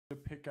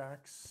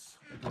pickaxe.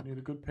 I do need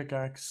a good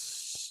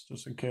pickaxe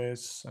just in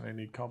case, and I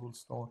need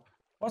cobblestone.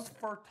 What's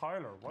for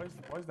Tyler? Why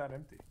is that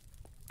empty?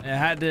 It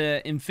had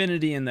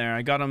infinity in there.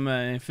 I got him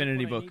an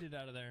infinity book.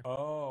 Out of there.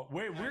 Oh,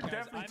 wait, we're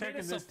definitely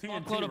taking this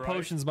TNT, load of right?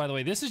 potions, by the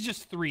way. This is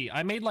just 3.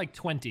 I made like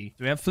 20.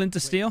 Do we have flint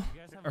of steel?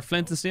 Or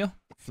flint of steel?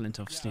 Flint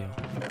of steel.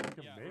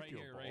 Yeah, right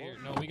here.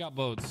 No, we got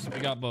boats.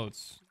 We got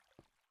boats.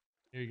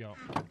 Here you go.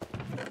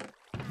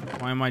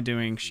 Why am I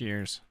doing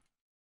shears?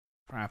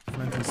 Crap,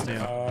 flint and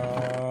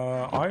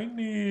steel. I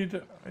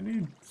need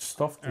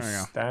stuff to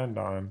stand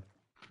on,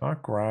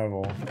 not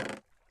gravel.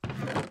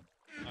 There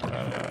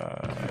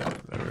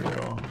we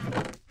go.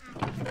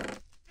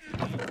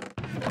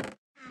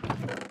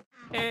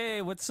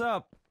 Hey, what's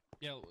up?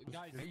 Yo,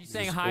 guys, are you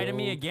saying hi to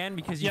me again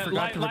because you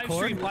forgot to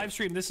record? Live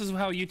stream. This is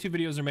how YouTube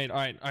videos are made. All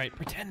right.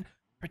 Pretend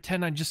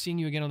I just seen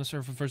you again on the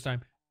server for the first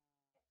time.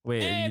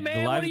 Wait, hey,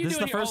 man, this is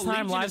the first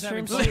time live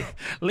stream?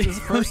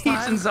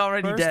 Legion's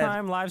already dead. First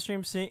time live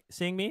stream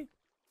seeing me?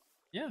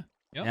 Yeah.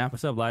 Yep. Yeah.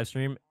 What's up, live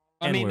stream?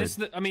 I mean, okay.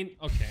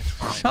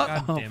 Right. Shut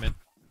God up. damn it.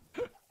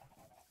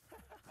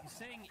 He's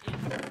saying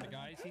inward,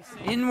 guys. He's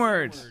saying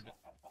inward.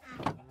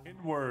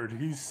 Inward.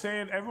 He's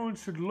saying everyone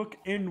should look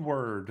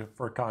inward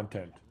for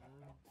content.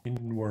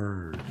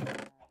 Inward.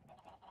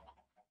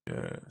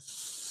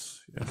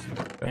 Yes.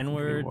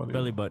 Inward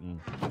belly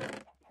button.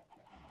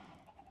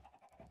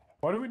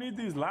 Why do we need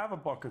these lava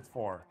buckets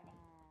for?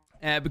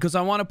 Because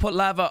I want to put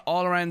lava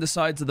all around the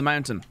sides of the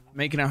mountain,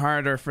 making it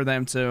harder for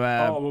them to.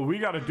 Oh well, we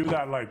got to do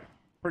that like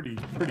pretty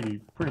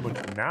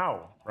much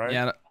now, right?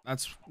 Yeah,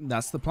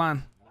 that's the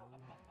plan.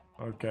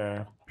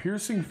 Okay.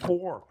 Piercing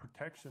 4,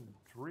 protection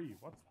 3.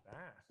 What's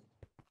that?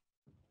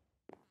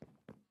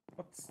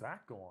 What's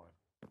that go on?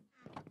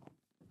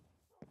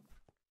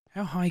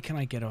 How high can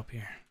I get up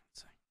here?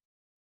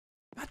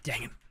 God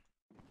dang it!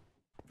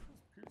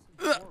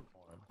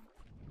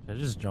 Should I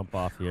just jump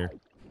off here?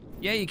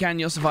 Yeah, you can.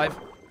 You'll survive.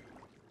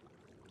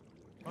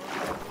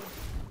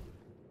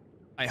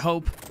 I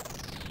hope.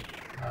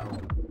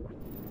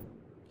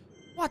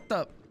 What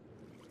the?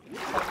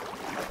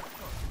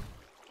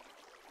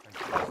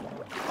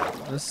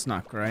 This is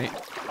not great.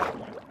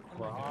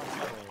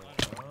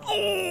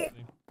 Oh!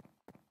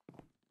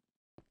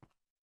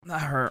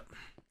 That hurt.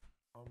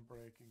 I'm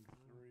breaking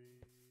 3.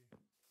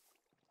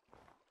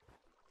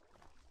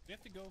 We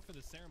have to go for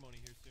the ceremony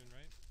here soon,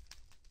 right?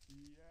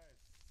 Yes.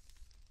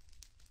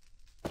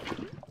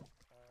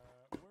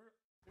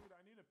 Dude,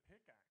 I need a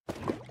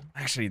pickaxe.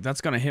 Actually,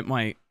 that's gonna hit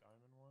my.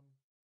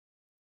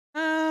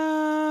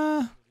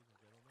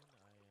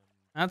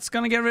 That's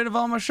gonna get rid of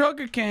all my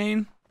sugar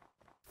cane.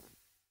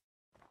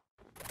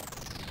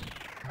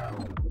 I don't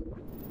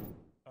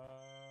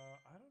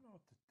know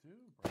what to do,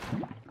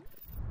 bro.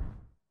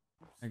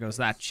 There goes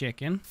that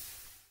chicken.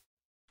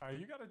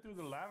 You gotta do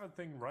the lava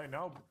thing right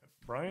now,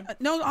 Brian.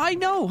 No, I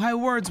know how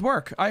words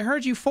work. I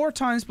heard you 4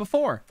 times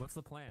before. What's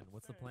the plan?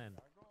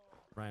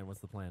 Brian, what's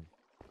the plan?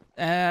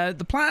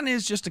 The plan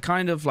is just to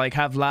kind of like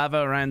have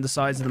lava around the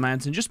sides of the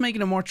mountain, just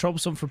making it more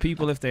troublesome for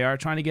people if they are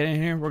trying to get in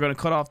here. We're going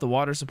to cut off the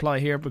water supply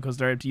here because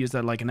they're able to use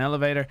that like an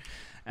elevator.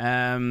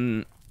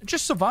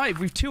 Just survive.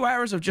 We've 2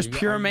 hours of just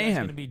pure mayhem. It's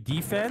going to be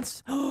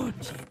defense? Oh,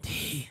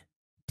 TNT.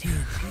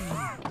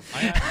 I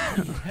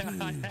have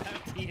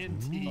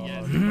TNT,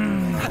 yes.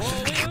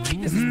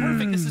 Wait.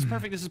 This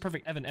is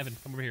perfect. Evan,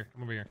 come over here.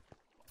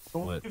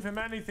 Don't give him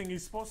anything.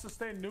 He's supposed to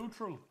stay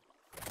neutral.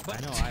 I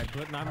know,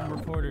 but I'm a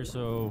reporter,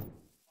 so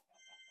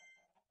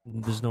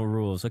there's no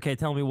rules. Okay,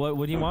 tell me,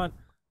 what do you want?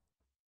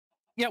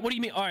 Yeah, what do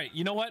you mean? All right,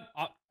 you know what?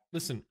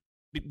 Listen,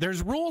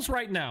 there's rules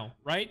right now,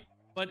 right?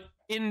 But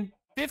in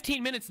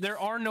 15 minutes, there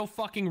are no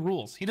fucking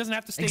rules. He doesn't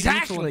have to stay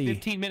neutral in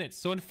 15 minutes.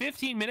 So in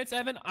 15 minutes,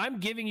 Evan, I'm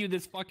giving you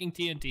this fucking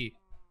TNT.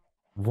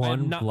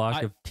 One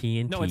block of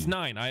TNT. No, it's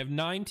 9. I have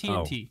 9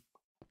 TNT.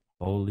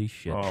 Oh. Holy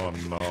shit. Oh,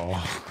 no.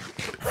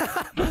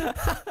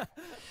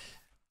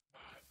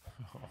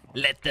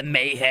 Let the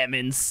mayhem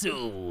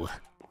ensue.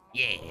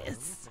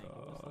 Yes.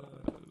 Oh,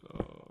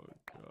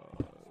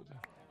 God.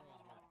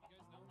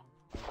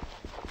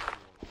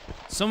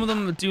 Some of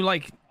them do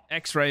like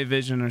X-ray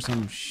vision or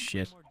some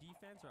shit. More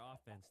defense or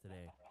offense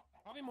today?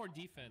 Probably more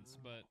defense,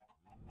 but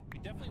we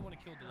definitely want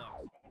to kill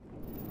Deluxe.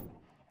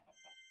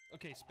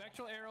 Okay,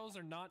 spectral arrows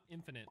are not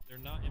infinite. They're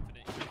not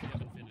infinite. You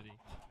have infinity.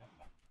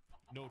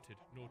 Noted.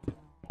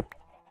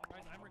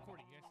 Guys, I'm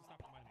recording. You guys can stop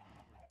reminding me.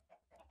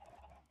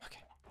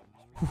 Okay.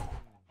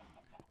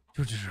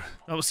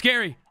 That was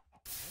scary.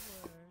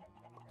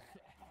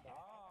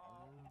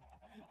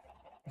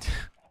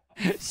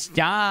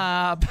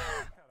 Stop.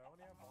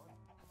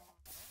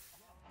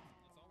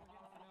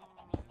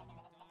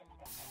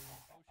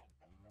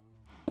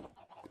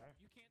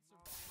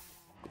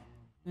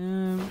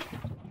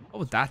 What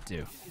would that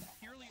do?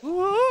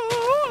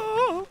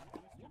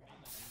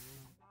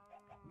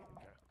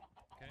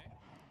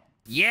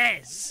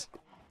 Yes.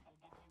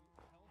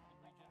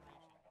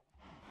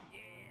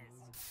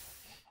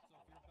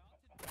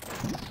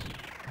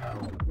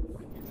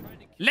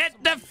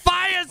 Let the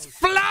fires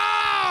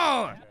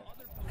flow!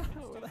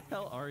 Where the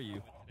hell are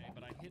you?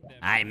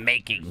 I'm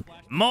making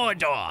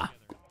Mordor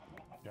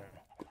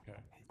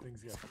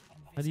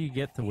How do you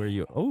get to where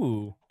you?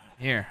 Oh.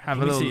 Here, have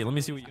Let a me little. see. Let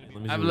me see what you did. Let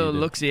me see Have a what you little did.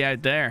 look-see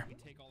out there.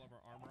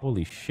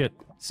 Holy shit.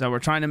 So we're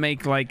trying to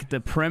make like the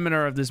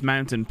perimeter of this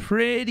mountain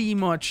pretty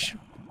much,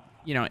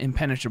 you know,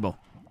 impenetrable.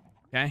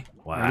 Okay.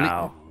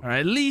 Wow. Or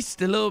at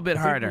least a little bit I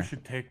think harder. we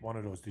should take one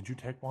of those. Did you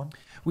take one?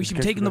 We In should be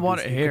case taking the we have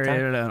water. sneak Here, attack?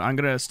 here, I'm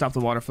gonna stop the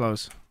water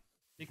flows.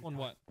 Take one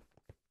what?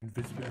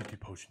 Invisibility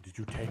potion. Did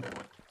you take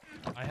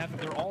one? I have.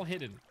 They're all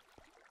hidden.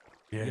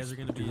 Yes. guys are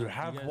gonna Do be- you you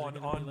have guys are one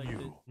gonna be on like you?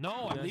 the- No, You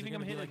I'm guys leaving are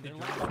them gonna be hidden. like the They're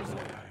last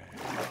resort.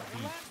 Terroriser.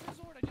 They're last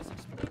resort. I just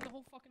explained the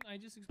whole fucking. I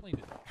just explained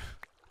it.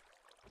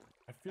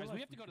 I feel Guys, like we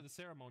have to go to the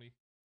ceremony.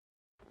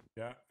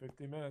 Yeah,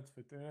 15 minutes.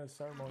 15 minutes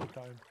ceremony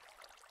time.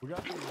 We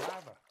got to do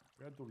lava.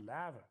 We got to do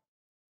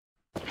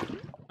lava.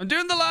 I'm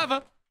doing the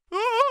lava.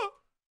 Ah!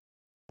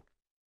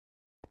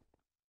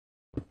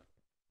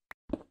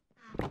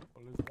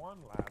 Well, there's one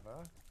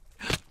lava.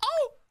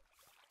 Oh!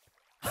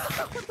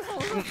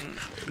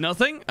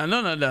 Nothing?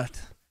 None of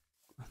that.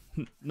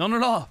 None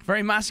at all.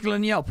 Very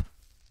masculine yelp.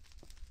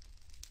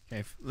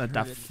 Okay, let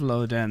that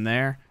flow down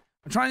there.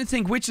 I'm trying to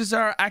think which is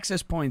our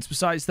access points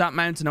besides that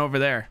mountain over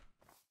there.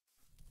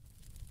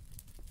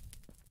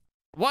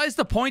 What is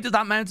the point of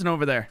that mountain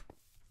over there?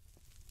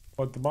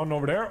 But the mountain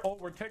over there? Oh,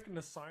 we're taking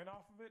the sign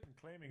off of it and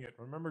claiming it.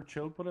 Remember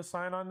Chill put a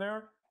sign on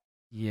there?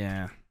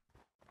 Yeah.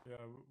 Yeah,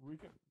 we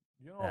can,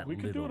 you know, That we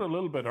could do it little a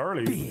little bit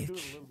early. We can do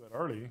it a little bit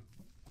early.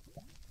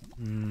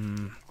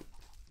 Hmm.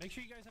 Make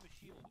sure you guys have a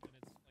shield and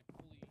it's like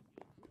fully healed.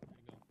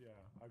 There you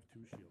Yeah, I have 2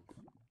 shields.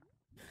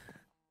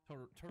 go.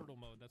 Turtle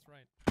mode. That's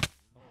right.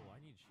 Oh, I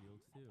need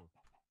shields too.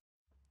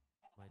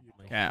 My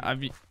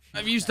Okay, shield-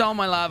 I've used all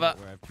my lava.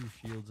 Where I have 2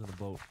 shields in a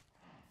boat.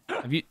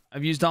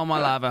 I've used all my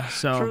lava,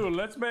 so True,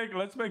 let's make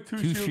 2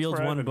 2 shields,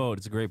 for 1 Evan. boat.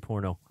 It's a great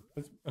porno.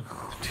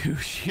 Dude,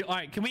 all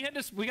right, can we head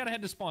to? We gotta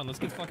head to spawn. Let's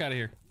get the fuck out of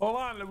here. Hold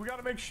on, we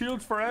gotta make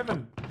shields for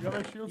Evan. We gotta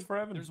make shields for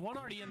Evan. There's one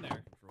already in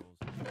there.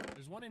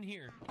 There's one in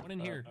here. One in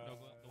here. No,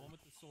 the one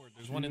with the sword.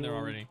 There's one in there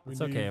already. We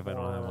It's okay need if I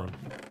don't have one.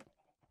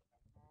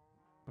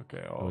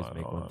 Okay, Always hold on,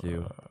 make hold one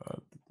too.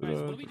 Guys,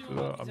 what are we doing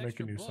about I'm these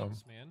extra making you some.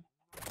 books, man?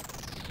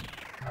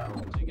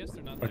 I guess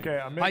they're not. that Okay,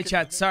 I'm good. Hi making.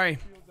 chat, sorry.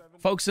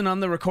 Focusing on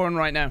the recording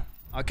right now.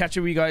 I'll catch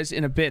up with you guys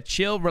in a bit.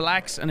 Chill,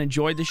 relax, and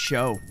enjoy the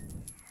show.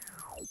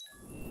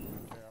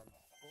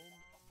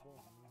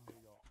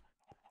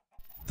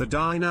 The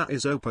diner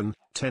is open,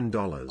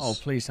 $10. Oh,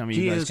 please tell me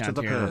you guys Here's to can't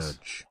the hear this.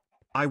 purge.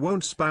 I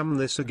won't spam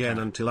this again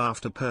until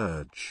after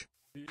purge.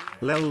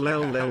 Lel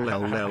lel lel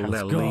lel lel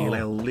lel go.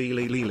 lel li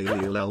li li li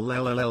li lel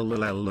lel lel lel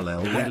lel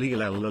lel li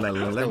lel lel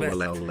lel lel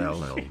lel lel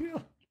lel.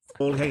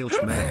 All hail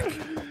Schmack.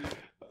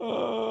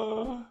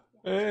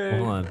 Hey,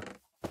 Hold on.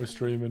 we're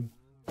streaming.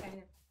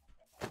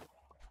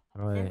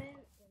 How do I...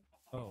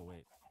 Oh,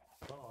 wait.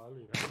 Oh, I'll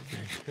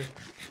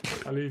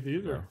leave. I'll leave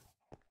either.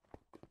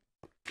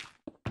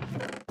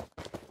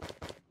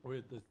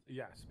 Wait,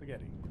 yeah,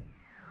 spaghetti.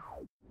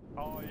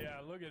 Oh yeah,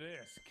 look at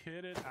this.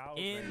 Kid it out.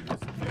 man.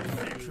 This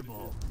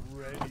Impenetrable. is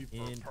ready for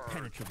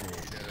Impenetrable.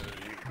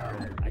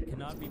 purge. I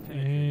cannot be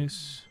penetrated.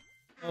 Yes.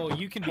 Oh,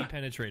 you can be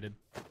penetrated.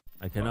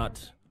 I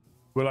cannot.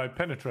 Will I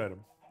penetrate him?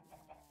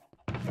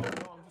 No, I'm just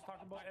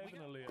talking about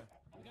Evan and Leah.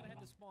 We gotta head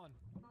to spawn.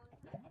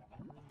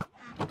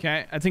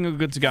 Okay, I think we're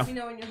good to go. Let me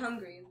know when you're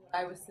hungry, is what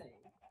I was saying.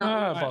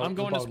 About, I'm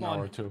going to about an spawn.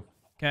 hour or two.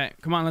 Okay,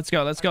 come on, let's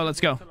go, let's go, let's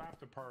go. Until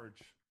after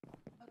purge.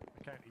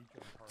 I can't eat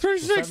during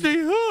purge.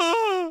 360!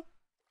 Ah!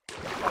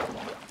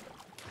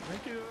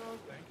 Thank you,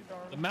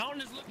 darling. The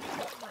mountain is looking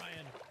good,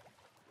 Ryan.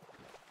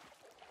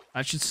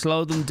 I should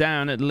slow them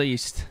down at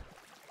least.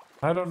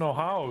 I don't know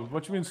how.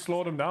 What you mean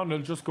slow them down? They'll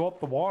just go up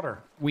the water.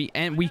 We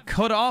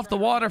cut off the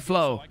water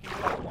flow. So I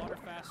can get the water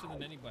faster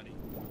than anybody.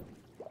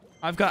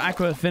 I've got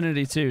aqua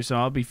affinity too, so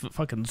I'll be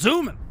fucking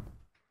zooming.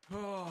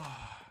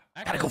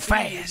 Gotta go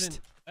fast.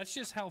 That's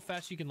just how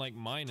fast you can like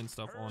mine and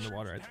stuff while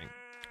underwater, I think.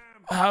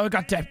 Oh, I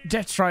got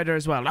Death Strider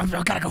as well. I've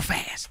gotta go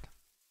fast.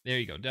 There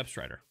you go, Depth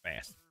Strider,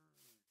 fast.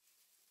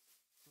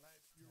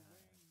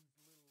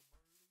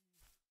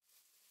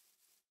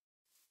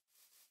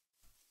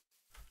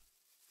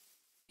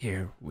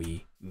 Here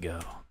we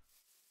go.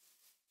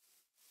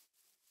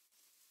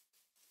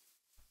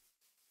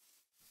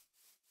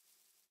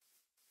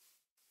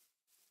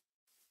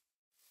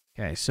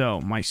 Okay, so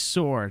my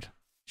sword.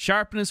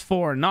 Sharpness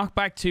 4,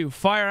 knockback 2,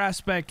 fire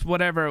aspect,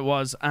 whatever it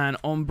was, and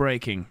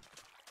unbreaking.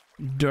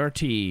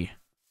 Dirty.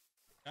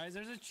 Guys,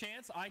 there's a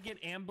chance I get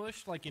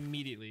ambushed like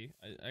immediately,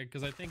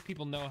 because I think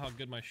people know how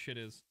good my shit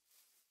is.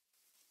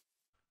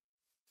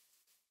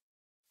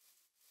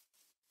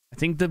 I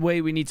think the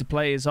way we need to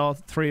play is all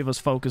 3 of us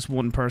focus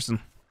one person.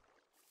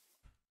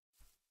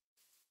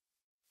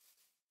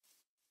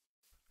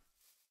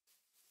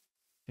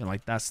 I feel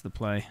like that's the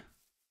play.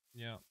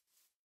 Yeah.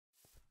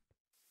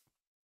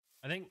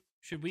 I think,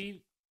 should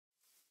we...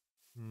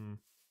 I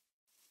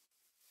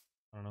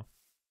don't know.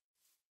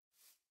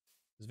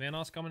 Is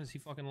VANOSS coming? Is he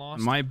fucking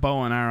lost? My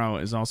bow and arrow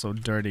is also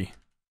dirty.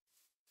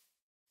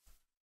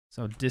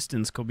 So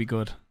distance could be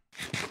good.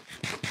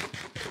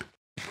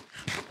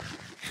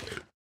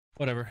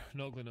 Whatever.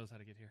 Nogla knows how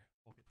to get here.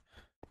 Fuck it.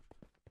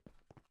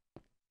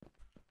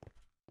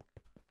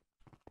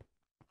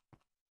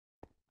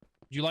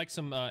 you like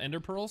some ender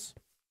pearls?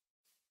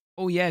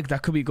 Oh yeah,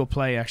 that could be a good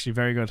play. Actually,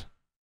 very good.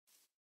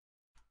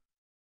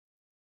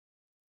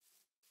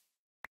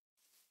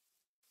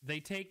 They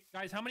take,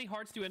 guys. How many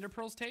hearts do ender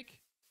pearls take?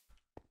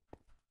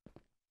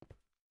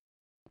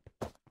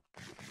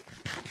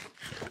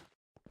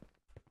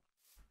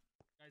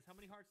 Guys, how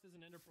many hearts does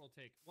an ender pearl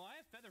take? Well, I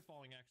have feather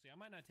falling actually. I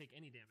might not take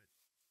any damage.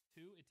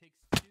 2. It takes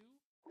 2.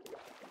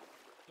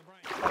 So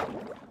Brian, 2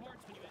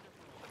 hearts when you ender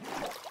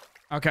pearl.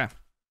 Okay.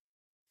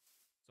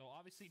 So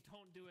obviously,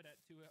 don't do it at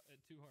 2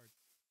 hearts.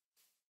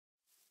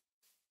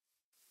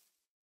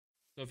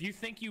 So if you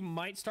think you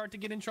might start to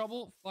get in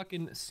trouble,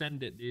 fucking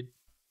send it, dude.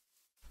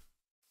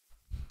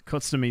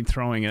 Cuts to me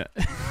throwing it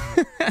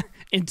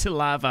into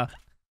lava.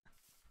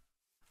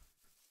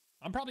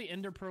 I'm probably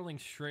ender pearling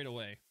straight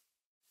away.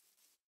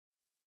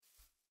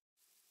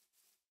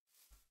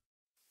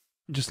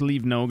 Just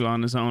leave Nogla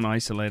on his own,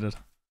 isolated.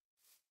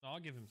 No, I'll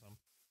give him some.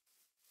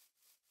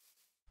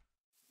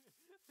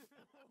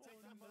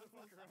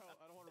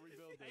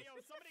 Hey, yo,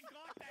 somebody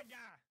got that guy!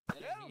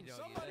 That ain't me,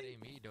 doggy. That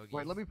ain't me, doggy.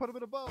 Wait, let me put him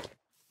in a boat.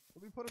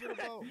 Let me put him in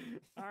a boat.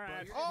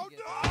 Alright. Oh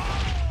no!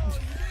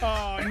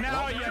 Oh,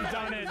 now you've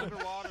done it!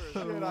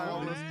 Shit, I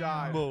almost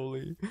died.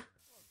 Moly.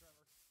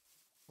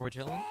 We're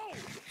chilling.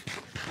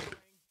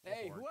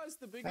 Hey, who has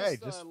the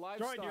biggest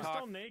livestock? You're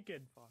still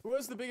naked. Who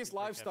has the biggest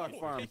livestock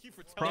farm?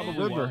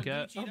 Probably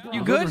River.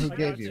 You good? Who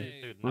gave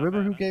you?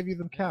 Remember who gave you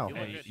them cow?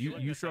 Hey,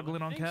 you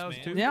struggling on cows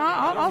too? Yeah,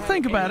 I'll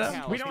think about it.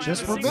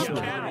 Just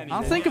remember.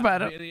 I'll think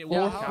about it.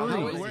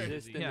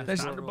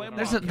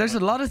 There's a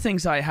lot of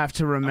things I have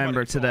to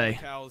remember today.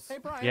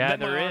 Yeah,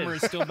 there armor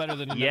is. is still better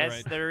than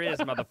Yes, there is,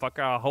 motherfucker.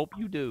 I hope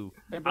you do.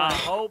 I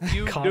hope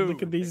you do.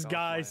 Look at these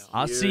guys.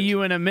 I'll see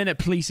you in a minute,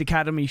 Police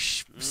Academy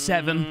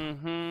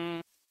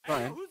 7.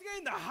 Brian.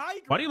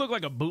 Why do you look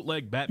like a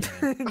bootleg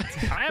Batman?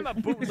 I am a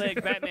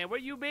bootleg Batman. Where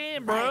you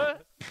been, bruh?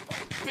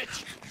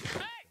 Bitch.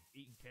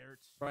 Eating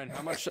carrots. Brian,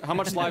 how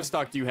much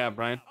livestock do you have,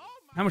 Brian?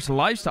 How much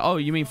livestock? Oh,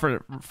 you mean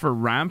for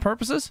ram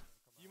purposes?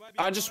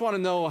 I just want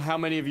to know how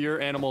many of your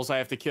animals I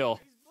have to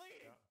kill.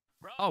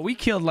 Oh, we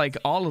killed like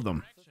all of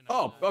them.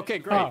 Oh, okay,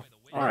 great. All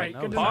right,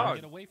 good to know.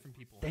 Get away from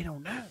people. They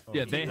don't know.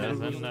 Yeah, they have.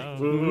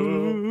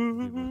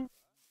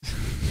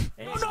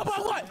 Don't know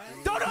about what?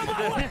 Don't know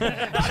about what?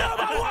 Don't know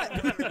about what?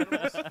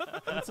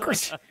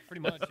 Chris. Pretty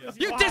much, yeah.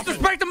 You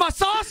disrespecting my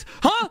sauce?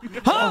 Huh?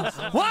 Huh?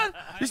 What?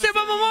 You say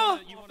about my mom?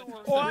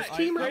 What?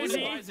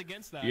 Crazy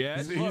against that.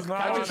 Yeah. He's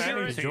not on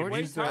any team.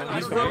 He's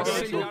the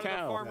single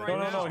cow.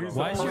 No, he's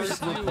Why is your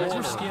skin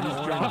orange?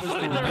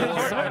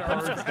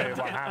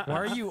 Why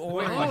are you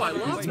orange? Oh, I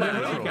love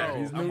that.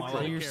 He's Are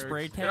neutral. you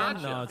spray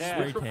tan? No, it's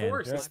spray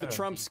tan. It's the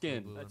Trump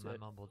skin. My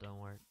mumble don't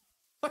work.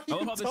 I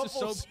love how this is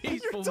so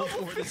peaceful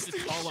before this is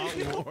all out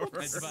war.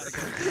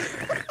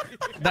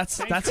 That's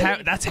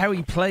how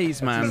he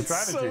plays, man.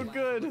 Strategy.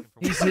 good.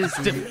 He's his.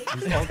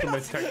 His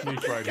ultimate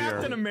technique right here.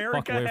 America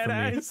Fuck away head from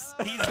me. eyes.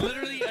 He's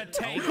literally a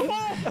tank.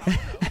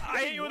 I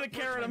hit you with a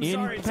carrot. I'm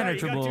sorry.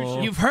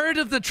 Impenetrable. You've heard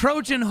of the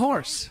Trojan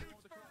horse?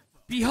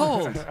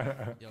 Behold.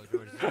 Yo,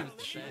 George, I've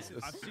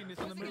seen this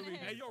in the movie.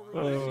 Hey, yo,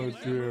 Oh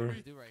dear.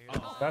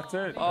 That's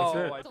it. That's Oh,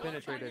 it. I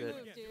penetrated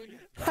it.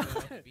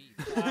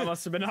 That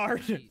must have been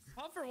hard.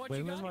 Puffer, what Wait,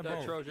 you where's my got?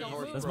 boat? Trojan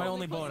horse. That's my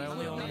only boat. I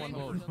only own one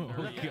boat.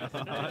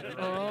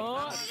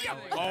 Oh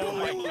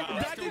my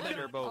god. Still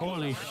bigger boat.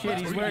 Holy shit,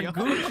 he's wearing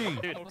Gucci.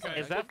 Dude,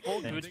 is that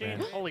full Gucci?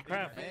 Holy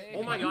crap.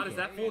 Oh my god, is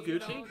that full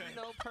Gucci?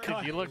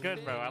 Dude, you look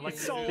good, bro. I like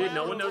so Dude,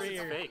 no one knows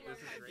it's fake. This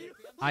is great.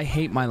 I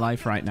hate my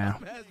life right now.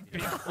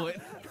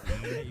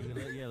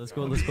 Yeah, let's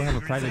go have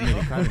a private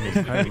meeting.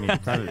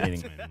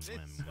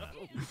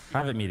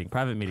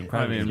 Private meeting.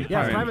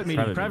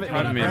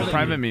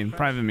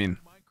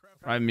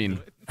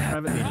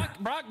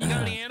 Brock, you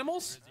got any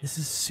animals? This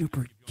is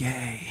super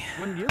gay.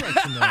 Wouldn't you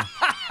like to know?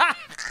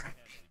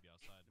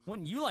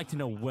 Wouldn't you like to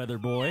know, weather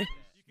boy?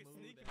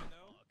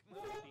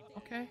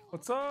 Okay.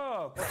 What's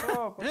up? What's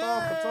up? What's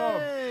up? What's up?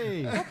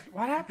 Hey!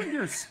 What happened to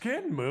your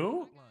skin,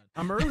 Moo?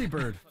 I'm early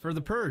bird for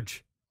the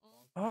purge.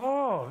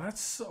 Oh,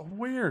 that's so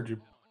weird. Your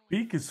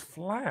beak is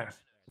flat.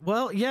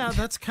 Well, yeah,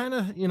 that's kind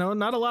of,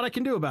 not a lot I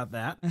can do about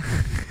that.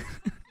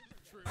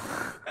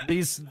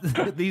 These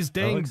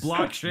dang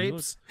block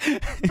shapes.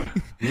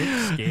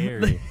 You're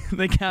scary.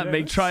 They can't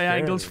make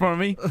triangles for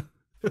me.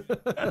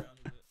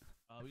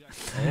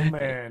 Oh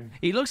man.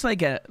 He looks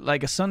like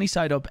a sunny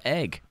side up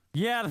egg.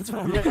 Yeah, that's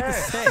what I'm gonna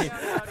say.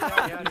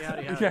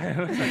 Yeah, it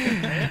looks like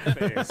an ant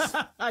face.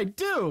 I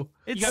do.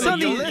 It's You got a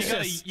sunny, yolk- you got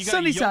a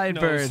sunny yolk side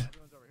nose. bird.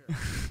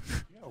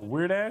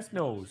 Weird ass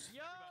nose.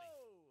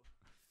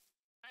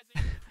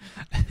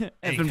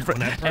 Evan, when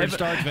that purge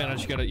starts, man,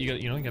 you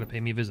gotta pay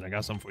me a visit. I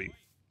got something for you.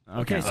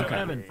 Okay, so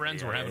Evan,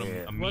 Friends were having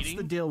a what's the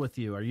meeting. deal with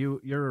you?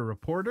 You're a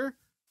reporter?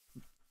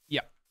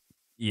 You're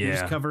Yeah.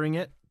 just covering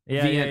it?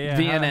 Yeah.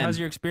 VNN. How's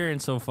your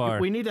experience so far?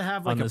 We need to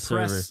have like on a the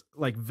server. press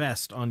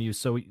vest on you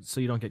so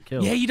you don't get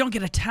killed. Yeah, you don't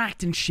get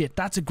attacked and shit.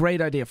 That's a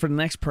great idea. For the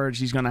next purge,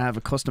 he's gonna have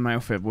a custom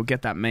outfit. We'll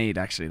get that made.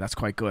 Actually, that's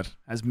quite good.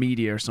 As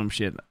media or some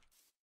shit.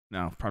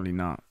 No, probably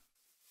not.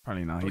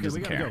 Probably not. He Okay,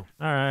 doesn't we gotta care. go.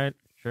 All right,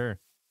 sure.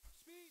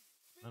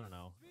 I don't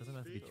know. Doesn't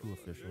have to be too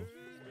official.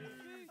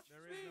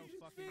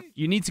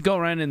 You need to go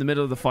around in the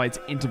middle of the fights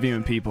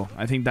interviewing people.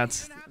 I think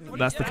that's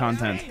the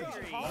content. I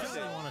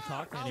don't want to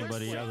talk to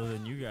anybody other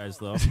than you guys,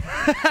 though. It's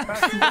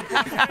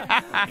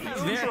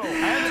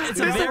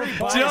a very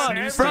biased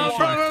news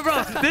station.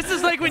 Bro. This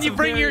is like when you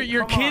bring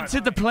your kid to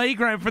the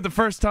playground for the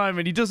first time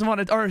and he doesn't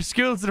want to, or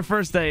school to the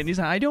first day, and he's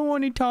like, I don't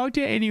want to talk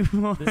to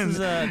anyone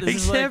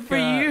except for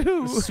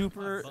you.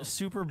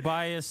 Super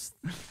biased.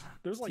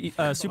 There's like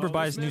super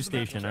biased news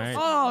station, all right?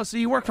 Oh, so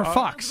you work for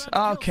Fox?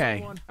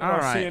 Okay, all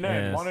right. CNN,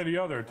 Yes. one or the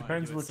other.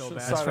 Depends which side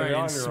That's of the right.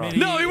 aisle And you're on. Smitty-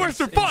 No, he works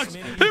for Fox.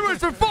 He works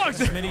for Fox.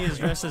 Smitty is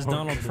dressed as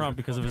Donald Trump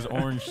because of his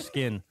orange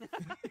skin.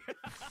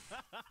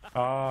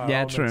 Ah,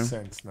 Yeah, all true. Makes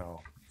sense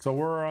now. So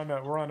we're on a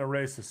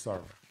racist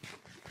server.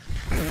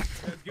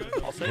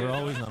 We're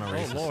always on a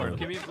racist server.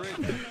 Give me a break.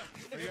 Are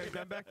you guys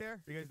done back there? Are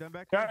you guys done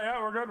back Yeah,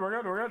 yeah, we're good.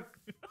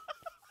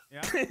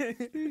 Yeah.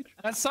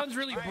 That sun's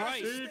really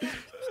bright.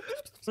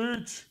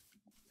 Siege.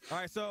 All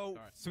right, so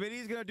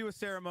Smitty's gonna do a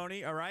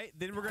ceremony. All right,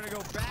 then we're gonna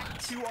go back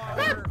to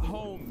our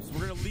homes.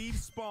 We're gonna leave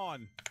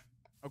spawn.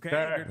 Okay,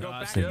 we're gonna go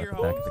back to your Back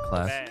home. at the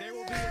class. There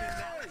will be an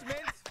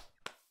announcement.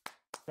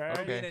 There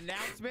will be an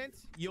announcement.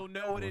 You'll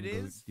know what it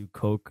is. Do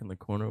coke in the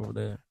corner over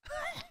there.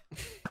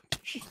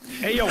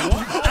 Hey, yo,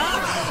 what?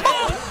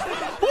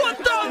 What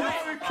the?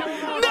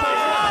 No!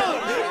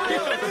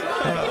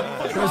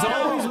 There's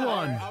always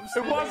one.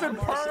 It wasn't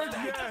Purge.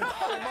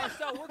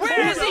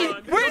 Where is he?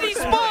 Where'd he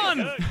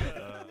spawn?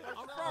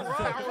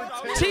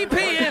 TP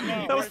him.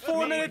 That was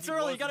 4 minutes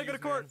early. You gotta go to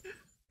court.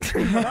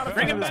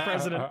 Bring him this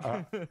president.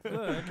 I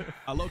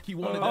low-key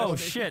wanted Oh,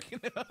 shit.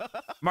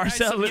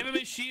 Marcel, Give him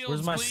his shields,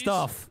 Where's my please.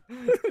 stuff?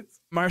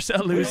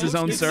 Marcel loses his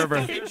own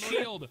server.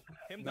 Shield.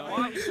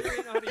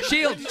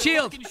 Shield.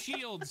 Fucking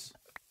shields.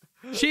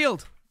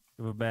 Shield.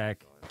 Give it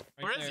back.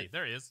 Where is he?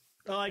 There he is.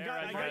 Oh, I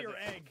got your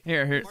egg.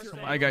 Here.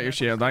 I got your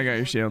shield. Here.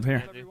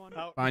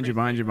 Behind you.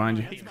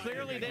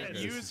 Clearly didn't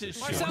use his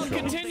shield. Marcel,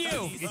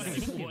 continue.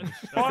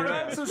 What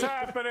else is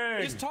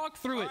happening? Just talk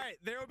through All it. right,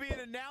 there will be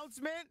an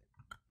announcement.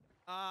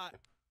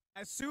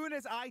 As soon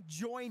as I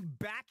join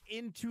back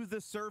into the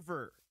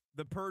server,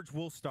 the purge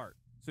will start.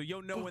 So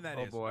you'll know when that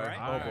is. boy. All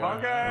right? Oh, boy.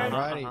 Okay.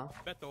 Alrighty.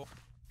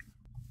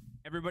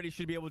 Everybody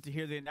should be able to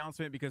hear the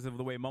announcement because of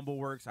the way Mumble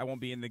works. I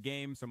won't be in the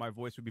game, so my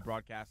voice would be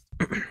broadcast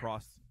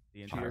across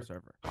the entire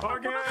server.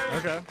 Okay.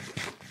 Okay.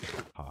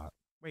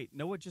 Wait,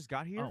 Noah just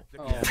got here?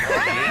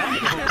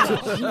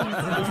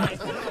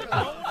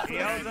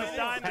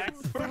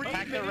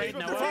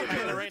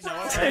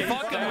 Hey,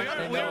 fuck him.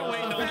 Wait,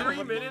 no.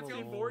 3 minutes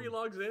before he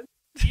logs in.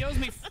 He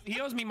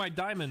owes me my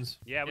diamonds.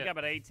 Yeah, we got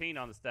about 18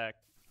 on the stack.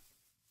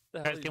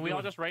 Guys, can we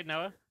all just raid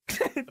Noah?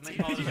 John, come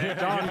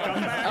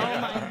back.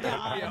 Oh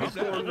my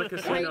god.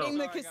 Raiding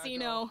the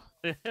casino.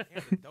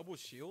 Double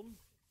shield?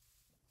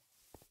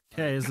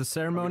 Okay, is the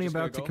ceremony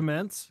about to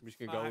commence? We just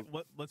gonna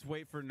go. Let's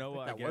wait for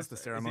Noah. That was the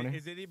ceremony.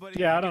 Is anybody?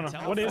 Yeah, I don't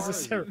know. What is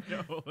this?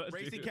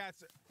 Racing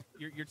Cats,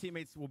 your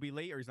teammates will be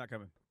late, or he's not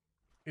coming.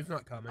 He's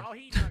not coming. Oh,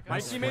 he's not My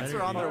teammates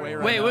are on their way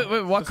right Wait.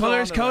 now. What color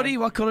is Cody?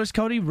 What color is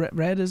Cody?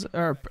 Red is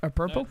or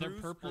purple? They're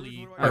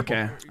purpley.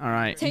 Okay. All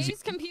right.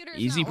 Tay's computer's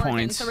Easy not working,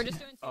 points. so we're just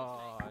doing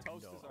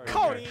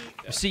Cody!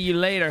 See you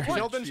later.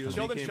 Sheldon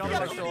and Sean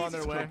are still on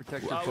their way. We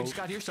just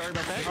got here. Sorry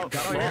about that. Oh,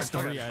 got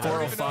here.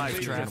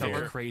 405 traffic.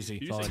 We're crazy.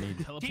 That's all I need.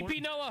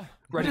 TP Noah.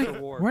 Ready for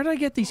war. Where did I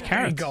get these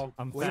carrots?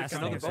 I'm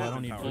fasting, so I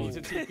don't need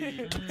food.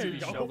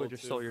 Sheldon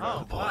just stole your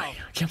Oh boy. I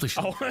can't believe.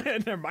 Oh,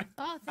 never mind.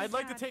 Oh, I'd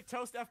like to take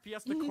Toast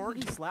FPS to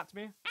court. He slapped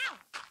me. Ow!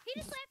 He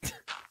just slapped me.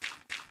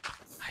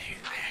 I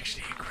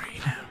actually agree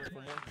now.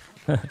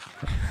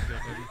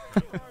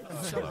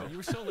 You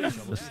were so late.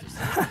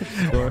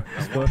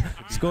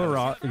 Just go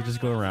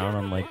around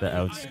on like the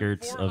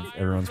outskirts of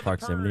everyone's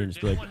proximity and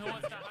just be like,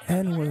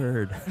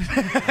 N-word.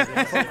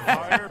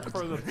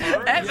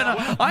 Evan,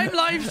 I'm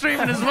live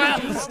streaming as well.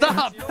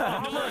 Stop.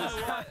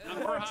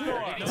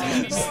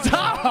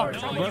 Stop.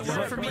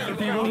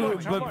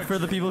 But for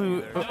the people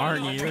who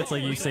aren't you, it's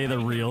like you say the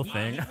real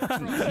thing.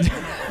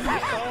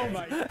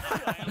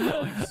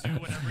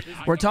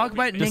 We're talking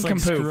about Just, like,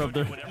 screw up nincompoop.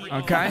 the-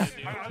 Okay?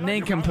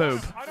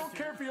 Nincompoop. I don't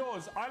care if he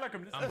owes. I like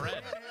him. I'm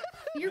red.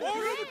 You're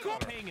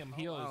paying him.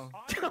 He owes.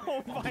 Do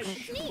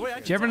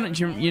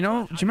you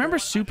remember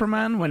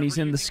Superman when he's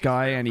in the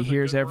sky and he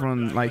hears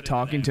everyone like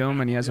talking to him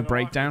and he has a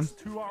breakdown?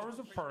 2 hours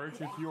of purge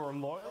if you are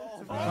loyal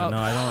to me. No,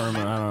 I don't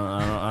remember.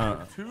 I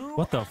don't.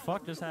 What the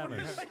fuck just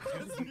happened?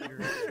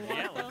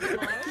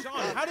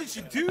 Sean, how did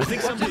you do I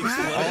think somebody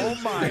exploded. Oh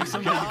my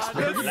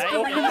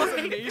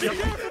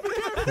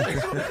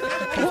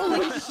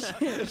Holy shit.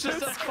 It's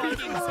just a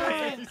fucking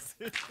space.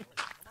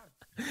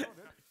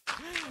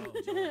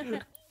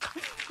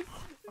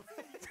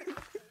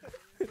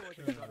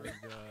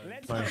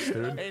 Thanks,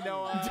 dude. Hey,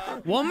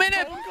 Noah. 1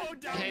 minute.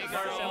 Hey,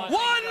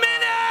 1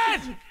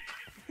 minute.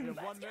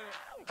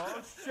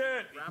 Oh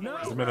shit!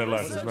 There's a minute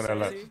left. There's a minute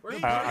left.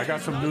 I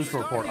got some news to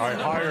report. I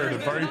hired a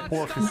very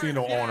poor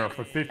casino owner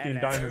for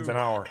 15 diamonds an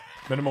hour,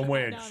 minimum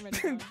wage.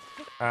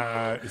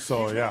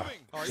 So yeah.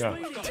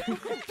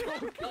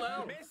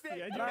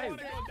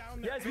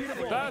 Yes,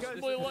 beautiful.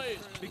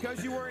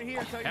 Because you weren't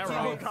here.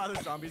 Oh god,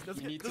 the zombies. This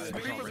people's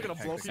gonna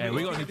blow. Hey,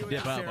 we're gonna need to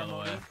dip out, by the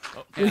way.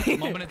 The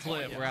moment it's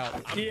lit, we're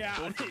out. Yeah.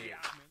 When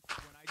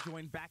I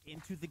join back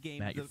into the game,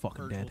 Matt, you're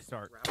fucking dead. will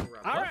start.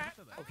 All right.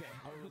 Okay.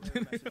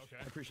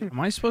 Am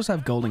I supposed to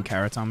have golden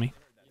carrots on me?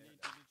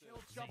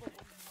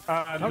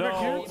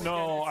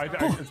 No.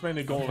 It's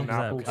mainly golden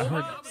apples.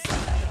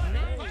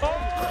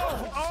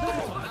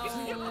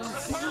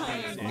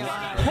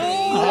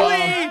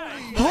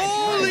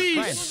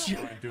 Holy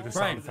shit! Do the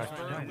sound effect.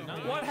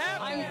 What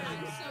happened?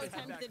 I'm so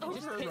tempted to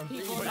just hit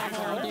people with that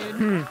wall, dude.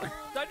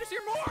 Did I just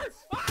hear more?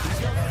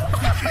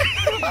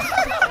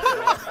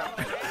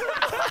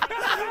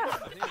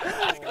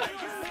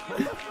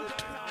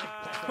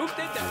 Who did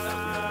that?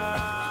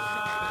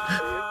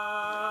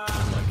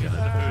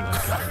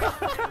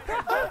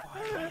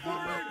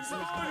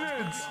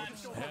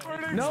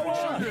 No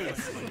one.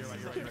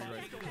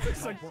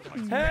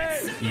 Hey.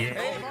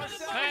 Hey,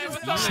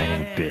 what's up, Son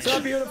of a bitch. What's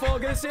up, beautiful?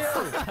 Good to see you.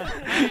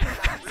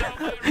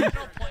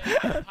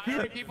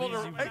 Hiring people to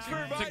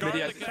guard the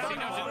casino.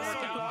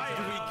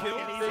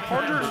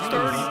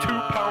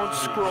 132-pound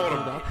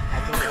scrotum.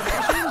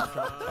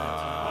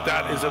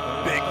 That is a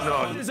big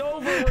nut. It's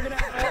over. We're gonna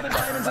have all the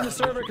diamonds in the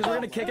server because we're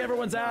gonna kick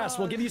everyone's ass.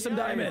 We'll give you some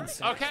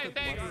diamonds. Okay,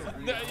 thanks.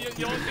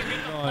 You only can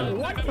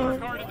get the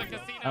card at the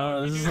casino.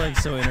 Oh, this is like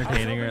so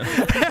entertaining, right?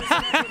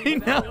 I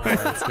know.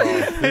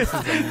 This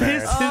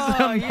is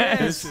a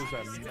mess.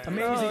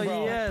 Amazing,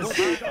 bro. Yes.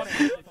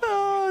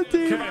 Oh,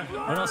 dude.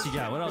 What else you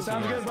got? What else you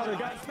Sounds got? good, brother.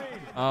 Guys,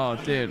 Oh,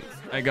 dude.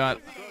 I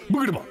got.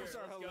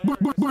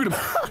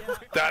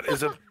 That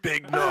is a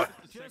big nut.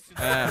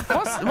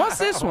 What's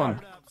this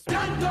one?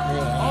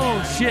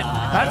 Oh shit!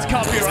 That's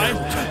copyright.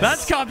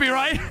 That's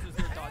copyright.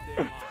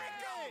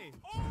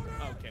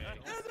 Okay.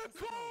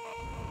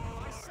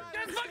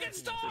 Let's fucking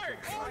start!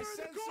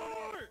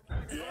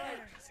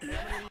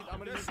 I'm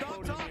gonna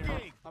stop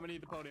talking. I'm gonna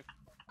need the podium.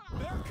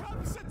 There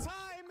comes a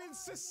time in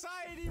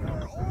society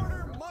where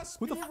order must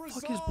be resolved. Who the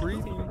fuck is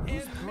breathing?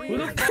 Who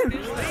the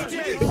fuck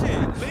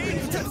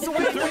is That's the way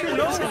you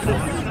know.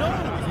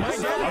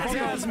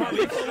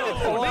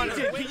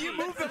 Legion, can you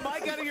move the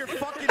mic out of your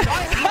fucking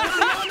mouth?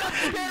 I'm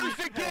upstairs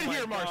to get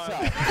here,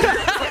 Marcel.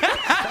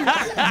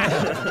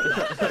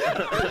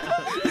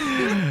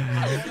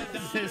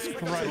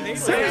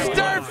 Who's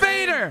Darth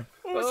Vader?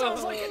 Oh, it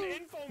sounds like an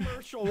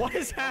infomercial. What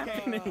is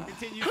happening?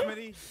 Continue,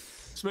 Smitty.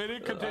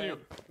 Smitty, continue.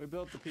 We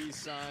built the peace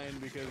sign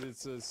because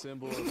it's a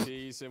symbol of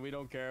peace, and we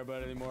don't care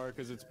about it anymore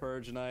because it's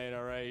Purge night.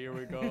 All right, here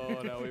we go.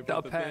 Now we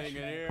put the thing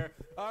in here.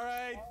 All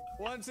right,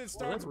 once it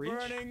starts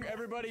burning,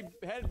 everybody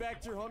head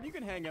back to your home. You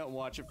can hang out and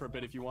watch it for a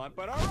bit if you want,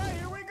 but all right,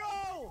 here we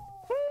go.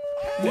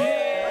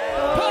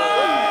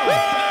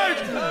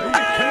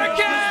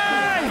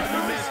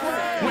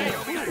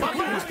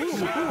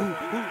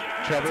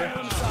 Trevor.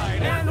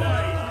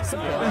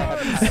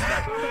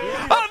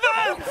 Oh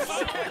no!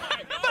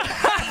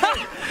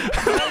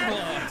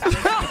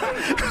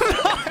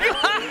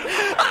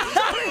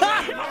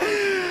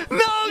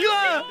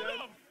 Nogla!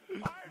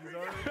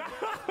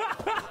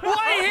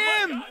 Why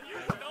him?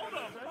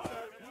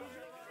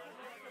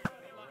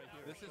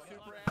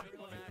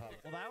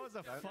 Well, that was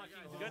a fucking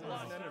good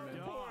one.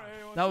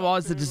 That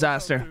was a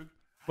disaster.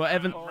 Well,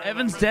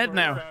 Evan's dead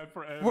now.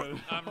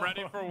 I'm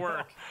ready for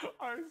work.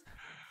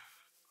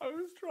 I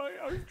was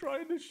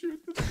trying to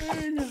shoot the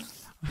thing.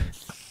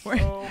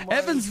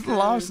 Evan's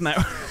lost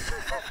now.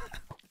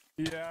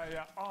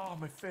 Yeah. Oh,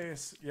 my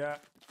face. Yeah.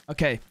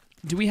 Okay.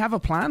 Do we have a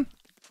plan?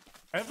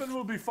 Evan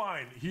will be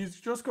fine. He's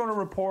just going to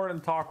report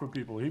and talk with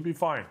people. He'll be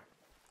fine.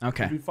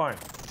 Okay. He'll be fine.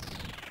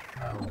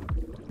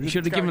 You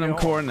should have given him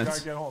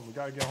coordinates. We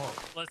gotta get home.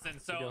 Listen,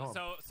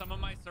 so some of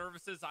my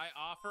services I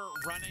offer: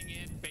 running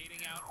in,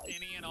 baiting out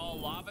any and all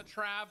lava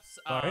traps.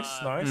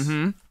 Nice.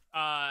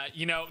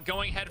 You know,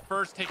 going head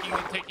first,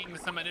 taking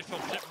some initial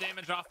chip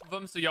damage off of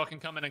them, so y'all can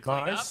come in and clean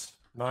up. Nice.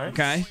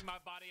 Okay. Putting my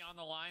body on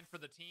the line for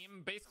the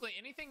team. Basically,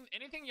 anything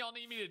y'all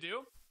need me to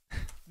do.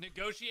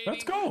 Negotiating,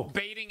 Let's go.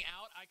 baiting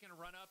out. I can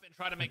run up and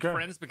try to make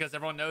friends because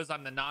everyone knows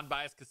I'm the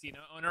non-biased casino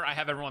owner. I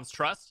have everyone's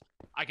trust.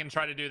 I can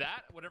try to do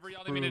that. Whatever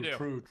y'all need me to do.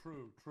 True.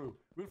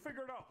 We'll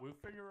figure it out. We're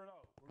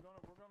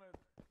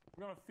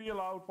gonna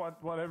feel out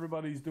what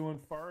everybody's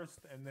doing first,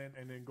 and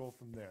then go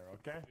from there.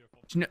 Okay.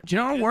 Do you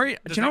know what I'm worried?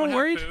 Do you know what I'm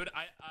worried? Food?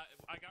 I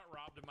got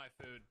robbed of my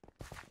food.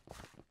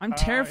 I'm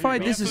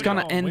terrified this is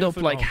gonna end up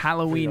like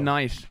Halloween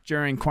night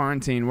during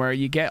quarantine, where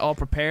you get all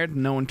prepared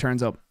and no one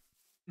turns up.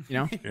 You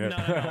know?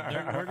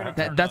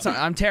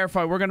 I'm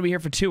terrified. We're gonna be here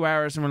for 2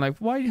 hours, and we're like,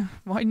 why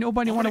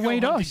nobody want to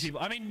wait us?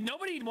 I mean,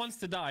 nobody wants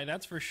to die,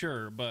 that's for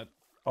sure. But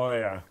oh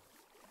yeah,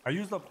 I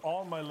used up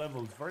all my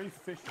levels. Very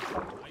efficient.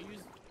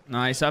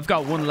 Nice. I've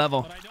got one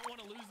level. But I don't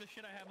want to lose the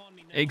shit I have on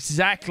me now.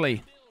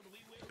 Exactly.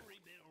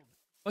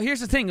 Well,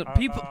 here's the thing.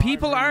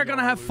 People are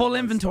gonna have full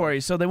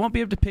inventory, so they won't be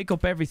able to pick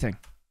up everything.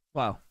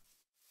 Well,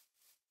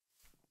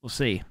 we'll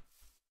see.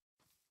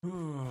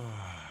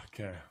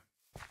 Okay.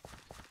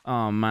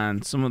 Oh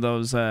man, some of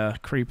those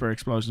creeper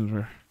explosions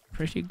were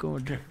pretty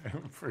good.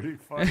 Pretty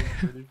funny.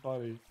 Pretty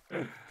funny.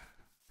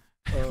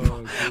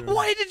 Oh,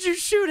 why did you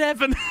shoot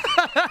Evan?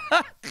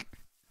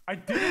 I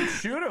didn't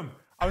shoot him.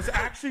 I was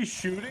actually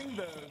shooting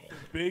the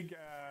big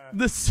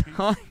the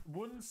sign.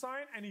 Wooden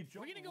sign, and he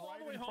jumped. We're gonna go all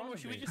the way home, or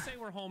should we just say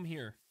we're home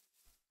here?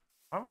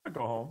 I'm gonna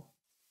go home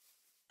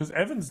because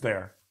Evan's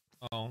there.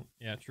 Oh,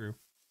 yeah, true.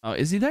 Oh,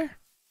 is he there?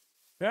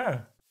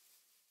 Yeah.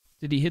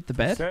 Did he hit the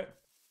bed?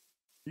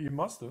 He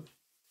must have.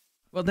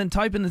 Well, then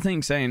type in the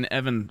thing saying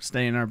Evan,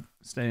 stay in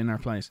our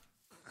place.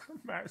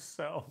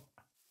 Marcel.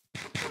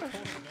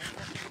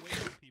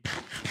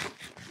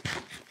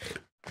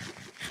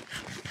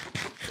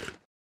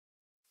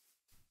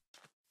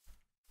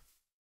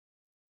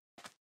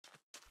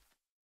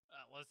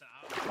 Listen,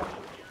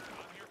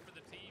 I'm here for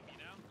the team, you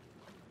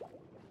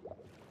know?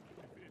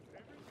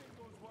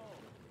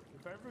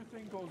 If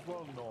everything goes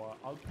well, Noah,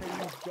 I'll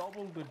pay you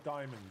double the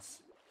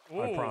diamonds.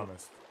 I Ooh.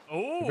 promise.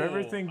 Ooh. If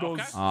everything goes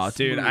Oh,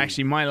 dude, smooth.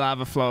 actually, my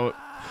lava flow.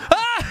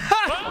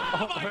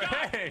 Oh my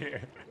God.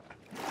 Hey.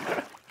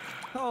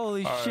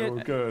 Holy All right, shit.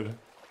 we're good.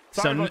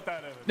 Sorry about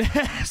that,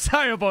 Evan.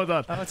 Sorry about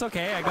that. Oh, it's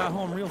okay. I got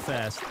home real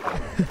fast.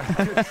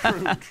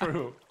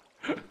 True.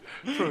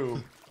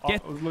 I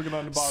was looking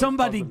on the bottom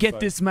Somebody get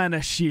side. this man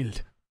a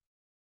shield.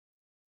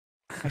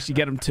 Actually,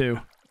 get him two.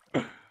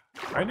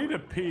 I need a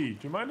pee. Do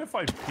you mind if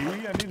I pee? I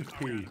need a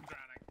pee.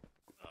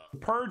 The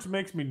purge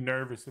makes me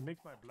nervous. It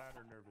makes my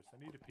bladder nervous. I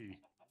need a pee.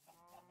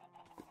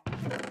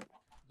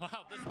 Wow,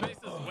 this base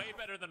is way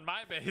better than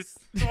my base.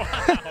 Wow.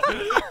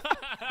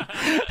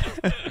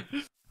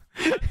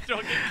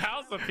 Don't get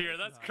cows up here.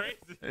 That's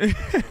crazy.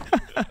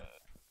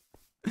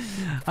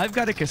 I've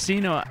got a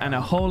casino and a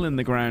hole in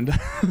the ground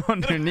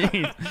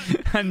underneath,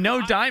 and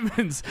no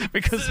diamonds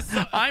because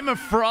I'm a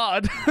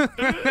fraud. I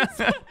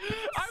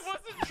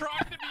wasn't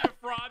trying to be a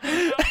fraud.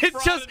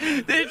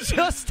 It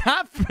just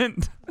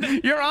happened.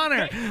 Your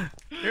Honor.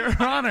 Your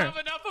Honor. I have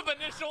enough of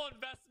initial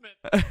investment.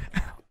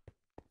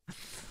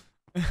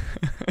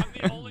 I'm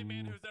the only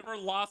man who's ever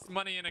lost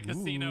money in a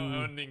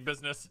casino owning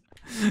business.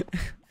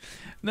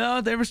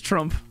 No, there was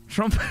Trump.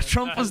 Trump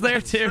was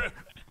there too.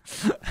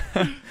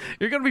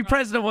 You're gonna be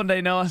president one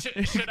day, Noah.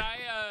 Should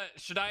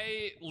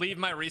I leave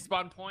my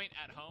respawn point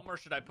at home, or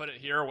should I put it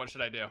here, or what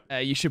should I do?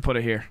 You should put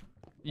it here.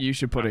 You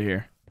should put it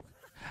here.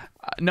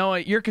 Noah,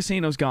 your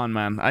casino's gone,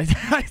 man. I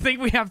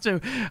think we have to.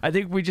 I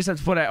think we just have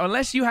to put it.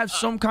 Unless you have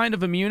some kind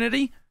of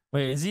immunity.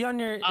 Wait, is he on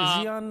your? Is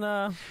he on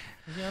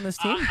this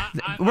team?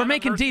 We're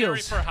making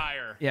deals. For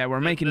hire. Yeah,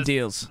 we're making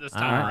deals. This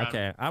time around.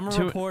 Okay, I'm a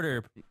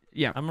reporter.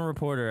 Yeah, I'm a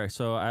reporter,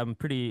 so I'm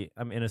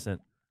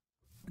innocent.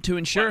 To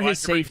ensure Why'd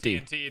his you bring safety.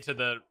 TNT to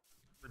the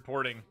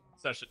reporting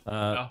session.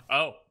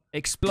 Oh.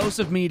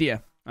 Explosive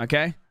media.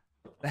 Okay.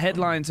 The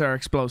headlines are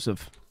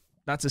explosive.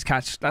 That's his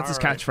catch. That's his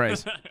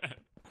catchphrase.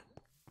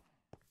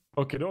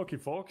 Okie dokie,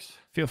 folks.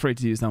 Feel free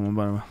to use that one,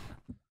 by the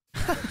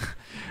way.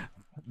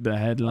 The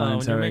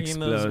headlines are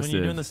explosive. When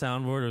you're doing the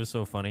soundboard, it was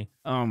so funny.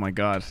 Oh my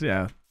god,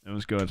 yeah, it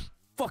was good.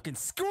 Fucking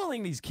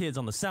schooling these kids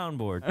on the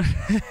soundboard.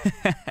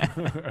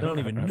 They don't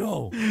even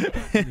know.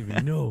 They don't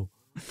even know.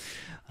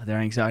 Their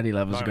anxiety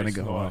levels are going to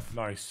go Noah, off.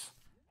 Nice.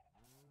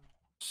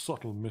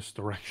 Subtle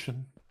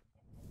misdirection.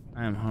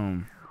 I am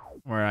home,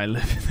 where I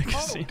live in the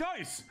casino. Oh,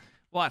 guys!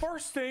 What?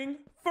 First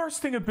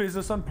thing of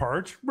business on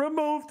Purge,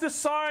 remove the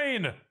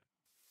sign!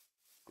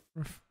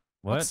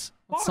 What?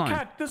 What sign?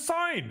 Cat, the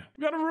sign!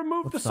 We gotta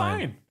remove What the sign?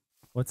 sign!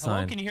 What Hello,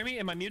 sign? can you hear me?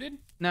 Am I muted?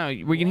 No,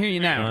 we can hear you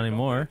now. Not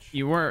anymore.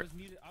 You were.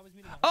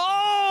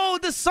 Oh,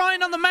 the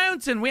sign on the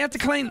mountain! We have to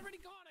clean. It's already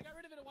gone. I got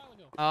rid of it a while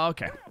ago. Oh,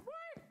 okay.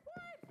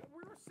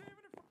 We were saving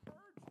it for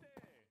Purge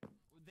Day!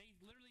 They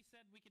literally said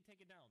we could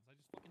take it down, so I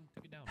just fucking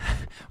took it down.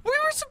 We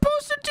were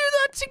supposed to do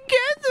that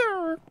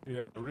together. Yeah,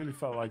 it really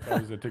felt like that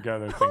was a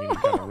together thing and you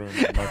kind of ruined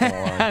it. I'm not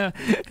gonna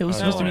lie. It was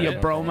supposed to be a yeah.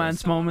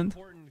 bromance moment.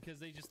 Because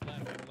they just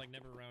left. They were like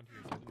never around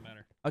here, so it doesn't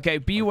matter. Okay,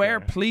 beware.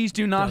 Okay. Please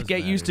do not Does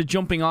get used to matter.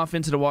 jumping off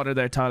into the water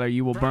there, Tyler.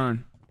 You will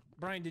burn.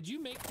 Brian, did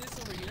you make this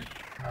over here?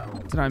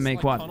 Did I make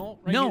Like what? Tunnel?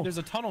 Right No. Here, there's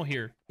a tunnel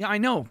here. Yeah, I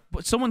know.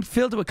 But someone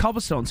filled it with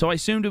cobblestone, so I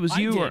assumed it was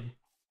you. I Or did.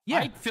 yeah.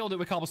 I filled it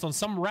with cobblestone.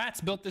 Some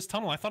rats built this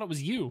tunnel. I thought it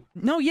was you.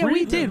 No, yeah, We we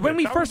did. did when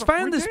we That was first the- we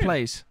found this did.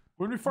 place.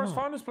 When we first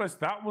found this place,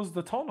 that was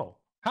the tunnel.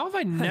 How have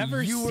I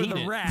never You were seen the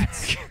it?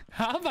 rats.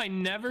 How have I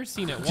never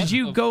seen it? Did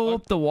you go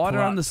up the water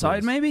on the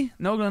side, place. maybe?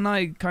 Nolan and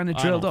I kind of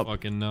drilled up.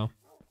 Fucking no.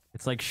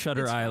 It's like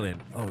Shutter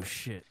Island. Oh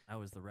shit, I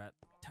was the rat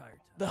entire time.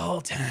 The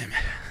whole time.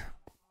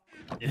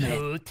 The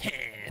whole time.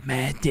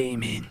 Matt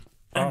Damon.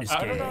 I don't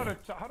know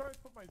how do I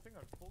put my thing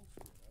on full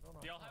screen? I don't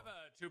know. Y'all have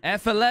a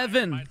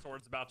F11. My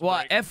sword's about to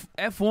What? break.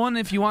 F1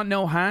 if you want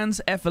no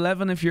hands.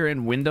 F11 if you're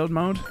in windowed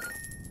mode.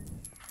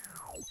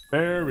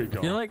 There we go.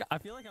 I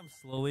feel like I'm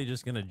slowly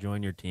just gonna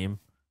join your team.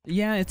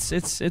 Yeah, it's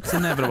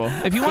inevitable.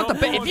 If you want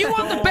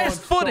the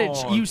best footage,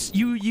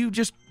 you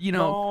just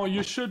No,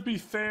 you should be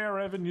fair,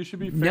 Evan. You should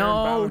be fair. and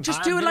No, balanced.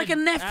 just do it like a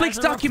Netflix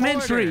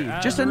documentary.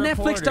 Just a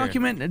Netflix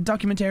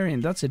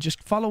documentarian. That's it.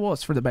 Just follow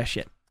us for the best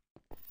shit.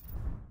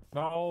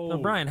 No. So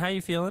Brian, how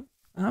you feeling?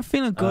 I'm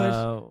feeling good.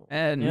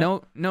 Yeah.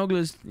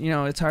 Nogla's,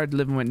 it's hard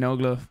living with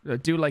Nogla. I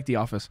do like The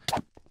Office.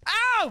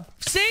 Ow!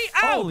 See?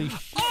 Ow! Holy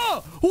shit.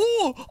 Oh!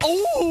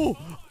 Oh!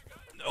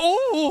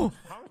 Oh!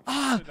 How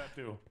much did that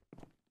do?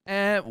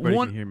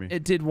 One. Hear me.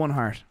 It did 1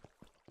 heart.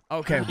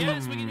 Okay.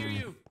 Yes, we can hear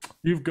you.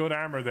 You've good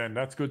armor then.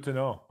 That's good to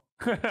know.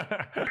 Oh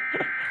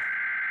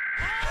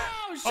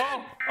shit!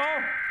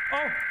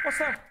 Oh! What's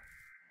that?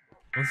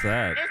 What's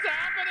that? It's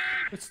happening.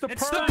 It's the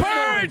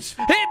Purge!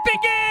 It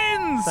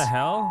begins! What the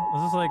hell?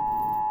 Was this like?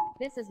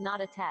 This is not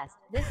a test.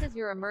 This is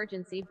your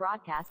emergency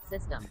broadcast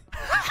system.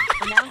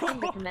 Announcing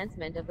the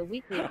commencement of the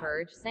weekly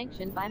purge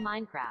sanctioned by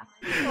Minecraft.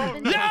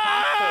 Weapons of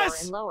Class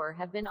 4 and lower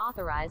have been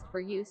authorized for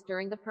use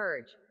during the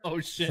purge. Oh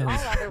shit! All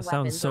other Sounds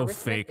weapons so are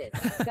restricted.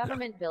 fake.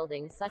 Government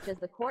buildings such as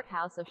the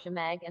courthouse of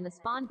Shemag and the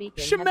spawn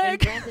beacon have Shemag!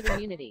 been granted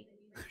immunity.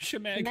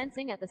 Shemag.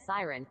 Commencing at the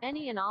siren,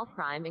 any and all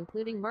crime,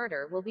 including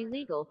murder, will be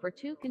legal for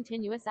 2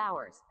 continuous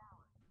hours.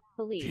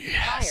 Police,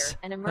 fire,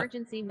 and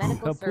emergency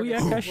medical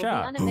services will be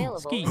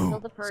unavailable until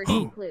the purge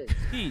concludes.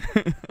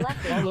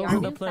 Blessed be our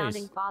new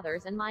founding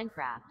fathers and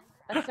Minecraft.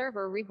 A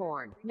server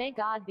reborn. May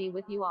God be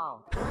with you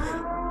all.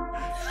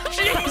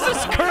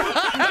 Jesus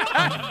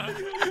Christ!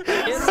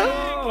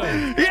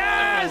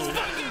 Yes!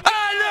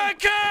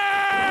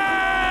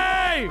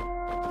 Anarchy!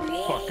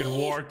 Fucking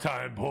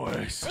wartime,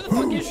 boys. Where the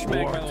fuck is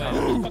Shmag, by the way?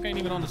 Who the fuck ain't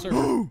even on the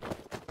server?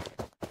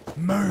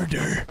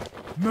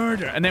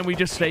 Murder. And then we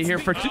just stay here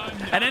for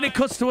and then it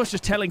cuts to us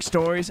just telling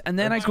stories. And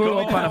then I grew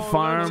up on a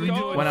farm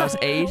when I was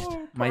 8.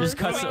 My Just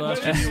cuts to us.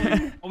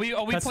 Are we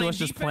playing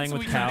just defense, playing or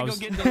with we trying to cows.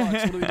 go get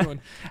deluxe? What are we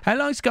doing? How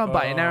long's gone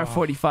by? An hour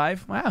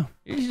 45. Wow,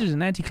 this was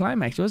an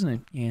anticlimax,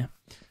 wasn't it? Yeah.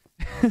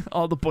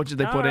 All the budget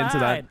they put into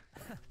that.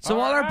 So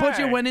all our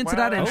budget went into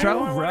that intro. I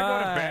want to go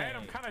to bed.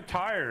 I'm kind of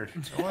tired.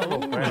 I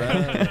want to go to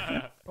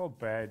bed. Go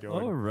bed,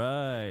 Jordan. All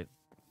right.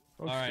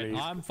 All right,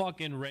 I'm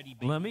fucking ready.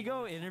 Baby. Let me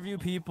go interview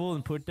people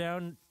and put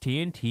down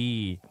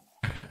TNT.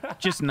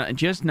 Just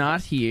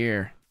not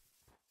here.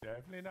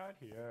 Definitely not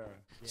here.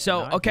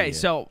 So okay,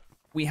 so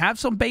we have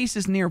some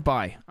bases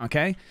nearby.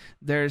 Okay,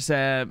 there's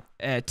Tay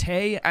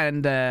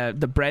and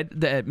the bread,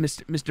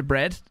 Mr.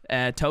 Bread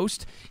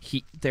Toast.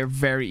 They're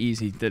very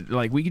easy.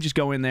 Like we could just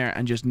go in there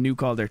and just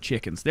nuke all their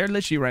chickens. They're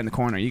literally around the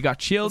corner. You got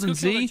Chilled and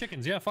Z.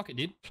 Chickens, yeah, fuck it,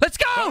 dude. Let's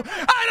go!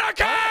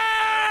 Anarchy!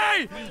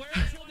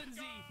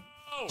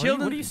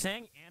 What are you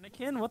saying,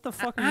 Anakin? What the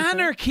fuck are you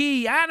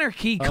Anarchy!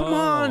 Anarchy! Come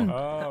on!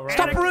 Right.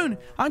 Stop ruining!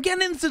 I'm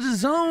getting into the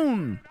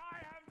zone.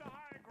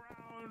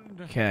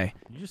 Okay.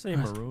 Did you just say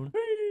maroon?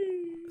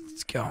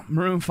 Let's go.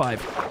 Maroon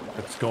 5.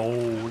 Let's go.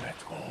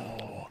 Let's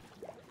go.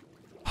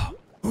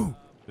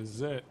 This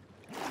is it.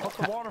 Cut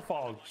the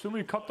waterfall. Should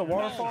we cut the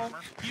waterfall?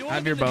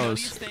 Have your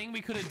bows. Thing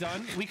we could have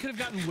done. We could have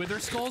gotten wither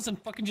skulls and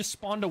fucking just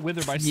spawned a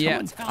wither by Yeah,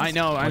 someone's house. I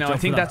know. I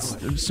think that's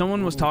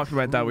someone was talking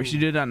about that. We should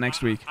do that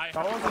next week.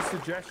 That was a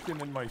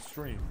suggestion in my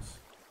streams.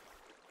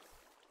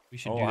 We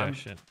should do that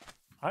shit.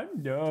 I'm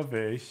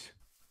nervous.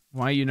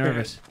 Why are you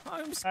nervous?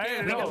 I'm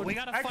scared. We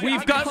gotta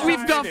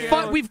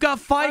fight. We've got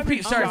 5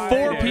 people. Sorry,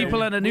 4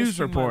 people and a news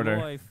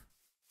reporter.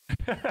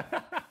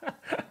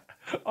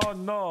 Oh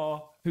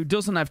no. Who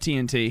doesn't have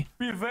TNT?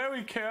 Be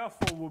very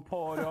careful,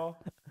 reporter.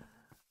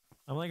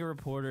 I'm like a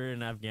reporter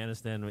in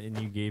Afghanistan, and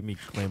you gave me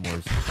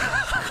claymores.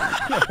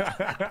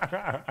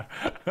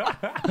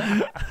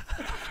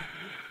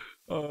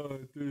 Oh,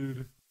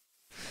 dude.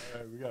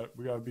 All right,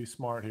 we gotta be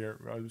smart here.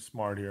 We gotta be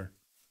smart here.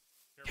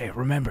 Okay,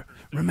 remember,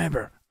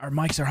 our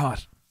mics are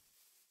hot.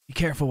 Be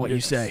careful what you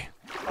say.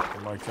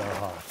 The mics are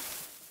hot.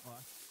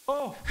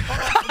 Oh!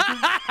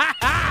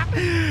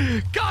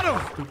 Got him!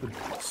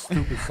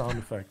 Stupid sound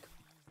effect.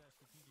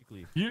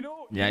 You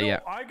know,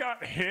 I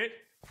got hit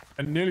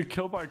and nearly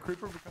killed by a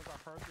creeper because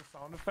I heard the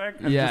sound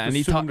effect and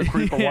just assumed the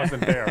creeper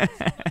wasn't there.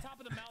 Top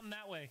of the mountain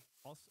that way.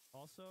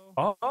 Also.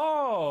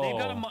 Oh.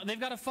 They've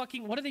got a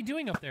fucking. What are they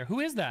doing up there?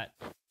 Who is that?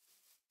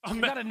 They've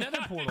got a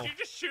nether portal. Did you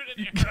just shoot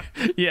an arrow?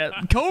 Yeah,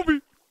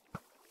 Kobe.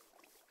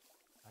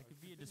 I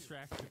could be a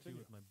distraction too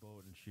with my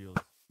bow and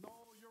shield. No,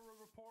 you're a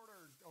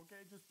reporter.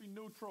 Okay, just be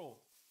neutral.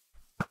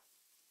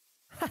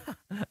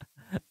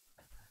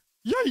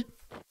 Yay!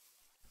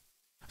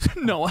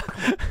 No.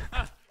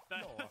 That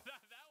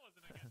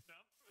wasn't a good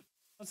jump.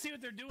 Let's see what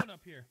they're doing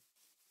up here.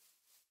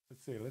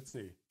 Let's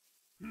see.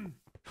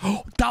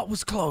 Oh, that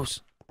was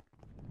close.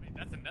 Wait,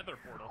 that's another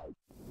portal.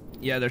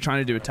 Yeah, they're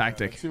trying to do a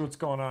tactic. Let's see what's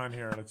going on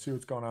here.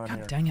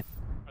 God dang it.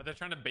 Are they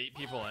trying to bait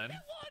people in?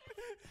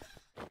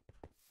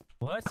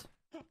 What?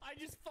 I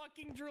just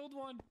fucking drilled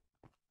one.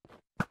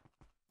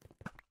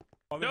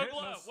 Oh, No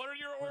glove. What are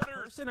your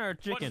orders? Person or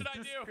chicken? What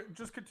should I do?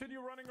 Just continue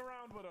running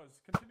around with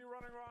us. Continue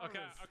running around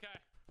with us. Okay.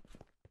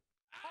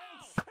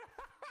 Ow!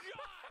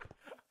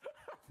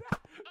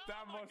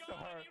 That must have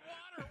hurt.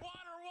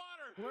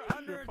 Water. We're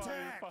under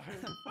attack.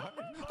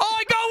 Oh,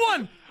 I got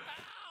one!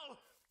 Ow!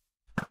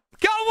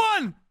 Got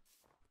one!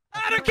 The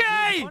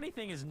Anarchy! funny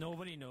thing is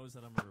nobody knows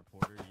that I'm a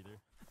reporter either.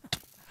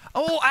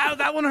 Oh, ow,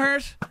 that one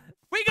hurt.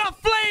 We got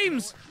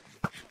flames!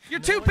 Your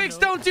toothpicks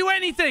don't do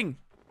anything!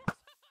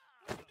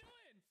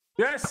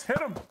 Yes, hit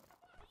him.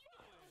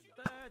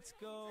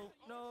 Let's go.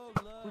 No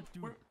love.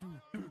 Neutral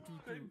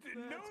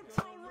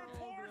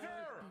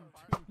reporter.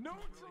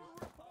 Neutral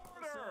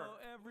reporter. So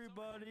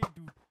everybody.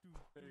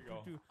 There you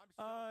go.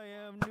 I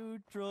am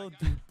neutral.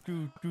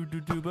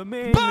 But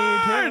mainly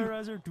Burn!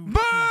 Terroriser.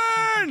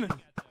 Burn!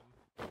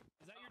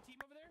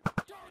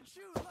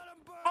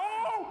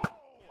 Oh!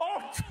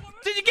 Oh!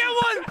 Did you get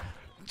one?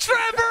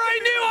 Trevor, I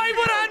knew I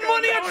would have had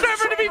money on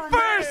Trevor to be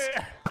first.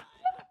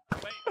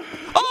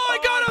 Oh, I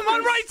got him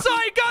on right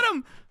side. Got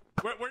him.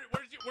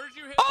 Where'd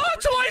you hit? Oh,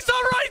 twice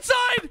on right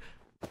side.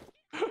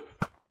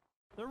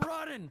 They're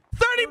running.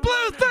 30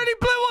 blue, 30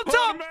 blue on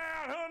top.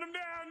 Hunt him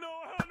down,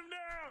 Noah, hunt him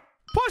down.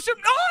 Push him.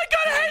 Oh, I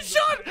got a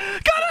headshot.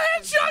 Got a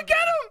headshot. Get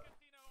him.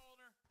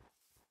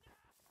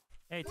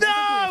 Hey,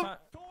 No!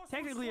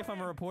 Technically, if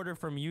I'm a reporter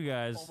from you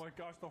guys. Oh my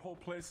gosh, the whole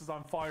place is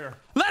on fire.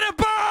 Let it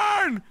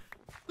burn.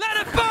 Let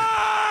it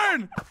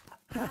burn.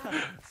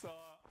 So,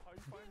 how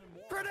you finding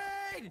more?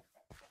 Grenade!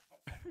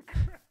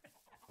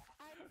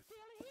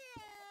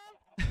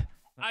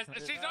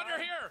 She's under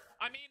here.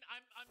 I mean,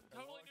 I'm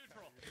totally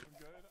neutral. I'm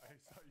good. I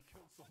saw you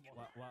kill someone.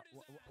 Wildcat, should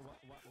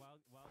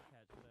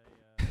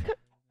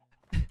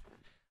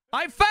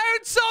I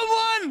found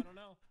someone.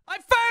 I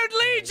found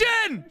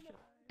Legion.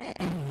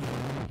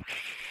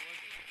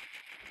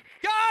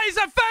 Guys,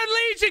 I found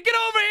Legion. Get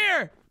over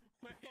here.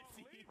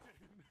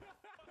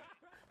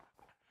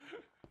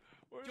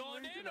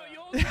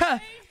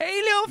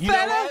 Hey, little You know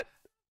fella. what?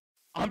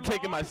 I'm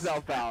taking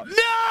myself out. No!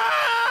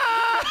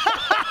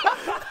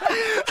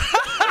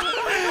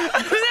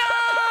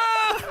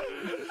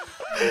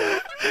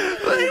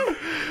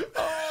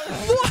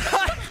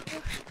 What?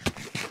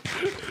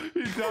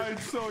 He died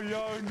so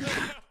young.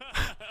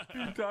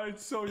 He died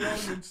so young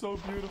and so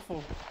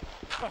beautiful.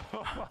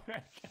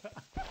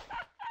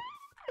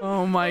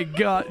 Oh my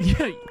god. He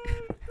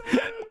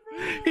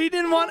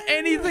didn't want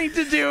anything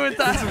to do with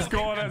that. This is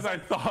going as I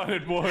thought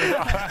it would.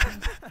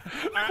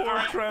 Poor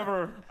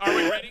Trevor. Are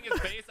we raiding his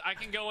base? I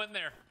can go in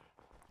there.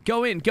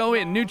 Go in,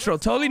 neutral,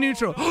 totally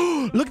neutral.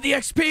 Look at the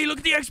XP, look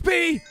at the XP. Don't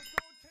take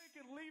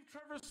it. Leave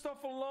Trevor's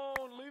stuff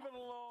alone. Leave it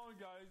alone,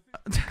 guys.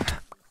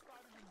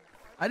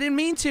 I didn't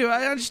mean to.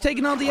 I'm just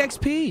taking all the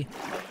XP.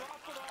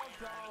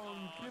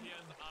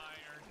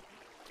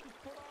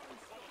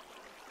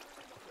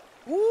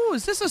 Ooh,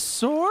 is this a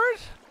sword?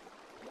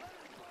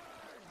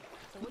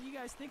 So what do you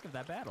guys think of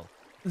that battle?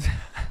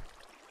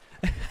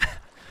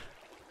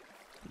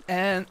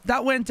 And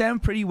that went down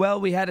pretty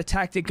well. We had a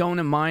tactic going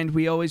in mind.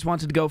 We always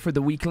wanted to go for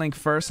the weak link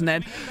first, and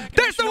then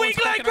there's the weak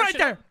link right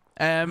there.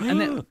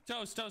 And then,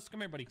 Toast,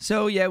 come here, buddy.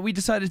 so yeah, we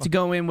decided to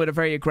go in with a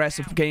very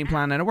aggressive game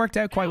plan, and it worked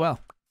out quite well.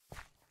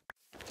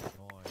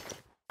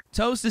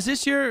 Toast, is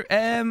this your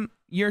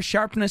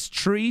sharpness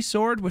tree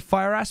sword with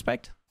fire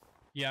aspect?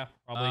 Yeah,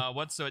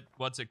 probably.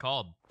 What's it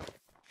called?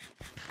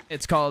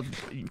 It's called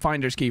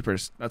Finders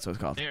Keepers. That's what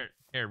it's called. Here,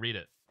 read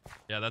it.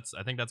 Yeah,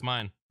 I think that's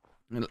mine.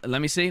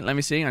 Let me see.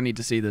 I need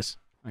to see this.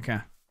 Okay.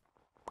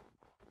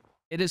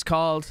 It is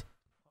called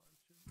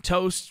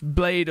Toast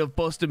Blade of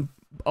Bustin'.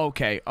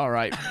 Okay. All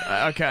right.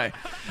 Okay.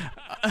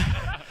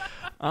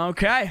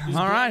 Okay.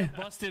 All right.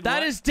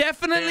 That is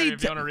definitely. Here,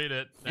 if you want to read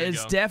it,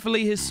 It's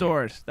definitely his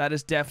sword. That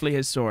is definitely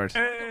his sword.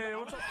 Hey,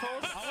 what's up,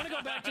 Toast? I want to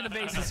go back to the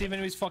base and see if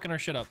anybody's fucking our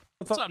shit up.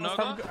 What's up,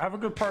 Noga? Have a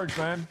good purge,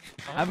 man.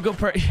 Have a good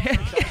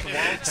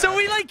So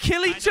we like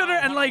kill each other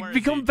and like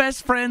become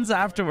best friends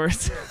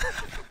afterwards.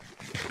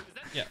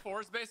 Is that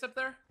Forest base up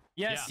there?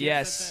 Yes.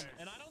 Yes.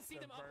 And I don't see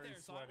them up there,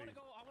 so I want to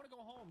go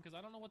home because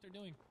I don't know what they're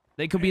doing.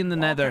 They could be in the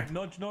nether.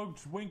 Nudge,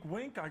 nudge, wink,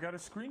 wink. I got a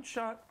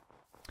screenshot.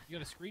 You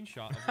got a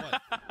screenshot of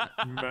what?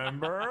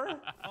 Remember?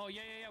 Oh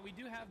yeah. We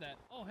do have that.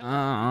 Oh hell.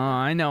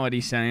 I know what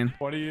he's saying.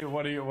 What are you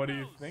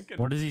thinking?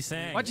 What is he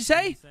saying? What'd you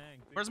say?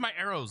 Where's my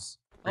arrows?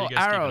 Oh,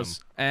 arrows.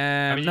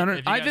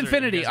 No. I've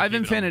infinity. I've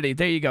infinity.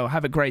 There you go.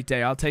 Have a great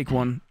day. I'll take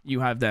one.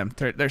 You have them.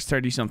 There's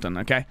 30 something.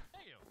 Okay.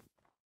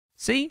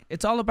 See,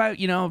 it's all about,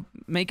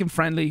 making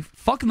friendly,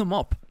 fucking them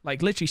up,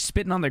 like literally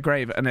spitting on their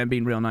grave and then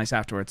being real nice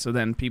afterwards. So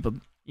then people,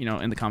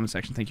 in the comment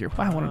section think you're,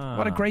 wow,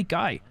 what a great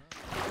guy.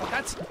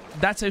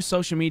 That's how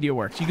social media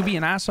works. You can be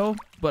an asshole,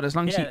 but as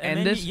long as you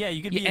end it,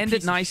 you end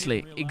it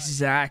nicely.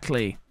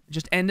 Exactly.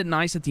 Just end it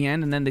nice at the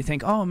end, and then they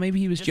think, oh, maybe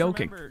he was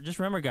joking. Just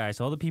remember,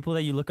 guys, all the people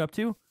that you look up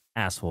to,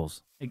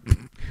 assholes.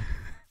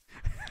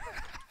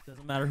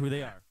 Doesn't matter who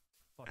they are.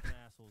 Fucking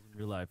assholes in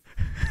real life.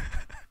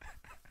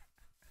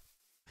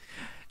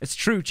 It's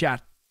true,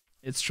 chat.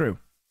 It's true.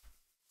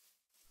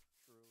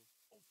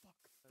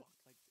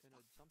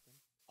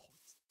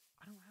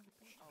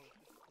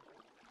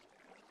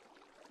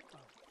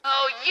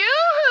 Oh,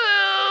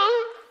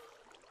 yoo-hoo!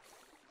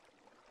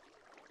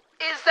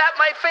 Is that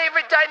my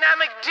favorite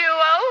dynamic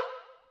duo?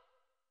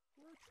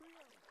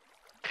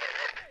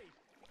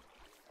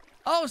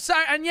 Oh,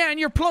 sorry, and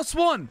you're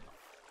 +1.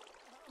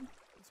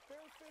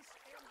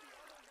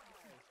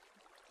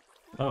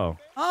 Oh.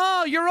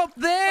 Oh, you're up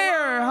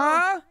there,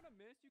 huh?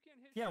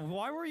 Yeah,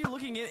 why were you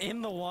looking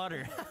in the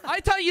water? I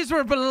thought you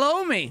were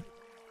below me.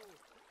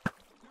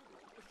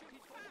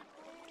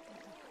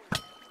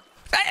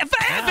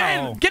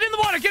 Evan! Get in the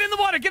water! Get in the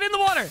water! Get in the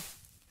water!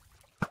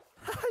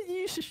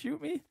 you used to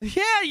shoot me?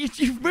 Yeah, you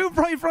moved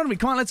right in front of me.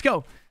 Come on, let's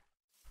go.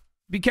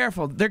 Be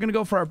careful. They're gonna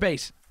go for our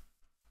base.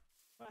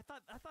 I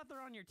thought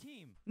they're on your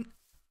team.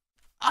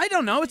 I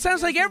don't know. It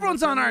sounds like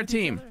everyone's on our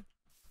team.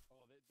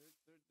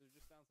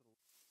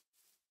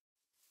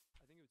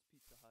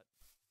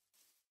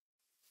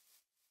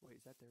 Wait,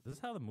 is that their? Is this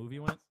how the movie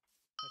went?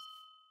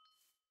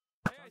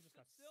 Hey, I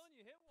stood still and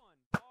you hit one,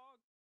 dog.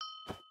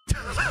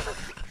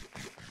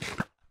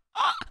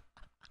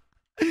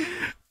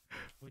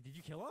 Wait, did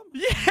you kill him?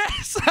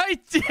 Yes, I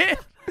did.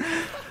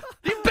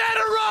 You better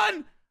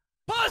run,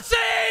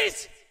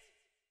 pussies!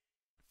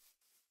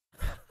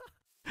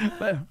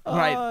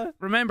 Right.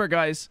 Remember,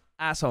 guys,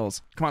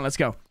 assholes. Come on, let's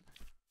go.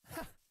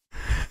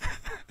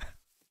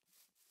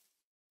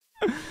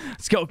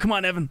 Let's go. Come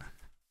on, Evan.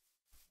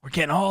 We're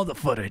getting all the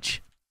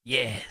footage.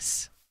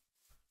 Yes.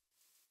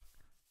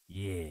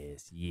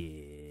 Yes.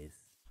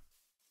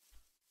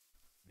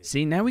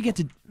 See, now we get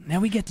to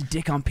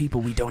dick on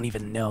people we don't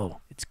even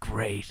know. It's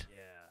great. Yeah,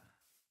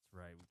 that's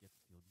right. We get to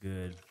feel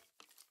good.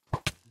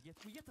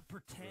 We get to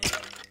pretend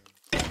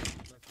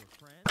like we're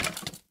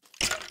friends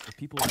with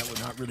people that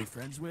we're not really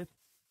friends with.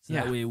 So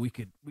that way we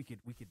could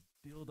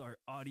build our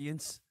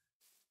audience.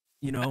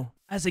 You know,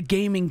 as a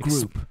gaming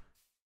group.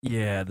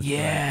 Yeah.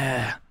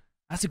 Right.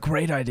 That's a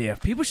great idea.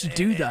 People should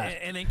do that.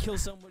 And then kill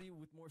somebody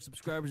with more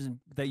subscribers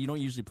that you don't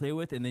usually play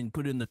with, and then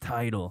put it in the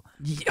title.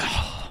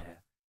 Yeah.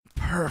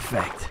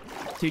 Perfect.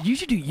 Dude, you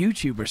should do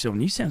YouTube or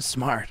something. You sound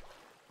smart.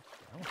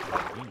 I'm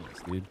genius,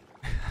 dude.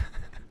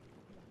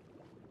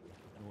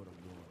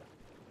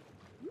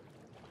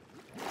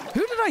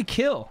 Who did I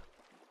kill?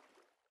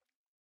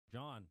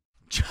 John.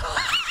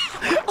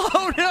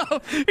 Oh no!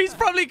 He's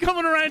probably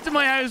coming around to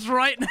my house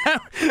right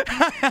now.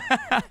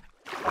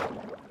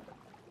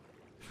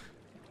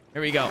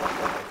 Here we go.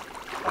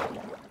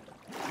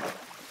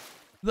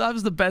 That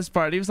was the best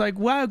part. He was like,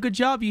 wow, good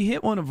job. You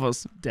hit one of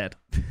us. Dead.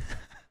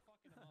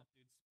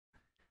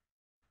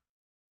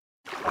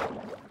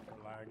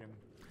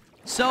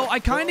 So I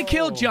kind of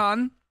killed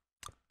John.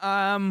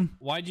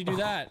 Why'd you do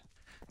that?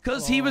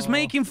 Because he was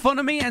making fun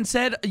of me and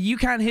said, you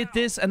can't hit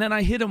this. And then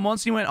I hit him once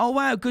and he went, oh,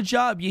 wow, good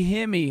job. You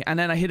hit me. And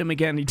then I hit him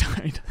again and he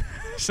died.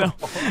 So,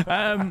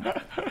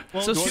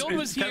 so Chilled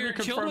was here.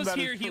 Chilled was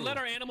here. He let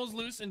our animals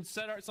loose and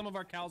set some of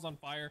our cows on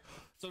fire.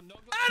 So no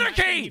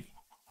Anarchy!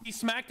 He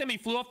smacked him. He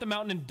flew off the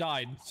mountain and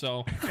died.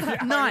 So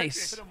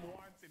nice. Hit him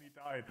once and he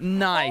died.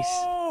 Nice.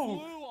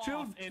 Oh,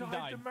 Chilled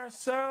died to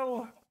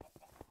Marcel.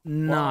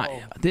 Nice.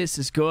 Wow. This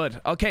is good.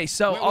 Okay,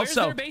 so where's also. Where's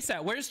their base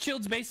at? Where's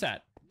Chilled's base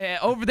at?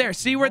 Over there.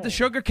 See where the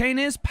sugar cane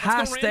is?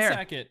 Past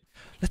there. It.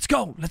 Let's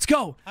go. Let's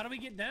go. How do we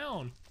get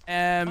down?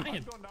 Going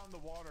down the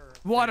water.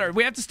 Water.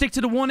 We have to stick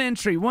to the one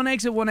entry. One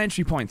exit, one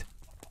entry point.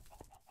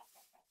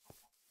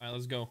 All right,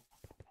 let's go.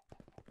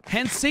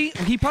 Hence, see,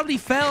 he probably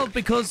fell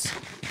because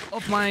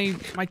of my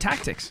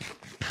tactics.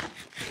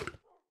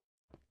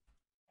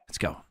 Let's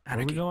go. Anarchy.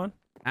 Where are we going?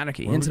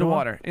 Anarchy. Into the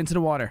water. Into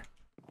the water.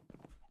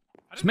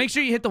 Just make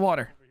sure you hit the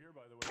water.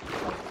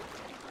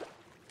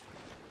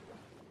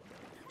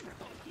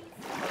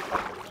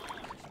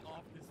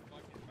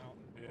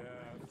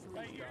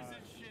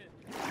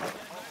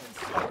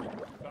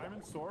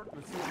 Sword.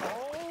 Let's see.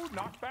 Oh,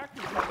 knock back.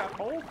 That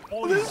hole.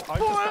 Oh, this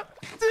poor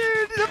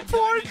dude, the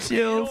poor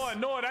Chills.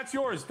 Noah, that's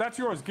yours. That's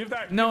yours. Give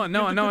that. Noah.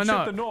 Noah.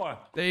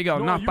 There you go.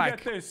 Noah, knock you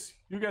back. Get this.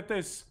 You get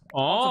this.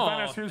 Oh,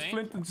 VANOSS, here's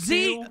flint and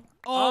steel.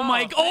 Oh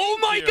my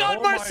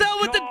God, Marcel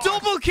with the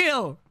double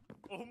kill.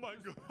 Oh my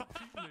God.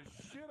 Beating the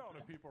shit out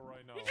of people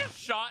right now. You just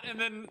shot and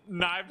then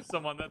knifed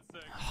someone. That's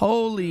sick.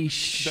 Holy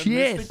shit. The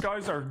Mystic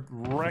guys are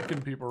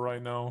wrecking people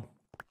right now.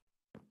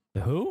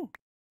 The who?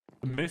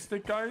 The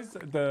Mystic guys,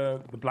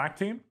 the black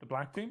team,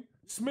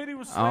 Smitty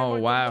was slain oh by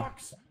wow. the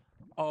Bucks.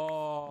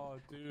 Oh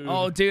dude.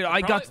 Oh dude,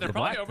 I got they're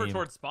probably over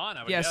towards spawn.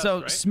 I would yeah, guess,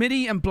 so right?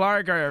 Smitty and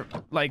Blarg are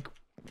like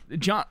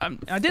John.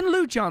 I didn't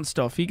loot John's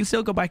stuff. He can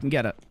still go back and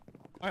get it.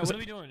 All right, what are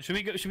we doing? Should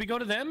we go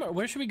to them or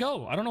where should we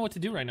go? I don't know what to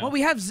do right now. Well,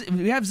 we have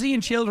Z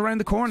and Chilled around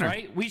the corner.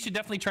 Right? We should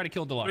definitely try to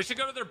kill Deluxe. We should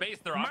go to their base.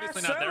 They're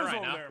obviously not there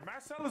right now.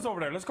 Marcel is over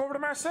there. Let's go over to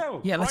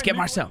Marcel. Yeah, let's get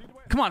Marcel.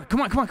 Come on.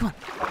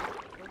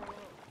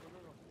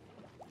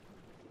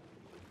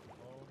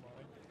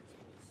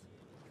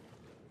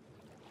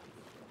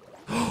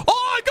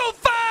 Oh, I go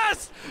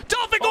fast!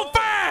 Dolphin, go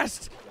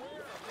fast!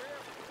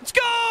 Let's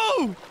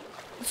go!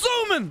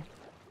 Zooming!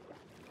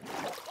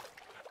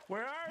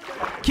 Where are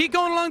they? Keep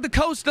going along the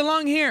coast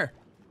along here.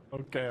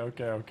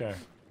 Okay.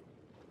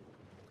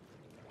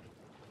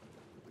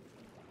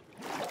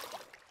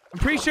 I'm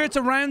pretty sure it's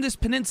around this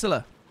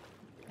peninsula.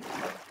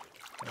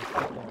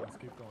 Let's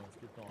keep going.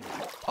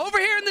 Over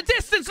here in the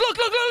distance. Look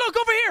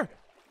over here.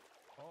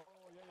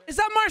 Is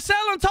that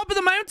Marcel on top of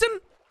the mountain?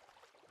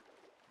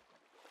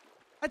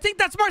 I think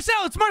that's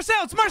Marcel. It's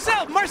Marcel. We need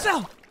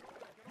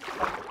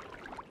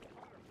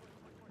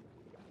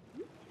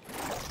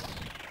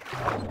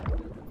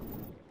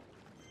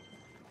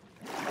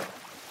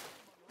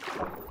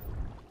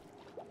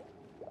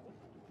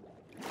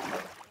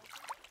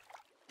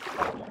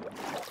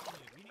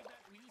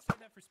to save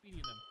that for Speedy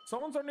and them.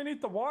 Someone's underneath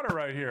the water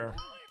right here.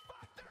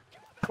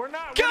 We're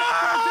not going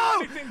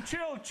to do anything.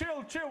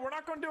 Chill. We're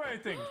not going to do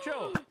anything.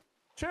 Chill.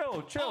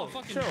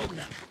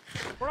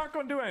 We're not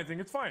going to do anything.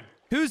 It's fine.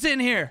 Who's in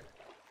here?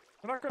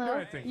 We're not going to do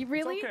anything. You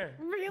really? It's okay.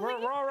 Really?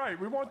 We're all right.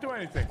 We won't do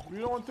anything. We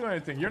don't want to do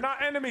anything. You're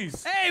not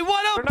enemies. Hey,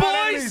 what up,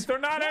 boys? They're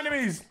not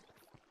enemies.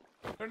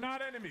 They're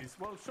not enemies.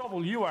 Well,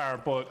 Shovel, you are,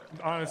 but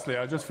honestly,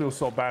 I just feel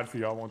so bad for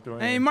you. I won't do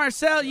anything. Hey,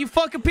 Marcel, you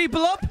fucking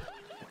people up?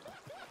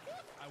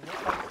 I was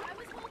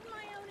holding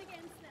my own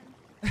against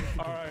them.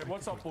 All right,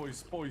 what's up,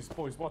 boys?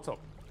 What's up?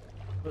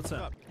 What's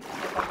up?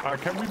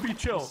 Can we be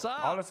chill?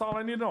 That's all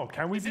I need to know.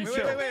 Can we be chill?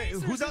 Wait.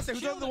 Who's out there?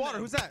 Who's under the water?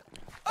 Who's that?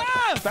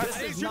 Ah!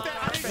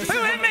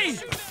 Who hit me?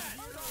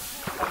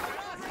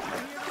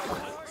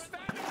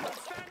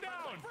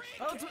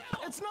 Oh,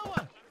 it's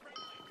Noah.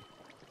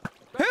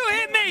 Who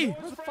hit me?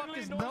 Who the fuck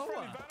is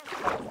Noah?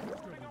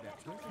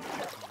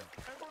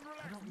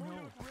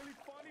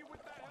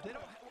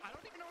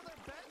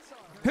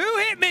 Who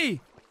hit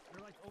me?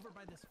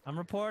 I'm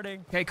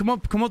reporting. Okay, come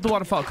up the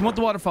waterfall. Come up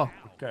the waterfall.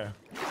 Okay,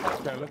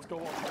 let's go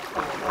up.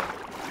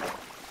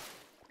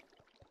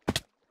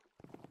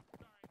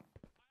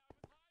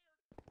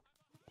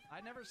 I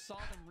never saw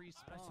them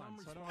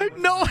respawn. So I don't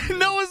know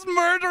Noah's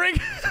murdering.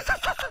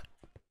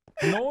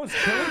 Noah's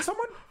killing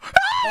someone?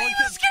 He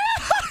was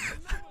killed.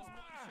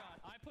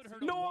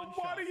 Noah,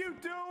 what are you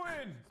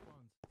doing?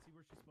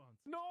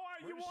 Noah,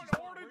 you weren't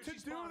ordered to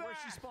do that. Where'd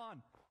she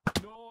spawn?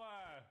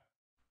 Noah,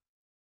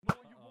 you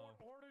weren't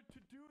ordered to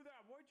do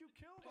that. Why'd you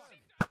kill them?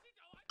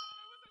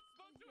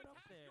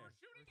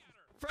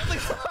 Friendly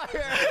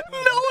fire!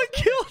 Noah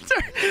killed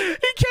her.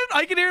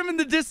 I can hear him in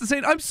the distance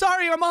saying, "I'm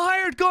sorry, I'm a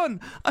hired gun.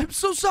 I'm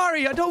so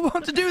sorry. I don't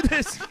want to do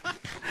this."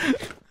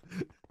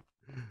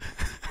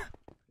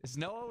 Is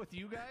Noah with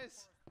you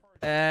guys?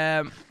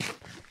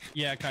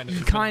 Yeah, kind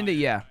of. Kinda,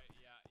 yeah.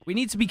 We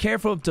need to be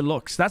careful of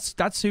Deluxe.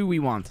 That's who we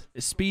want.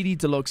 Is Speedy,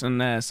 Deluxe,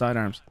 and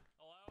sidearms.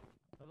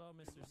 Hello,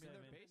 Mr. Seven.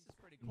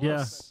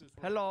 Yeah.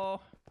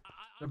 Hello.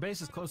 Their base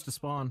is close to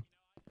spawn.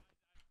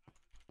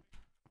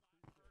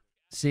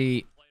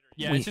 See.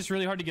 Yeah, it's just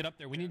really hard to get up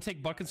there. We need to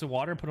take buckets of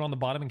water and put it on the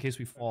bottom in case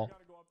we fall.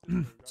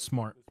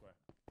 Smart.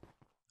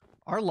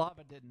 Our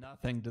lava did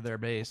nothing to their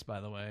base, by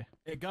the way.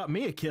 It got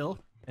me a kill.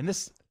 And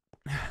this...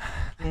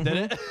 Did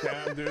it?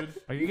 Damn, dude.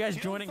 Are you guys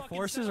joining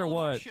forces or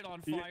what?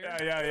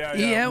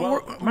 Yeah.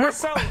 Well,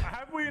 Marcel,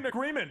 have we an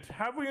agreement?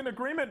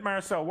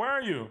 Marcel, where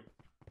are you?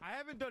 I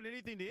haven't done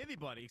anything to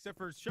anybody except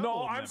for Shovel.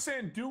 No, I'm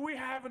saying, do we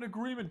have an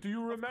agreement? Do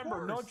you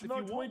remember? Nudge,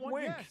 wink,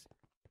 wink. Yes.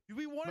 Do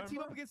we want to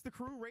team up against the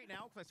crew right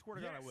now? Because I swear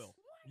to God, I will.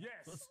 Yes.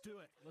 Let's do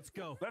it. Let's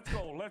go. We're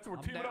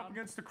teaming up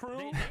against the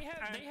crew.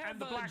 They have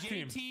the black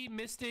team. JT,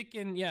 Mystic,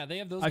 and yeah, they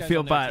have those I guys feel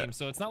on their bad. team,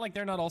 so it's not like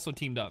they're not also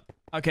teamed up.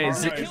 Okay,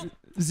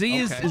 Z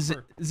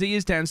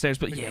is downstairs,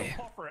 but yeah.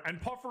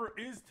 Puffer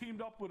is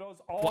teamed up with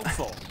us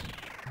also.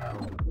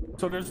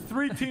 So there's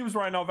 3 teams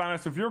right now,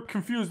 Vanis. If you're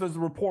confused as a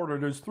reporter,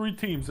 there's 3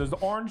 teams. There's the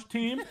orange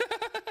team,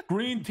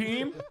 green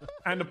team,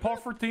 and the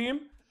Puffer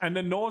team. And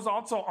then Noah's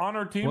also on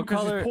our team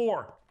because he's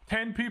poor.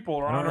 10 people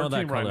are on our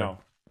team right now.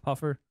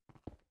 Puffer.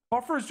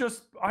 Puffer's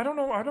just, I don't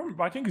know.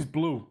 I think he's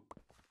blue.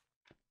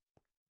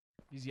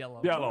 He's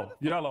yellow. Yellow.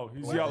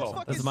 He's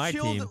yellow. That's my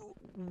team.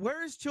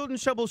 Where is Chilled and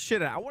Shovel's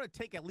shit at? I want to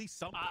take at least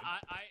something.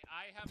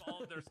 I have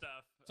all of their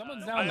stuff.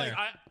 Someone's down there.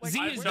 Z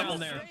is down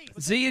there.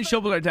 Z and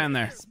Shovel are down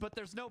there. But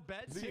there's no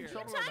beds here.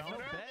 There's no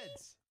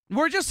beds.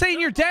 We're just saying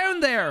you're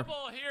down there.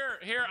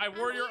 Here, I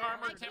wore your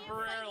armor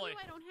temporarily.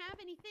 I don't have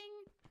anything.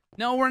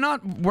 No, we're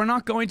not. We're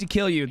not going to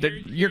kill you.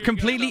 You're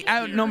completely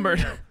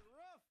outnumbered.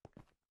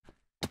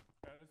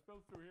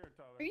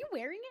 Are you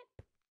wearing it?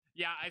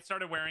 Yeah, I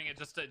started wearing it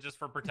just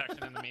for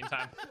protection in the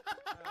meantime.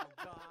 Oh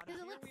God! Here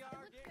we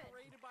are getting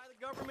raided by the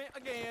government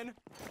again.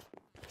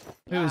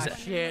 Who's it?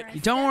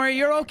 Shit. Don't worry,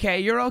 you're okay.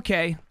 You're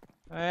okay.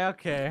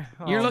 Okay.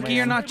 You're lucky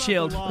you're not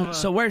chilled.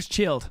 So where's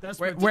chilled?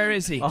 Where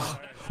is he?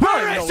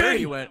 Where is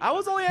he? I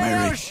was only hanging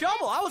out with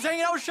Shovel. I was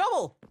hanging out with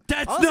Shovel.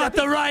 That's not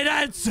the right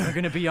answer. I'm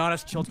gonna be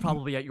honest. Chilled's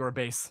probably at your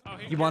base.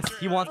 He wants.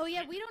 Oh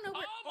yeah, we don't know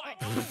where.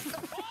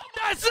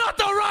 That's not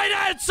the right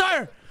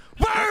answer.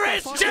 Where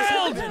is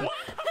Chilled?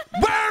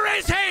 Where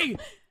is he?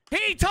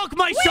 He took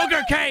my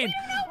sugar cane. We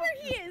don't know where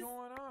he is.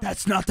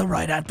 That's not the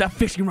right answer. That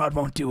fishing rod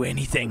won't do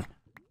anything.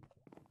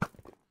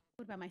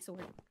 What about my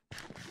sword?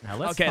 Now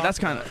let's okay, that's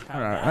kind of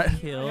all right.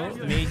 Kill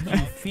make you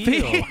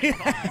feel.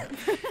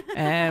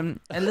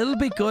 A little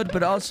bit good,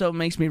 but also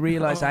makes me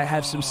realize I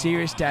have some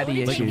serious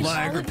daddy issues.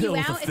 I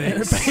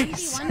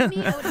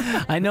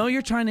know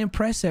you're trying to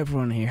impress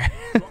everyone here.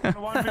 You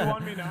want to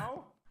 1v1 me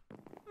now?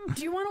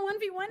 Do you want a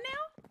 1v1 now?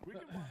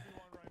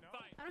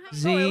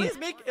 Z, at least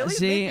make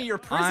me your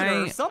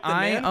prisoner or something,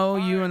 man. I owe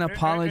you an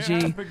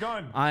apology.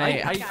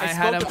 I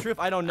spoke the truth.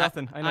 I know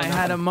nothing. I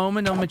had a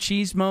moment of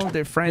machismo.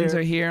 Their friends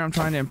are here. I'm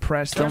trying to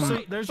impress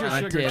them. There's your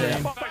sugar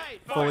cane.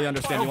 Fully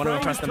understand. You want to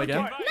impress them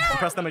again?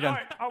 Impress them again.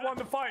 I won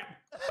the fight.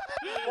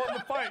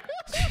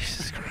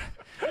 Jesus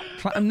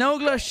Christ.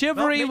 Nogla,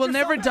 chivalry will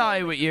never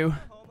die with you.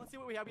 Let's see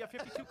what we have. We have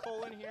 52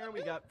 coal in here.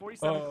 We got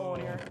 47 coal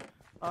in here.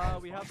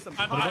 We have some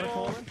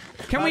coal.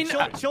 Can we?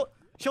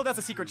 Shield has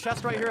a secret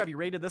chest right here. Have you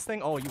raided this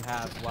thing? Oh, you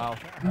have. Wow.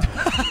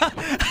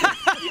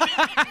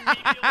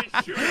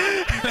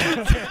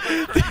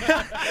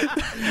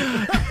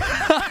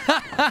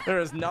 There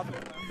is nothing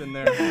left in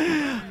there.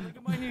 Look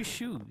at my new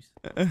shoes.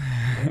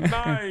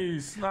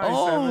 Nice, nice.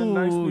 Oh, Evan.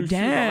 Nice new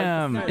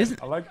damn! Shoes.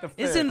 I like the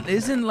fit.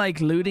 Isn't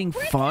like looting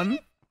fun?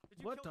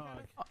 What dog?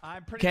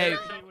 I'm pretty Okay,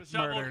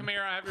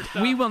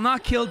 we will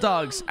not kill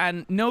dogs.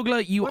 And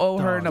Nogla, you owe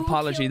her an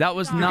apology. That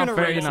was not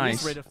very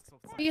nice.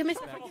 You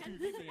missed the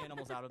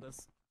animals out of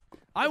this.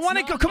 I want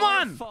to go. Come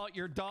on! Fault.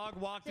 Your dog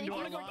walked into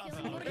a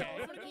lava. Okay.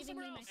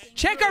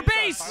 Check our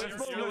base!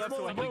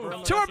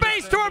 To our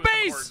base! To our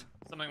base!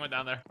 Something went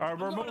down there. All right,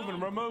 we're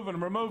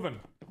moving.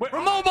 Wait,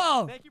 we're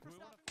mobile!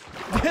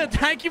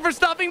 Thank you for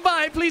stopping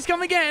by. Please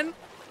come again.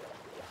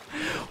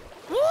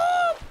 Woo!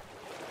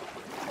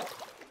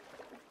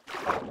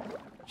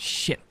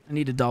 Shit, I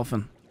need a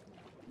dolphin.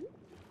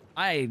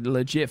 I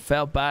legit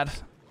felt bad.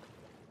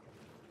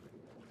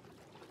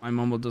 My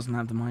mumble doesn't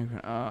have the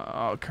migrant.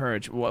 Oh,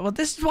 courage. Well,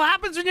 this is what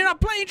happens when you're not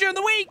playing during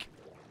the week.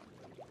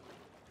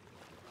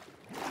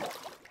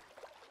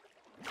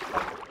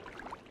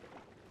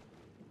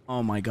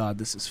 Oh my god,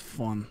 this is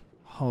fun.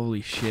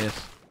 Holy shit.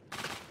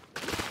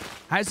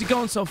 How's it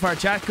going so far,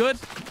 chat? Good?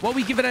 What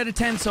we give it out of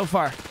 10 so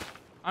far?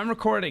 I'm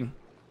recording.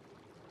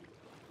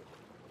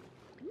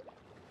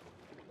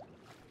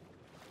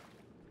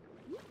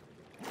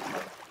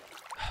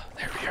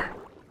 There we are.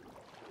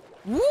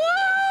 Woo!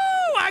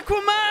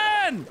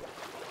 Aquaman!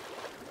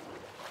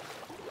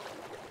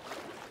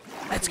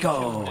 Let's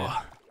go.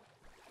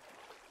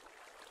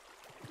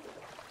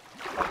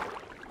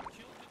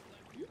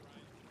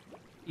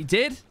 He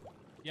did?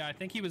 Yeah, I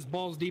think he was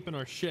balls deep in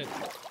our shit.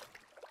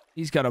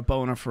 He's got a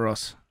boner for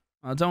us.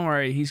 Oh, don't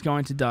worry, he's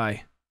going to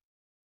die.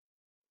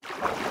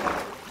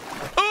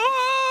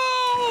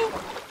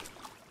 Oh!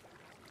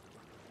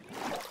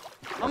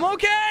 I'm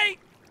okay!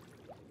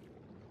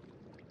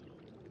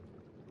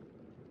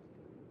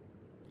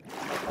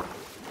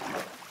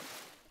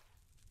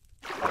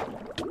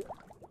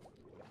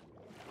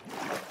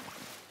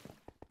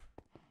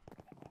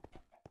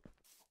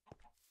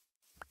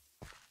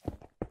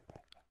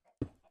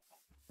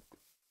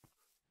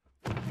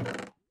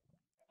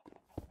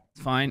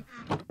 It's fine.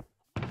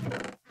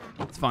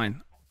 It's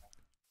fine.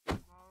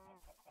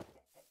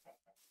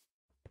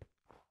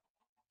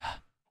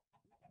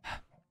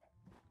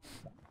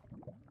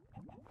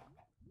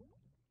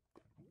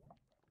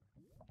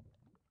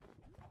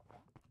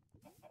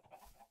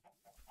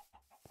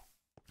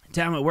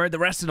 Damn it, where are the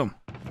rest of them?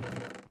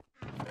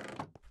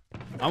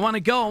 I want to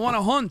go. I want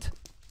to hunt.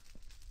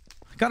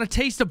 I got a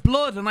taste of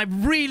blood, and I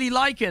really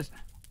like it.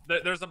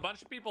 There's a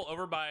bunch of people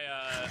over by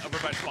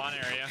spawn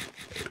area.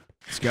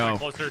 Let's go.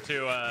 Closer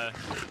to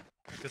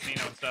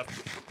casino and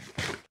stuff.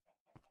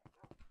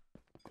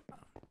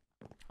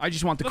 I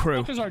just want the crew.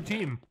 What the fuck is our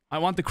team? I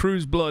want the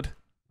crew's blood.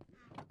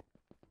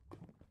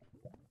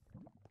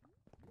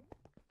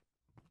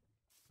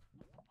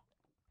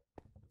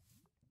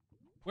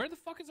 Where the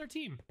fuck is our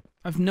team?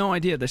 I have no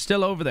idea. They're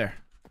still over there.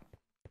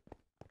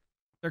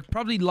 They're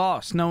probably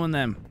lost, knowing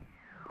them.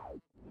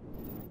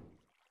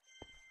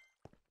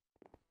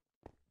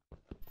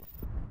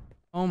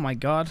 Oh my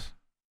god.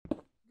 Get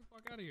the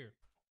fuck out of here.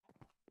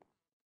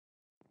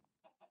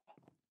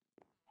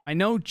 I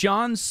know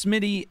John,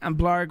 Smitty, and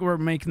Blarg were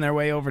making their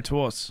way over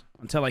to us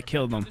until I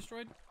killed them.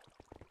 Destroyed?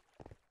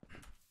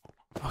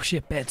 Oh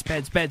shit, beds.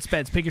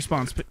 Pick your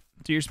spawns.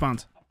 Do your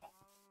spawns.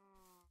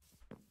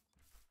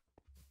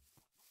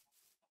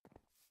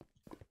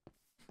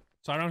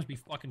 So I don't have to be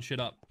fucking shit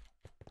up.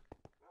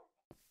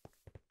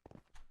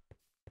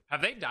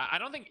 Have they died? I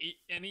don't think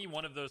any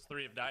one of those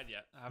three have died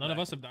yet. None of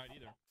us have died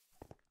either.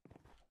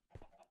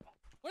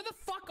 Where the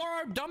fuck are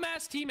our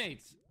dumbass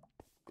teammates?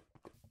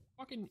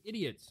 Fucking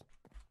idiots.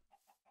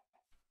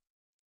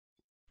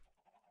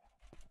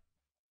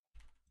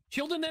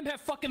 Shield and them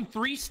have fucking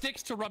 3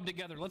 sticks to rub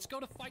together. Let's go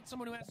to fight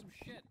someone who has some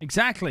shit.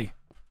 Exactly.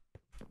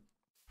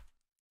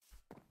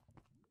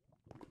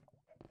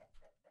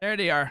 There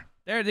they are.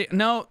 There they...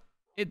 No.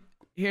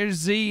 Here's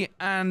Z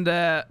and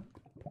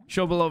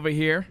Shovel over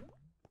here.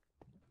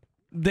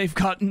 They've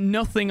got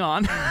nothing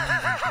on.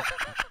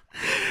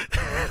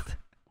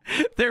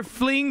 They're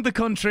fleeing the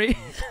country.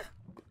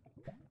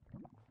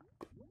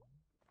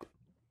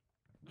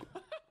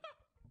 What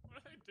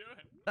are they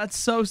doing? That's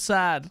so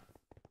sad.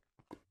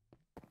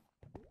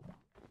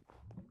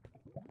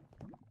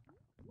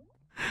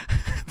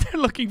 They're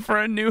looking for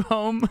a new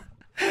home.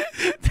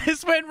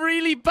 This went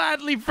really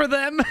badly for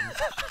them.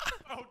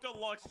 Oh,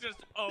 Deluxe just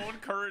own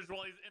Courage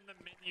while he's in the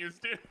menus,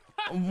 dude.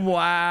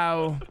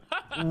 Wow.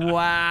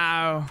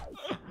 Wow.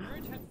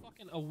 Courage had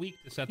fucking a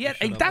week to set Yeah, this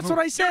shit up. that's what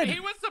I said. Dude, he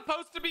was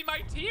supposed to be my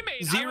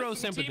teammate. Zero I was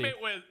sympathy.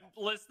 Teammate with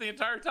Liz the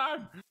entire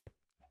time.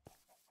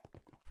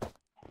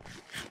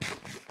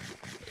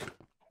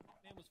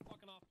 Man was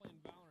fucking off playing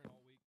Valorant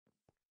all week.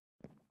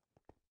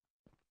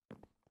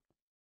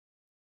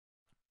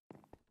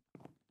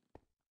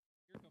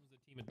 Here comes the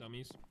team of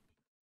dummies.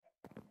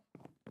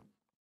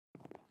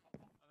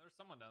 Oh, there's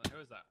someone down there.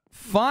 Who is that?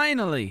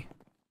 Finally.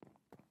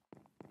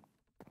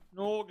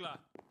 Nogla.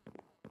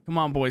 Come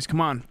on, boys.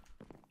 Come on.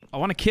 I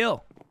want to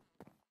kill.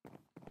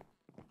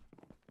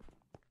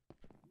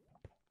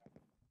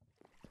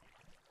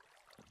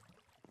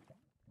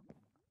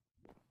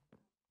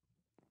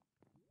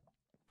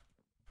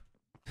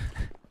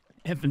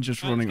 Evan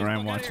just running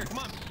around watching. Come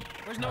on.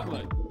 Where's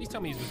Nogla? Please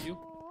tell me he's with you.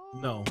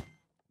 No.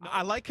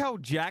 I like how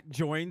Jack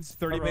joins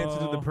 30 minutes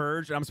into the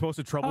purge, and I'm supposed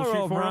to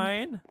troubleshoot for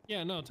him.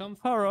 Yeah, no, tell him.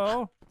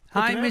 Hello.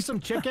 Hi, Can I have Mr. some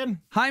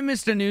chicken. Hi,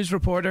 Mr. News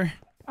Reporter.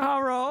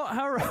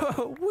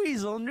 Hello,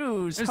 Weasel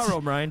News.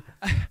 Hello, Brian.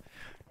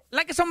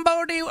 Like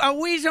somebody, a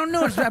Weasel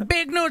News, a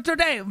big news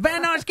today.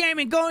 VANOSS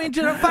Gaming going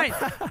into the fight.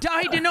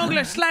 Dahi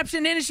Denogla slaps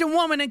an innocent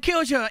woman and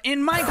kills her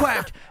in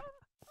Minecraft.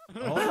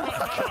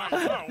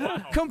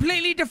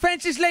 Completely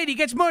defenseless lady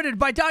gets murdered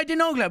by Dahi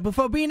Denogla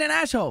before being an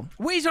asshole.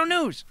 Weasel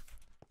News.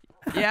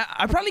 Yeah,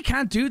 I probably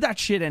can't do that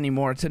shit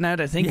anymore. Now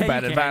that I think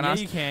about it, VANOSS.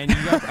 Yeah, you can.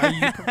 Are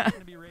you going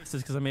to be racist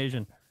because I'm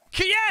Asian?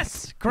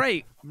 Yes!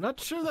 Great. I'm not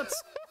sure that's...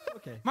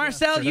 Okay.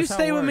 Marcel, yeah, you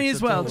stay with me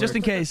as well, just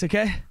in case,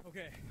 okay?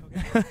 Okay.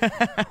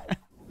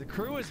 The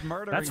crew is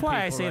murdering. That's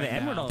why I people say right the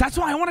N-word. now. That's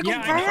why I want to go.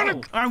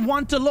 I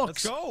want the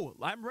looks. Let's go.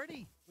 I'm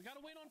ready. We gotta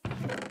wait on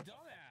dumbass.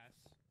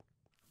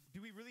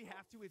 Do we really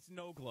have to? It's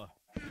Nogla.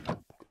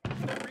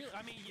 Really?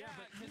 I mean, yeah,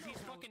 but because he's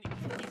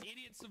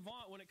idiot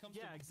savant when it comes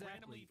to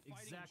randomly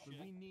fighting Exactly.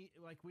 shit. We need,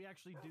 like, we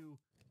actually do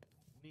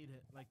need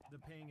it, like, the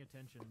paying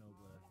attention,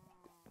 Nogla.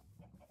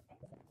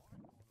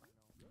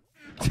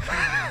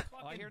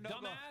 I hear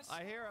dumbass.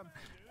 I hear him.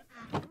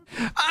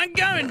 I'm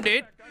going,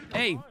 dude.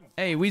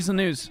 Hey, Weasel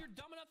News.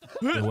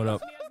 Hey, what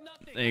up?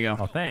 There you go.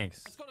 Oh,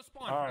 thanks. Let's go to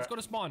spawn. Let's go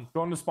to spawn.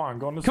 Go into spawn.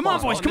 Go into Come spawn.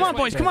 on, boys. Come on,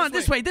 boys. Come on.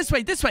 This way. This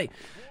way. This way.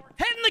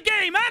 Head in the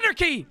game.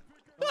 Anarchy.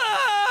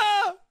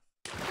 Ah!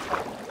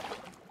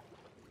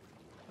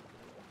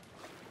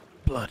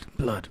 Blood.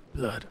 Blood.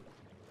 Blood.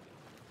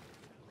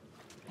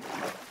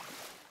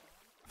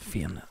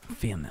 Fear it.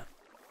 Fear it.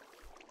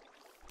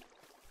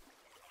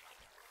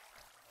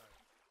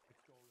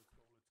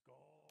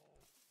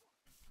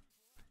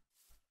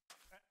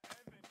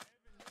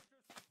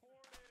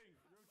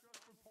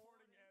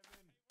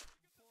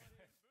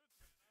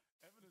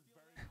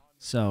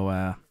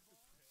 So,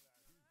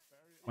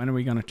 when are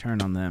we gonna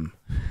turn on them?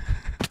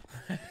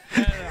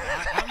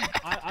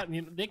 I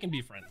mean, they can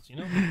be friends, you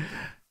know.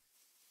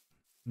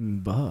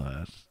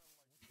 But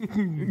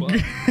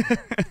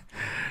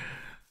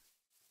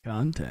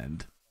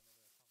content.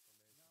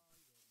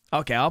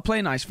 Okay, I'll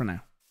play nice for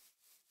now.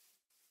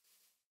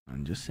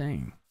 I'm just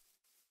saying.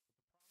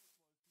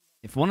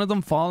 If one of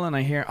them fall and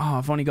I hear, oh,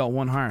 I've only got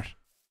one heart,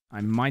 I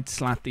might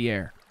slap the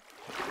air.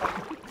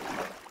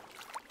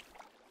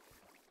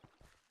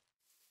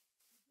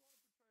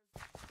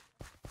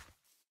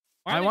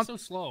 Why are they so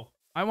slow?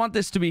 I want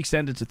this to be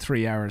extended to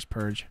 3 hours,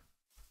 Purge.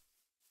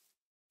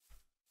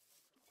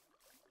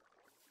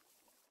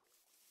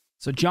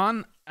 So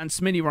John and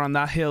Smitty were on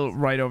that hill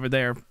right over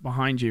there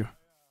behind you.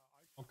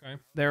 Okay.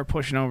 They were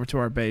pushing over to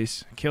our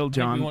base. Kill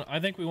John. I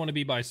think we want to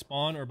be by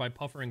Spawn or by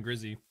Puffer and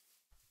Grizzy.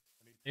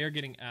 They are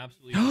getting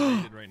absolutely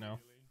dominated right now.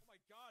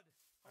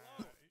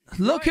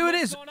 Look who it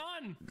is.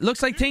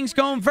 Looks like things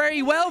going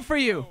very well for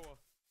you.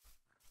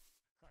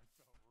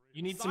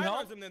 You need some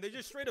help? They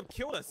just straight up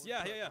killed us.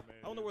 Yeah. I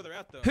don't know where they're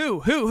at though.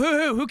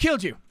 Who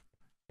killed you?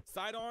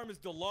 Sidearm is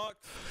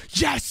deluxe.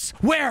 Yes.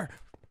 Where?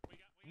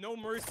 No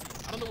mercy.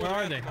 I don't know where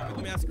where are they?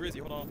 Let me ask Grizzy.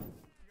 Hold on.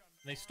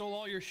 They stole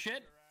all your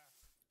shit?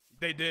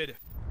 They did.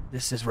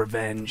 This is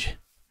revenge.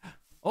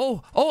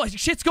 Oh,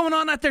 shit's going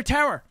on at their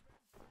tower.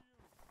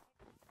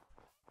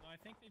 No, I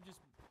think they've just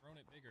grown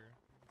it bigger.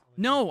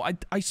 No,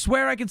 I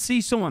swear I can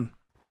see someone.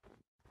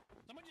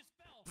 Someone just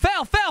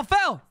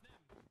fell.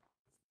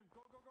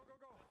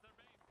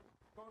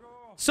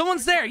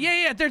 Someone's there.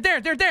 Yeah, they're there.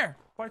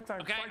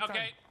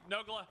 Okay.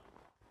 Nogla.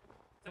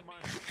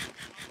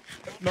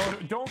 No,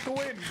 don't go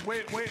in.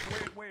 Wait. We'll take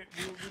our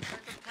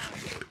time.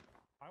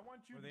 I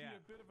want you to be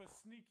a bit of a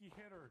sneaky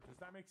hitter. Does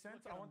that make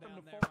sense? I want them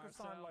to focus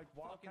on like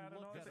Wildcat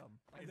and us.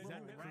 And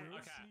then we'll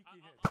hit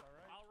sneaky hits, all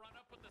right? I'll run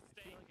up with the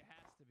stake. It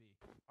has to be.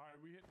 All right,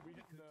 we hit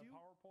the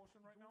power potion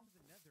right now?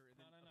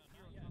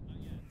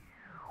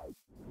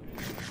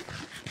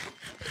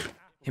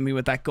 Hit me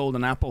with that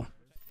golden apple.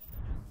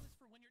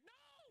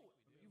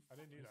 I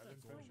didn't need it. I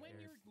didn't finish it. When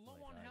you're low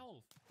on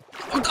health.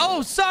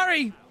 Oh,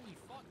 sorry. Holy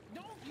fuck.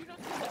 No, you don't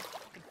have to.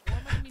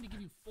 I didn't mean to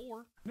give you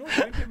 4. No, you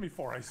didn't give me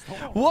 4. I stole.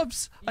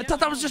 Whoops. I thought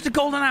that was just a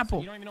golden apple.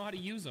 You don't even know how to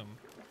use them.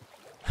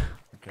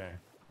 Okay.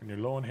 When you're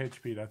low on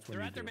HP, that's when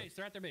They're you at their do base.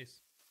 They're at their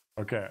base.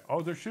 it. Okay.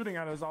 Oh, they're shooting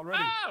at us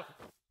already.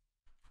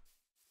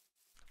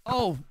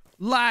 Oh,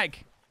 lag.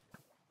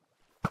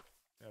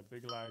 Yeah,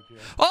 big lag here.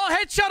 Oh,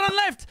 headshot on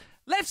left.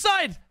 Left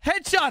side.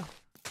 Headshot.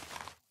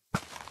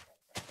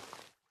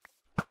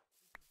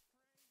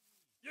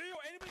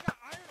 Anybody got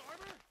iron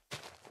armor?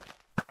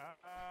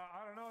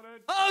 I don't know,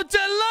 dude. Oh,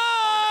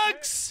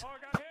 deluxe. Oh, I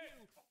got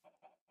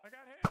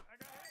hit.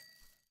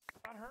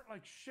 That hurt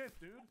like shit,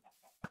 dude.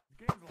 The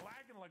game's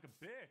lagging like a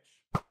bitch.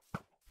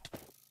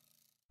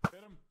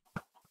 Hit him.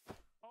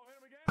 Oh, hit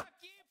him again.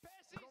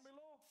 They're gonna be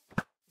low.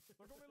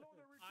 They're gonna be low.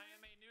 They're retreating. I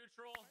am a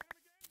neutral.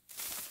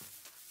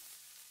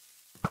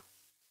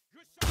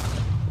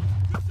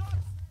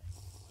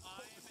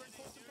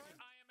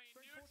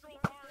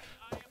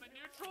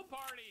 cultural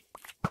party.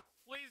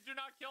 Please do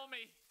not kill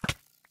me.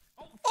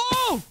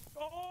 Oh!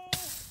 Oh!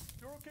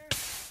 You're okay?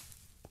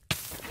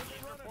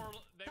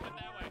 They went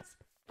that way.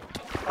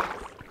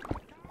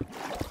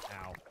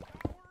 Ow.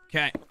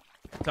 Okay.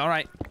 It's all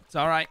right. It's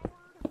all right.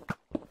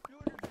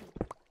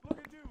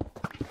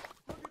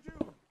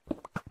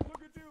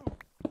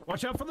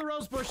 Watch out for the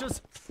rose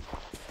bushes.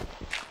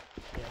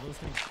 Yeah, those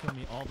things kill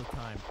me all the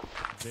time.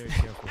 Very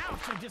careful.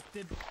 Ouch! I just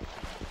did.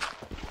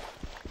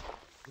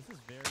 This is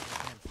very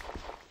intense,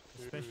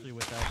 especially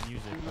without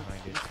music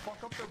behind it.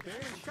 Fuck up their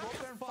base. Go up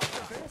there and fuck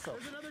their base up.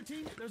 There's another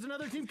team. There's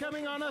another team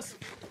coming on us.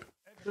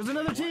 There's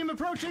another team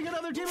approaching.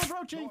 Another team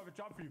approaching. I have a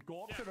job for you.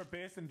 Go up to their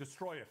base and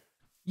destroy it.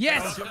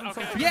 Yes.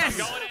 Okay. Yes.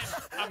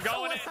 I'm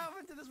going in.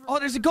 Oh,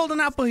 there's a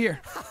golden apple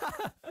here.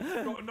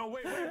 No,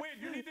 wait.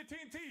 You need the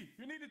TNT.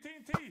 You need the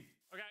TNT.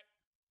 Okay.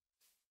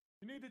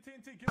 You need the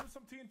TNT. Give him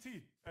some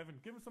TNT, Evan.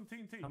 Give him some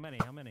TNT. How many?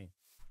 How many?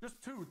 Just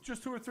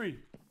two or three.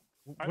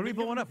 What are we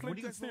blowing up? What are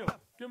you guys blowing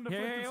up? Give him the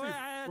flint and steel.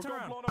 We're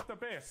going to blow up the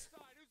base.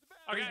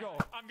 Okay. Go.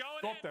 I'm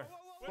going Go in. up there.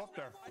 Go up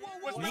there.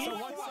 What's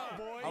up,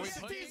 boys?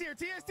 TST's here.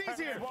 TST's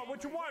here.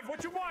 What you want?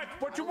 What you want?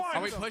 What you want?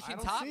 Are we pushing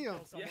top?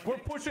 We're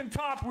pushing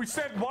top. We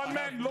said one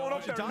man load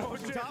up there.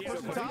 Pushing top. All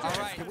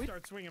right. Can we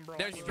start swinging, bro?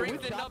 There's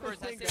strength in numbers.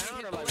 I say we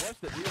hit the lift. What's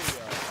the deal?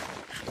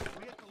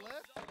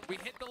 We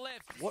hit the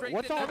lift.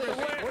 What's all this?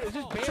 What is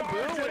this bamboo?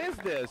 What is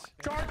this?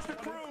 Charge the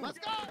crew. Let's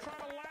go.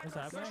 What's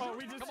happening? Oh,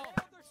 we just. Come on.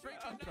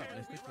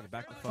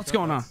 What's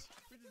going on?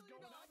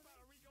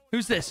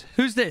 Who's this?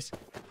 Who's this?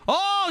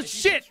 Oh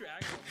shit!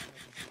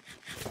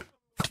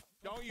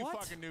 Don't you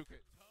fucking nuke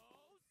it.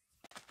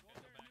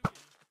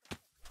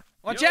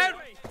 Watch out!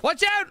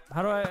 Watch out!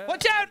 How do I?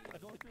 Watch out!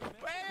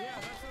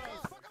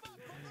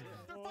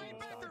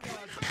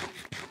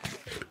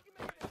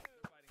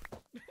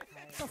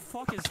 What the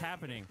fuck is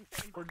happening?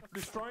 We're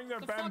destroying their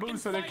bamboo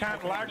so they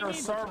can't lag our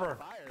server.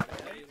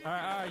 All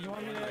right. You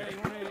want me to?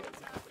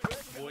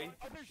 Boy.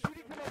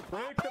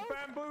 Break the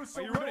bamboo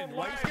so we don't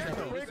lag.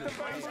 Break the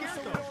bamboo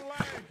so we don't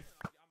lag.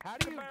 How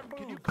do you?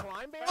 Can you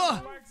climb bamboo?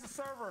 Bamboo lags the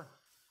server.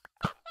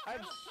 I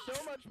have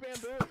so much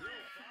bamboo.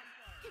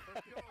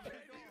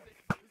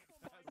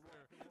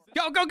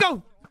 Go, go,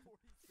 go!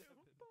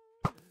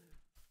 So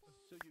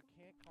you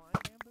can't climb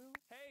bamboo?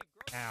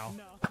 Ow.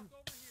 No.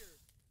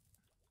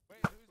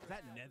 Is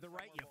that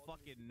netherite, you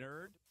fucking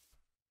nerd?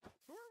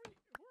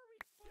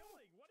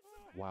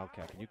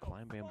 Wildcat, can you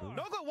climb bamboo?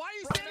 Nogla, why are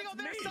you standing on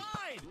their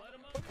side?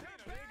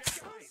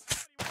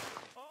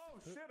 Oh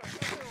shit! I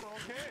thought they were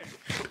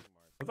okay.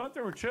 I thought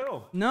they were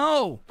chill.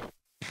 No.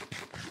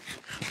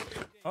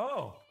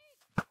 Oh.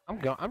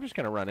 I'm just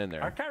gonna run in I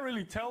there. can't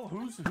really tell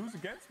who's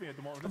against me at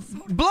the moment.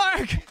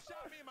 Blark!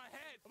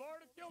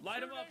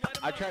 Light him up.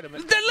 I tried to. The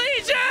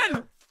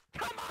Legion!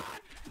 Come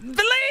on!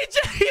 The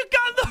Legion! You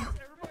got them!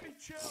 Everybody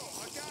chill.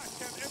 I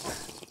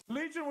got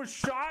Legion was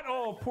shot.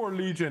 Oh, poor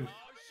Legion.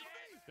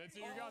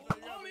 You got that.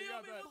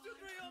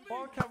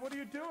 Wildcat, what are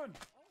you doing?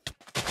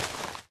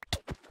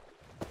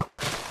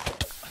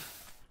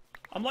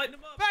 I'm lighting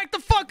him up. Back the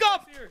fuck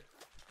up!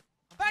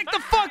 Back the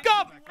fuck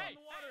up!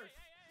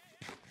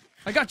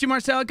 I got you,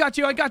 Marcel. I got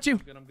you. I got you.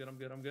 I'm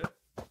good.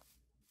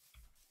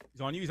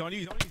 He's on you. He's on you.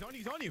 He's on you. He's on you.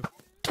 He's on you.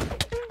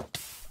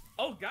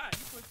 Oh god,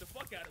 you pushed the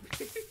fuck out of me.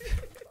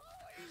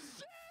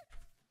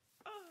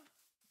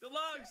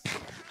 Deluxe.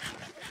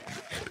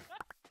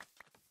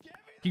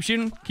 Keep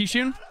shooting. Keep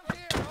shooting.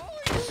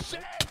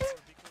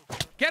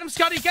 Get him,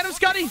 Scotty. Get him,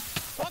 Scotty.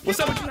 What's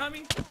up with you,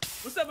 homie?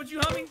 What's up with you,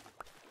 homie?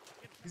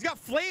 He's got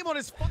flame on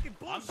his fucking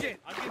bullshit.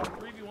 I'm getting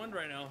 3v1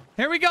 right now.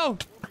 Here we go.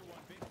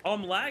 Oh,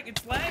 I'm lagging.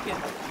 It's lagging.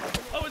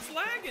 Oh, it's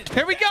lagging.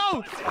 Here we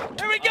go.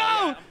 Here we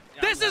go.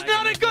 This is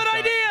not a good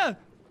idea.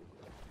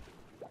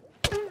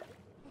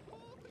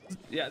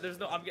 Yeah, there's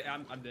no. I'm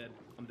dead.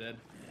 I'm dead.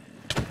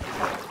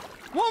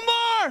 One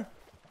more.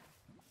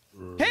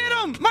 Hit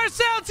him,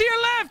 Marcel, to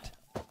your left.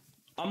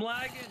 I'm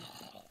lagging.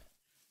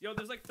 Yo,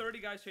 there's like 30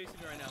 guys chasing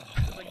me right now.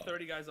 There's like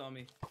 30 guys on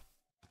me.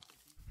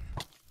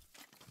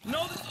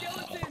 No, the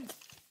skeletons.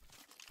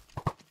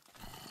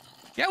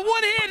 Yeah,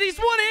 one hit. He's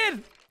one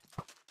hit.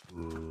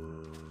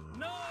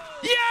 No.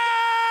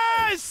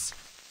 Yes.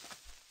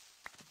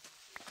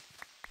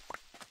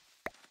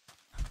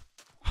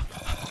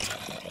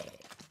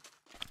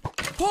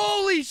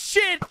 Holy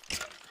shit.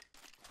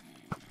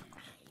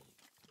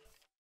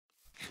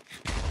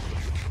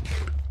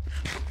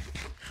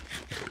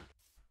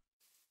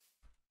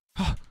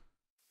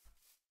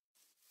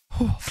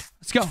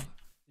 Let's go.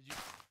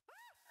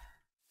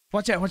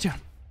 Watch out, watch out.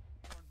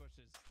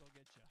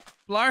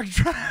 Lark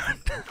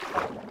drowned.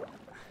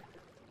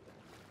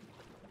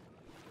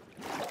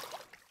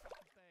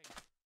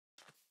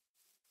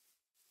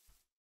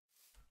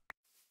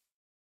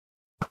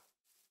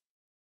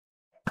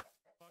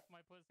 Fuck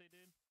my pussy,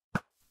 dude.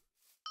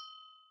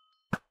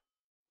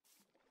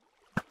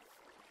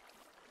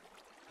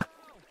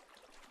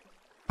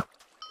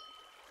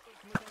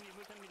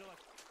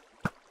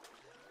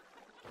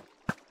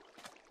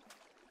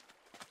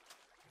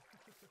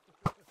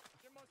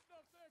 Get my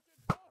stuff there,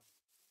 get off!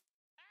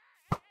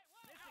 Hey,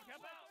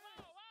 what?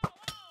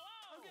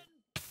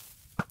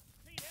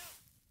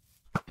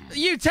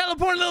 You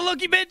teleport, little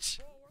lucky bitch.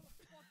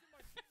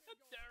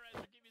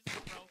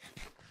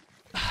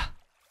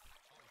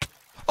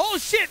 Oh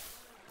shit!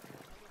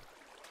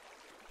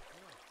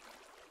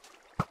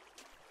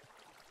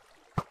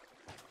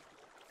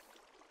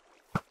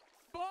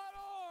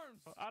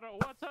 I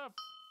don't. What's up?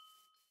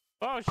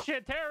 Oh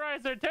shit!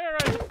 Terroriser!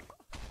 Terroriser!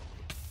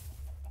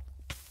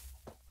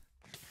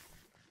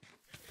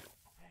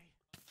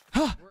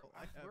 We're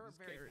a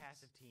very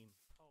passive team.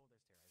 Oh,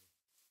 there's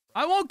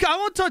Terroriser. I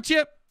won't touch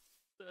you.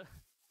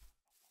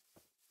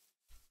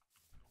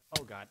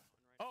 Oh god.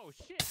 Oh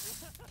shit!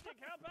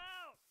 Help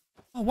out!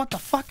 Oh, what the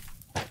fuck?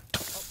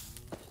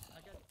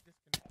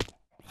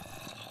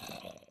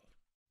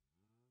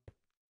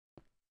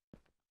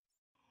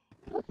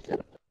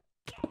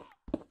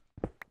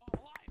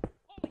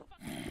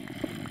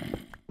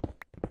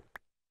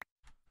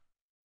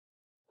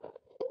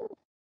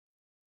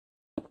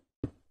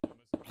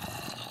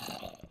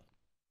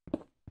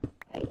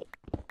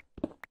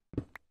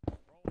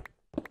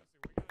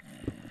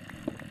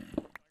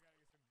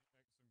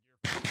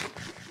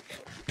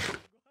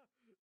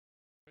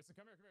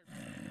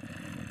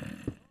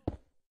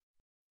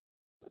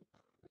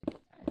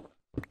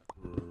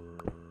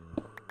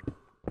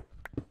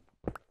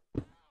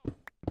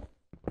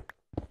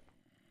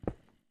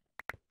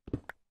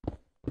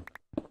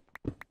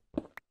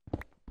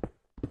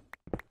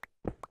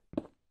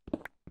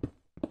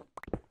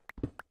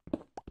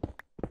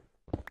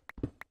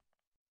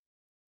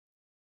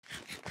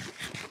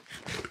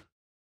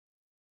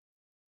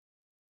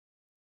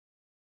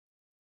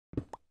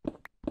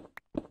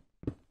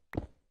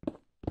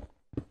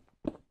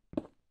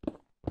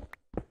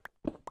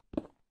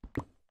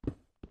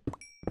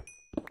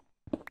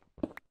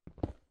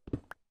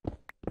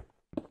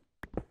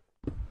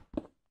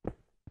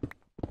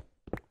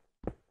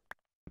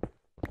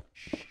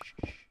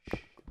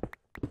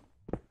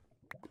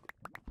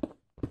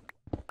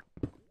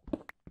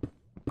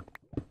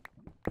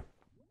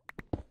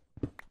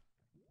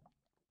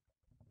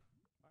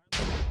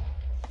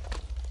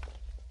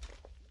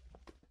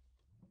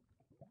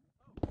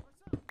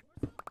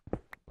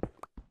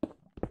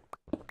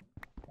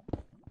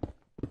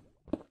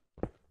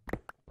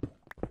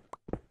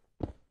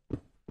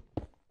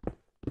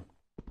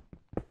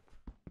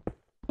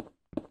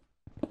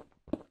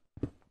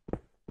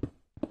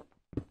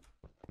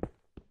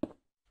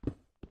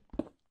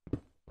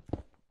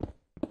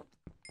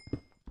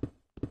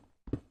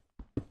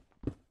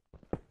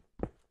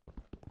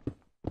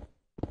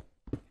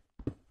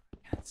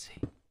 Let's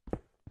see.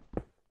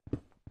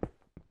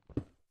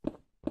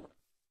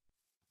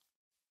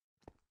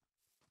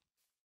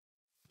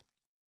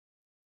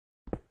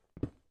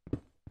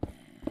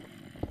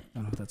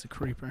 Don't know if that's a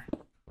creeper.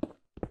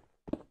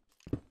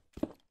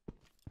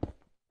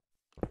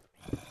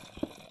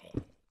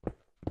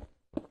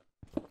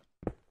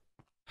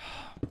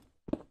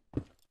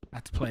 I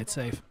have to play it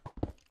safe.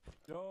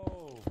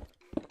 Yo.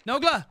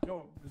 Nogla!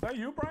 Yo, is that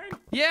you, Brian?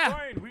 Yeah.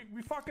 Brian,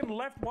 we fucking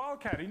left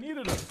Wildcat. He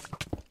needed us.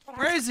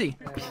 Where is he?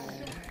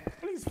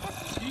 He's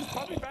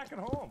probably back at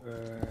home.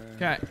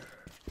 Okay.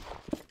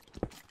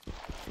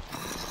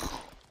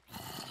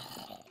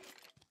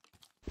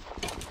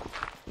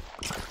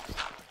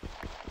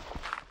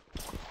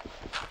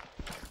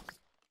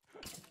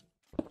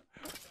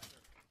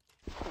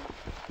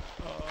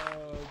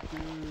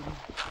 Dude.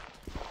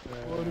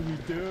 What do we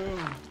do?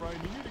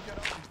 Brian, you need to get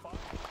up and fight.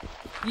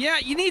 Yeah,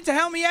 you need to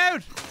help me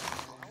out.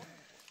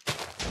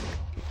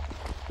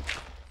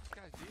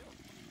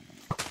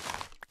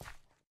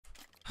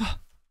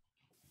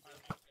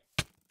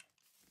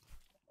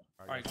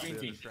 Alright, green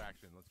team.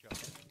 Distraction. Let's go.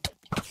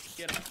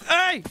 Get him.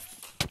 Hey!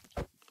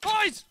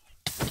 Boys!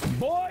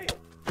 Boy!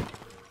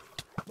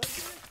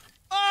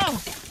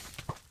 Oh!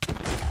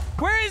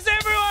 Where is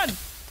everyone?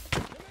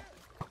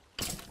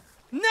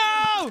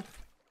 No!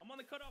 I'm on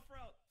the cutoff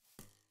route.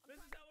 This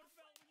is how it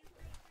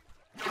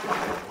felt.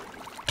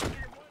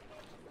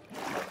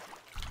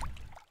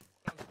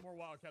 More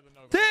Wildcat than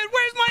no. Dude,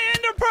 where's my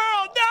ender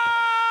pearl?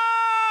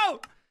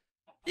 No!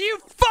 You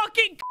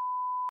fucking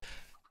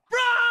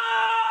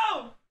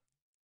bro!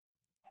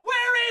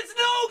 Where is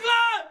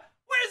Nogla?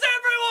 Where's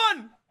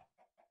everyone?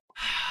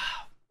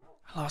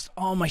 I lost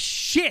all my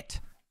shit.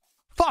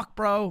 Fuck,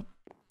 bro.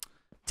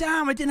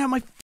 Damn, I didn't have my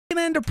fucking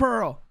ender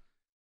pearl.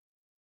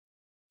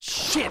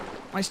 Shit.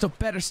 My stuff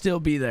better still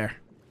be there.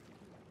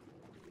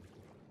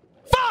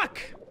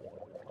 Fuck!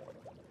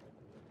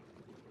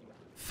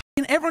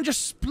 Fucking everyone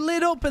just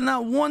split up in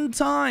that one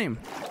time.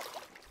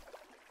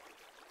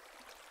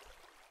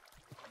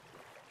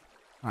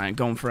 Alright,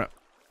 going for it.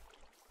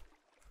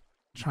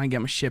 Try and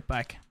get my shit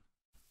back.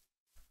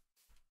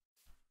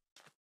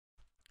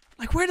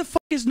 Like, where the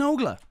fuck is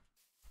Nogla?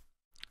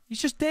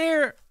 He's just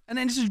there. And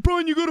then he says,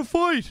 Brian, you gotta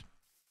fight.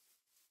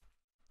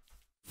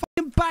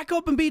 Fucking back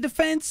up and be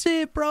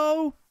defensive,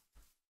 bro.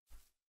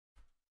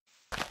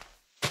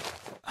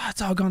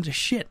 It's all gone to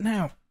shit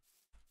now.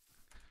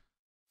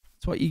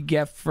 That's what you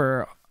get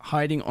for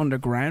hiding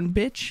underground,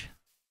 bitch.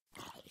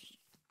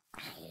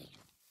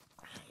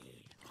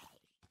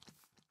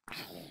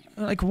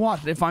 Like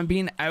what? If I'm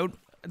being out,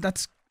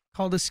 that's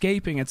called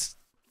escaping. It's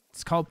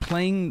called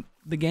playing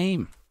the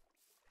game.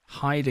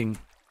 Hiding.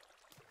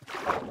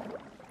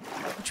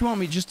 What you want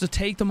me just to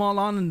take them all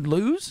on and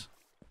lose?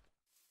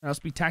 Or else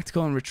be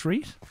tactical and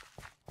retreat?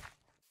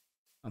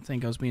 I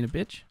think I was being a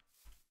bitch.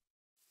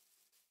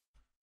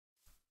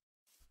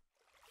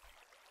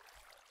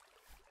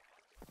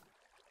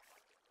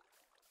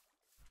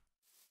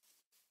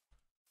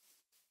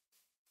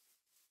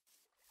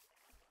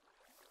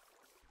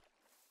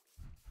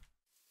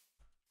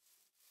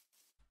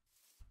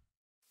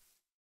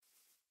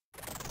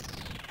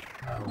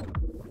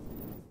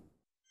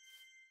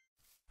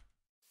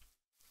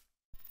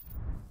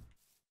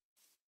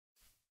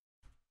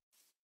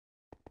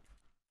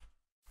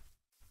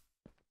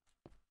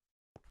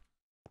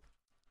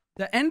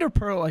 The ender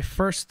pearl I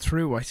first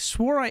threw, I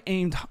swore I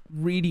aimed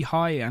really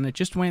high and it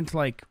just went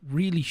like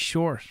really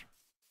short.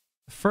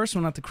 The first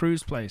one at the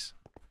cruise place.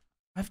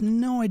 I have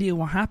no idea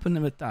what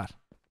happened with that. Just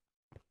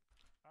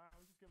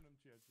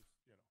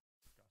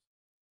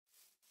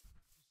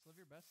live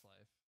your best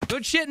life.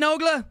 Good shit,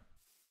 Nogla.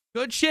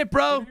 Good shit,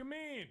 bro. What do you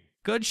mean?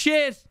 Good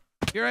shit.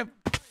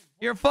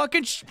 You're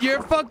fucking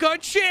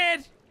good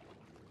shit.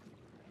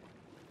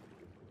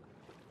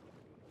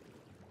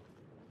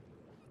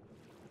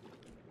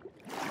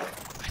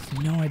 I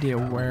have no idea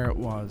where it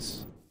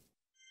was.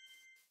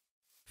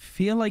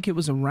 Feel like it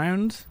was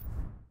around.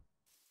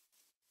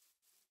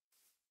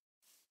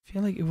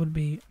 Feel like it would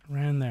be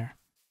around there.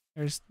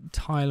 There's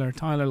Tyler.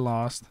 Tyler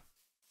lost.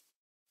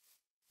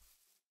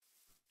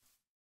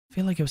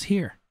 Feel like it was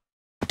here.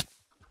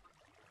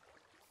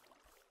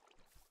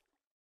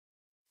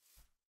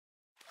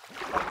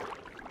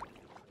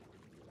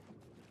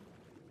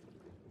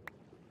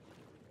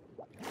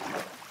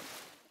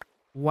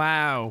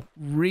 Wow.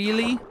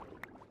 Really?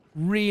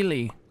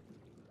 Really?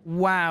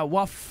 Wow.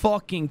 What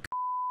fucking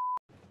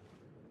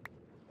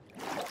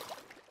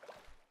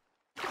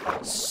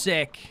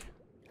sick.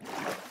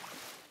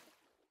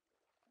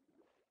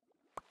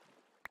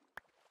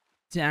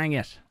 Dang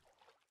it.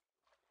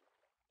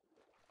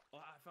 Oh,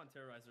 I found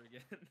Terroriser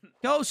again.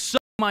 Go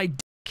suck my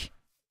dick.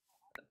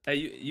 Hey,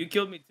 you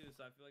killed me too,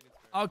 so I feel like it's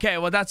fair. Okay,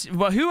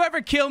 well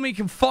whoever killed me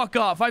can fuck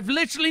off. I've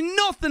literally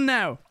nothing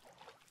now.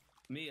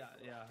 Me,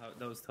 yeah,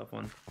 that was a tough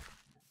one.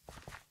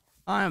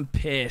 I'm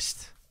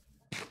pissed.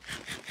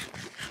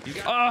 You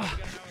got an hour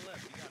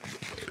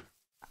left.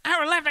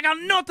 Hour left, I got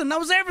nothing. That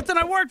was everything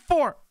I worked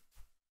for.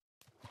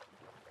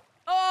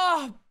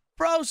 Oh,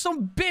 bro,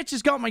 some bitch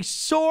has got my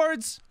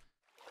swords.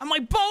 And my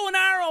bow and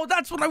arrow.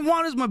 That's what I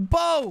want is my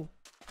bow.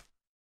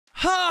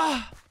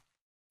 Ha.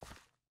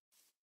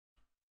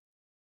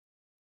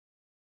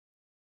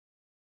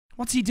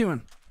 What's he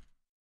doing?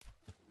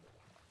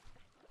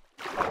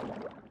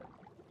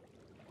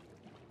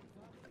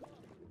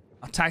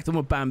 Attack them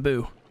with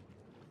bamboo.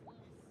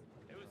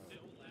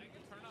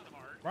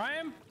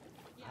 Ryan?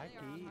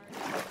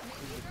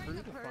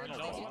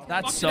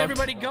 That Fuck, sucked. did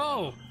everybody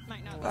go?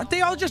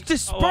 They all just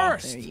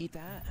dispersed.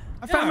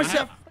 I found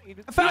myself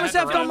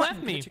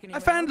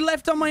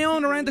left on my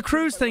own around the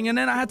cruise thing, and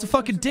then I had to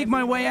fucking dig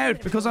my way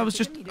out because I was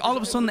just all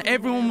of a sudden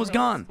everyone was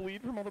gone.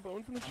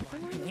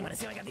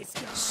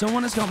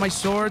 Someone has got my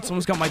sword,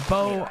 someone's got my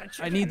bow.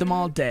 I need them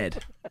all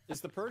dead. Is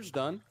the purge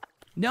done?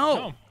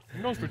 No.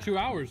 It goes for 2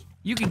 hours.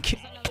 You can kill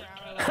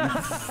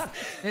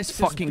this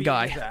fucking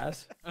guy.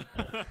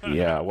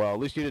 Yeah, well, at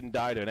least you didn't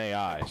die to an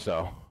AI,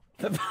 so.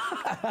 Damn.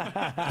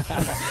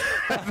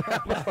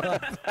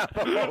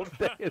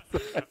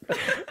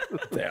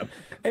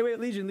 Hey, wait,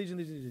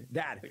 Legion.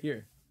 Dad,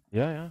 here.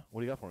 Yeah.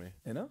 What do you got for me?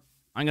 You know?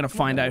 I'm gonna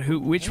find out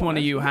which one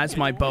of you has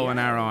my bow and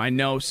arrow. I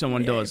know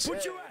someone does.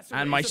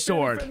 And my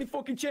sword.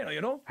 Fucking channel, you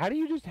know? How do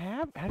you just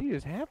have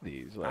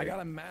these? Like, I got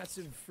a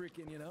massive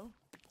freaking, you know?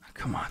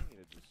 Come on. I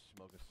need to just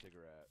smoke a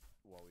cigarette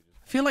while we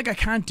just. I feel like I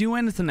can't do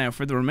anything now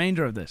for the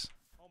remainder of this.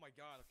 Oh my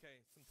god, okay.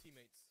 Some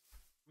teammates.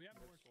 We have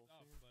worked it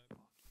up, but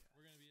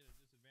we're gonna be at a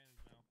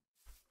disadvantage now.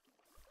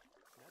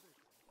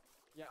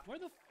 Yeah. Where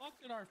the fuck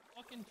did our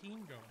fucking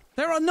team go?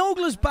 There are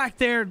Nogla's back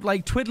there,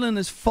 like, twiddling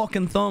his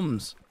fucking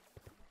thumbs.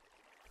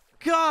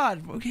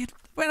 God, we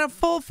had a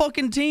full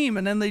fucking team,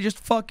 and then they just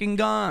fucking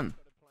gone.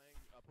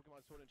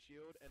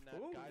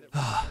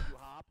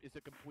 Is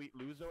a complete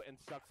loser and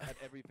sucks at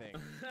everything.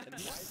 And why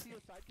is he a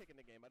sidekick in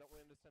the game? I don't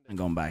really understand. I'm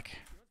going back.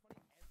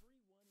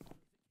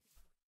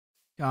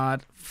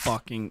 God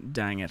fucking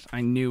dang it. I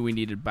knew we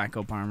needed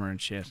backup armor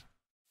and shit.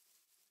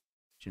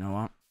 Do you know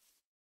what?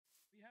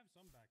 We have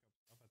some backup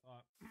stuff, I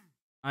thought.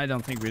 I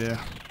don't think we do.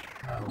 That's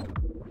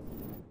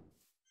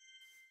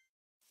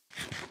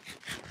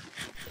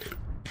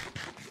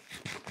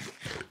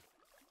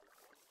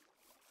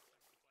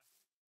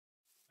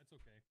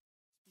okay.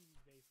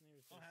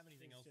 I don't have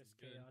anything else. Just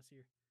chaos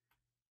here.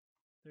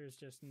 There's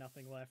just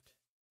nothing left.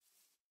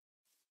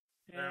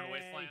 Barren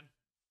Wasteland.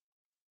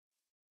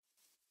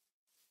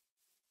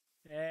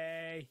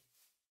 Hey.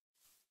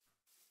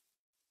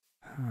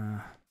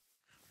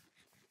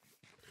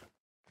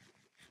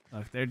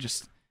 Look, they're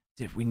just...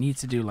 Dude, we need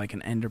to do like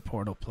an ender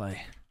portal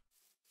play.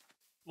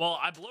 Well,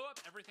 I blew up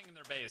everything in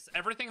their base.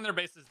 Everything in their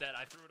base is dead.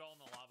 I threw it all in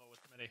the lava with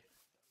Smitty.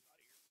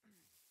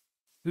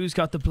 Who's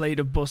got the blade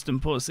of busting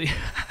pussy? I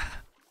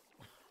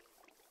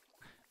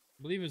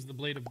believe it's the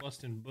blade of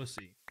busting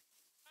bussy.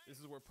 This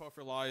is where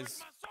Puffer lies.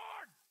 My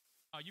sword!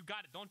 Oh, you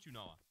got it, don't you,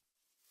 Noah?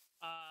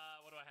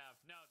 What do I have?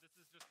 No, this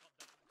is just called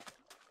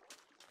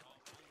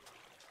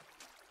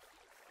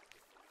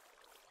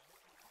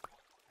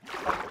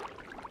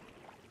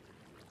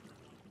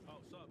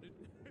Oh, sup, dude?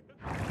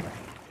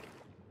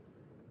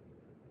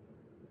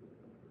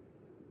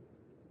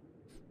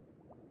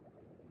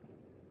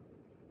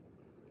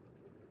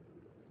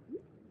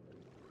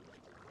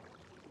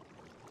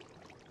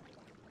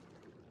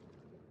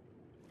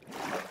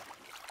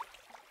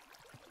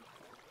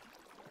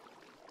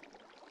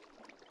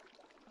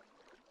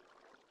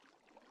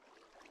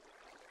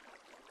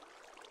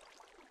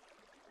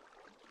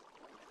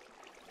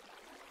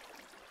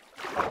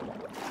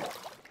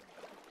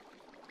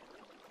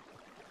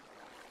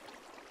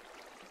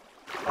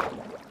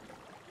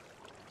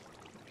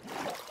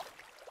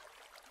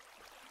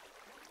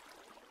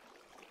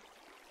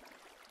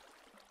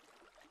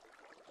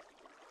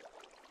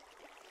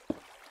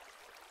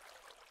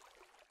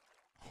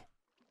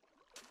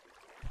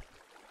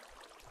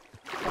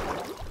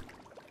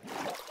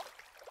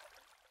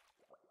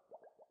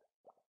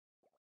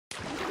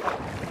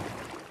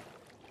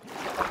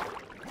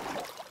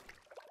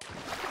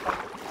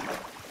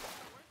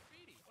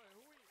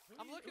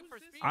 I'm looking for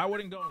speed. I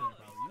wouldn't go in there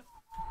if I were you.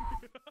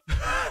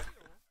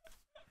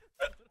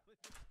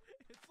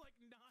 It's like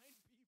 9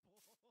 people.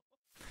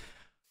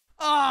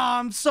 Oh,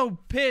 I'm so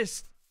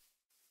pissed.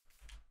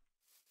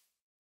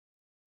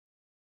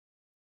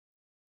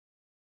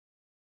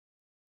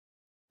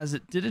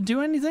 Did it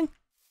do anything?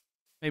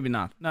 Maybe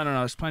not. No,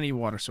 there's plenty of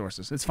water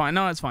sources. It's fine.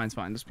 No, it's fine.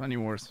 There's plenty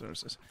of water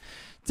sources.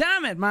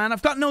 Damn it, man.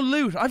 I've got no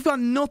loot. I've got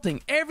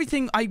nothing.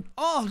 Everything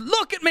oh,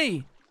 look at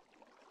me.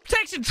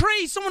 Protection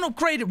 3. Someone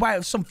upgraded. Wow,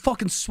 some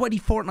fucking sweaty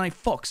Fortnite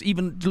fucks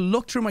even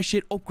looked through my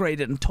shit,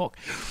 upgraded, and took.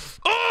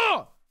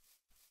 Oh!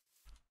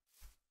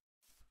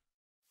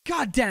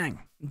 God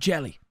dang.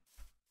 Jelly.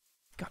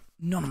 Got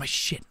none of my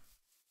shit.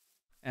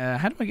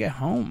 How do I get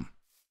home?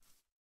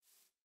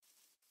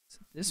 Is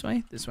it this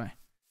way? This way.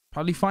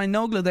 Probably find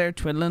Nogla there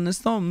twiddling his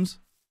thumbs.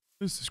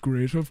 This is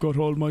great. I've got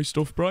all my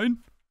stuff, Brian.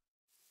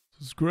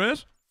 This is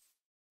great.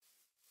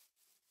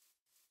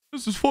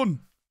 This is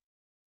fun.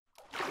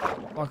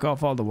 Block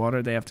off all the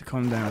water. They have to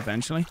come down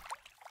eventually.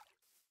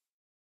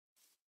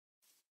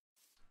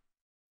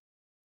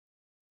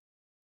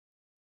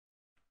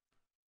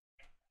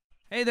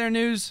 Hey there,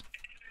 News.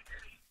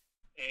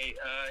 Hey,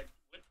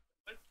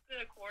 what's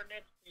the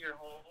coordinates to your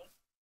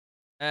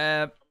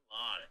home?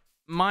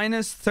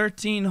 Minus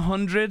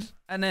 1300,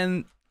 and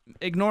then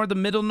ignore the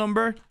middle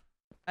number,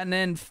 and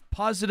then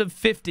positive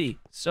 50.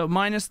 So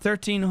minus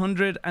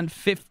 1350 and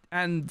 50. Minus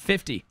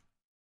 1350.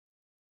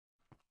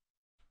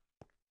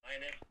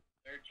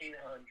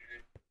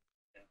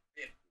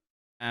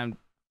 And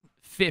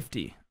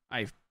 50.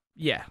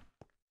 Yeah. Are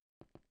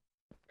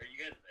you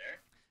guys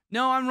there?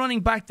 No, I'm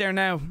running back there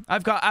now.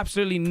 I've got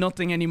absolutely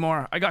nothing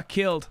anymore. I got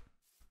killed.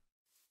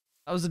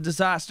 That was a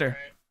disaster.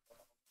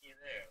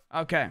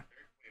 Okay.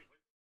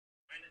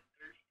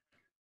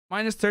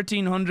 Minus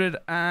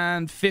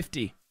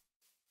 1350.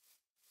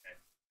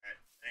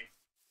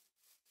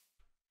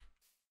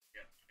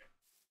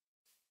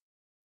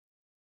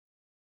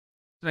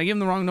 Did I give him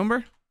the wrong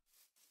number?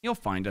 You'll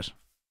find it.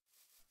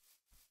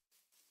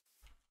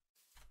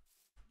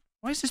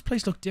 Why does this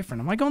place look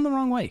different? Am I going the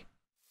wrong way?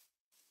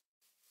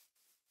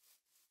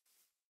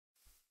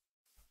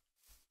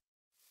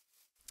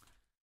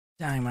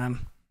 Dang,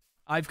 man.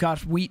 I've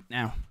got wheat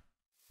now.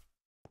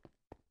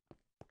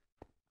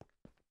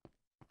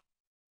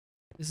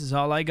 This is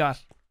all I got.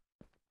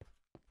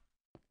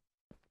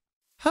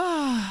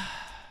 Well,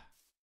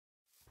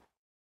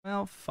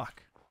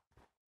 fuck.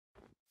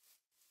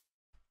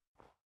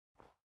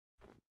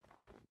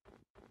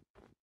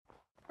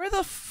 Where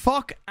the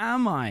fuck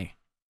am I?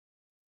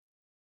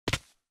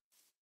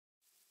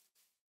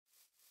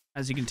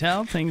 As you can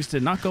tell, things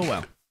did not go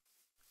well.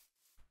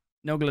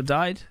 Nogla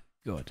died.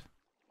 Good.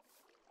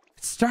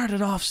 It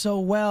started off so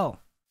well.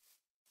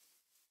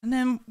 And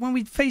then when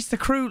we faced the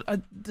crew,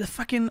 the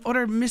fucking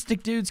other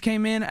mystic dudes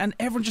came in and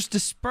everyone just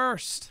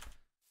dispersed.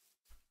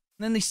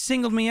 And then they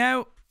singled me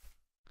out.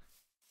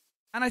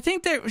 And I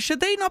think should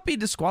they not be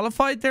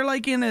disqualified? They're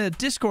like in a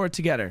Discord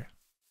together.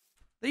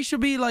 They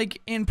should be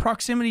like in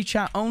proximity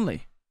chat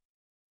only.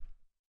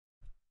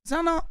 Is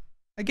that not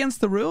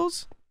against the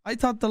rules? I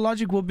thought the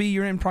logic would be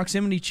you're in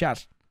proximity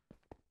chat.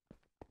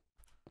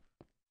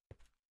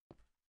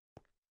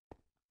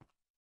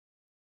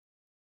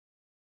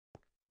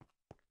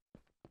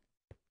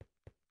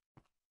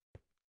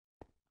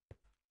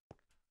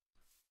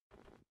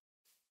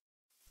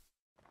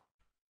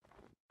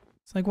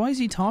 It's like, why is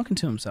he talking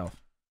to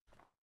himself?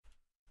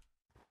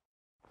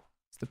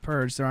 It's the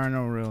Purge, there are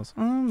no rules.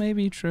 Oh,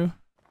 maybe true.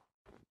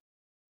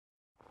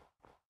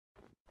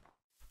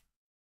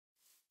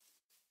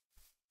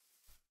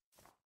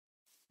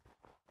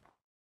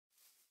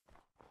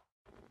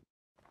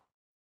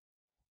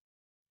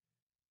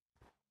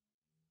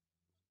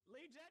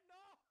 Legion, no!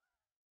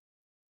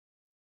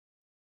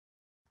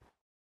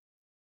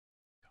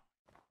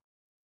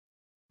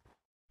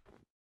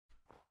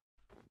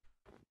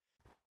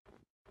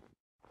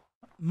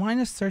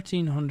 Minus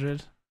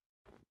 1300.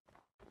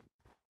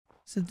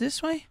 Is it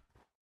this way?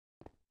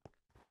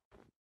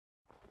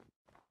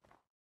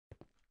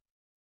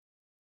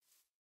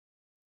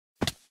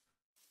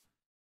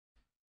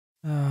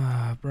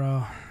 Ah,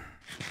 bro.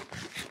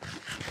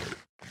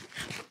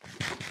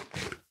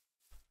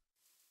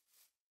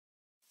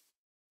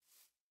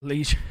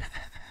 Leash. I'm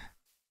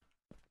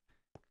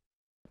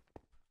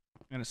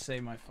gonna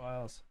save my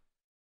files.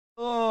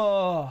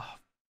 Oh,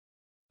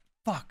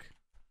 fuck.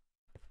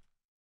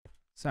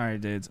 Sorry,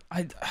 dudes.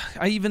 I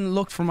even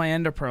looked for my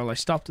ender pearl. I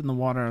stopped in the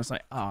water. I was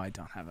like, oh, I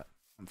don't have it.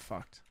 I'm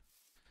fucked.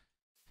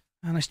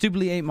 And I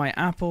stupidly ate my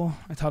apple.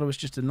 I thought it was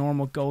just a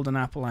normal golden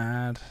apple I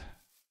had.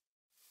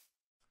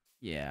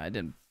 Yeah, I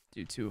didn't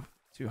do too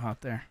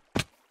hot there.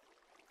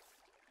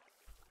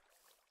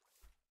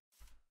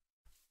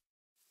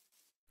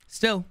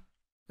 Still,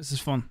 this is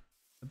fun.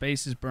 The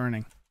base is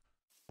burning.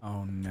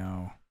 Oh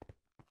no.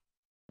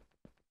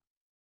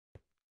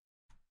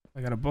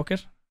 I got a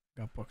bucket?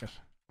 Got bucket.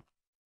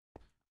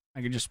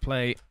 I could just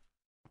play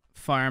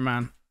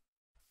fireman.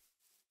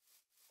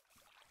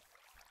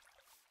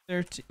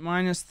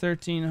 Minus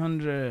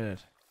 1300.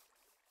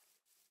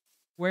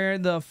 Where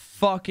the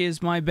fuck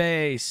is my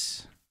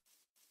base?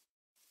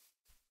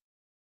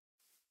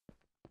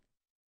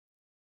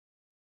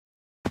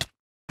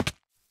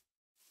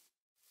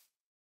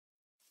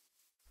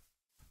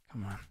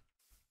 Come on.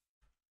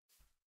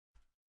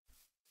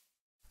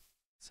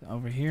 So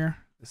over here.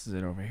 This is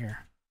it over here.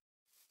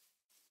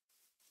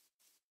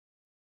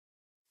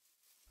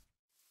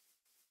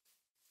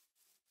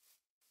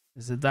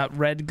 Is it that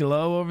red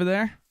glow over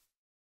there?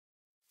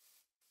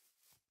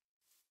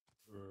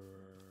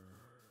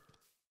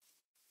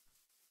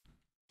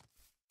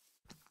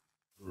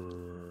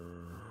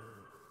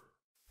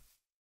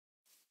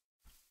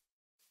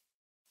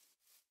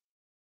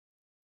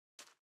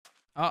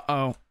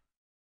 Uh-oh.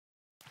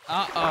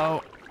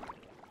 Uh-oh.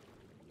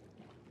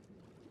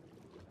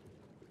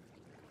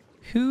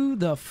 Who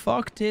the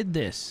fuck did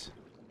this?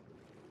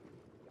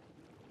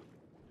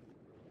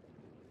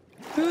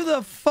 Who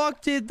the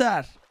fuck did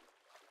that?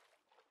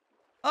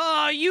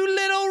 Oh, you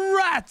little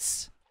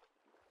rats!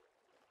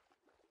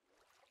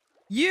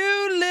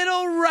 You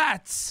little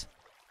rats!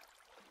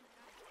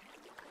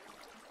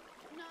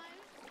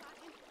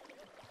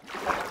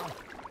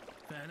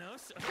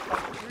 VANOSS.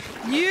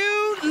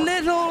 You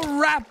little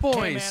rat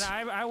boys!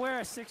 Hey man, I wear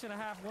a 6.5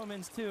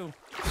 women's too.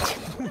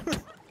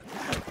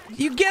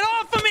 You get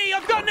off of me!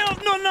 I've got no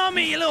on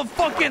me, you little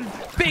fucking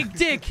big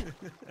dick!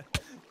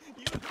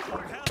 You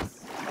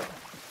courthouse.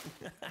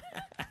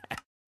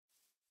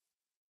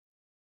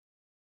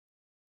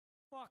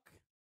 Fuck.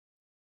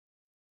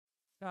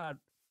 God.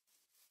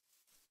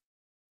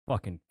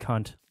 Fucking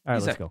cunt. All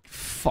right, let's go.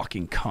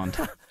 Fucking cunt.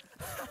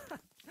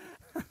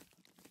 I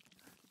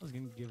was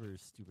gonna give her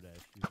stupid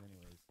ass shoes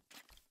anyways.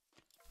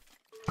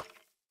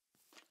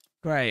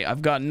 Great,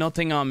 I've got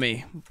nothing on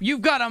me.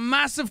 You've got a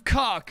massive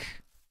cock!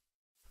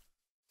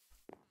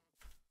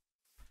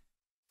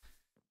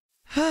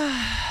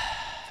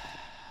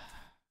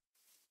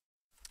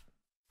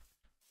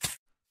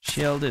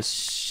 Shield is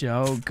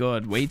so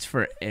good. Waits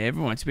for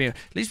everyone to be... At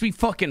least we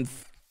fucking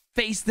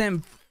face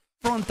them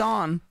front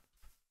on.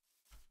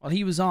 While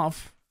he was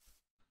off.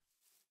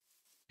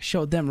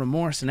 Showed them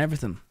remorse and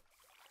everything.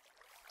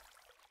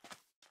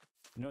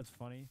 You know what's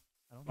funny?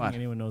 I don't What? think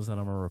anyone knows that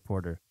I'm a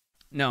reporter.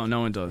 No,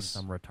 no one does.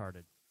 I'm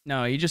retarded.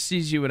 No, he just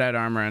sees you without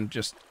armor and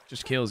just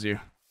kills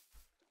you.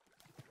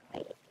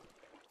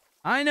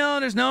 I know,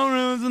 there's no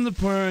rules in the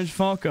purge.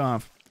 Fuck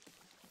off.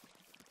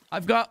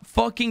 I've got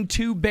fucking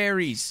 2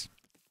 berries.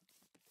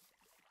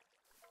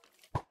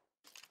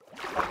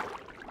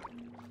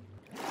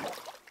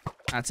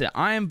 That's it.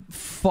 I am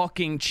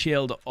fucking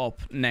chilled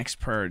up next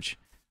purge.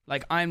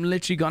 Like, I'm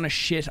literally gonna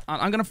shit on...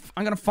 I'm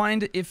gonna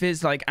find if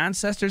his, like,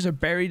 ancestors are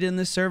buried in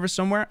this server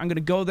somewhere. I'm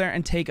gonna go there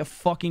and take a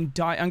fucking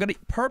I'm gonna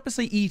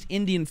purposely eat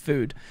Indian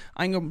food.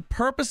 I'm gonna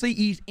purposely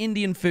eat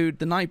Indian food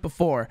the night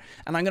before.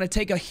 And I'm gonna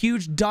take a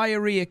huge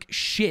diarrheic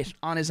shit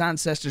on his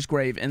ancestor's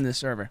grave in this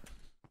server.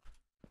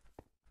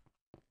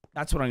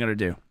 That's what I'm gonna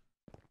do.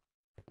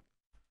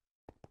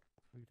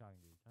 Who are you talking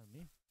to?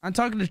 Me? I'm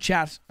talking to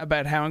chat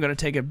about how I'm going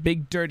to take a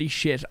big dirty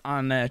shit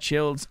on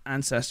Chilled's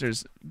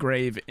ancestors'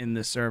 grave in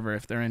this server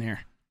if they're in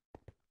here.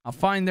 I'll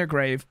find their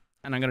grave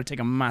and I'm going to take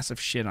a massive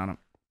shit on him.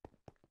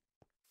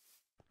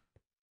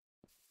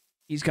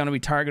 He's going to be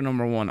target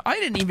number 1.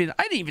 I didn't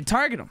even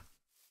target him.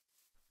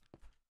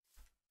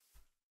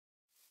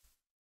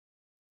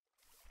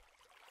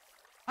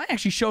 I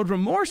actually showed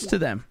remorse to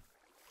them.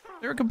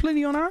 They were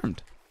completely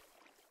unarmed.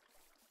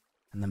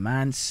 And the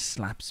man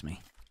slaps me.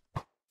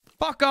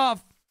 Fuck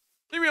off!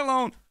 Leave me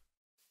alone!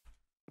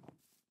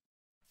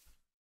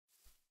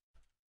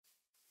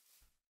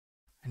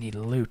 I need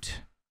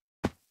loot.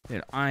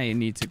 Dude, I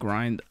need to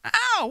grind.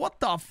 Ow! What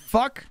the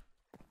fuck?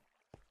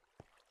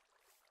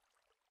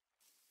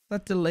 Was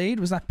that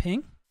delayed? Was that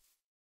ping?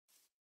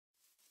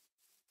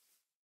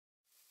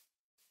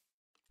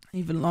 I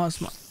even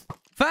lost my...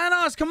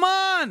 VANOSS, come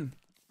on!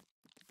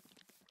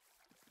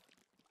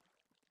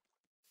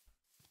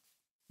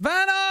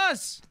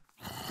 VANOSS!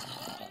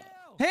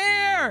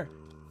 Here!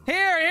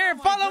 Here,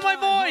 follow my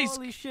voice!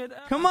 Holy shit.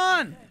 Come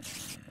on!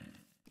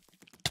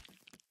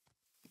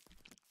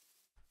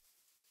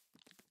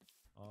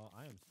 Oh,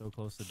 I am so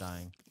close to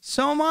dying.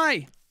 So am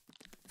I!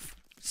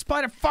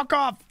 Spider, fuck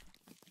off!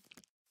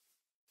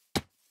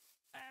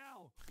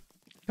 Ow!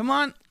 Come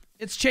on!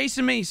 It's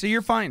chasing me, so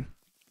you're fine.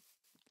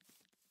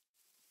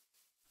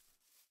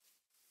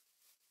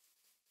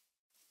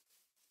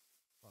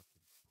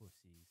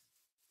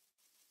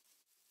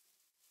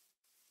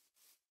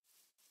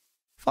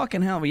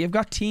 Fucking hell, you've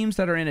got teams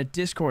that are in a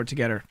Discord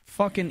together.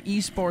 Fucking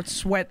esports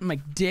sweat my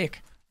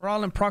dick. We're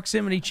all in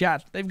proximity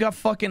chat. They've got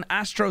fucking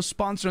Astro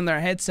sponsoring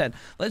their headset.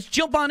 Let's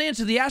jump on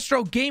into the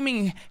Astro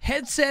gaming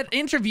headset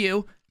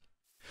interview.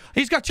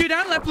 He's got 2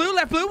 down, left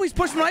blue. He's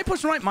pushing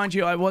right. Mind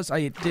you,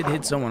 I did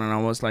hit someone and I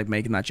was like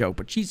making that joke,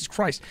 but Jesus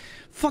Christ.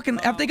 Fucking,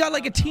 have they got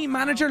like a team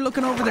manager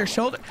looking over their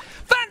shoulder?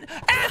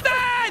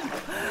 Evan!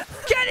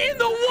 Get in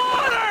the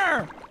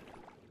water!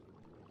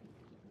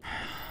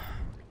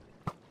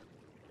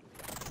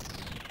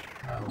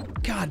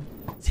 God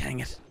dang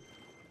it.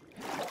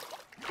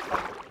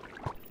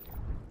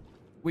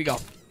 We got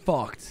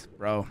fucked,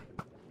 bro.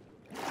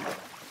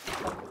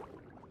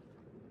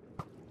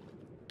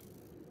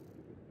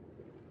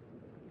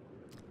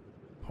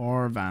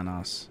 Poor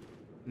VANOSS.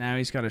 Now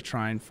he's got to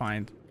try and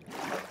find...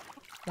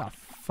 What the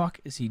fuck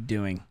is he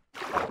doing?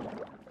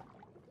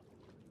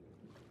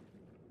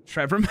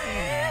 Trevor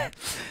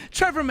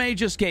May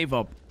just gave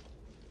up.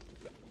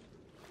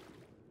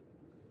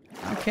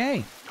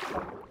 Okay.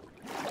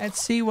 Let's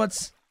see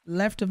what's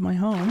left of my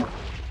home.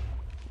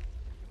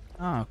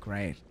 Oh,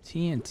 great.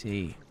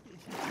 TNT.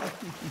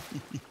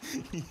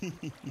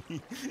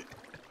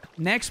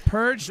 Next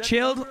purge,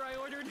 chilled.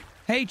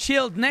 Hey,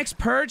 chilled. Next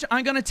purge,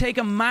 I'm going to take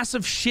a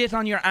massive shit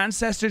on your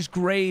ancestors'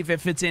 grave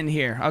if it's in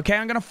here. Okay?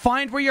 I'm going to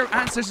find where your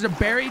ancestors are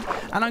buried,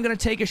 and I'm going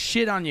to take a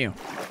shit on you.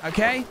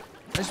 Okay?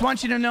 I just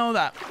want you to know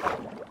that.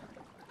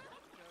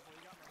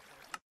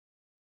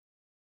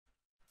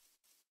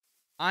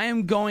 I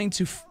am going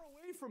to...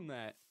 away from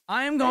that.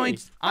 I am going...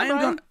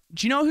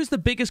 Do you know who's the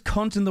biggest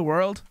cunt in the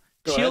world?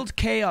 Go Chilled ahead.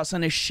 Chaos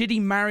and his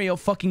shitty Mario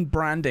fucking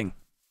branding.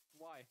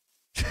 Why?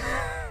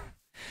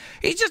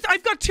 He's just...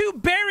 I've got 2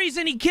 berries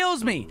and he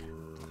kills me.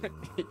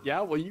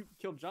 Yeah, well, you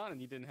killed John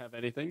and he didn't have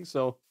anything,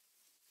 so...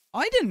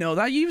 I didn't know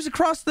that. He was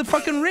across the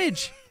fucking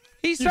ridge.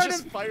 He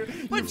started... You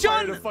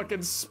fired a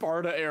fucking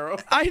Sparta arrow.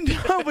 I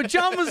know, but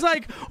John was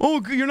like,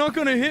 oh, you're not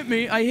going to hit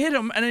me. I hit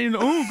him, and then,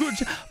 oh, good.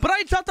 But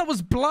I thought that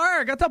was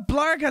Blarg. I thought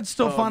Blarg had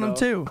stuff on him,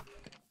 too.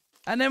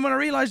 And then when I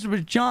realized it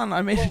was John,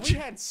 I made Well, it... we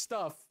had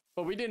stuff,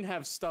 but we didn't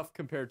have stuff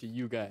compared to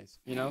you guys,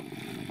 you know?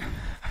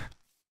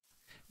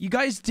 You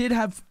guys did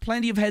have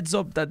plenty of heads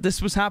up that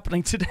this was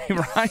happening today,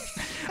 right?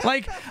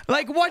 like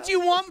what do you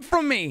want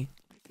from me?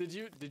 Did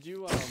you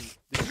blow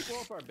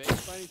up our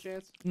base by any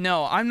chance?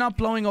 No, I'm not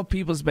blowing up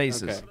people's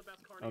bases.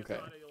 Okay.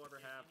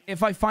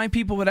 If I find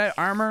people without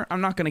armor,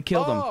 I'm not gonna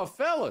kill them. Oh,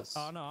 fellas.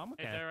 Oh, no, I'm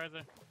okay. Hey,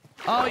 Terroriser.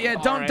 Oh yeah,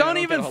 don't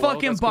even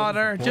fucking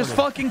bother. Just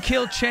fucking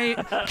kill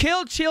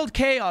Chilled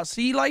Chaos.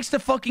 He likes to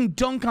fucking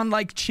dunk on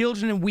like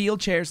children in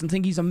wheelchairs and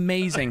think he's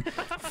amazing.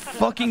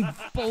 Fucking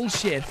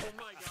bullshit.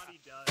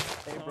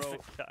 Hey, bro.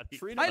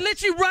 I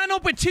literally ran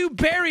up with 2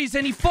 berries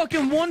and he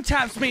fucking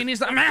one-taps me and he's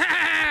like,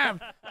 "Ah!"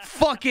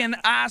 Fucking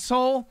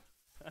asshole.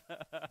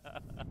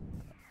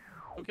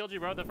 Who killed you,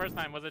 bro, the first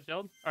time? Was it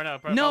Chilled? Or no?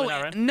 No,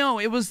 not, right? no,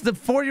 it was the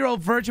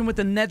 4-year-old virgin with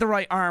the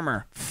netherite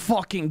armor.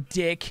 Fucking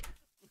dick.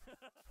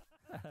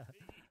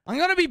 I'm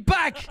gonna be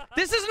back.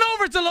 This isn't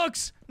over,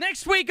 Deluxe.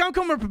 Next week, I'm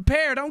coming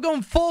prepared. I'm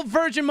going full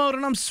virgin mode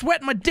and I'm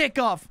sweating my dick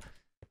off.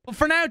 But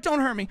for now, don't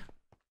hurt me.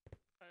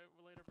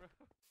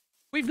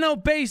 We've no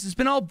base. It's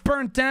been all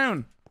burnt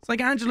down. It's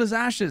like Angela's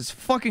ashes.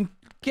 Fucking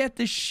get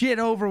this shit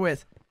over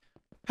with.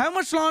 How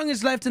much long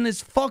is left in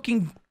this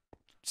fucking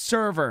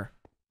server?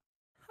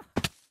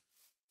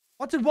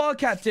 What did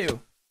Wildcat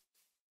do?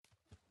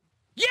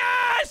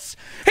 Yes!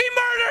 He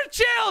murdered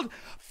Chilled!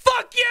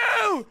 Fuck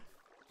you!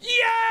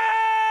 Yes!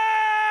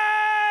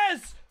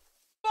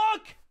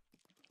 Fuck!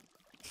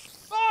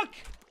 Fuck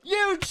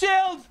you,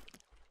 Chilled!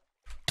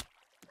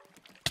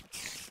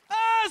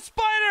 Ah,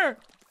 spider!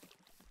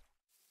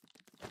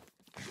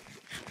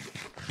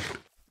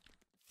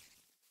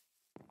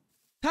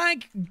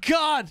 Thank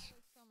God!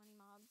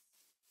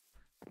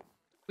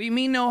 We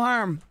mean no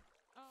harm.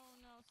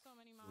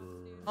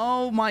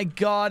 Oh my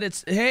God!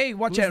 It's hey,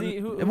 watch out!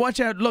 Watch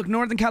out! Look,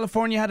 Northern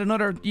California had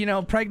another,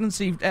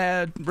 pregnancy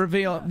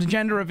reveal, the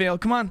gender reveal.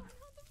 Come on!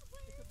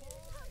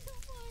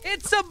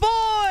 It's a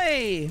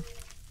boy!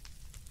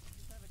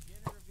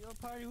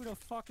 Party, who the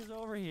fuck is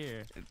over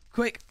here?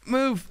 Quick,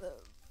 move!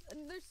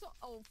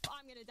 Oh,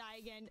 I'm gonna die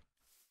again.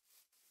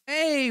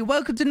 Hey,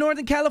 welcome to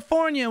Northern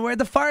California, where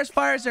the forest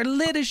fires are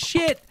lit as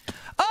shit.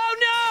 Oh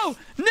no!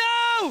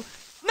 No!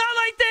 Not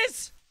like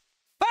this!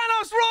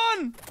 VANOSS,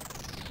 run!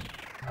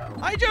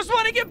 I just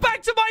want to get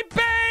back to my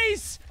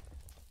base!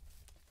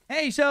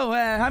 Hey, so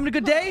having a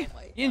good day?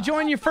 You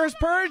enjoying your first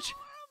purge?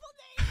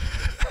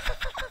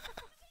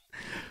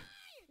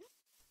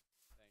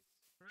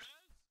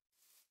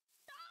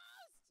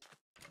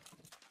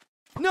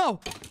 No,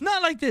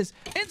 not like this.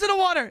 Into the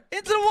water.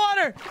 Into the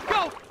water.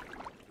 Go.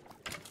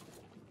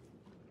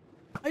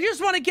 I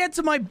just want to get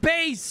to my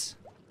base.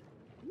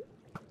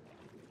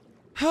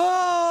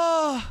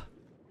 Oh.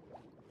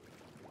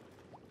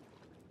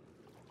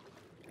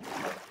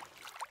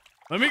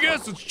 Let me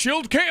guess, it's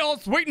chilled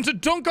chaos waiting to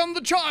dunk on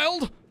the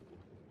child.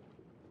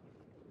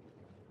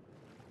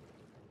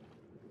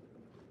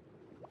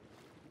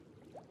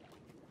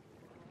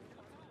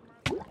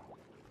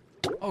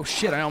 Oh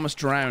shit, I almost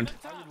drowned.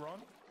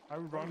 I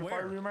would run if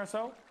I were you,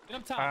 Marcel. Get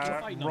up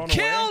top.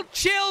 Kill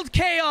chilled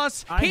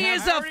chaos. He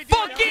is a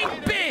fucking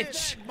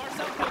bitch.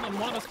 Marcel killed him.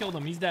 One of us killed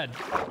him. He's dead.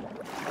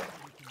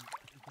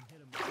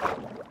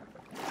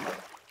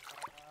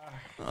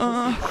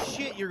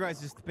 Shit, your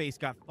guys' base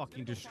got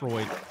fucking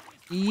destroyed.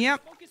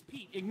 Yep. Focus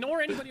Pete.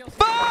 Ignore anybody else.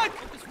 Fuck!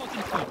 Focus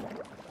fucking Pete.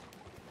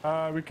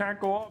 We can't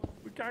go up.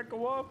 We can't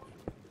go up.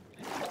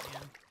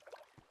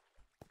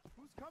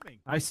 Who's coming?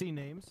 I see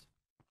names.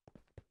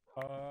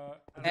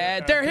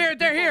 They're here.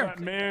 They're here. That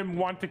may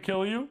want to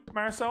kill you,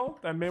 Marcel.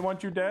 That may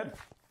want you dead.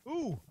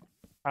 Ooh.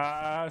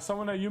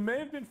 Someone that you may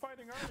have been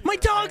fighting earlier. My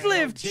dog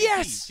lived. JT,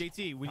 Yes.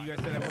 JT, when you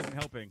guys said I wasn't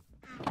helping.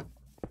 Yes,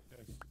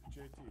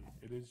 JT.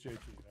 It is JT.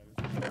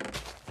 That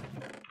is.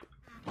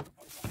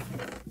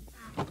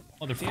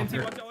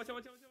 Motherfucker. Watch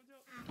out.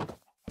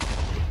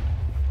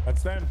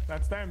 That's them.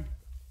 That's them.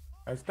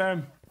 That's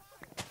them.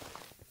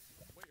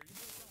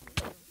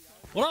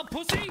 What up,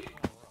 pussy?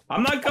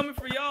 I'm not coming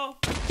for y'all.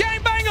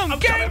 Gang bang him.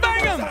 Gang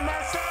bang him.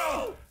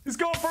 Marcel. He's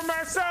going for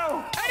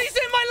Marcel. And he's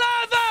in my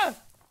lava.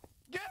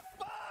 Get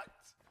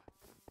fucked.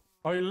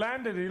 Oh, he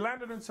landed. He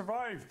landed and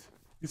survived.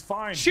 He's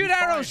fine. Shoot He's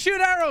arrows. fine. Shoot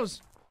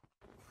arrows.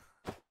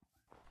 I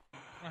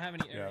don't have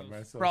any arrows.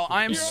 Marcel, Bro,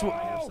 I am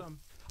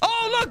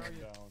Oh, look.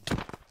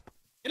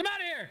 Get him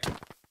out of here.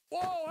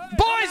 Whoa, hey.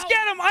 Boys,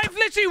 get him. I've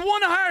literally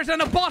 1 heart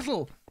and a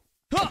bottle.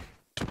 Huh.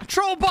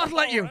 Throw a bottle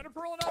at you. Where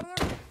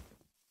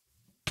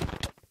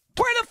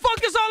the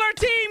fuck is all our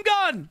team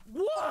gone?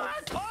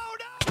 What? Oh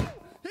no!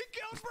 He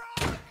killed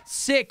Brock.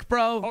 Sick,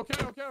 bro.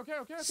 Okay.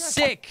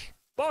 Sick.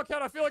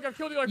 Bobcat, I feel like I've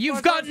killed you like You've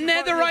 5 got times.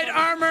 netherite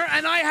armor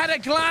and I had a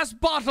glass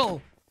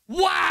bottle.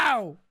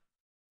 Wow.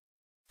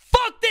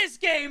 Fuck this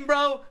game,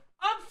 bro.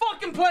 I'm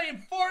fucking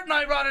playing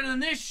Fortnite rather than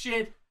this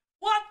shit.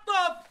 What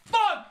the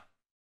fuck?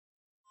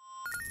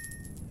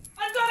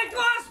 I got a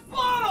glass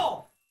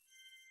bottle.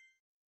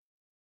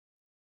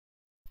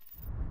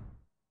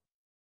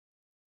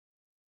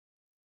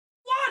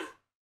 What?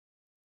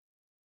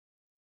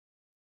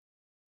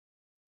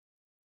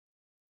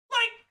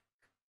 Like,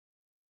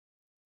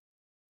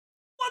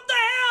 what the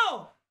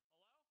hell?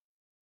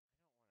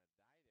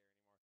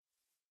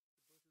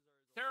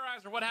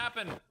 Terroriser, what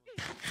happened?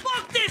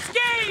 Fuck this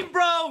game,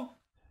 bro.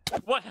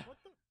 What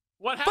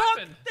Fuck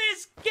happened?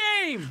 this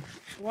game.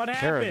 What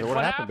happened?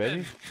 What happened,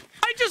 baby?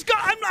 I just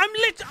got.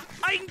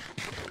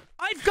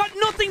 I've got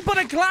nothing but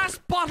a glass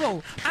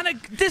bottle, and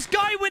this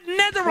guy with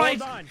netherite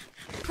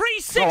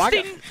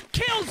 360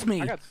 kills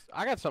me.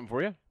 I got something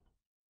for you.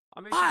 I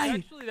mean,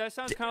 actually, that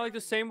sounds kind of like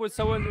the same with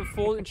someone with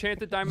full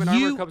enchanted diamond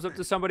armor comes up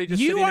to somebody just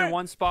sitting in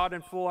one spot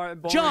and full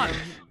armor. John,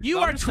 you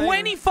are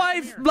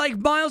 25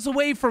 miles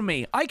away from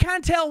me. I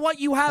can't tell what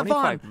you have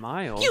 25 on.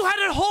 miles? You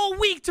had a whole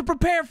week to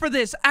prepare for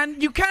this,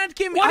 and you can't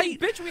give me. What,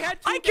 bitch? We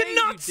had 2 I days,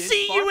 cannot you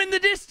see you in the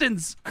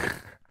distance.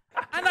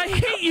 And I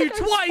hit you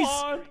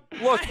twice.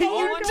 Look, and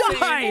all you I'm died.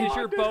 saying is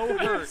your bow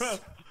hurts.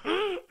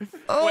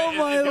 Oh Wait,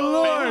 my is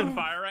lord! on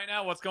fire right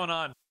now? What's going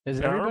on? Is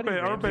Our base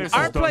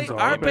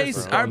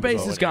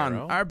is gone.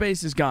 Our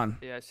base is gone.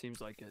 Yeah, it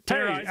seems like it.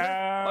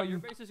 Terroriser. Your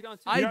base is gone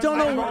too. I don't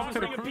know.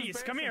 Offering a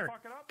piece. Come here.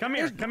 Come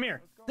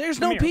here. There's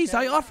no peace.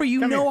 I offer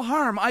you no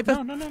harm. I have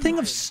a thing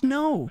of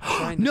snow.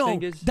 No,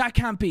 that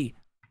can't be.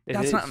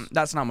 That's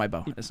not my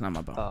bow. It's not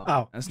my bow.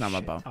 Oh, that's not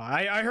my bow.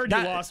 I heard you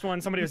lost one.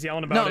 Somebody was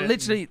yelling about it. No,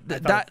 literally, that's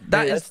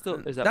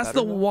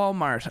the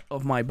Walmart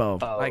of my bow.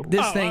 Like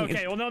this thing.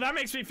 Okay, well, no, that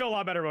makes me feel a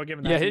lot better about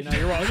giving that. Yeah, to you. No,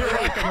 you're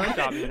welcome.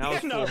 Stop you. Now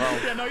it's full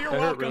health. You're It hurt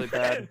welcome. really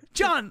bad.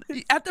 John,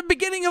 at the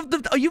beginning of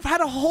the, you've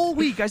had a whole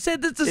week. I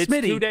said this to It's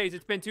Smitty. 2 days.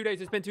 It's been 2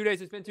 days. It's been 2 days.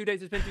 It's been 2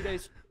 days. It's been 2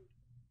 days.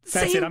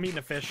 That's it. I'm eating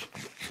a fish.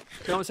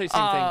 Don't say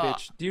same thing,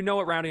 bitch. Do you know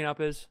what rounding up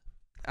is?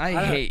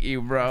 I hate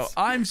you, bro.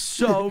 I'm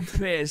so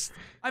pissed.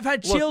 I've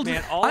had Look, chilled.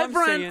 man, all I've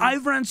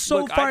ran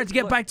so far to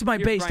get back to my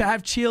base to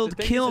have chilled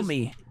kill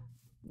me.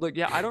 Look,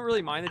 yeah, I don't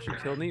really mind that you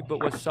killed me,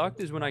 but what sucked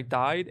is when I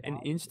died and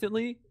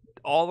instantly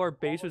all of our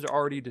base was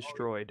already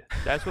destroyed.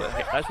 That's what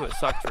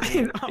sucked for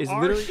me. Is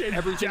literally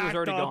everything was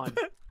already gone.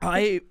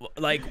 I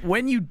like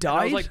when you died.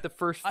 That was like the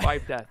first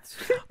 5 deaths.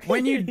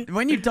 When you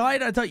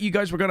died, I thought you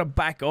guys were gonna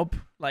back up.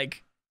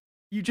 Like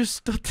you just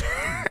stood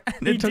there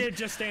He did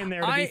just stand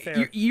there, to be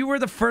fair. You were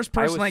the first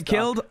person I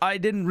killed. I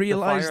didn't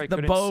realize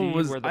the bow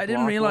was. I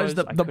didn't realize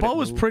the bow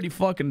was pretty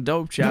fucking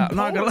dope, chat. I'm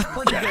not gonna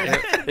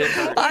lie.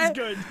 I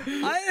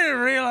didn't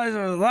realize it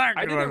was that good.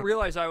 I didn't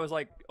realize I was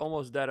like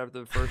almost dead after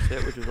the first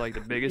hit, which was like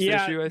the biggest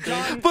issue, I think.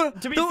 John,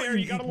 but to be fair,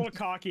 you got a little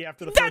cocky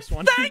after the first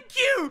one. Thank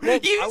you. Well,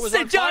 You I was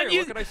said, on John. fire.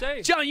 What could I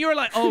say? John, you were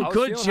like, I "Oh, was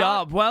good feeling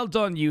job, well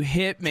done. You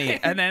hit me,"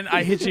 and then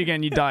I hit you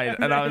again. You died,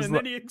 and I was. And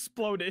then he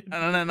exploded.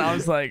 And then I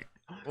was like,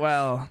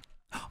 "Well,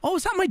 oh,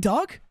 is that my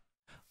dog?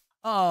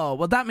 Oh,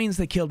 well, that means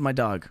they killed my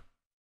dog."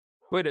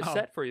 Wait, it's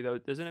set for you though.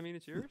 Doesn't it mean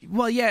it's yours?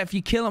 Well, yeah, if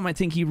you kill him, I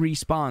think he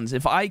respawns.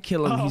 If I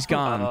kill him, he's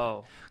gone.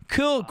 Oh.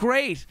 Cool,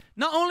 great.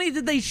 Not only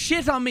did they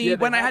shit on me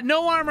when I had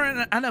no armor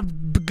and a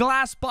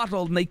glass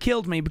bottle, and they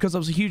killed me because I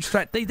was a huge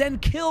threat, they then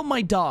kill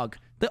my dog.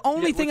 The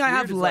only thing I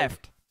have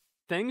left.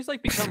 Things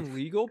like become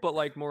legal, but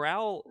like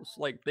morale,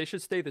 like they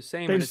should stay the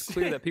same, and it's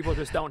clear that people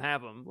just don't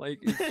have them. Like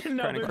it's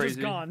kind of crazy.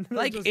 Just gone.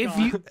 Like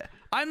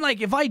I'm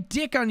like, if I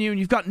dick on you and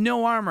you've got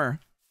no armor,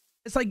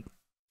 it's like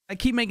I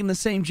keep making the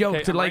same joke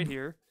Okay, to I'm like. right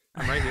here.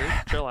 I'm right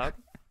here. Chill out.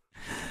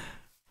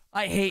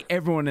 I hate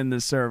everyone in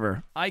this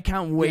server. I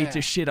can't wait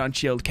to shit on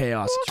Chilled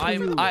Chaos. I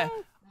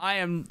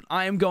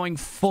am going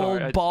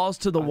full balls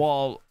to the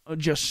wall,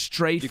 just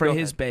straight for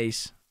his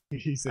base.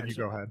 He said you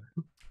go ahead.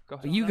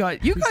 You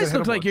guys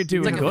look like you're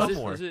doing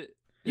good.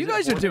 You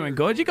guys are doing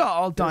good. You got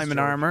all diamond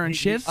armor and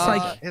shit. It's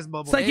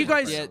like you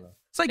guys.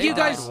 It's like you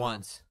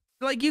guys.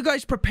 Like you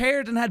guys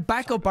prepared and had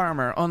backup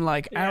armor,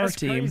 unlike our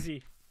team.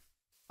 Crazy.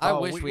 I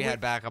wish we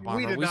had backup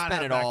armor. We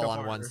spent it all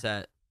on one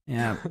set.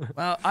 Yeah.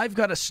 Well, I've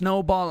got a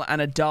snowball and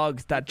a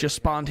dog that just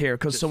spawned here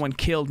because someone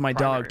killed my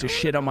dog to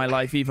shit on my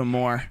life even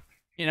more.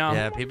 You know?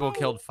 Yeah, people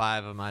killed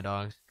 5 of my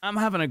dogs. I'm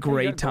having a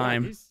great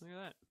time.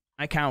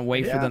 I can't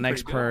wait for the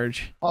next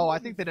purge. Oh, I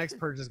think the next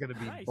purge is going to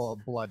be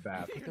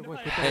bloodbath.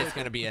 It's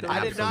going to be an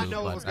I did not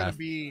know absolute it was going bloodbath. to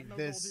be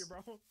this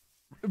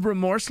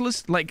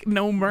Remorseless, like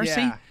no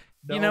mercy. Yeah,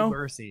 no you know?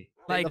 mercy.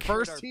 Like the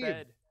first team.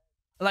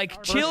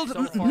 Like Chilled,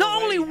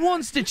 not only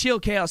once did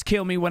Chill Chaos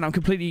kill me when I'm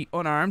completely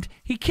unarmed,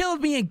 he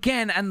killed me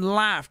again and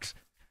laughed.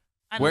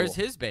 Where's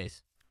his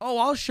base? Oh,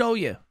 I'll show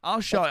you.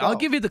 I'll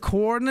give you the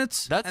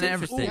coordinates. That's and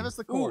interesting. everything. Give us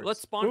the Ooh, coordinates.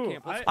 let's spawn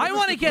camp. I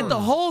want to get the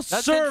whole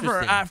server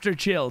after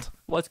Chilled.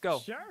 Let's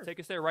go. Take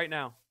us there right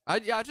now.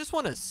 I just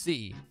want to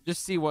see.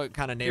 Just see what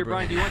kind of Here, neighborhood.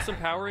 Brian, do you want some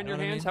power in your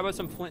hands? How about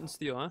some flint and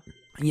steel, huh?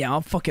 Yeah,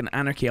 I'll fucking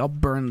anarchy. I'll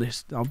burn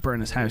this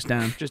house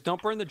down. Just don't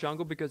burn the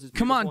jungle because it's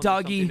Come on, beautiful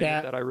and doggy. it's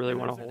something that I really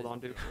want to hold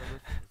on to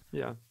forever.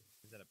 Yeah.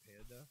 Is that a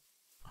pig though?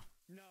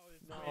 No,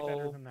 it's way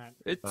better than that.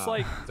 It's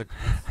like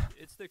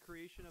it's the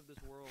creation of this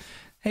world.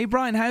 Hey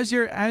Brian, how's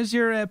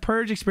your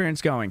purge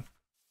experience going?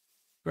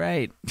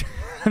 Great.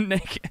 I'm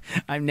naked.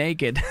 I'm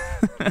naked.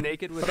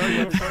 Naked with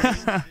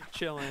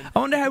chilling. I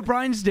wonder how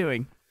Brian's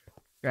doing.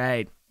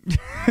 Great. As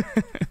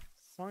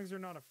long as you're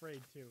not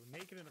afraid too.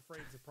 Naked and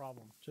afraid is a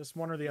problem. Just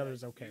one or the other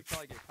is okay. You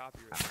probably get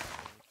copyright.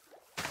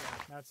 Yeah,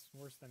 that's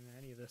worse than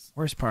any of this.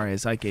 Worst part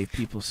is I gave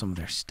people some of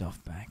their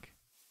stuff back.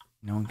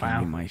 No one gave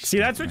me my stuff. See,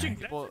 that's what back.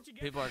 you.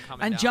 People are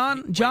coming And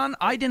down. John,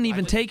 I didn't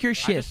even take your I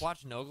shit. just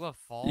watched Nogla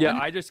fall. Yeah,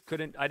 I just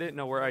couldn't. I didn't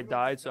know where I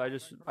died, so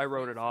I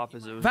wrote it off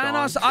as it was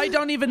VANOSS, gone. I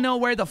don't even know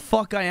where the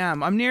fuck I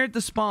am. I'm near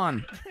the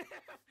spawn.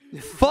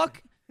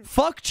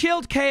 Fuck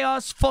Chilled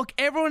Chaos. Fuck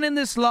everyone in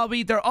this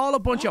lobby. They're all a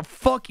bunch of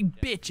fucking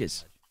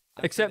bitches.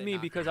 Except me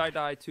because I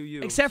died to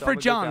you. Except so for I'm a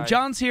good John. guy.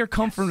 John's here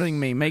comforting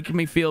me, making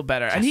me feel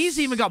better. And he's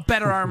even got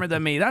better armor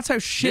than me. That's how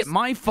shit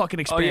my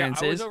fucking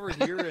experience I was is. over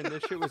here and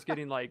this shit was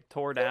getting like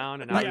tore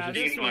down, and I was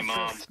just my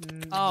mom.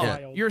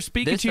 Oh, you're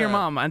speaking This, to your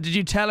mom. And did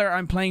you tell her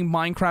I'm playing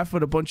Minecraft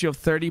with a bunch of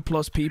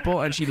 30+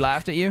 people and she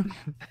laughed at you?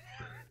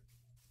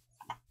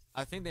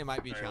 I think they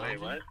might be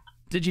challenging. What?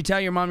 Did you tell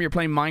your mom you're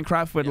playing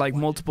Minecraft with like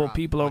multiple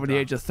people over the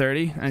age of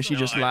 30 and she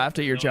just laughed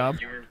at your job?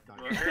 You were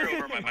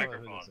over my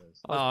microphone.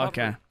 Oh,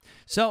 okay.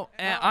 So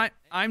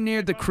I'm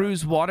near the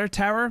cruise water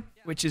tower,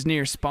 which is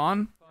near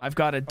spawn. I've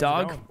got a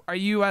dog. Are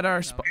you at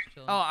our spawn?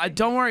 Oh,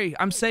 don't worry.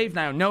 I'm saved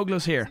now.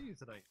 Nogla's here.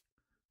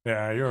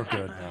 Yeah, you're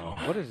good now.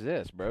 What is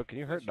this, bro? Can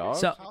you hurt dogs?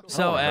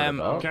 So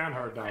Can't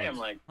hurt dogs. I am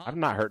like, I'm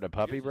not hurting a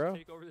puppy, bro.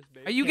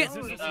 are you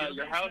getting?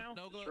 your house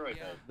destroyed.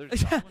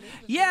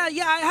 Yeah.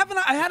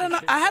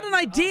 I had an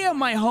idea.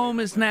 My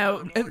home is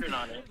now. Do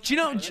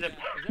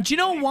you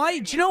know why?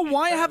 Do you know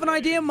why I have an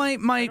idea?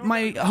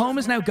 My home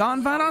is now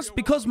gone, VANOSS,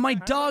 because my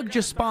dog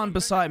just spawned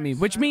beside me,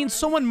 which means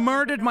someone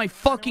murdered my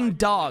fucking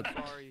dog.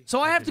 So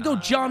I have to go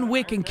John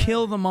Wick and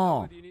kill them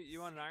all.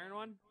 You want an iron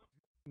one?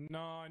 No,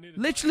 I need.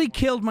 Literally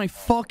killed my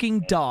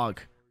fucking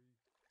dog.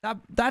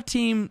 That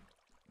team,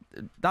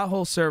 that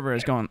whole server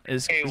is going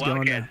is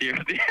going down.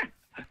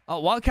 Oh,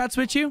 Wildcats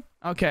with you?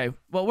 Okay.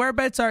 Well,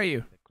 whereabouts are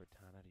you?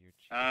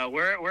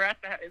 We're at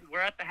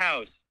the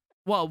house.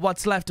 Well,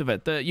 what's left of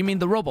it? You mean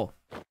the rubble?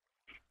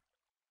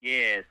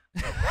 Yes.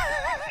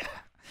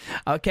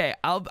 Okay,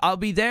 I'll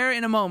be there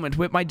in a moment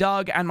with my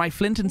dog and my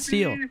flint and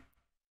steel.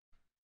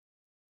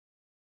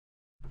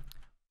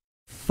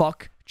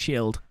 Fuck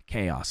Chilled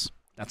Chaos.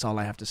 That's all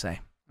I have to say.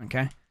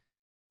 Okay?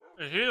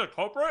 Is he the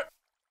culprit?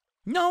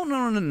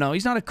 No.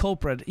 He's not a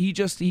culprit. He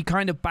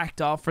kind of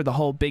backed off for the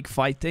whole big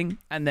fight thing.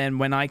 And then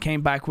when I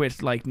came back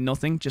with like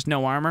nothing, just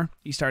no armor,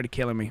 he started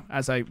killing me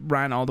as I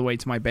ran all the way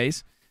to my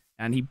base.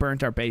 And he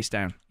burnt our base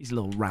down. He's a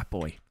little rat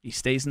boy. He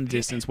stays in the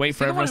distance, wait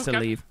for everyone else to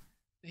leave.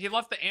 He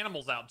left the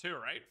animals out too,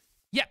 right?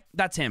 Yeah,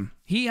 that's him.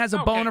 He has a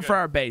boner for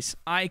our base.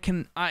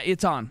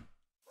 It's on.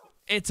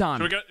 It's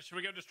on. Should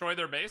we go destroy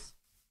their base?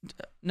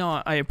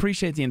 No, I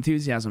appreciate the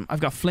enthusiasm.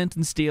 I've got flint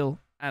and steel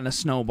and a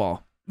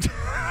snowball.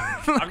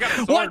 I've got a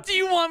sword. What do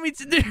you want me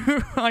to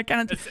do? I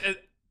can't.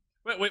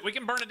 Wait, we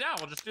can burn it down.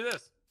 We'll just do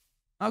this.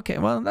 Okay,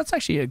 well, that's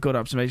actually a good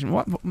observation.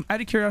 What?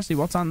 Out of curiosity,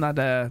 what's on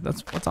that?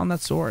 What's on that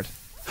sword?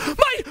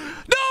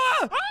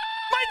 Noah!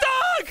 My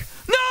dog!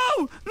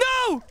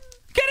 No!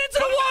 Get into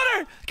the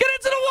water! Get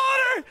into the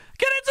water!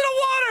 Get into the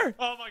water!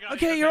 Oh my god.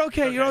 Okay, you're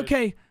okay. You're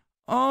okay.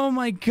 Oh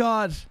my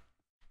god.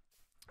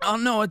 Oh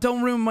no!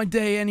 Don't ruin my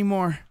day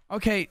anymore.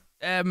 Okay.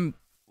 Out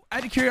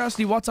of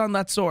curiosity, what's on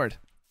that sword?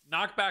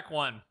 Knockback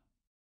 1.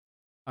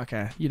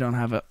 Okay, you don't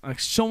have it. Like,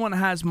 someone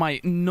has my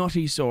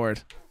nutty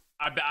sword.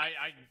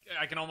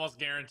 I can almost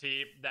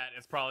guarantee that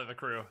it's probably the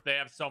crew. They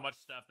have so much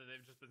stuff that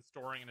they've just been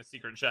storing in a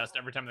secret chest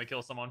every time they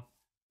kill someone.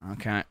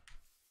 Okay.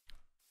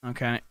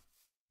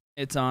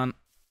 It's on.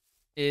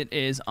 It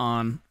is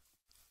on.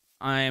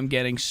 I am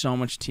getting so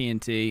much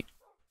TNT,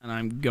 and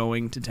I'm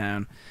going to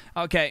town.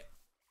 Okay.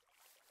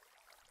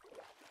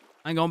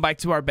 I'm going back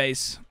to our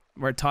base,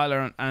 where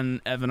Tyler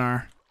and Evan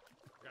are.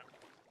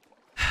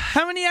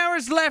 How many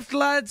hours left,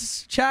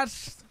 lads?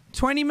 Chat?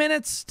 20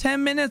 minutes?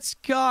 10 minutes?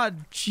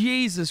 God,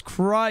 Jesus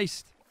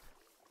Christ.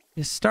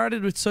 It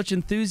started with such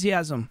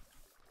enthusiasm.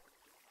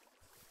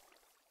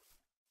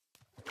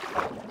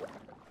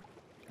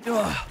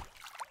 Ugh.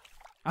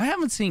 I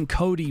haven't seen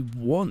Cody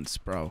once,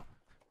 bro.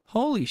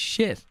 Holy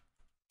shit.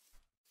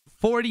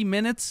 40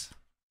 minutes?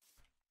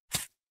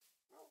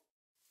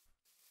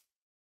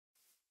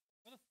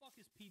 Where the fuck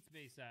is Pete's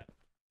base at?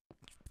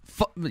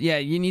 Yeah,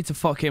 you need to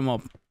fuck him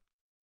up.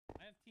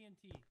 I have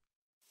TNT.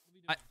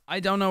 I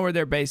don't know where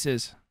their base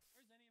is.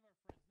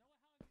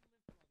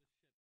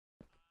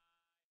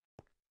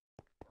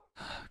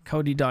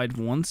 Cody died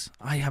once.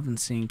 I haven't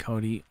seen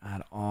Cody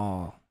at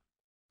all.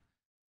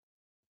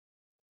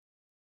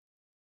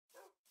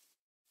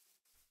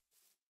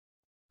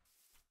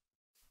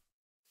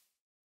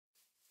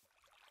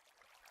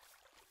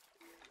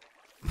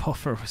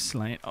 Puffer was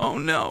slain. Oh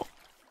no.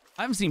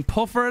 I haven't seen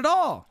Puffer at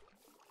all.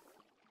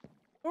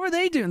 What were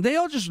they doing? They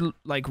all just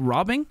like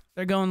robbing?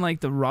 They're going like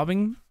the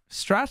robbing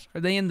strat?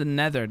 Are they in the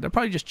nether? They're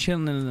probably just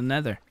chilling in the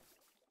nether.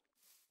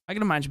 I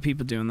can imagine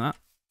people doing that.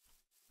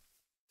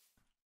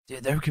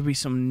 Dude, there could be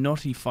some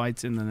nutty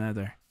fights in the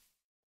nether.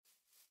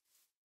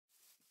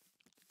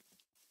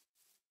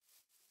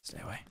 Stay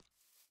away.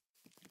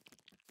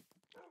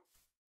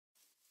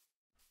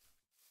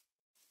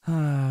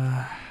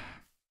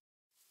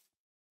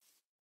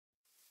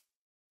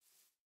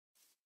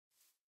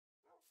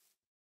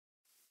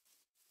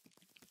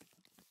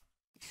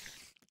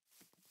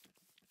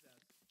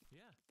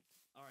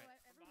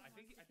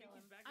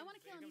 I want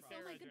to kill him. He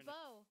stole my good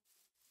bow.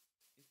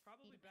 He's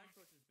probably back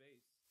towards his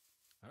base.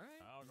 All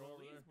right. I'll go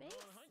over there. We're going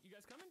on a hunt. You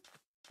guys coming?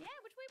 Yeah,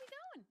 which way we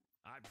going?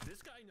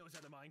 This guy knows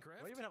how to Minecraft.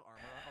 Do I even have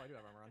armor on? Oh, I do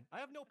have armor on.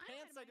 I have no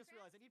pants. I just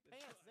realized I need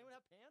pants. Does anyone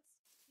have pants?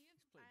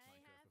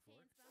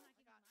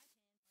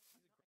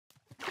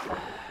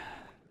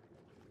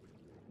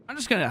 I'm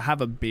just gonna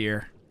have a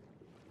beer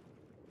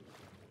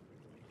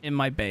in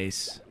my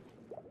base.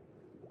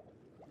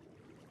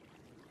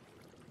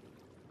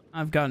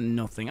 I've got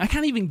nothing. I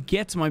can't even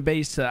get to my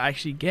base to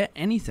actually get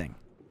anything.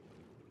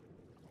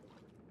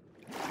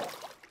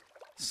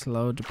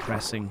 Slow,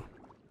 depressing.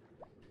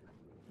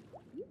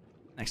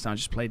 Next time,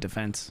 just play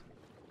defense.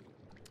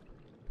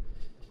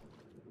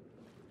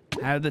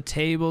 How the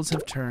tables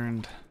have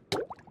turned.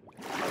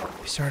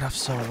 We started off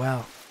so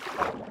well.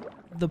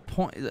 The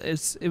point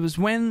is, it was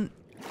when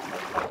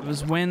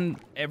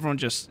everyone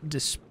just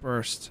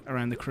dispersed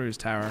around the cruise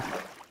tower.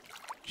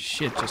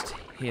 Shit just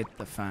hit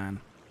the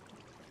fan.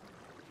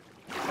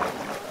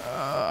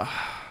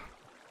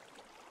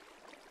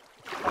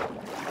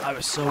 I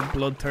was so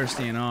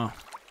bloodthirsty and all.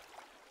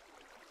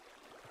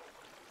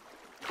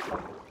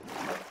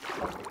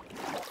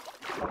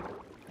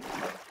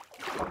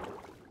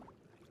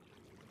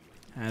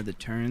 How the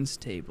turns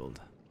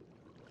tabled.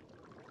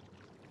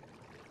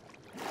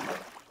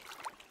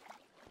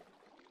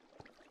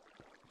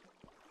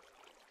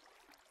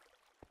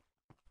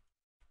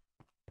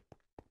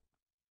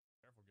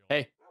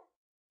 Hey.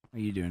 What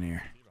are you doing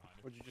here?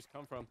 Where'd you just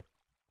come from?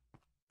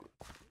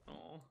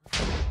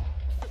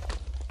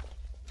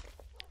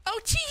 Oh,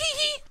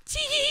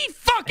 tee-hee-hee!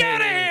 Fuck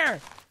out of here!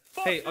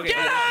 Hey, okay. Get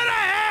out of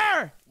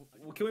here!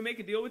 Can we make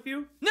a deal with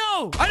you?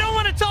 No! I don't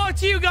want to talk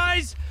to you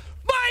guys!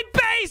 My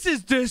base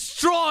is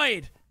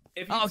destroyed!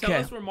 If you tell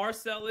us where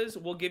Marcel is,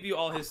 we'll give you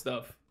all his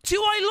stuff.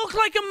 Do I look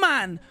like a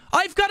man?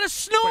 I've got a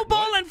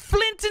snowball and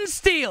flint and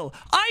steel.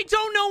 I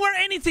don't know where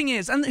anything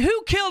is. And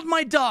who killed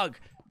my dog?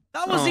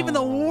 That wasn't even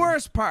the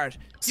worst part.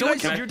 Someone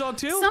killed your dog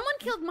too? Someone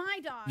killed my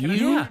dog.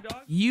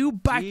 You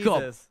back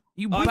up.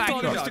 You I back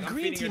thought it was up. the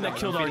green team that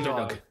killed our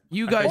dog.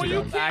 You guys Oh,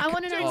 you back can't. I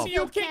wanna know up. if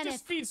You can't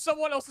just feed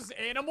someone else's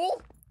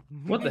animal.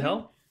 What the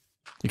hell?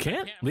 You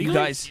can't? You Legally?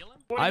 guys,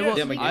 I will.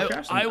 Yeah, my game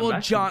crashed. I I'm will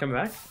back. John. Come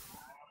back.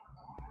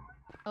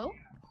 Oh?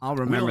 I'll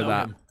remember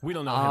that. We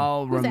don't know him.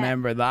 I'll Who's that?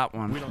 remember that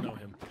one. We don't know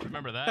him.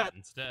 Remember that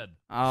instead.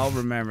 I'll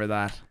remember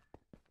that.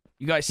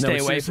 You guys No, stay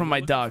but away seriously, from my we're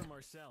looking dog. for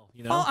Marcel,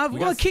 you know? Well, We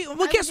well,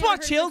 gotta- guess never what,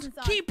 heard Shield? this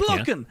song. Keep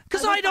looking,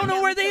 because I I don't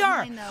know forget where what's they in are.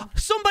 mine, though.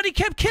 Somebody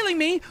kept killing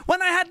me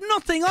when I had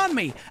nothing on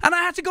me, and I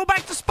had to go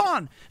back to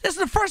spawn. This is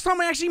the first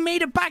time I actually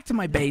made it back to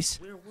my base.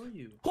 Where were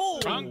you? Oh.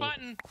 Wrong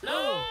button.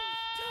 No.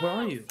 Where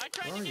are you? I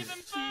tried to give him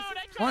food.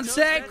 One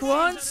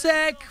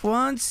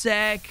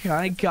sec.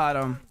 I got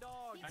him.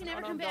 He can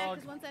never come back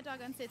because once that dog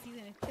unsits, he's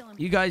gonna kill him.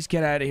 You guys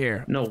get out of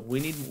here. No, we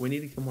need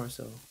to kill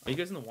Marcel. Are you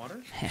guys in the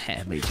water?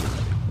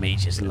 May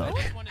just look.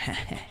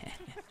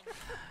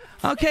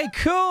 Okay,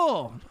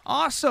 cool.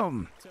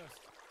 Awesome.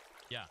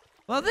 Yeah.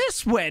 Well,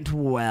 this went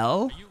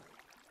well.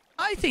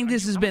 I think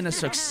this has been a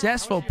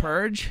successful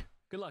purge.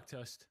 Good luck,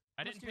 Toast.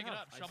 I didn't pick it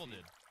up. Shovel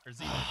did. Or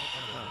Z.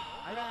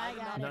 I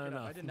got it.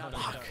 No. I did not.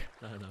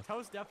 No.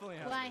 Toast definitely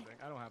has Why? something.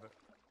 I don't have it.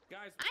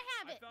 Guys, I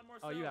have it. found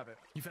Marcel. Oh, you have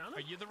it. You found Are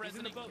him? you the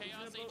resident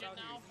chaos agent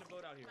now? He's in a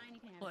boat out here. Fine,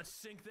 you can have it. Let's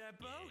sink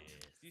that boat.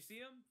 Do you see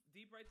him?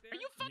 Deep right there?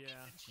 Are you fucking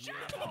Yeah.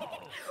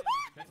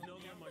 That's no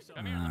good, Marcel.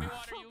 Come here, let me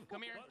water you.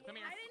 Come here.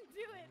 I didn't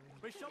do it.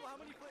 Wait, Shovel,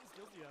 how many flint and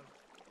steels do you have?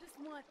 Just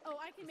one.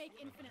 Oh, I can make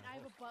infinite. I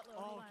have a buttload.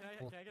 Oh, Hold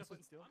on. can I get a flint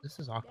and steel? This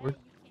is Yeah, awkward.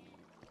 you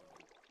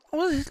can.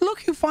 Well,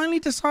 look who finally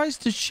decides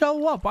to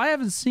show up. I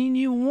haven't seen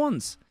you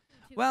once.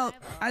 Well,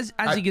 as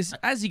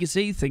you can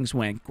see, things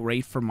went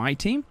great for my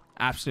team.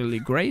 Absolutely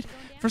great.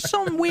 For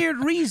some weird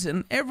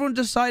reason, everyone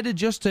decided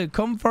just to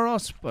come for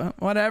us. But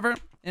whatever,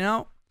 you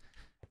know.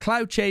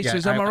 Cloud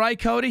chasers, am I right,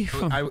 Cody?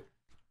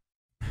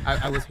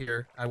 I was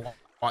here. I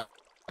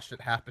watched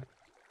it happen.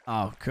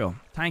 Oh, cool.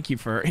 Thank you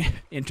for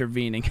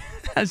intervening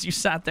as you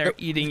sat there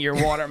eating your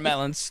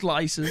watermelon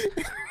slices.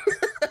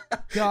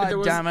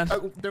 God damn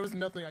it. There was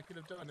nothing I could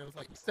have done. There was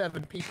like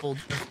 7 people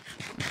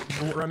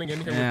just running in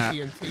here Yeah.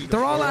 with TNT.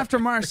 They're all after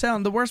Marcel,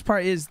 and the worst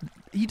part is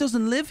he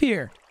doesn't live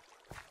here.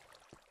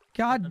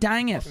 God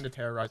dang it. Talking to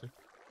Terroriser.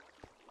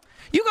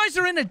 You guys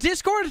are in a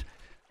Discord?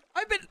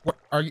 I've been... What,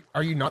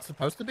 are you not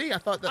supposed to be? I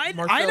thought that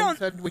Marcel don't-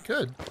 said we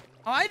could.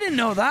 I didn't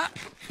know that.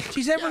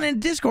 She's everyone in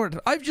Discord.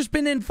 I've just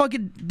been in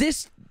fucking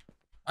this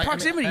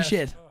proximity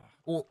shit.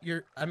 Well,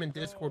 I'm in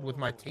Discord with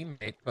my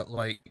teammate, but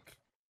like...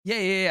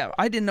 Yeah.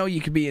 I didn't know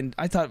you could be in...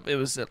 I thought it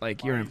was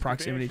like you're in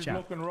proximity Beige is chat.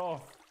 looking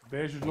rough.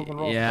 Beige is looking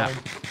rough. Yeah. Brian.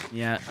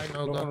 Yeah. I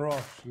know Looking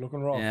rough.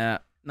 Looking rough. Yeah.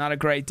 Not a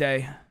great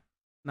day.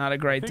 Not a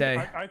great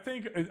day. I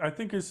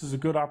think this is a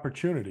good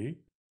opportunity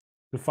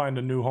to find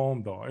a new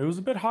home, though. It was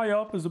a bit high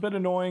up. It was a bit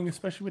annoying,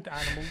 especially with the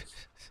animals.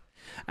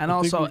 And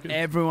I think also, we could-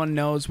 everyone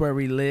knows where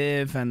we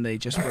live, and they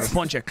just were a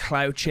bunch of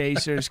clout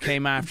chasers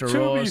came after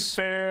To be us.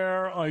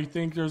 fair, I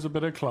think there's a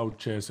bit of cloud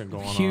chasing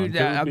going Huge,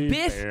 on. To a be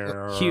bit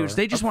fair. huge.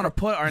 They just want to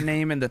put our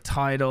name in the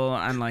title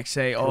and like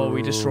say, "Oh,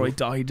 we destroyed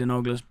Dahi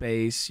Denogla's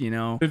base," you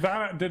know. Did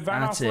VANOSS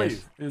That's it.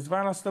 leave? Is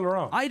VANOSS still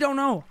around? I don't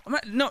know.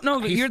 No.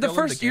 He's You're the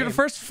still in first. the You're the game.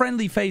 first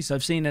friendly face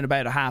I've seen in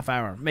about a half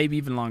hour, maybe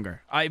even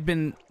longer. I've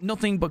been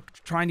nothing but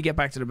trying to get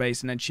back to the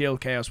base, and then Chill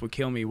Chaos would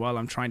kill me while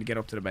I'm trying to get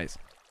up to the base.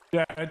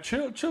 Yeah,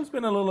 Chill's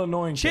been a little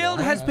annoying. today. Chilled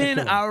has been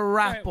a rat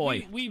Alright,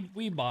 boy.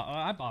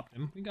 I bopped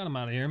him. We got him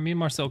out of here. Me and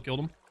Marcel killed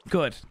him.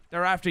 Good.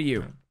 They're after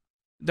you.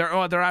 They're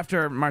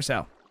after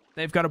Marcel.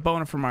 They've got a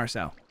boner for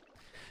Marcel.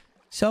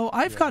 So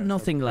I've got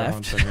nothing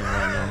left.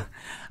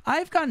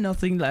 I've got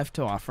nothing left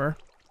to offer.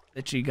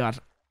 Literally got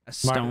a My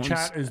stone.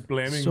 chat is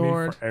blaming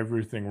sword. me for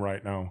everything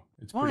right now.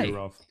 It's Why? pretty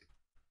rough.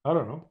 I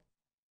don't know.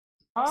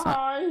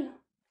 Hi.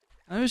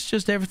 It was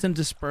just everything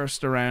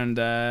dispersed around,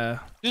 Just in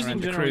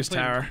around the general, cruise we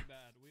played tower. pretty bad.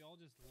 We all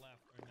just left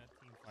during that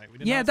team fight. We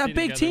did Yeah, not that stay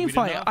big together. team We did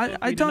fight. not I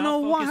we did don't not know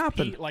what focus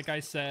happened. Pete, like I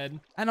said.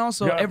 And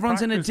also, We gotta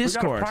everyone's in a practice- We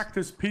Discord. gotta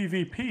practice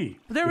PvP.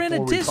 They're in a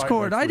before we fight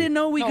Discord. next I didn't week.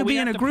 know we No, could be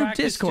have in a to group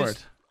practice Discord.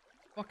 just-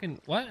 Fucking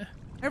what?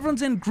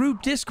 Everyone's in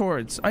group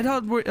Discords. I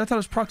thought it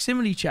was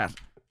proximity chat.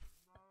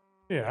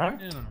 Yeah.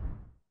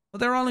 Well,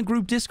 they're all in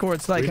group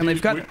Discords, like, We and need-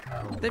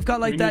 they've got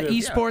like we that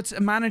need a- esports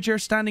manager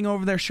standing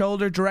over their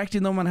shoulder,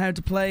 directing them on how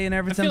to play and I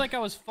everything. feel like I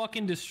was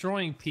fucking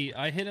destroying Pete.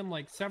 I hit him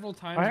like several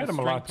times. I hit with him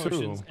a lot, strength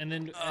potions, too. And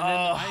then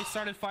I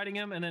started fighting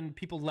him, and then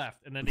people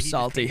left, and then he just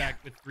Salty. came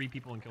back with 3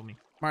 people and killed me.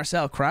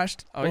 Marcel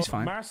crashed. Oh, he's Well,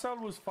 fine. Marcel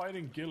was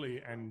fighting Gilly,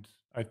 and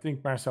I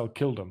think Marcel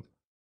killed him.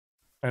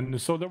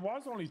 And so there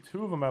was only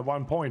 2 of them at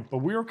one point, but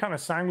we were kind of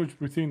sandwiched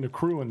between the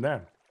crew and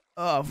them.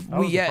 Oh, That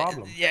was the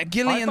problem.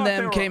 Gilly I and thought they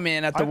them were- came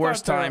in at I the thought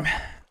worst they were- time,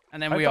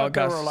 and then I we all thought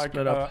they got were like,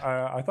 split up.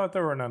 I thought they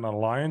were in an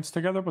alliance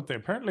together, but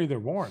apparently they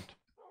weren't.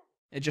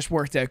 It just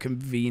worked out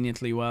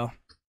conveniently well.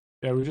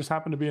 Yeah, we just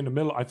happened to be in the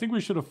middle. I think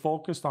we should have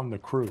focused on the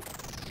crew.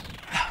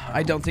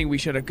 I don't think we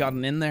should have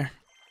gotten in there.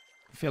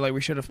 I feel like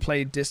we should have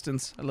played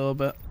distance a little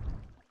bit,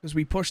 because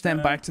we pushed them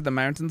back to the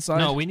mountainside.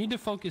 No, we need to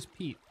focus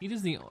Pete. Pete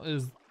is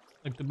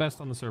like the best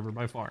on the server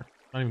by far.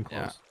 Not even close.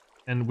 Yeah.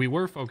 And we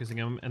were focusing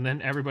him, and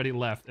then everybody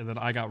left, and then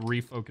I got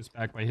refocused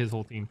back by his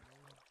whole team.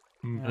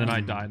 And then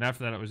I died. And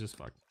after that, it was just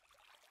fucked.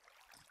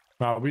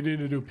 No, we need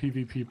to do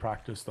PvP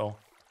practice though.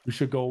 We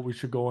should go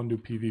and do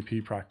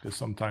PvP practice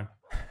sometime.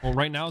 Well,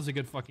 right now is a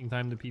good fucking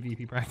time to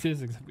PvP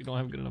practice, except we don't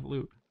have good enough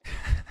loot.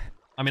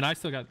 I mean, I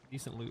still got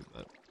decent loot,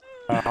 but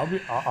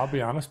I'll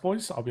be honest,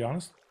 boys. I'll be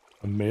honest.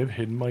 I may have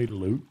hidden my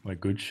loot, my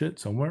good shit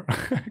somewhere,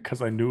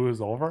 because I knew it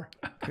was over.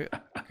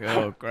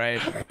 Cool,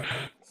 great.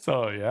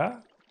 So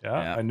yeah.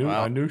 I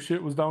knew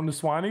shit was down to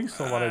Swanee.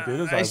 So what I did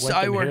is I went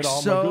I and worked hid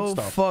all my good so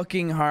stuff.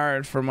 fucking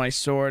hard for my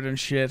sword and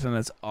shit, and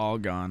it's all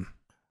gone.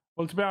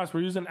 Well, to be honest,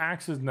 we're using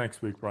axes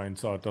next week, Brian.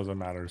 So it doesn't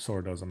matter.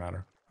 Sword doesn't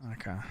matter.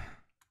 Okay.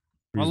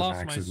 We're I using lost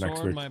my axes next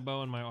sword, week. my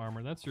bow, and my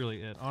armor. That's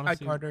really it.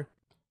 Honestly, Carter.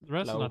 the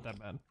rest is not that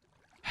bad.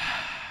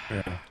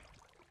 Yeah.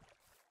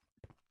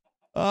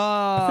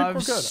 I'm we're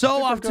good. I so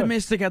think we're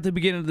optimistic at the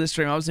beginning of this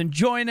stream. I was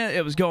enjoying it.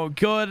 It was going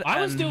good.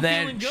 I was and still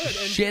then feeling good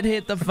shit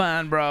hit the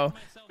fan, bro.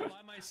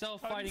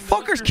 Myself fighting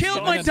Fuckers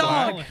killed my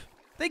dog.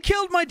 They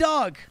killed my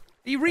dog.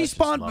 He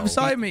respawned low.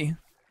 beside me.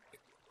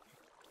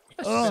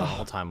 That's Ugh. just an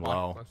all-time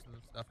low. Most of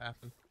the stuff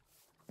happened.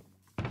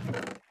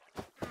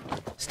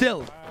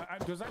 Still,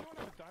 Does anyone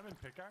have a diamond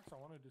pickaxe? I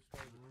want to destroy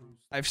the cruise.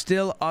 I've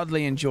still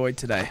oddly enjoyed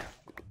today.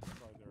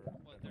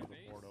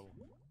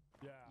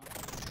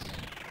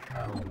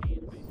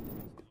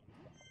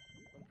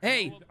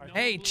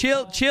 Hey,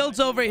 chill's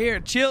over here.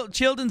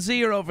 Chilled and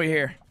Z are over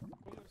here.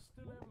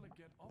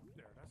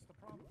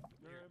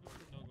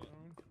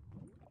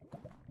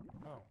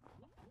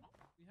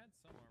 We had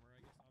some armor.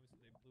 I guess obviously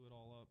they blew it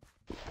all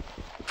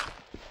up.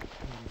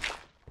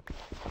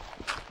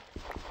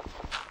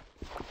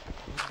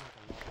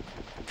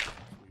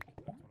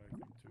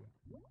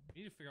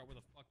 We need to figure out where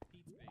the fuck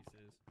Pete's base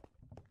is.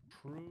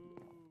 True.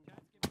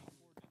 Cats give me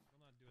coordinates.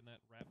 I'm not doing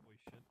that rat boy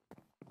shit.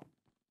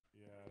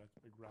 Yeah, that's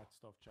big rat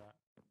stuff, chat.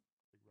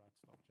 Big rat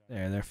stuff, chat.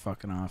 There, they're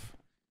fucking off.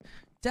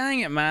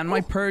 Dang it, man.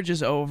 My purge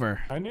is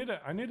over. I need a.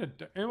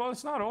 Well,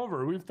 it's not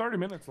over. We have 30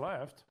 minutes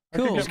left. I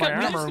Cool. could get my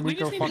armor and we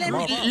go fuck them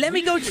up. Let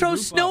me go throw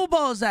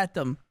snowballs at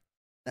them.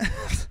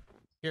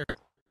 Here.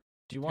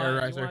 Do you want?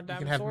 Terroriser, you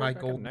can have my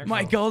gold.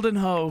 My golden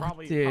hoe.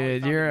 Probably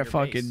Dude, found you're in a your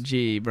fucking base.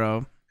 G,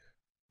 bro.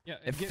 Yeah,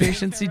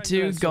 Efficiency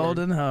 2,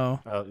 golden hoe.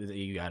 Oh,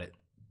 you got it.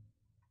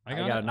 I I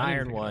got got it. an I didn't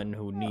iron pick it one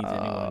who needs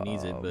anyone who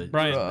needs it, but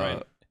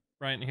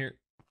Brian, here.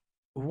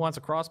 who wants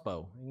a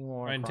crossbow? Anyone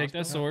want a Brian, take that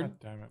crossbow? sword.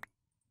 Damn it.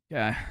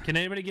 Yeah. Can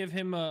anybody give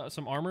him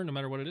some armor, no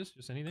matter what it is?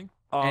 Just anything?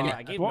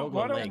 I gave no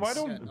Why gold legs.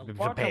 don't Vodka,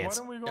 why pants.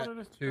 don't we go to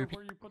this where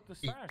you put the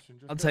stash and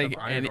just I'll get take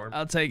the any. iron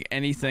I'll take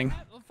anything.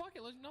 Well, fuck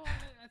it. No,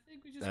 I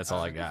think we just. That's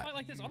all I just got. Fight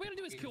like this. All we gotta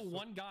do is kill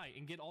one guy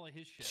and get all of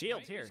his shit.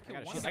 Shield right? here. Just kill I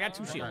got a one shield. guy I got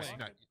two and shields.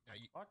 run away.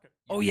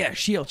 Oh yeah,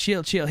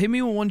 shield. Hit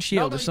me with one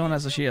shield if someone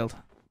has a shield.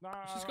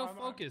 Let's just go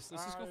focus.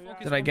 Let's just go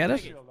focus. Did I get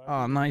it?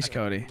 Oh, nice,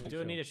 Cody. You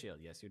do need a shield.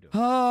 Yes, you do.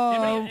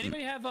 Oh.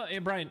 Anybody have? Hey,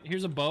 Brian,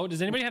 here's a bow.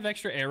 Does anybody have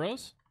extra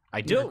arrows? I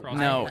do.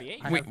 No,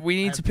 we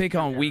need to pick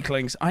on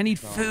weaklings. I need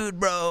food,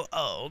 bro.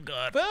 Oh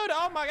god. Food.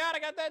 Oh my god, I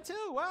got that too.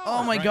 Wow.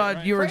 Oh my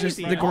god, you are just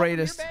Crazy. the All from your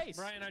greatest. base.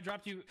 Brian, I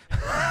dropped you.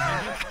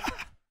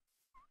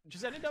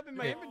 Just ended up in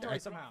my inventory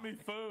somehow. Drop me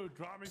food.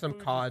 Drop me Some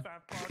food, cod.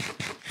 you fat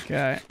fuck.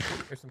 Okay.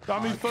 There's some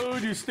Drop me cod.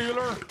 food, you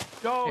stealer.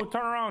 Yo,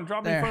 turn around.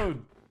 Drop There. me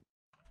food.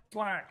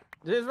 Slack.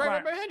 It's right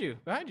Slack. behind you.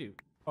 Behind you.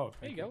 Oh,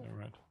 There you go. Never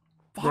mind.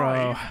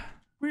 Bro.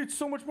 We had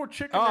so much more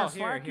chicken Oh, there,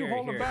 Slack. You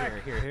hold them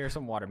back. Here's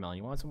some watermelon.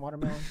 You want some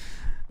watermelon?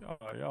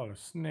 Yo,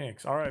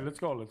 snakes. All right, let's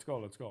go.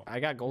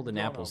 I got golden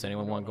apples.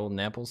 Anyone want golden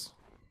apples?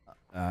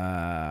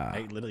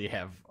 I literally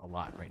have a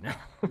lot right now.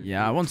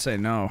 Yeah, I won't say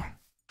no.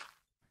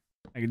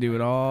 I can do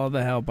with all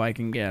the help I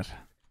can get.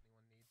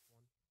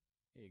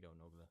 Here you go,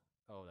 Nova.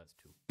 Oh, that's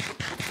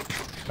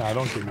two. Nah,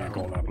 don't give me a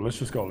golden apple. Let's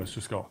just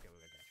go.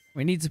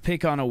 We need to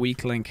pick on a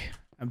weak link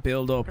and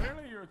build up.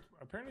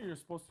 Apparently you're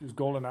supposed to use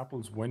golden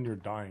apples when you're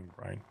dying,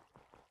 Brian.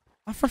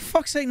 Oh, for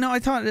fuck's sake, no, I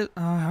thought it,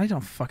 I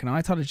don't fucking know.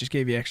 I thought it just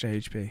gave you extra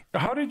HP.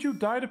 How did you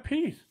die to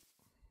Pete?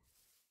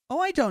 Oh,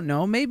 I don't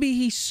know. Maybe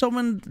he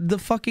summoned the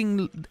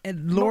fucking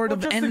Lord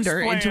of Ender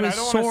into his I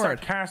don't sword. want a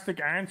sarcastic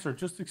answer.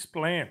 Just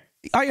explain.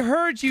 I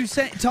heard you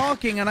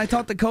talking, and I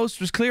thought the coast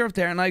was clear up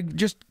there, and I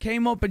just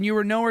came up, and you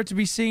were nowhere to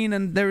be seen,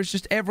 and there was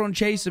just everyone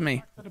chasing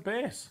me. To the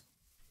base.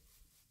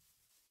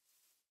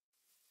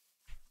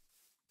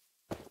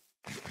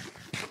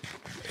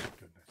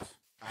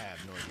 I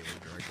have no idea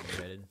what direction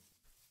you're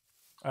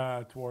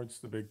headed. Towards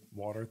the big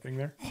water thing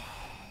there.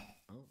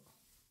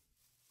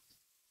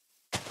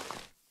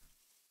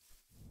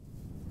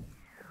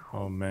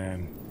 Oh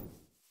man.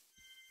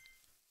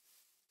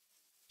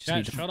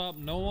 Chat, shut up.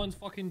 No one's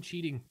fucking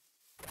cheating.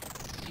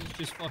 He's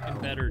just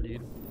fucking better,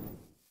 dude.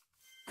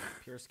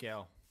 Pure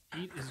scale.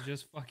 Pete is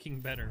just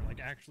fucking better. Like,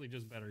 actually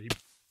just better.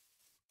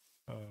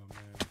 Oh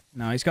man.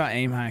 No, he's got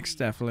aim hacks,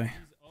 definitely.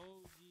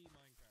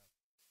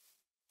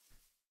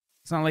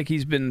 It's not like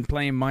he's been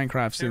playing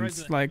Minecraft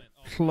since like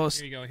plus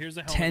Here you go. Here's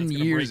a helmet 10 that's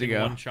gonna years break in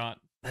ago. one shot.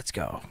 Let's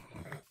go.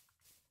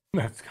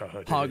 Let's go.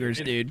 Dude.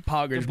 Poggers, dude.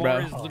 Poggers, The bar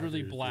bro. is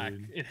literally black.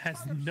 It has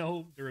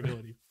no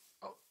durability.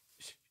 Oh,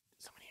 shit.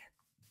 Someone here.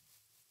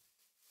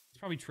 It's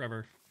probably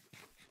Trevor.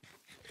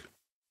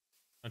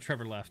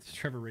 Trevor left.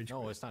 Trevor rage.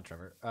 No, it's not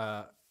Trevor.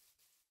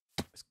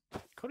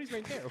 Cody's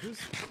right there. Who's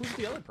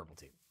the other purple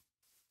team?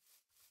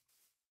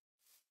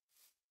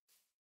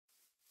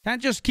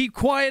 Can't just keep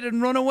quiet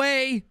and run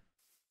away.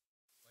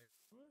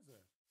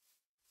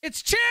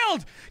 It's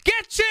chilled.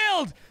 Get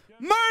chilled.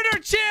 Murder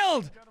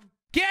chilled.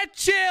 Get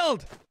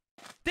chilled.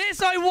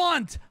 This I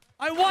want.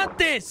 I want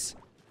this.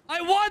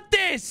 I want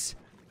this.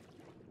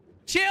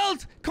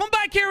 Chilled. Come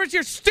back here with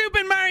your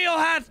stupid Mario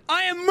hat.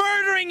 I am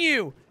murdering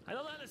you. I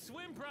don't know how to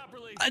swim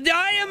properly.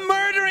 I am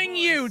murdering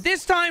you.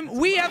 This time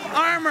we have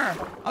armor.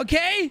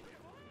 Okay?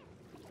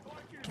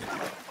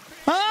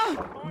 Huh?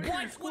 What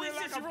is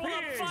this? Roll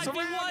up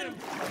 5v1?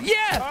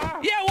 Yeah.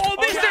 Yeah, well,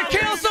 Mr.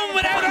 Kill someone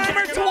without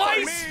armor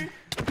twice.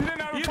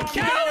 You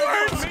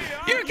cowards!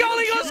 You're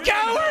calling us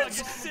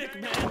cowards! Sick,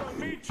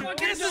 man.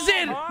 This is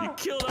it! You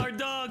killed our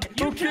dog.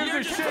 Who gives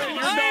a shit?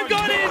 I am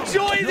gonna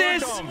enjoy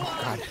this!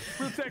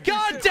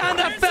 God damn,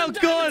 that felt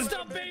good!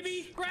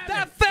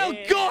 That felt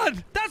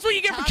good! That's what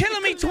you get for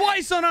killing me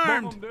twice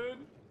unarmed!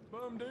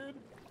 Boom, dude.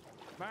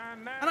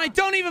 Man, And I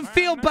don't even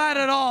feel bad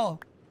at all!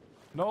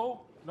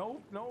 No.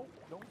 Don't feel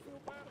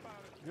bad about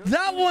it.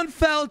 That one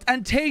felt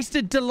and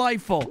tasted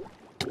delightful.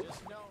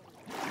 Just know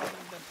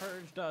what the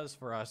purge does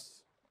for us.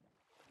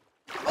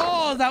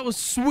 Oh, that was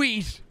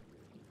sweet.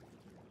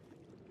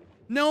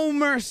 No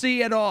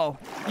mercy at all.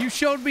 You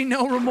showed me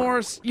no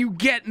remorse. You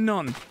get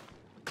none.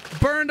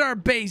 Burned our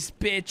base,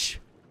 bitch.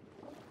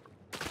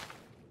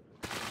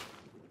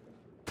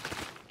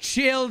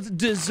 Chilled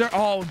dessert.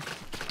 Oh,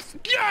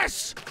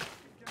 yes!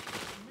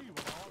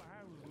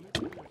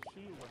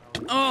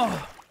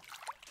 Oh.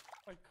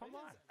 Like, come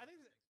on.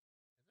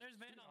 There's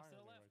VANOSS to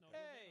the left. No,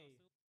 hey.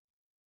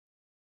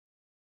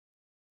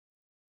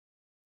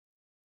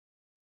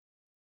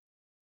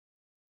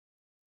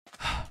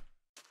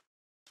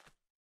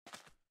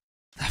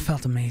 That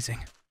felt amazing.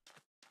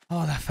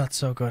 Oh, that felt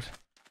so good.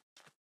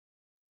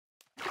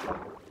 A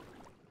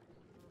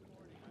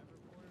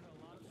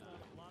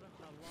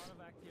lot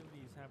of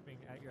activities happening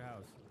at your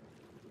house.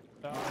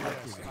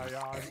 Yes,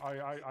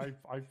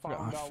 I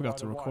found out forgot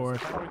to what it record.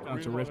 was. Can't wait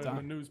Got to read rip about it in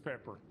that. the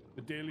newspaper,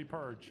 the Daily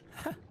Purge.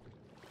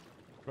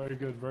 Very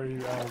good, very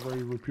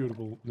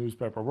reputable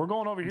newspaper. We're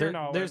going over here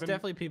now. There's Evan.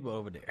 definitely people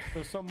over there.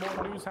 There's some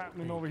more news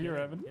happening over here,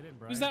 Evan.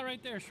 Who's that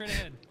right there, straight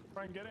ahead?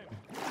 Try and get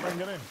in. Try and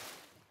get in. Is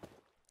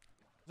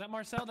that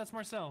Marcel? That's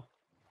Marcel.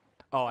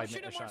 Oh, I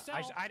shoot missed a him, shot.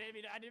 Marcel. I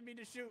didn't mean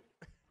to shoot.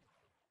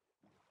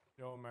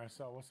 Yo,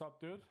 Marcel, what's up,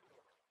 dude? What's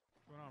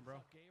going on, bro?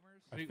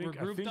 I We're think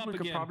grouped up we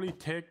could again.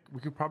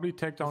 probably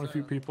take down a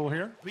few people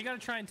here. We gotta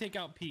try and take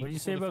out Pete. What do you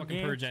before say the about fucking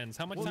game? purge ends.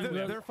 How much time do we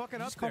have? They're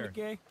fucking up there.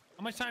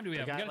 How much time do we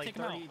have? We gotta like take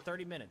him out.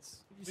 30 minutes.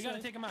 We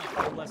gotta take him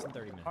out. Less than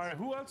 30 minutes. All right,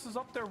 who else is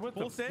up there with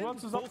us? send? Who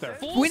else is up there?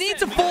 We need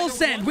to full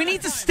send. We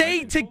need to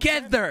stay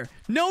together.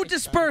 No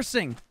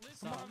dispersing.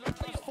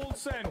 Full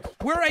send.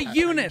 We're a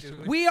unit.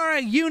 We are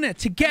a unit.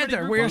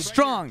 Together, we're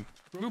strong.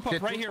 Group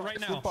up right here, right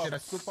now.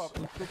 Group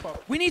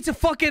up. We need to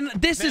fucking...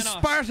 This is VANOSS.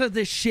 Sparta,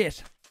 this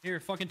shit. Here,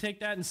 fucking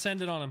take that and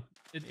send it on him.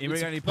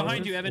 Anybody got any behind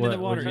poses? you, Evan, in the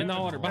water. What? In the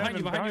water. Behind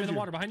you, Evan, in the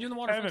water. Behind you in the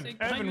water. Evan, Behind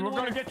you Evan, in we're the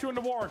gonna water. get you in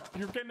the war.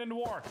 You're getting in the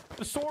war.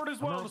 The sword as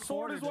well. The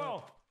sword as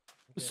well.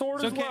 The sword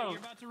It's as okay, well. you're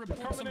about to report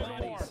Coming some in the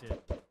war. bodies.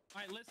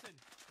 Alright, listen.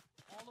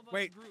 All of us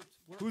Wait, grouped.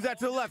 We're who's that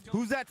to the all left? gonna go-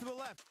 Who's that to the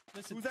left?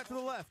 Listen, Who's that to the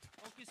left?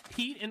 focus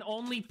Pete and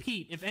only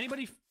Pete. If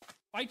anybody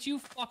fights you,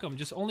 fuck them.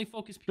 Just only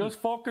focus Pete. Just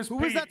focus.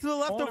 Who is that to the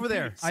left Only over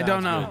there? Pete. I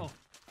don't know.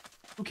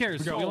 Who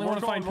cares? We We're only want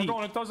to find We're Pete.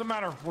 going. It doesn't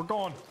matter. We're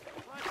going.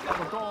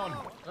 We're going.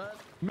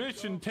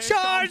 Mission take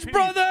Charge, down Pete.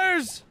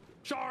 brothers!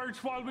 Charge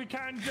while we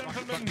can,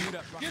 gentlemen.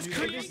 Just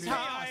create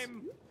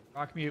time.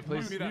 Rock mute,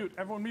 please. Mute.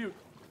 Everyone mute.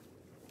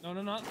 No,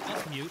 not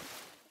us mute.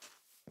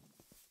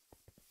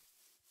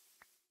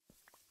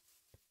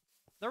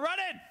 They're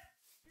running!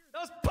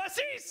 Those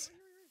pussies!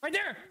 Right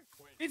there!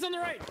 He's on the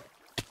right!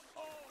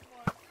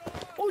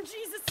 Oh,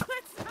 Jesus,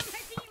 that's not my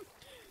team.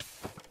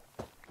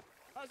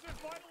 Has it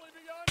finally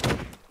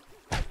begun?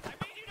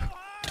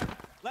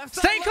 Left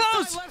side, Stay left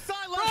close! Side, left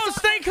side, left Bro, side.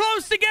 stay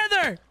close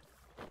together!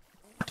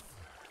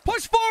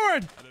 Push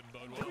forward!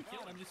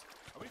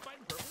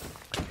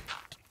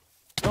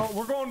 No,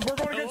 we're going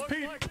against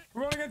Pete.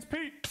 We're going against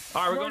Pete.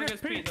 All right, we're going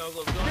against Pete. No,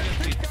 we're going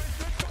against Pete.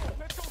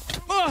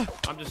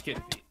 I'm just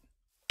kidding, Pete.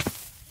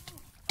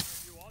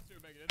 You want to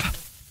make it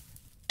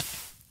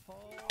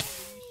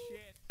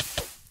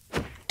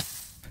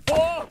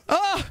Oh!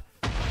 Ah!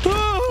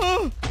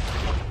 Oh!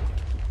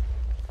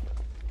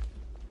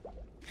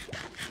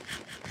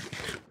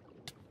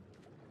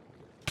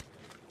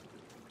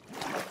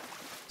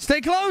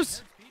 Stay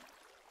close!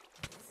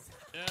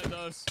 Yeah, it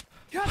does.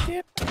 God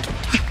damn.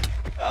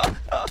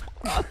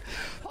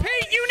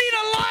 Pete, you need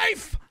a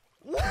life!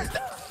 What the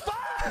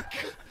fuck?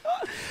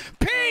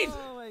 Pete,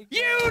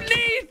 you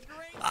need...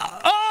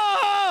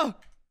 Oh!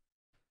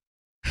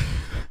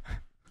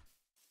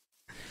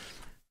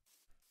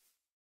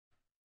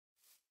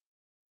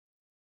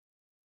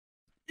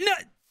 No.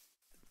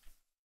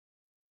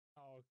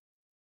 Oh,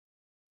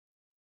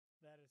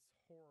 that is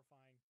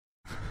horrifying.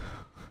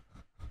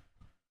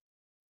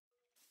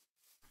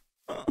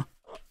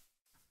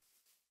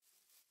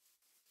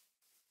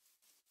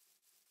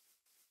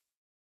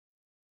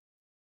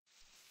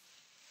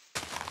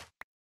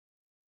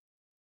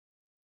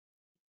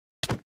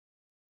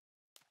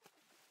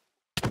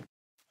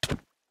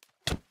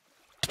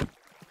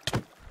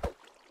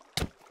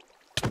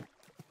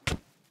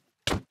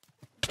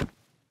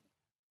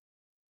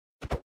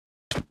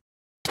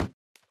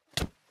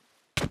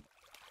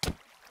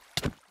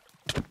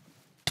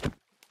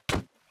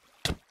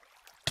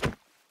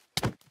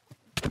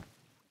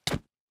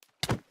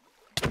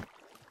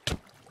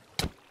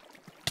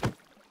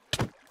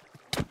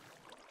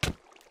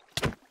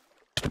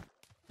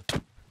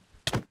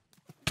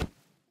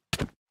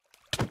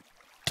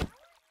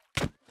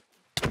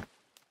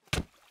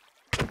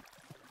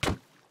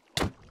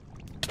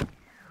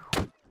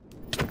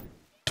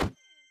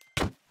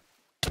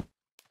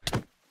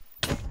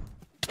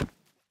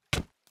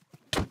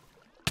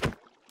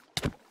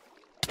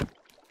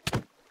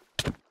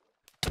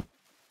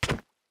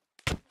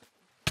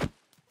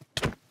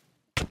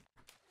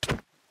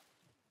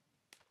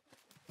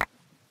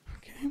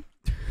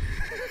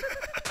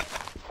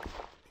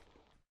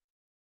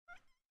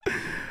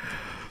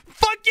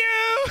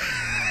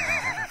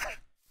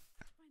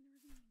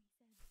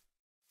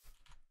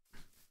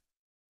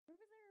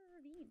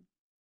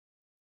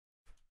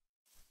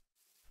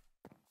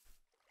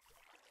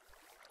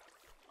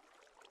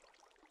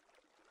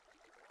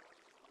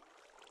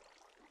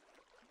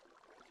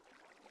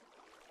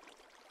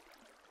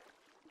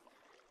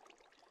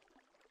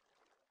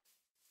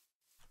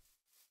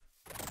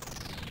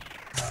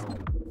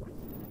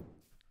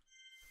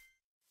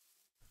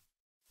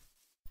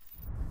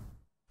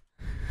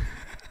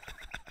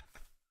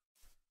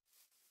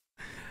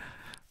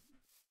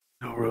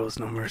 rules,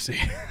 no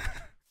mercy.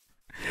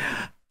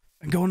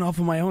 I'm going off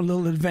on my own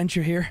little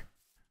adventure here.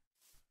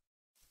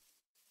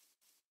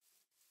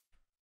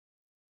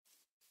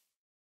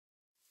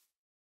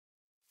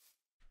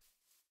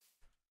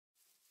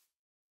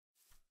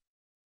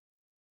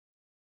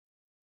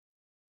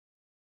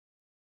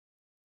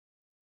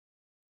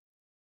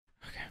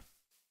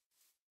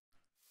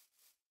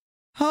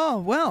 Oh,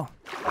 well.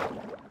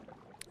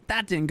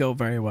 That didn't go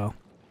very well.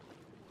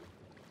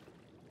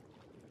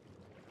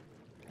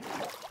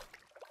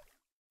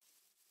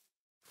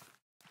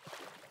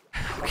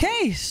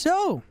 Okay,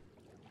 so.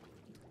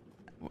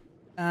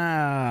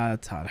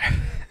 It's harder.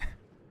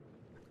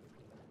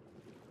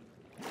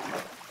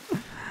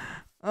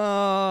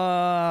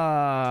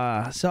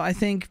 So I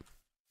think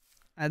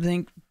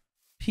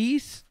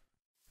Pete.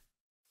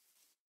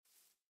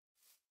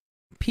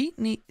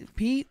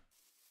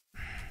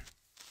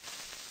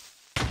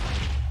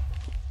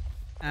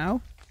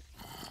 Ow.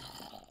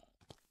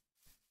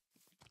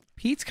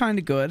 Pete's kind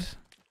of good.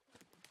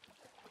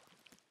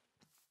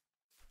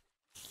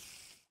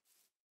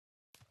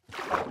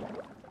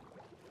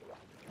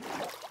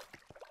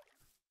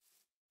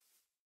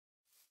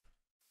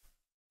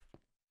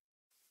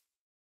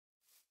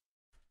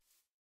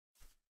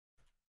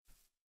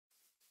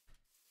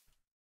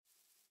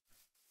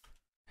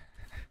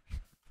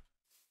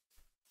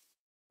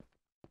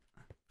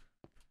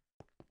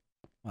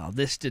 Well,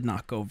 this did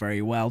not go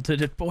very well, did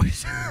it,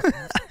 boys?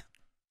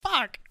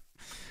 Fuck.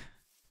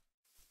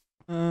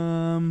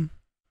 So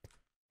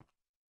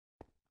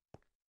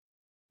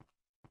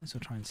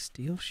try and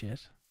steal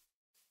shit.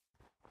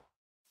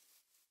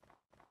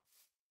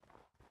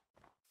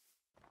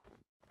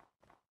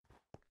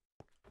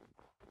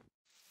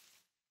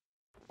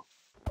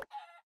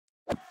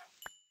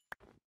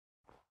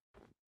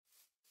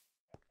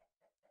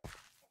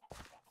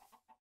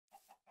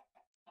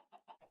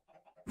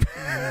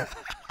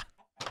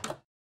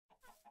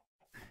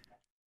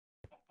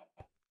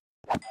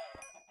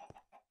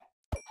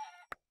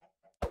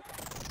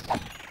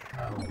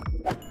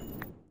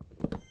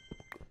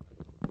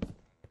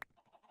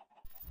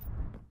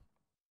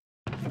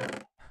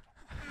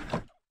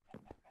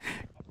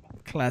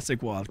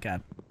 Classic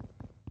Wildcat.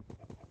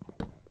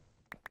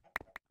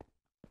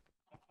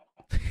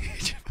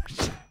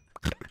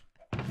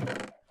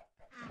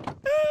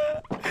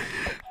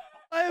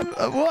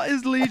 What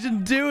is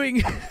Legion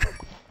doing?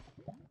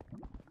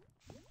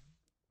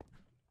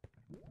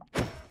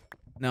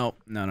 No.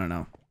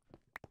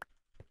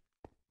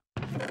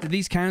 Do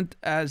these count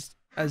as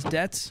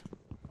deaths?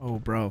 Oh,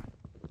 bro.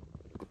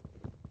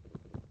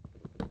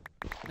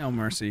 No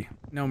mercy.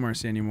 No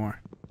mercy anymore.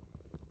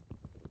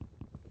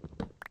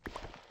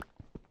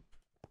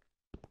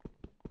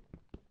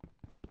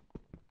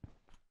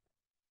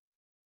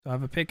 Do I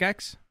have a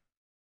pickaxe?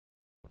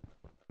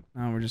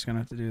 No, we're just gonna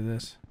have to do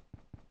this.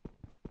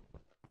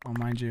 Oh,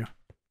 mind you.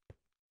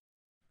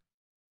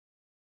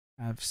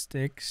 I have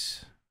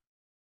sticks.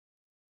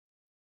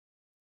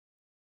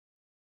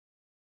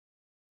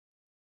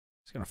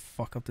 It's gonna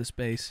fuck up this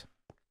base.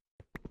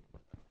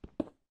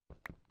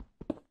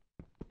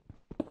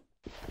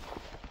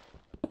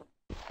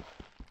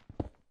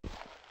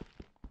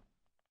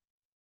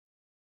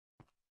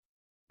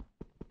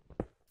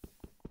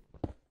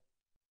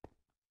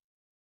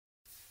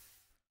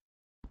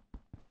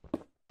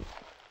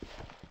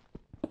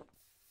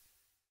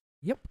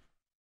 Yep.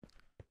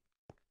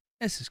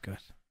 This is good.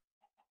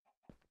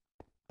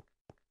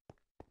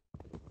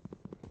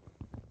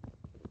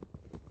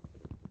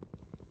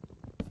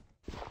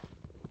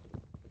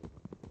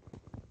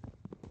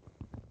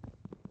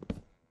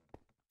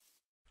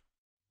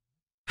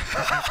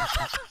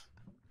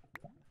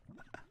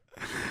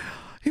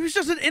 He was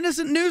just an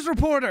innocent news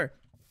reporter,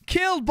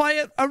 killed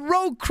by a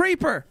rogue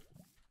creeper.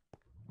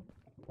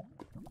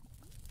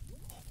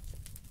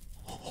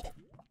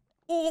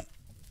 Oh. Oh.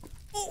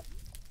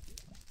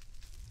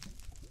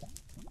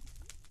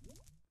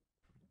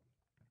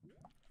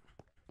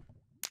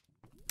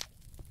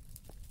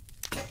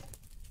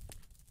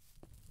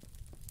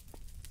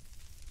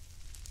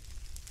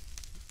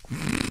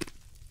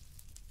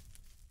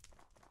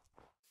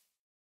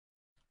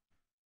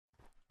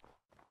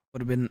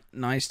 Would have been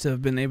nice to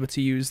have been able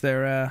to use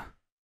their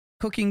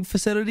cooking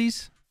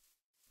facilities.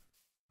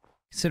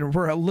 Consider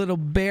we're a little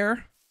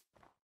bare.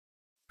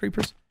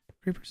 Creepers.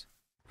 Creepers.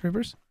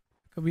 Creepers.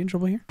 Could be in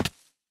trouble here.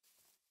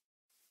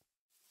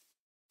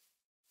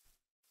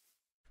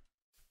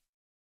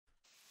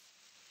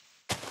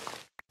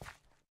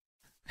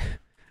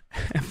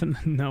 Evan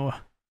and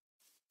Noah.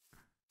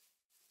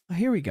 Oh,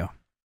 here we go.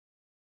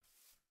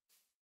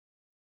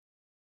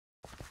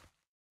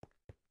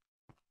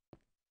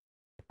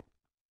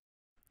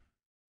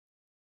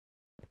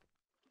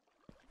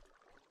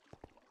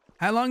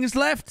 How long is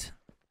left?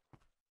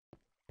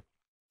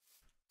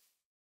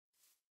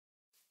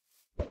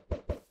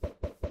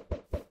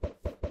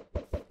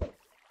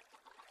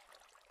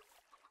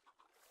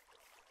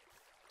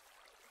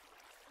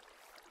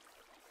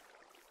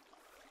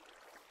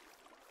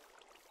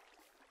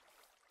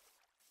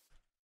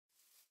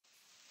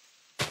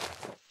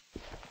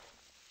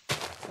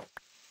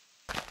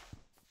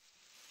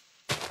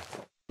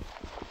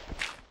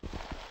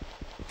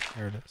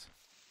 There it is.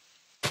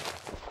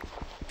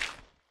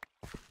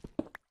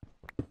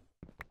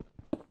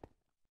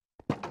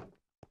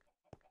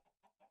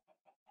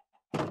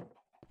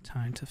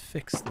 Time to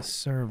fix the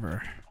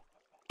server.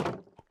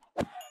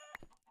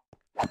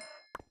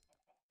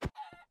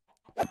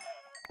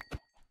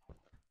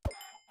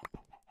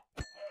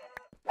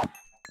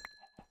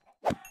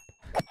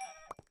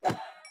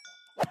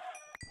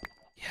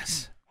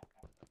 Yes.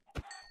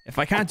 If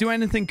I can't do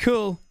anything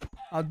cool,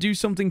 I'll do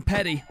something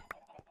petty.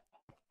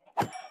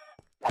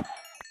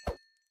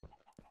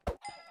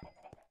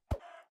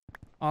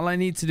 All I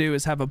need to do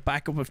is have a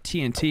backup of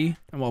TNT,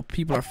 and while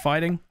people are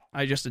fighting,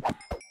 I just...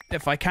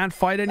 If I can't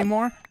fight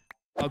anymore,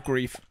 I'll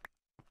grief.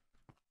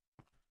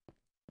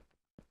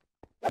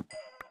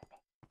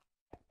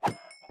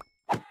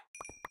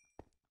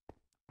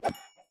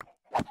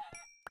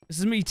 This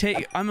is me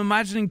I'm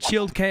imagining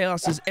chilled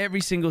chaos as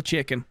every single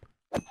chicken.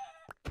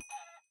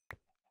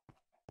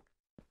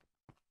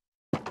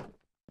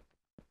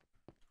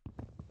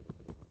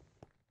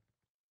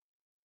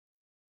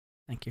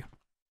 Thank you.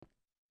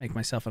 Make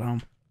myself at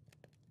home.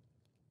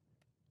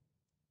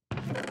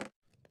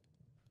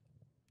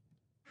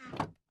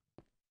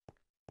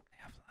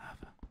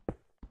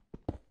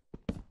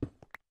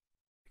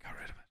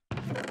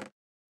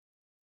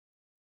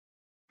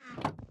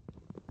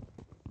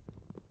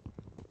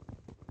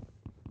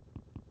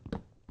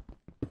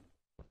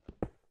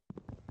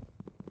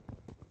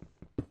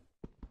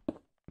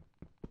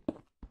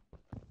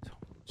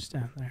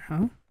 Down there,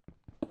 huh?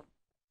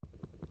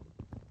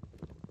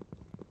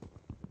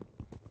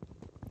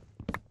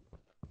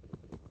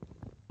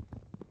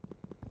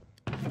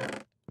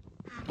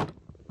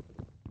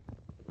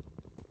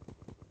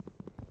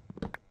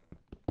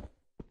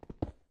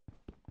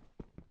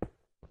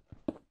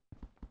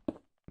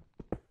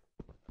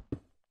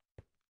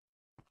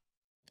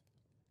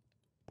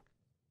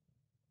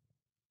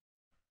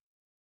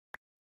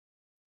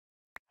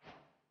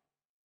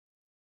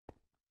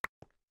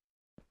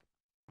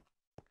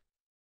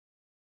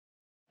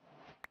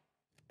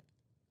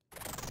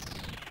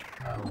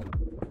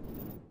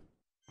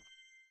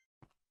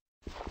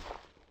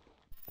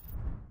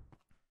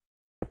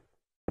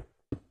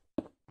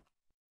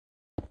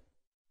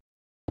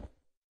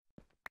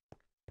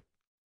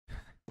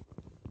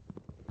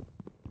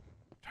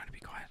 Trying to be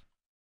quiet.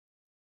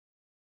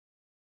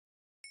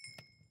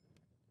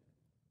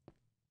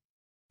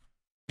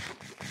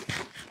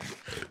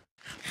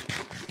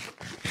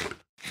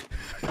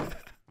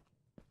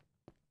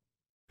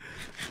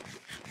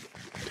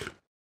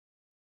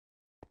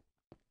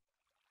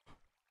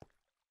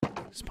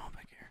 Spawn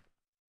back here.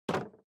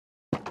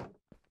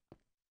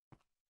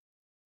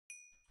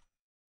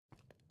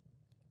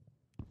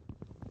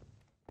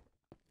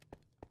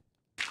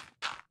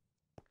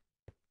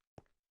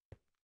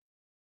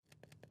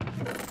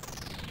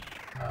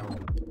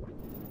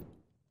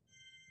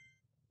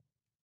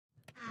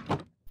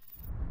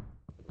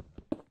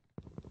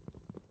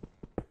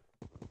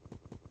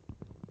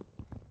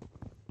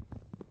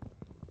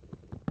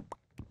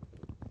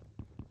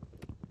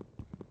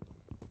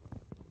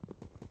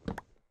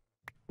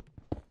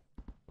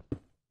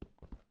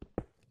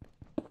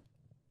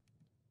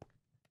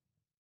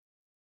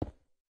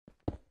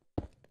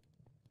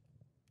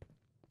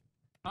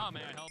 Oh,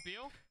 may I help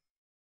you?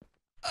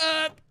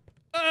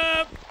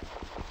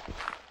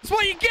 It's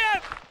what you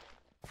get!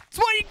 It's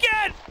what you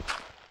get!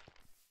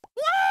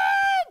 Woo!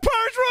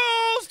 Purge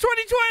rules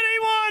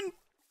 2021!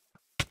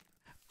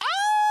 Ah!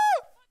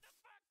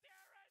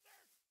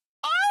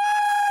 Ah!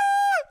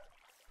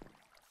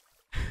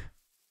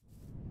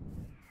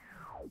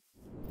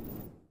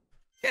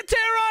 Get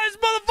terrorized,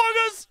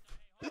 motherfuckers!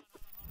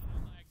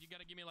 You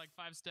gotta give me like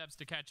 5 steps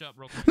to catch up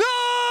real quick. No!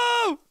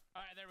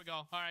 All right, there we go.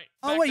 All right.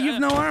 Oh wait, you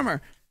have no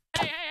armor.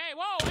 Hey,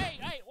 whoa,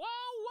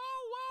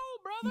 whoa,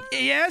 brother.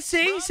 Yeah,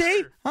 see,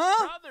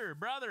 huh?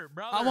 Brother.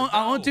 I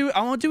won't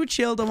do it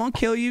chilled. I won't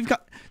kill you. You've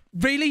got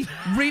really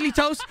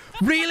Toast.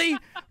 Really.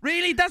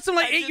 That's some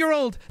like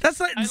 8-year-old.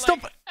 That's like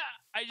stuff.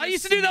 I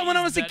used to do that when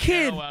I was a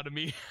kid. Out of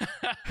me.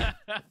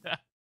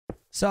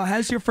 So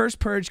how's your first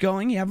purge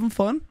going? You having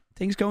fun?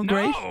 Things going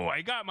great? No,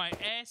 I got my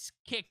ass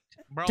kicked,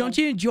 bro. Don't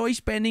you enjoy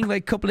spending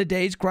like a couple of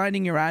days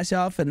grinding your ass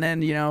off, and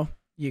then you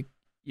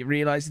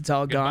realize it's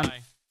all gone?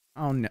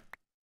 Oh no.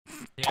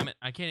 Damn it,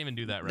 I can't even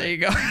do that right. There you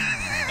go.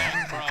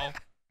 Thanks, bro.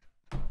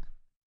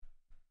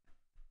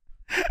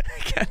 I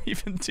can't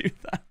even do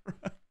that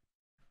right.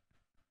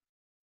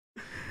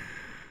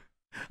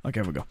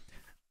 Okay, we'll go.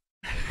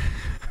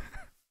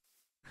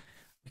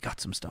 We got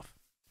some stuff.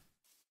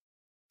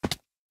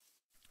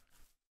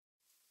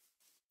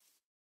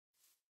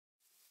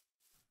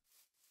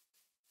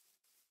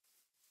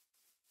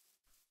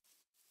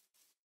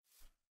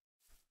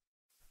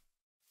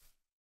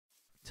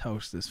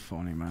 Toast is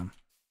funny, man.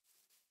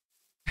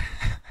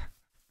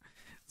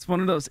 It's one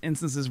of those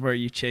instances where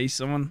you chase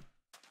someone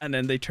and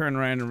then they turn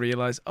around and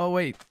realize, oh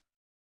wait,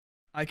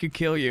 I could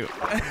kill you.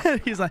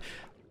 He's like,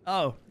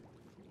 oh,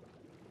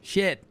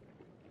 shit.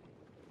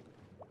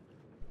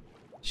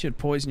 Should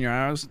poison your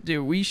arrows.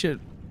 Dude, we should,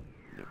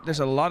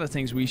 there's a lot of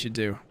things we should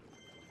do.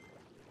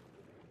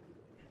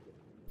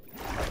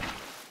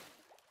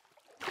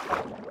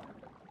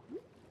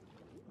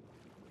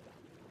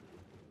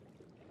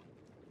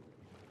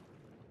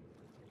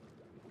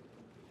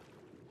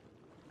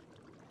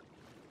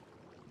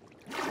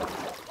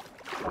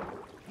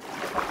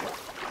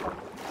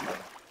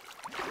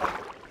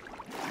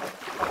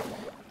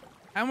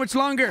 How much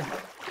longer?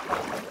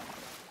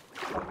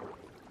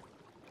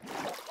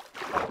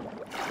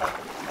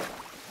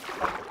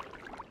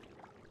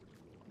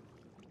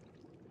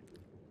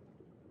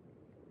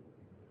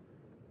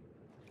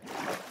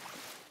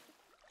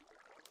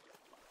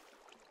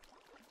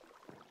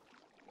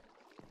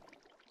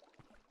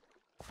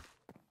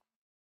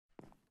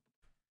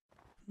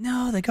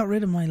 No, they got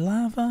rid of my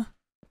lava.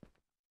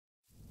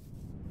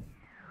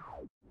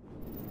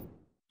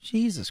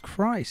 Jesus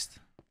Christ.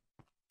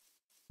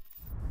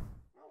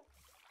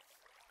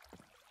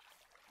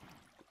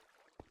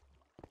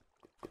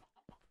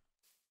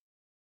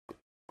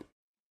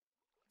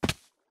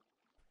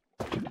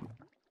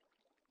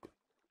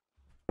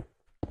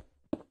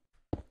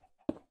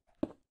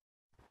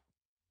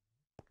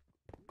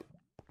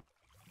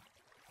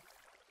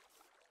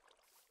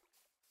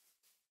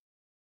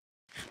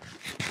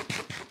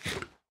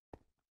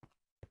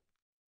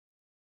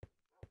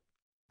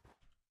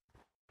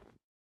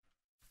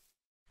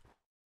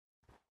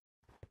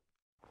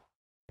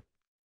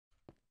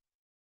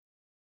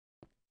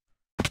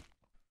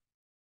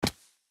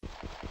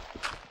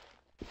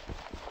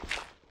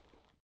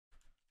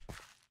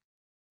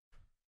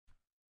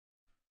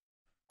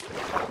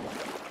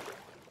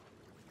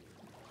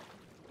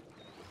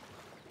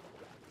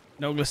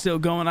 Nogla's still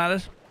going at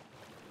it.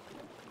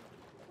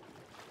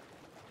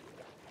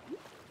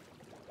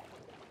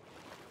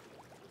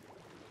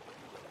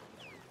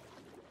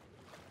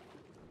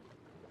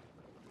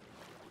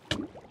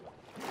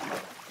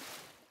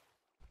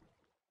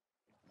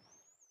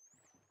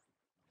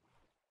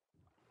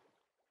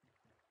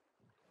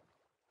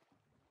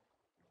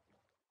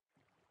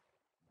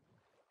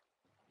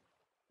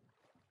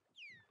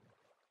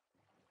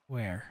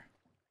 Where?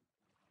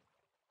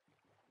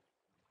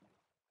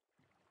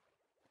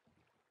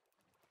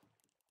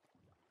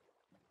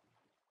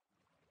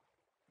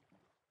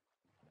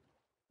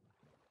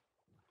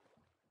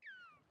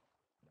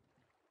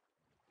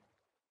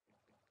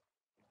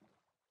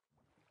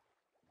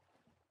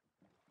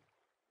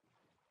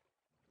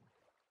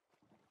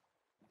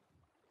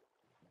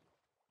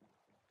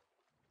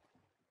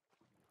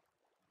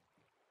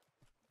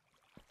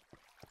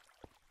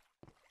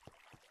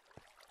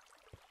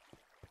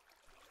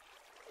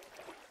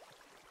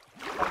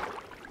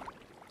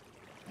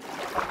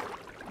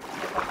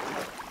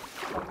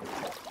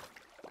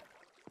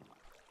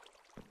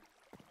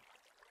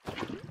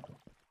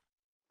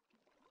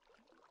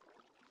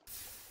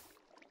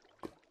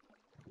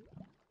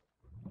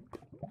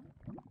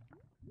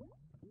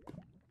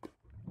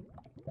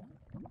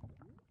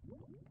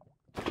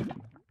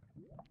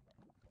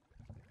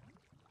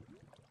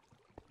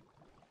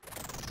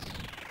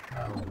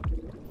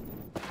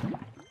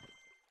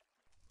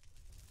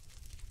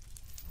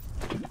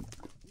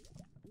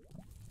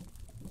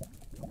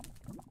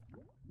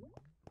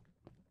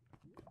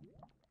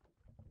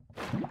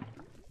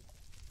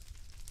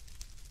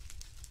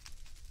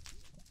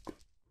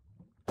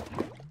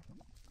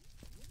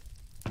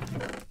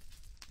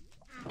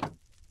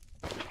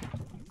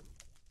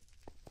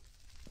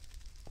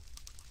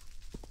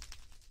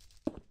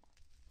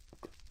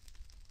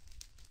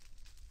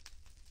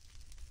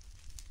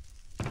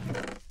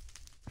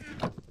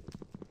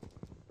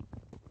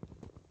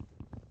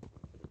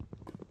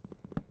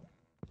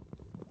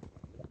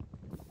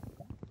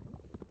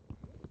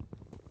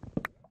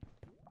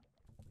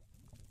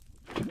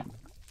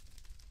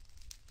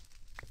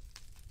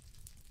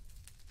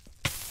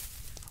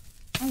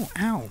 Oh,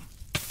 ow.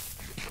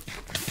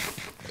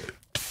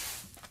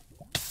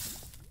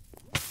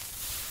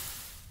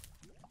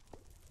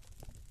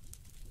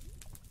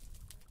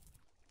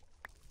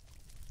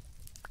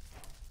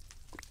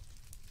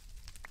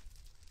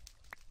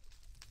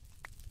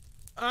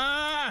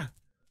 Ah!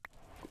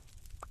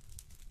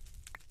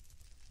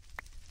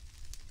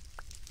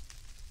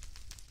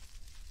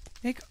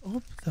 Pick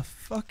up the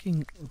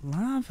fucking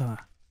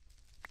lava.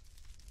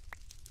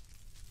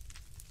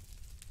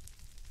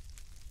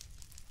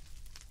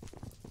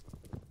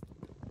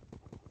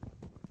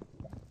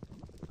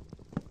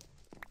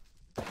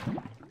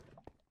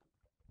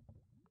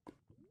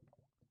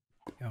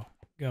 Go,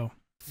 go,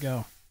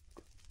 go.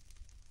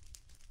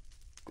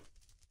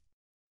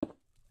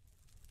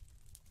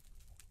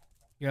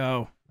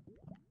 Go.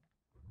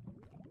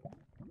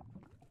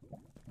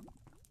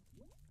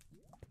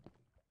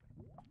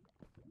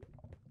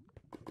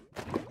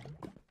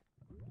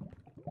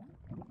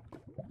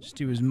 Just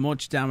do as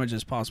much damage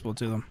as possible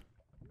to them.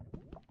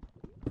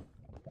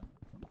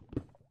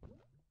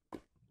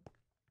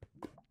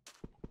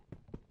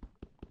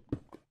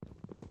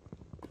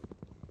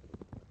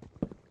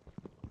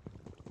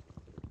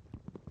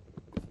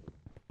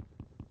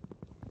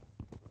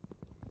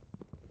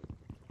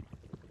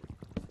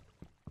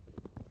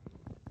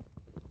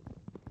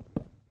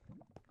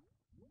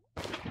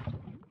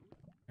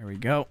 There we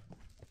go.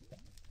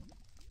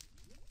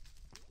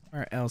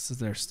 Where else is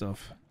there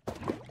stuff?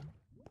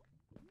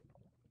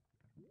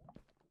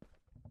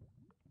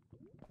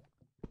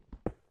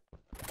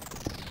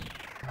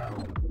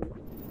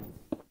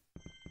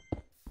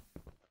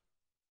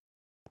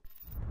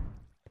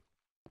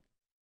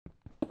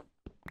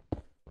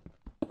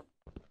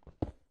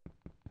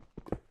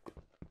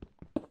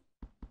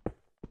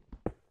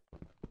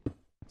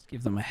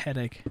 Give them a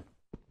headache.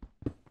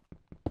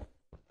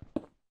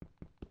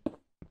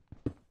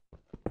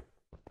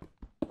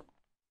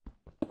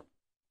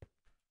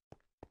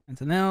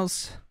 Anything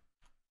else?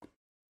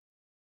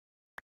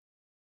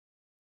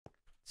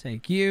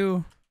 Take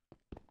you.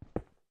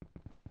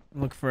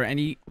 Look for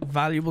any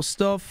valuable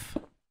stuff.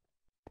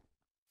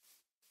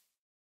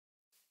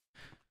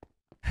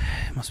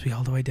 It must be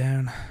all the way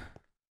down.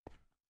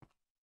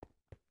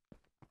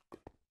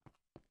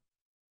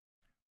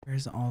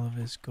 Where's all of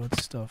his good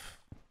stuff?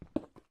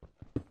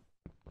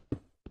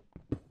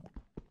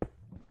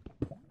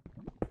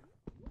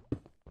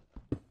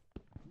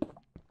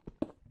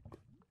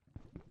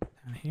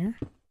 Down here?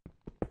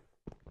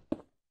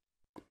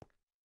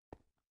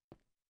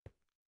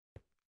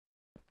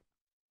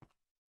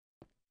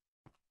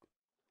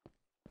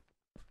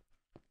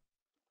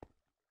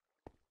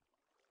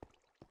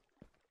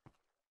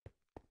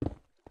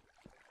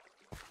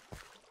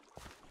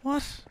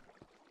 What?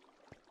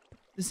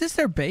 Is this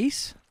their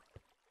base?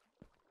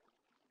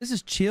 This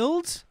is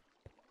chilled?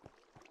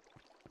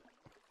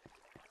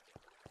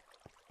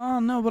 Oh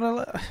no, but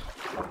oh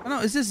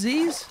no, is this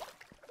Z's?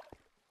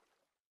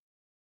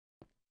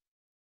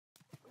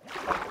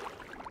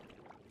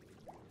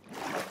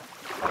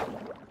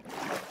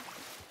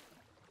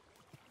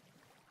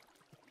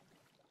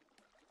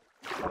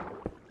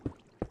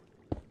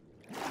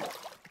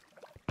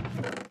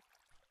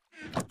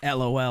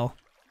 LOL.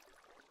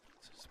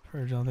 Just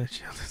purge all that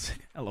shit.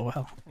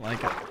 LOL.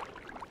 Like it.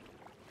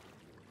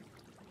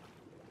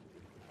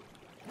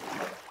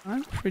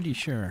 I'm pretty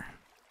sure.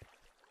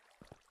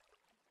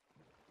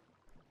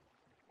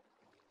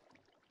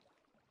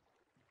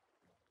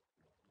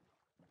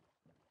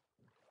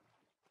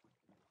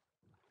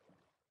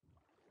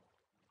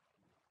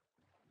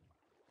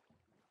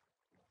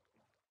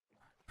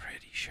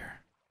 Pretty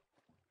sure.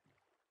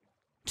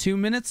 2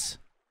 minutes?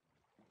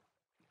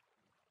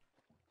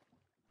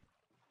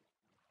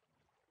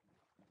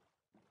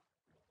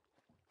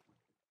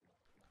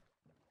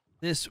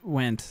 This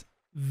went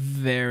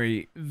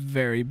very,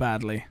 very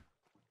badly.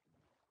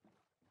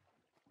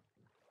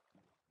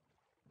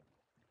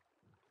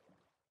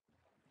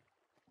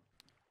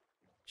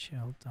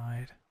 Chill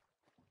died.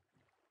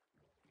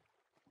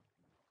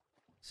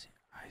 See,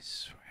 I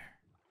swear.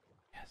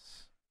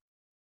 Yes.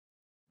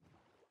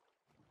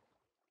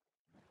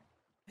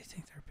 I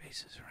think their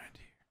base is around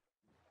here.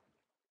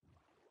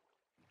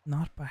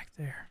 Not back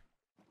there.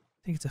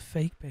 I think it's a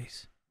fake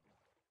base.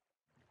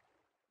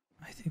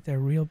 I think their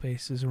real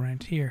base is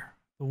around here.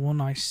 The one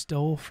I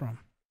stole from.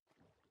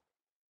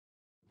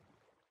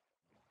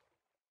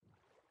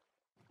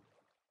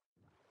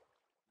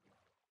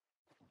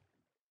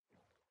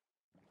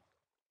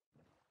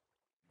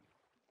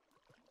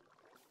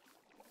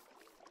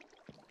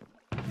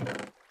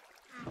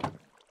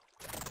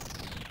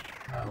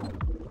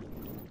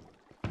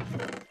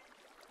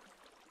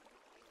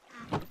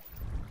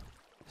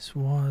 This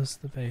was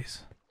the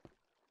base.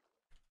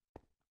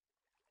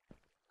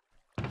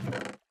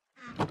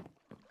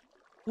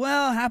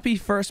 Well, happy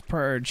first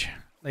purge,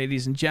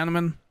 ladies and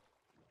gentlemen.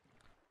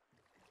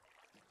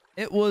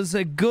 It was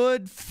a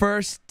good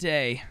first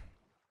day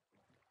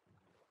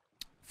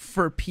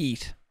for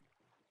Pete.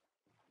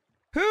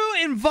 Who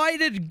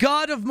invited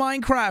God of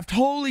Minecraft?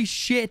 Holy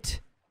shit.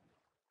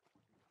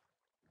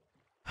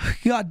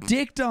 Got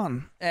dicked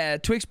on.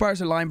 Twix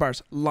bars or lime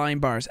bars? Lime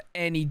bars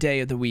any day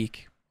of the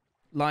week.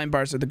 Lime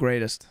bars are the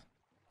greatest.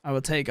 I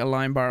will take a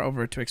lime bar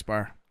over a Twix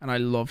bar. And I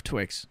love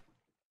Twix.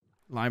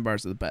 Lime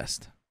bars are the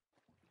best.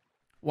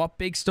 What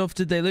big stuff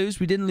did they lose?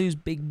 We didn't lose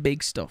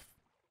big stuff.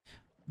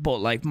 But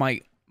like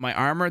my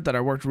armor that I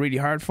worked really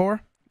hard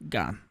for,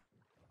 gone.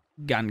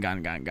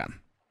 Gone.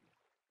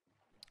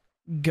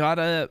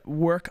 Gotta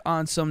work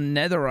on some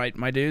netherite,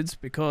 my dudes,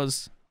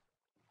 because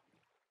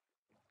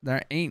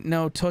there ain't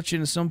no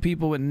touching some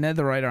people with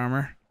netherite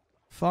armor.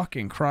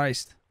 Fucking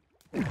Christ.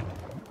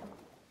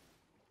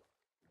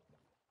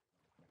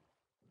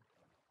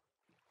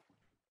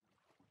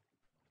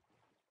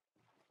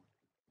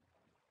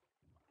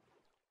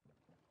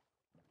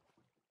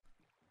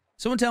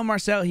 Someone tell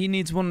Marcel he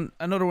needs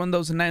another one of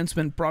those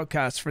announcement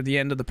broadcasts for the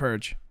end of the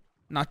purge.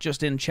 Not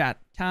just in chat.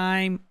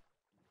 Time.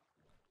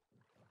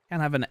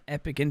 Can't have an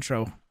epic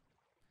intro.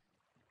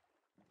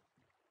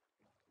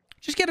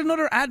 Just get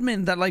another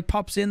admin that like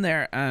pops in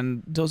there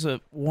and does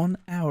a 1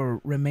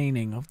 hour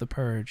remaining of the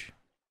purge.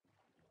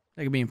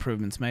 There could be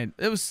improvements made.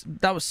 That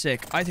was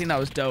sick. I think that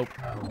was dope.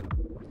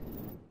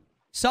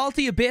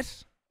 Salty a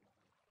bit.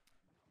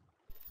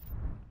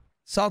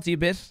 Salty a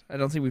bit. I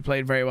don't think we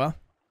played very well.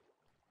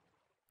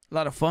 A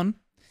lot of fun.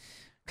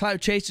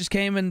 Cloud Chase just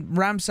came and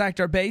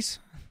ransacked our base.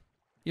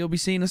 You'll be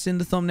seeing us in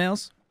the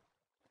thumbnails.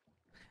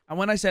 And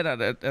when I say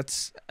that,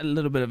 that's a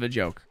little bit of a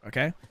joke,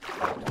 okay?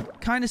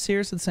 Kind of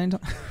serious at the same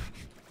time.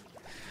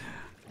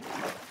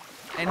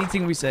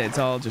 Anything we say, it's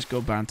all just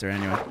good banter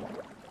anyway.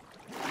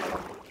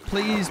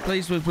 Please,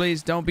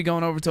 don't be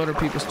going over to other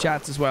people's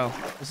chats as well.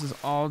 This is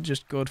all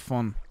just good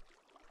fun.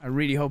 I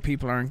really hope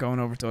people aren't going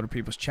over to other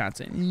people's chats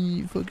saying,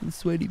 you fucking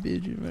sweaty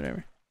bitch, or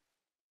whatever.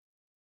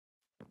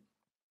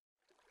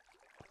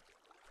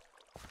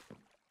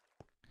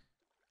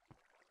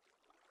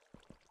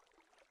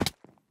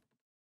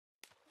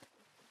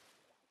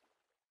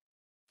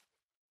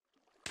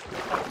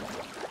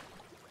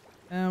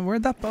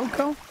 where'd that boat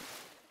go?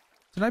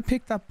 Did I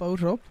pick that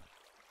boat up?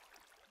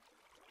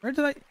 Where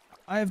did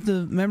I have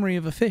the memory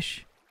of a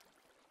fish.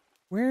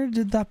 Where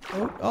did that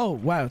boat... Oh,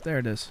 wow, there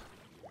it is.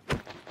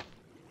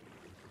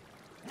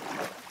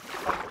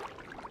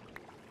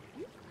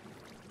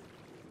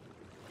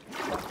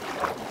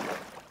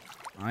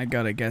 I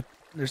gotta get...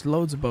 There's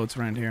loads of boats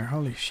around here.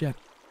 Holy shit.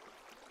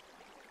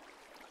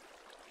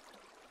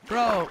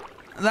 Bro,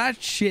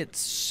 that shit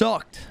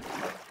sucked.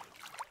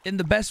 In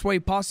the best way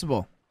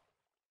possible.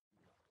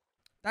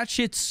 That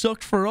shit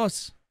sucked for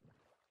us.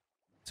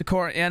 It's a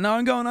core. Yeah, no,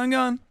 I'm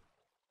going.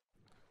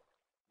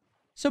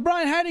 So,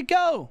 Brian, how'd it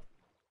go?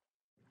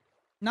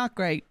 Not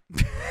great.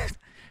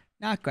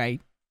 Not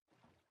great.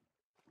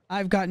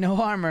 I've got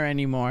no armor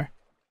anymore.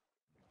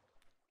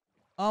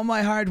 All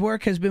my hard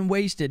work has been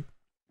wasted.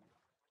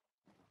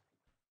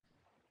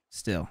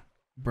 Still,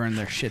 burn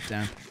their shit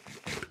down.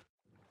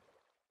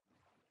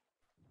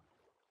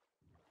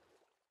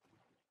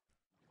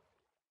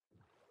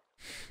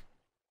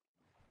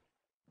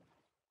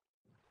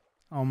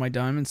 All my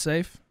diamonds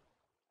safe?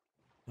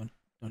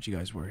 Don't you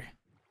guys worry.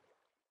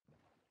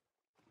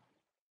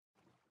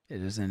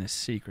 It is in a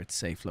secret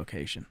safe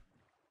location.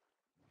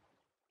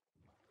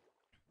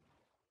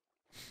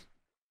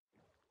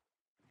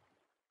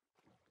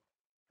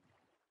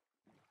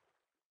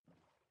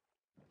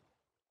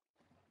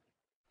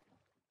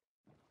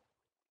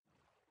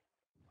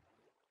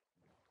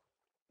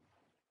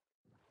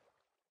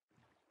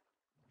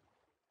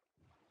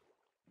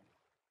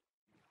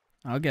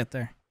 I'll get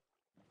there.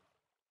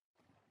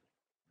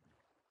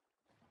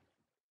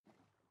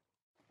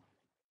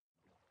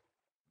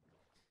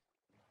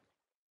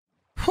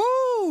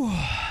 Whew.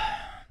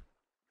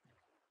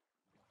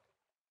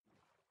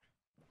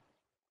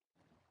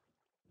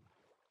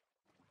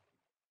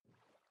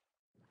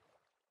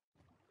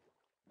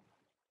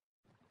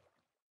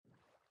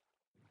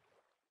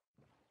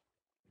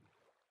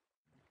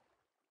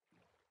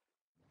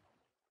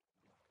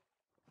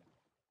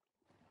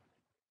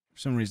 For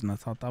some reason I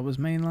thought that was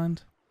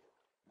mainland.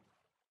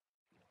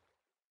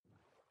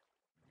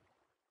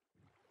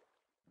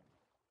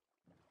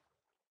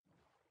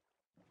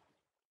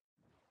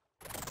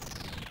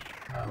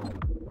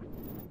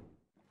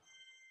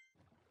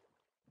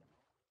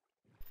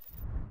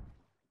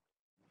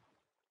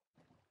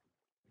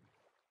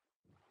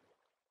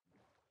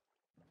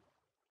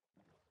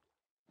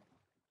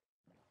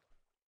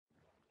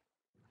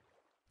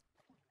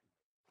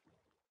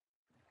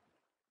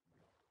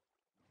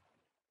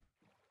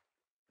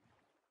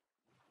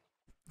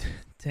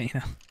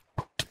 Dana.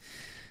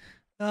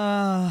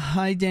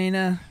 Hi,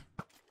 Dana.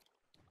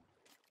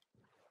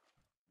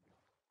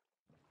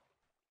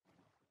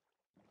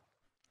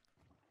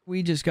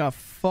 We just got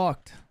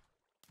fucked.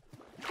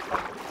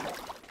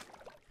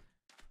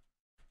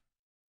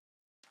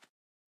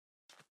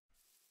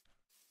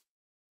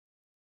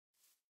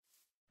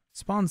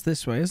 Spawns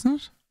this way, isn't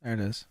it? There it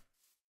is.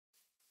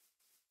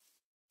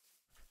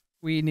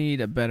 We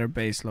need a better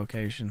base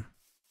location.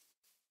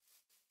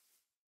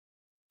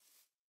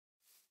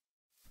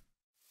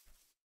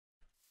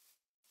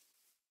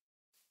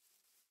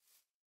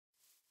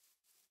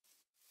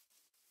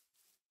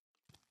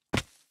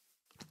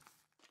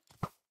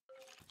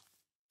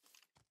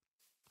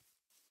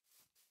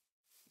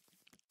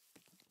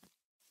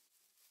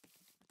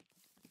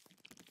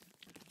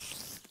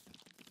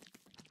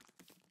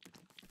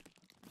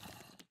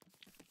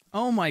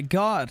 Oh my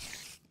god.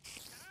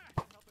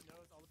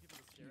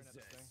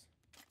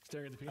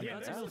 Staring at the penis.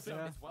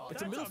 Yeah,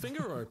 it's a middle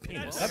finger or a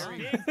penis?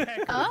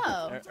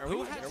 Oh. Are we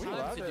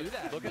allowed to do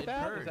that? Look at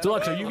that.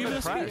 Deluxe, are you giving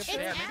a speech?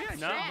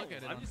 No,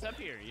 I'm just up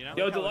here, you know?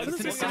 Yo, Deluxe, is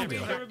this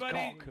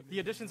everybody? The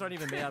additions aren't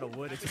even made out of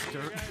wood, it's just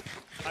dirt.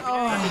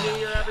 Happy New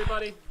Year,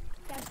 everybody.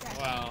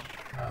 Wow.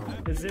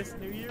 Is this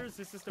New Year's?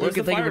 Is this the Thank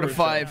you for the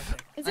 5.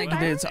 Thank you,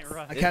 dudes.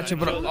 I catch up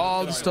with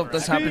all the stuff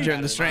that's happened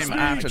during the stream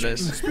after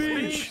this.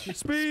 Speech.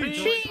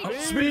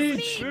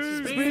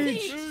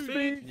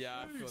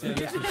 Yeah,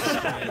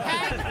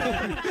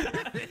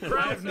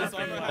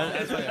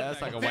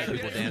 that's like a white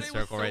people dance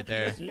circle right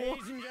there.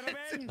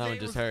 That one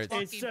just hurts.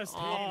 It's just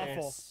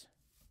awful.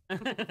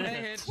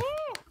 Hey,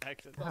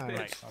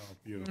 Right. Oh,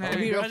 beautiful. Has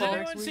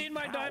anyone seen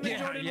my Diamond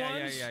Jordan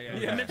ones?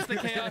 Yeah. Amidst the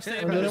chaos they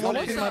Has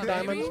anyone seen my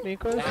diamond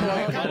sneakers? So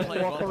I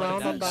can walk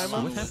around on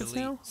diamonds? What happens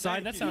now?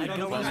 Side, that sounded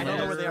good. I don't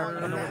know where they are. I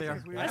don't know where they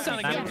are. That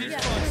sounded good.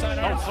 Peaceful inside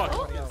Oh, out.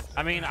 fuck.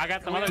 I mean, I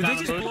got some other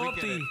diamond boots. blow up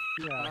the...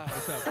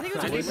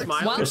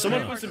 Smile.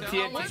 Someone put some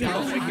TNT.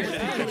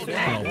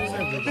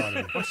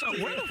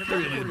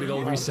 Big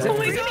old reset.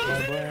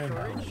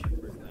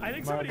 I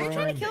think somebody Are you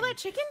trying to kill that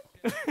chicken?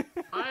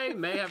 I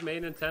may have made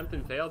an attempt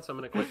and failed, so I'm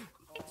gonna quit.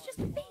 It's just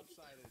a baby.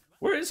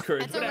 Where is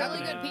Courage? That's a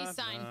really good peace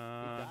sign.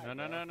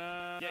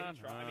 No.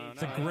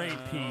 It's a great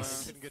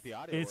piece.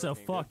 It's a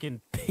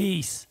fucking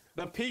piece.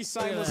 The peace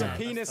sign was a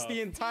penis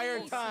the entire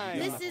time.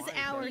 This is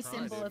our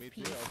symbol of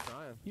peace.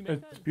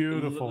 It's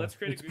beautiful. It's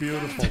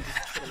beautiful.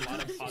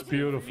 It's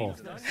beautiful.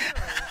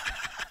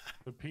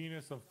 The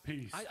penis of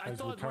peace. I has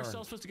thought returned.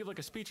 Marcel's supposed to give like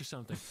a speech or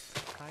something.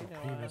 The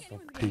penis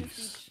of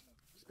peace.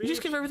 You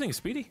just give everything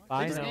Speedy.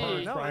 I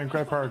know. Brian,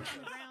 great purge.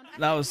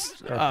 That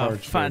was a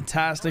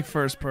fantastic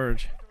first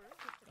purge.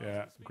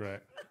 Yeah, great.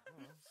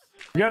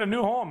 We got a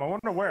new home. I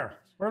wonder where.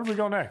 Where do we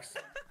go next?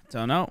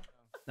 Don't know.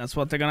 That's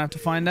what they're gonna have to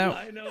find out.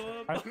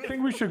 I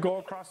think we should go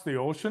across the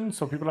ocean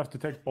so people have to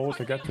take boats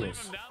to get to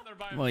us.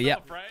 Well, yeah.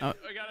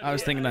 I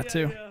was thinking that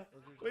too.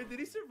 Wait, did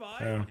he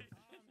survive? Yeah.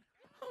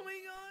 Oh my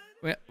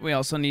god. We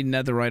also need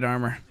netherite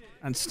armor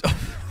and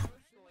stuff.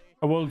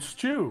 Well,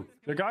 Stu,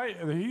 the guy,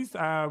 he's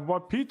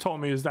what Pete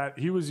told me is that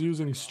he was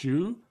using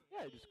Stew,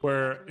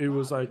 where it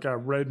was like a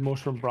red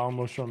mushroom, brown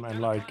mushroom,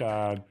 and like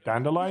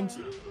dandelions,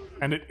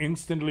 and it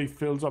instantly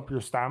fills up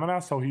your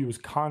stamina. So he was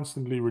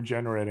constantly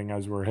regenerating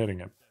as we're hitting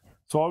him.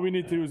 So all we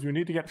need to do is we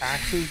need to get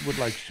axes with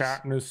like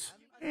sharpness.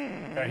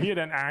 He had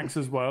an axe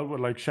as well with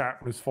like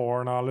sharpness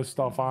 4 and all this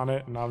stuff on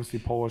it, and obviously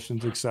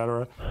potions,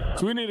 etc.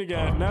 So we need to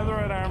get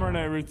netherite armor and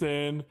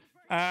everything.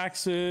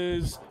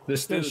 Axes,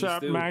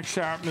 max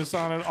sharpness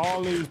on it.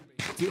 All these,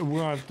 we're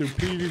gonna do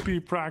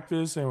PvP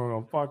practice, and we're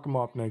gonna fuck them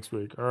up next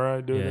week. All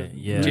right, dude.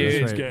 Yeah,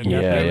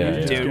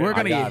 dude, we're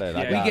gonna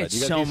get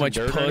so much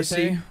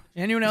pussy.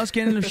 Anyone else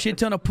getting a shit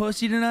ton of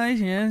pussy tonight?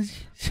 Yeah.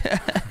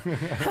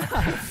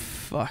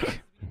 Fuck.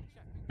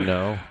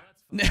 No.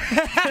 A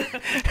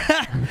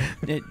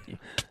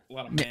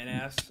lot of man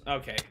ass.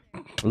 Okay.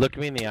 Look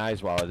me in the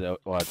eyes while it's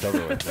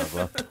over with,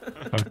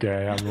 Nobla.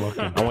 Okay, I'm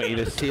looking. I want you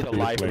to see the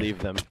light leave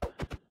them.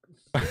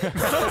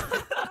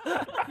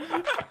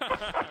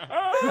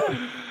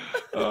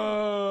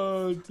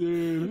 Oh,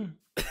 dude.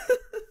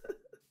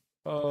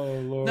 Oh,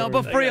 Lord. No,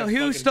 but for real,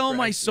 who stole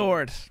my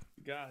sword?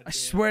 I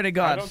swear to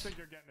God. I don't think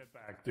you're getting it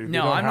back, dude.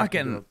 No, I'm not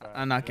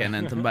getting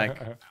anything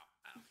back.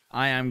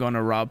 I am going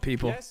to rob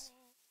people. Yes?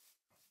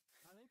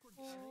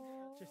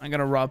 I'm going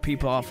to rob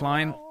people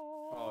offline.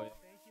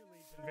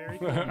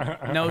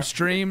 No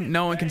stream,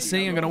 no one can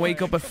see. I'm gonna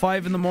wake up at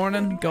 5 in the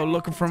morning, go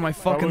looking for my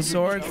fucking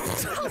sword.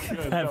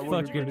 That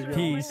fucking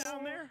piece.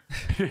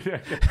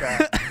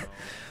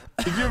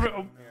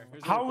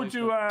 How would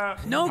you?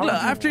 Nogla,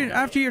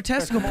 after your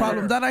testicle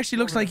problem, that actually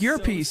looks like your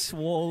piece.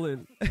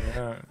 Swollen.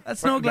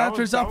 That's Nogla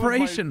after his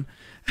operation.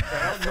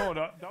 No,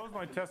 that was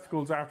my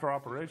testicles after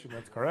operation.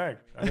 That's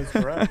correct. That is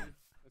correct.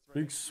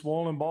 Big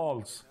swollen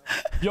balls.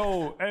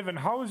 Yo, Evan,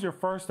 how was your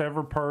first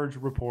ever purge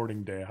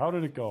reporting day? How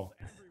did it go?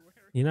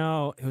 You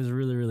know, it was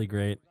really, really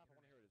great.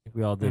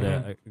 We all did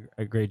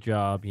a great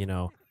job, you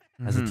know,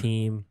 as a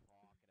team.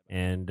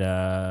 And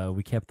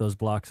we kept those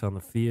blocks on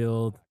the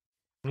field.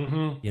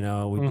 You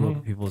know, we blew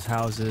up people's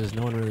houses.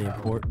 No one really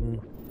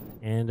important.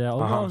 And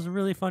overall, it was a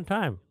really fun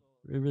time.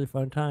 Really, really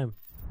fun time.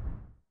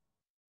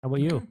 How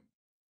about you?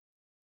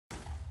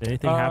 Did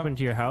anything happen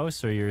to your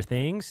house or your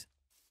things?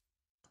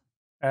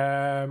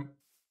 A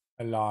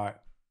lot.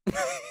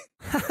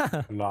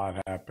 A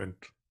lot happened.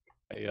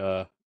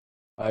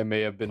 I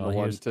may have been the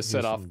one to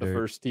set off the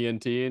first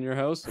TNT in your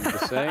house. I'm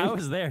just saying. I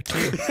was there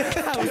too.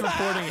 I was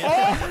reporting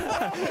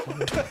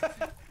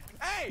it.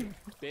 Hey,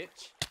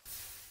 bitch!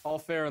 All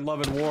fair in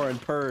love and war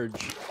and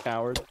purge,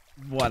 coward.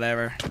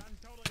 Whatever.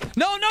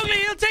 No, Nogla,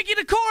 he'll take you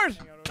to court.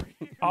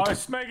 Oh,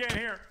 Smeg ain't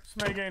here.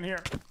 Smeg ain't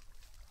here.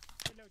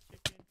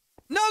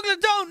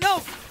 Nogla, don't.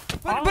 No.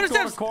 But it's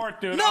to court,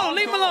 dude. No,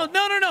 leave him alone.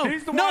 No, no, no.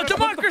 No,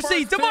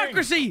 democracy,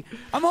 democracy.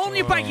 I'm holding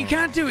you back. You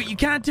can't do it. You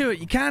can't do it.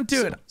 You can't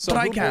do it. So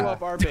but who I can. blew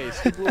up our base?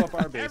 Who blew up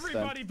our base?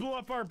 Everybody blew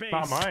up our base.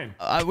 Not mine.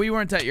 We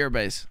weren't at your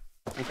base.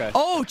 Okay.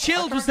 Oh,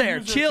 Chilled was there.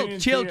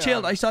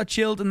 Chilled. I saw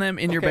Chilled and them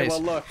in your base.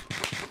 Well, look.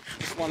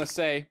 Just want to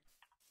say,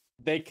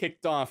 they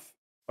kicked off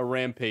a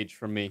rampage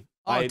from me.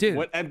 Oh,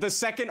 dude. And the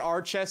second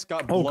our chest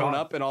got blown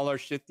up and all our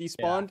shit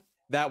despawned,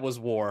 that was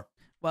war.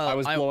 Well, I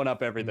was blowing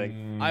up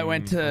everything. I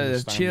went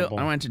to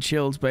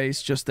Chilled's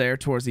base just there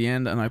towards the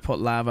end, and I put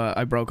lava.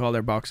 I broke all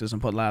their boxes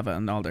and put lava,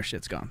 and all their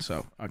shit's gone.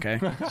 So okay.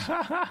 Wait,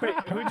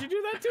 who'd you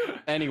do that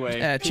to?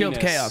 Anyway, Chilled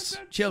Chaos.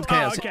 Chilled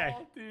Chaos. Okay.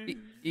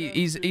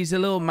 He's a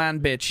little man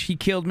bitch. He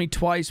killed me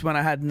twice when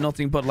I had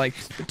nothing but like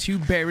 2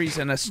 berries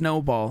and a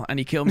snowball, and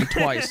he killed me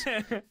twice.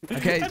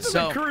 Okay, That's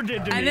so what the crew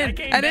did to me.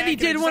 and then he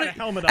did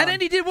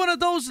one of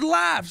those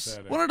laughs,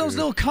 one of those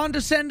little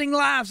condescending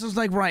laughs. I was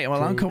like, right,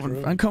 well, I'm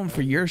coming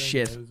for your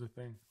shit.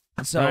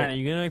 So are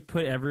you gonna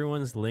put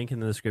everyone's link in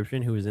the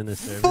description who was in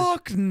this server?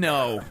 Fuck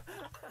no.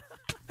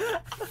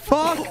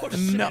 Fuck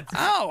no.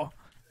 Ow.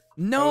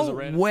 No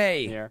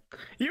way. You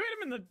hit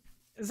him in the.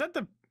 Is that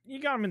the?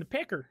 You got him in the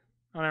picker.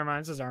 Oh, never mind.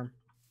 It's his arm.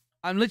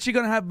 I'm literally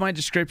gonna have my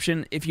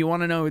description. If you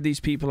want to know who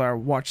these people are,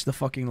 watch the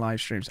fucking live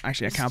streams.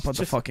 Actually, I can't put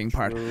the fucking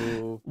part.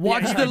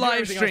 Watch the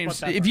live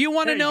streams. If you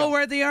want to know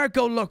where they are,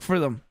 go look for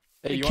them.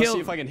 Hey, you want to see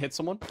if I can hit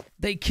someone?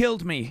 They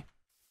killed me.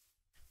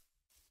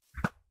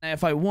 Now,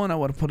 if I won, I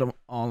would have put them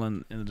all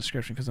in the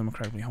description because I'm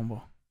incredibly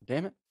humble.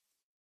 Damn it.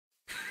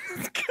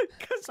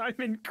 Because I'm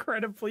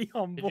incredibly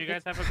humble. Did you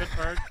guys have a good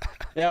purge?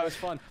 Yeah, it was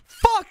fun.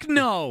 Fuck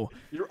no!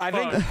 I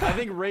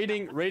think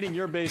raiding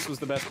your base was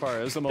the best part.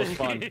 It was the most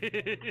fun.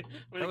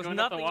 There was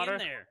nothing in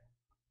there.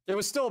 It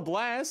was still a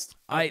blast.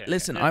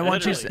 Listen. I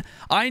want you.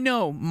 I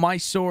know my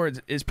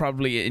sword is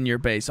probably in your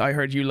base. I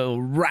heard you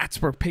little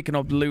rats were picking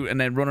up loot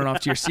and then running off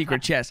to your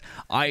secret chest.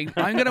 I'm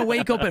gonna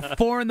wake up at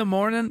 4 in the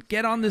morning,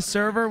 get on this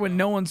server when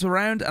no one's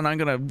around, and I'm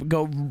gonna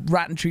go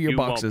ratting through your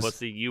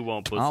boxes. You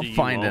won't, pussy. I'll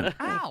find it.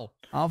 Ow!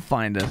 I'll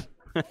find it.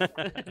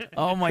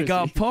 Oh my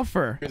God,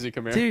 Puffer,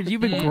 dude,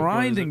 you've been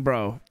grinding,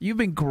 bro. You've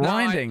been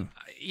grinding.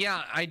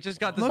 I just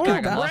got this Look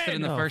back. at I that. lost it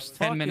in the first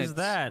 10 minutes. Is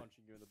that?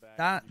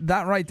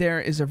 That right there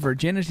is a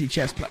virginity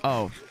chest plate.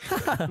 Oh.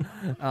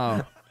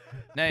 Oh.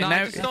 Now,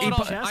 I just stole it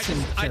off.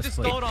 I just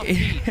stole it off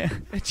Pete.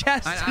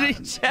 Chastity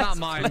chest. Not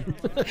mine.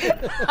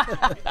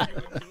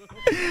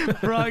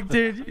 Frog,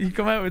 dude, you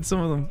come out with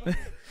some of them.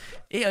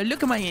 Hey,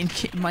 look at my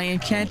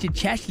enchanted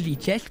chastity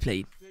chest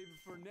plate.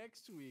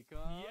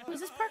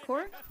 Was this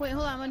parkour? Wait,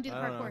 hold on. I'm gonna do the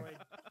parkour.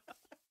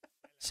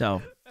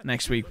 So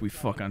next week we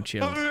fuck on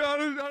chill. How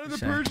did the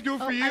purge go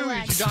for you?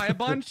 Did you die a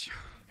bunch?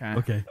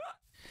 Okay.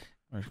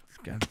 We're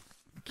gonna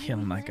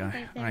killing that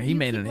guy. All right, he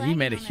made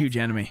a huge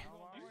enemy.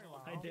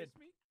 I did.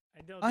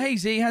 Oh, hey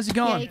Z, how's it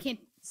going? Yeah, you can't.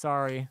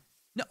 Sorry.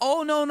 No,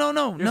 oh no.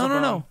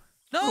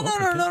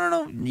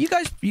 You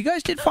guys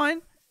did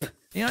fine.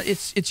 You know,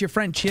 it's your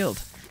friend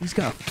Chilled. He's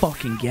gonna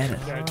fucking get it.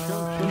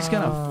 He's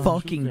gonna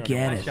fucking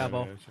get it.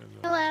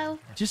 Hello.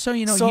 Just so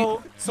you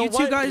know,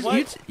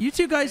 you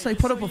two guys like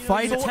put up a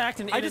fight.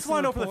 I just want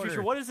to know for the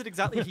future, what is it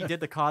exactly he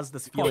did to cause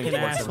this feeling? Fucking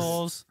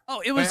assholes.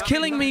 Oh, it was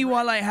killing me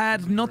while I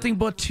had nothing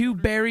but 2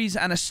 berries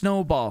and a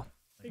snowball.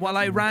 While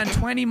I ran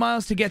 20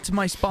 miles to get to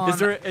my spawn.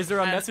 Is there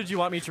a message you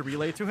want me to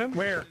relay to him?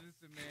 Where?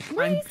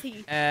 Where is he?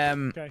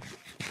 Okay.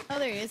 Oh,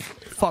 there he is.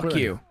 Fuck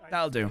you.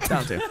 That'll do.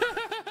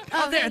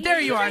 Oh, there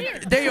you are.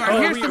 There you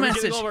are. Here's the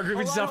message. All our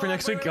grievances out for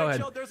next week. Go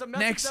ahead.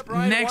 Next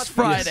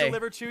Friday.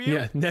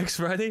 Yeah, next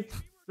Friday.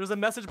 There's a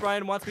message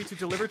Brian wants me to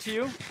deliver to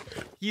you.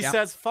 He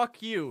says, "Fuck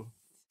you."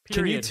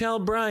 Period. Can you tell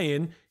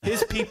Brian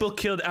his people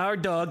killed our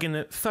dog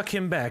and fuck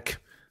him back?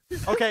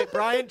 Okay,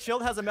 Brian,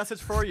 Chilled has a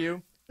message for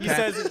you. He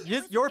says,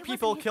 your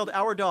people killed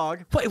our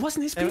dog. But it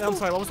wasn't his people. I'm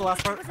sorry, what was the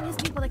last part? It wasn't his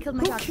people that killed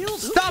my dog.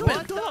 Stop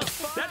it!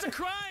 That's a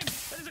crime.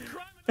 That is a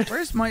crime.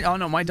 Where's my? Oh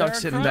no, my dog's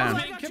sitting down.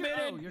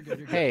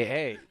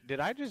 Hey, did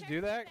I just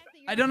do that?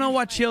 I don't know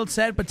what Chilled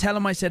said, but tell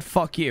him I said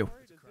fuck you.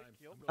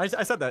 I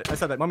said that.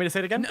 Want me to say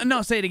it again?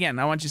 No, say it again.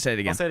 I want you to say it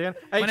again. I'll say it again.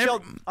 Hey,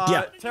 Chilled,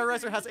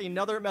 Terroriser has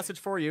another message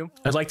for you.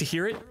 I'd like to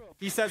hear it.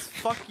 He says,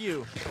 "Fuck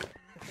you."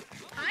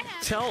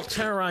 Tell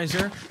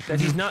Terroriser that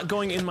he's not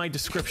going in my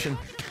description.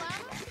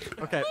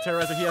 Okay,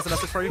 Terroriser, he has a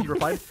message for you. He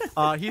replied.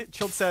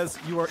 Chilled says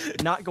you are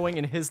not going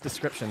in his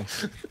description,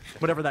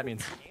 whatever that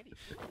means.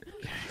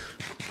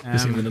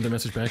 Does he have another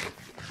message back?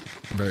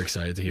 I'm very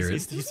excited to hear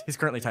it. He's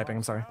currently typing.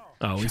 I'm sorry.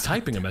 Oh, he's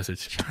typing a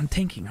message. I'm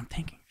thinking.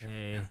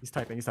 Hey. He's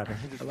typing.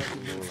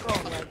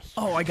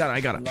 Oh, I got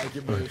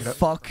it.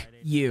 Fuck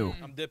you.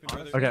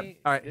 Okay.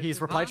 All right.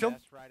 He's replied, Chilled.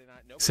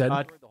 Said.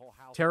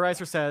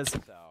 Terroriser says,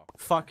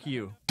 "Fuck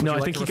you." No, I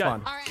think he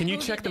got. Can you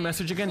check the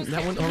message again?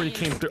 That one already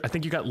came through. I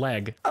think you got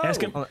lag.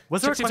 Ask him.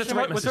 Was there a question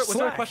mark? Was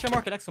there a question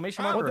mark, an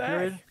exclamation mark, or a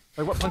period?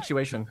 Like what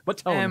punctuation? What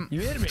tone?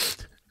 You hit me.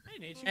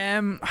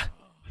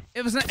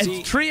 It was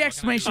 3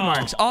 exclamation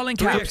marks, all in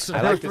caps.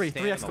 I like three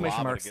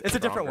exclamation marks. It's a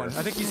different one.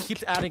 I think he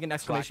keeps adding an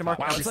exclamation mark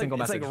every single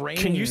message.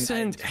 Can you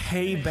send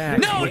 "Hey" back?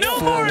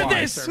 No more of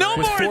this. No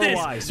more of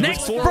this.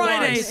 Next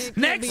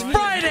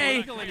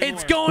Friday,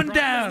 it's going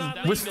down.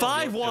 With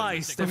 5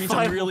 Ys. That means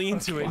I'm really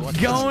into it.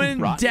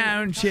 Going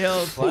down,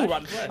 Chilled.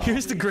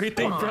 Here's the great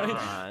thing, Brian.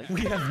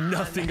 We have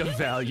nothing of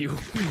value.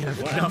 We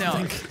have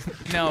nothing.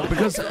 No,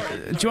 because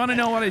do you want to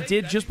know what I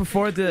did just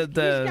before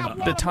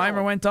the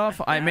timer went off?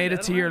 I made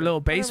it to your little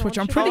base, which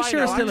I'm pretty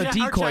sure is still a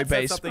decoy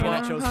base.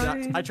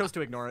 I chose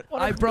to ignore it.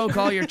 I broke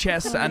all your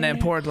chests and then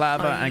poured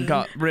lava and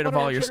got rid of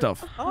all your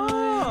stuff.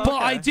 But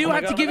I do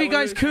have to give you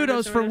guys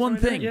kudos for one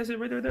thing.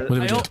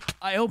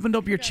 I opened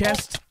up your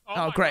chest.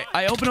 Oh, great.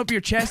 I opened up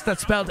your chest that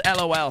spelled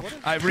LOL.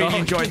 I really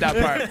enjoyed that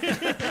part.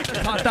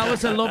 Thought that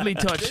was a lovely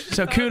touch.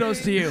 So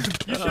kudos to you.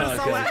 You should have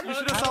saw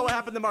what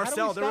happened to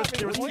Marcel. There was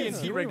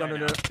TNT rigged under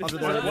there.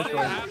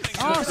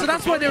 Oh, so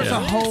that's why there was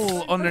a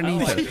hole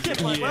underneath it.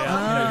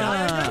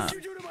 Yeah.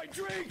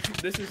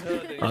 This is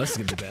hurting. Oh, this is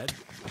gonna be bad.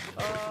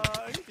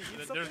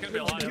 There's gonna be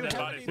a lot of dead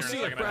bodies. We'll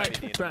see you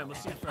Friday. Brian, we'll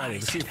see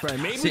you Friday.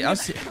 Maybe I'll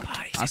see you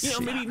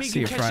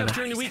catch Friday. up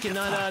during the week and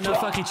not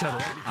fuck each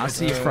other. I'll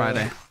see you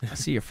Friday.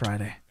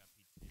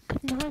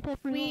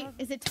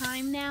 Is it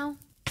time now?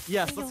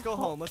 Yes, let's go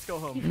home.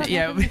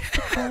 Yeah.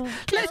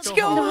 Let's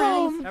go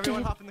home.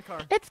 Everyone hop in the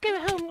car. Let's go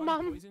home,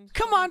 Mom.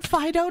 Come on,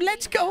 Fido.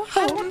 Let's go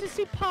home. I want to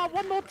see Pa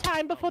one more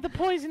time before the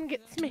poison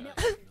gets me.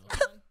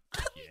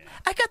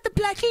 I got the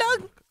black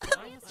lung.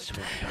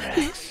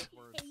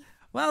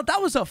 Well,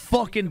 that was a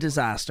fucking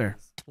disaster.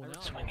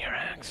 Swing your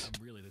axe.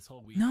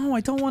 No,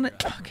 I don't want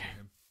it. Okay.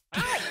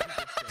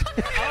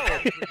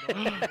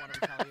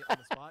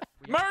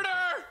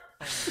 Murder!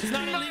 It's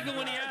not illegal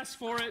when he asked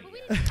for it.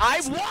 I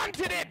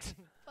wanted it!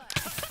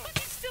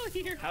 He's still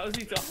here. How is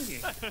he talking?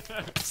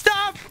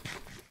 Stop!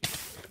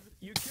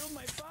 You killed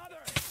my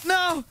father.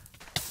 No!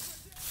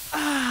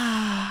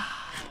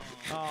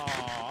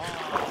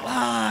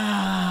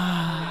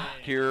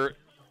 Here,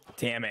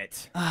 damn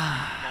it.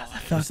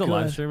 You're still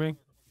live streaming?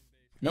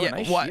 No, Yeah,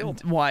 nice what?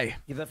 shield. Why?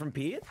 Get that from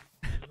Pete?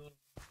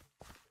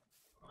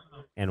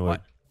 And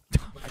what?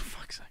 For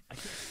fuck's sake.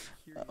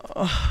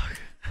 Oh.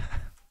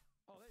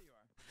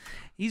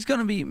 He's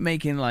gonna be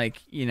making,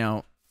 like, you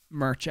know,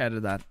 merch out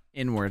of that.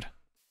 Inward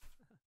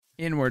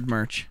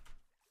merch.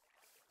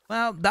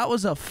 Well, that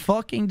was a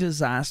fucking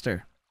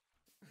disaster.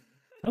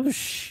 That was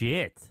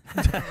shit.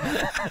 No,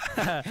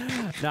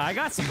 I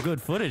got some good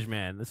footage,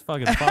 man. This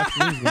fucking Fox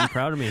News is gonna be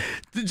proud of me.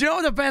 Did you know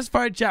what the best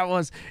part, chat,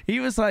 was?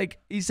 He was like,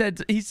 he said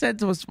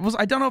to us,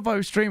 I don't know if I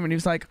was streaming. He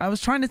was like, I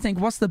was trying to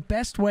think, what's the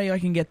best way I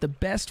can get the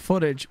best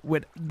footage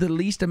with the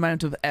least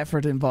amount of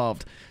effort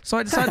involved? So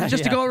I decided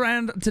just to go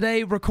around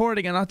today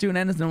recording and not doing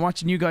anything and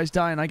watching you guys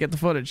die, and I get the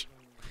footage.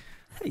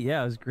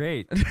 Yeah, it was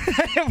great.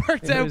 It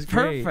worked out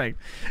perfect.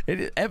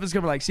 Evan's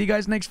gonna be like, see you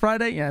guys next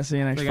Friday? Yeah, see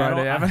you next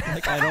Friday, Evan.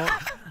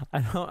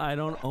 I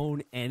don't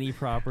own any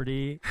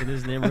property in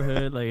this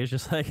neighborhood. Like, it's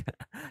just like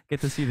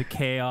get to see the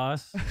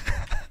chaos.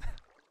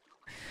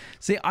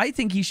 See, I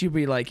think he should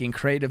be like in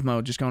creative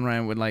mode, just going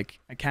around with like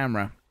a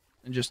camera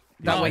and just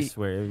that way. I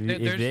swear,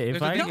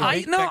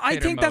 I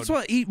think that's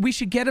what we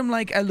should get him,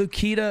 like a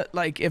Lukita.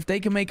 Like, if they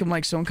can make him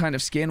like some kind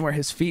of skin where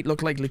his feet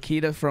look like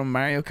Lukita from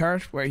Mario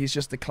Kart, where he's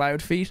just the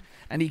cloud feet,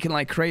 and he can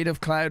like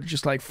creative cloud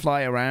just like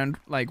fly around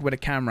like with a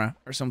camera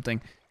or something,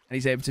 and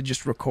he's able to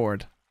just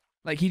record.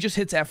 Like, he just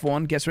hits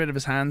F1, gets rid of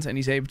his hands, and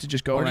he's able to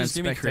just go around. Just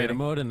give me creative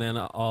mode, and then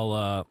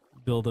I'll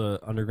build a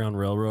underground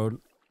railroad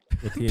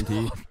with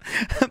TNT.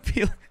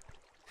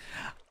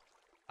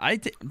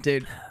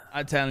 Dude,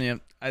 I'm telling you,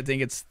 I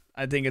think it's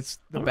the best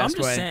way. I'm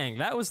just saying,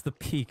 that was the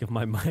peak of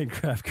my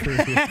Minecraft career.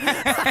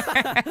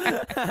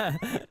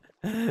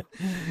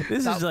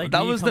 This is like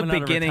that was the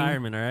beginning.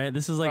 Retirement, all right?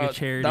 This is like a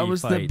charity. That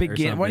was the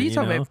beginning. What are you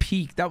talking know? about?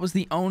 Peak. That was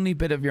the only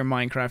bit of your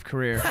Minecraft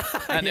career,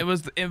 and it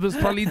was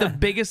probably the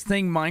biggest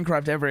thing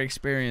Minecraft ever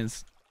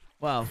experienced.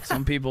 Well,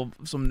 some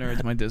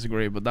nerds might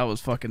disagree, but that was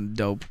fucking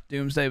dope.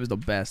 Doomsday was the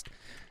best.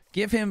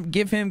 Give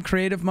him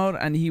creative mode,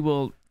 and he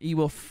will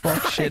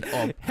fuck shit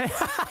up.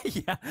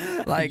 Yeah.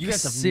 Like, you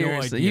guys have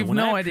seriously, no idea. you've When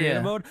no I have idea.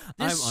 creative mode, This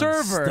I'm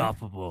server,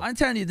 unstoppable. I'm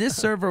telling you, this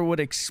server would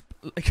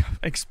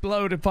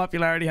explode in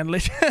popularity, and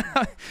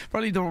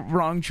probably the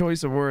wrong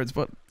choice of words,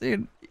 but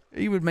dude,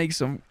 he would make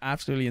some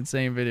absolutely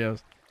insane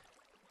videos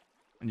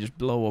and just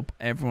blow up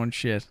everyone's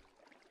shit.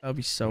 That'd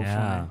be so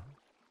funny.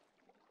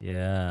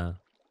 Yeah.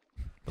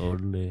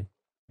 Totally.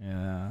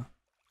 Yeah.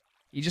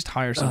 You just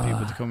hire some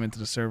people to come into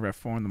the server at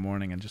 4 in the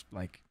morning and just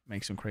like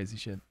make some crazy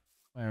shit.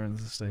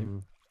 Everyone's asleep.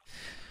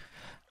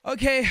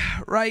 Okay,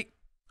 right.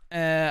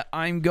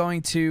 I'm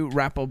going to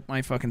wrap up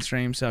my fucking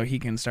stream so he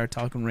can start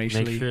talking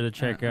racially. Make sure to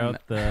check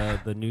out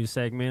the new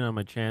segment on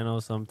my channel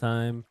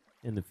sometime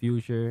in the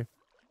future.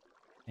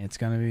 It's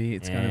gonna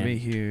be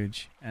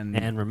huge.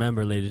 And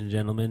remember, ladies and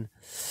gentlemen,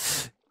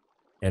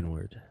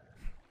 N-word.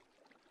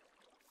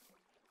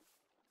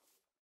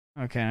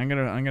 Okay, I'm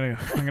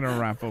gonna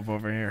wrap up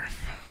over here.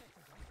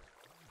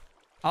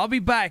 I'll be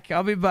back.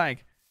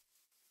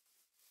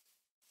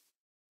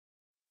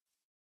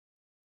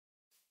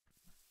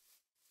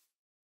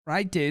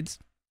 Right, dudes.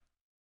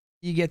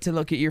 You get to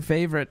look at your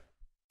favorite.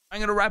 I'm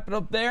gonna wrap it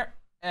up there.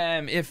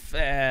 If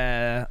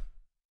other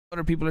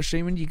people are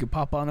streaming, you could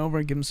pop on over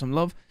and give them some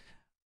love.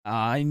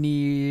 I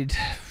need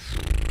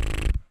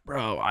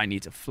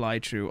to fly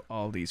through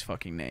all these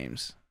fucking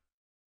names.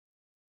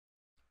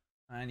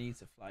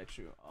 Let's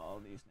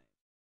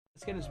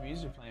get his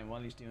music playing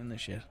while he's doing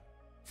this shit.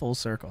 Full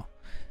circle.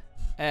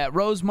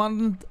 Rose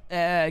Mondon,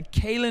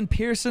 Kaylin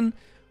Pearson,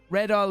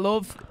 Red All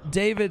Love,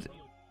 David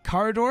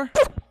Corridor,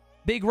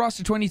 Big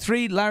Roster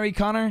 23, Larry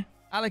Connor,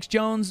 Alex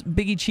Jones,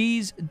 Biggie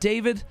Cheese,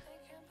 David.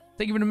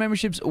 Thank you for the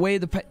memberships. Away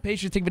the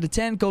Patriots, thank you for the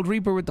 10. Gold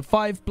Reaper with the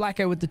 5.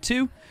 Blackout with the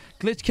 2.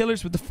 Glitch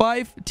Killers with the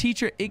 5.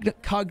 Teacher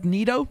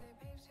Incognito.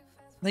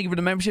 Thank you for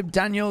the membership.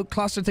 Daniel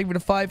Kloster, thank you for the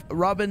 5.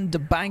 Robin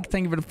DeBank,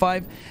 thank you for the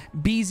 5.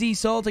 BZ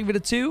Soul, thank you for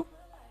the 2.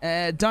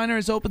 Diner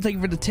is open, thank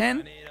you for the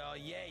 10.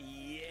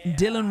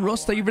 Dylan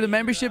Rust, thank you for the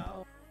membership.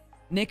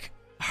 Nick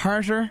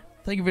Harter,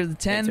 thank you for the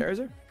 10.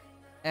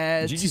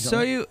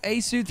 Tsuyu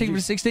Asu, thank you for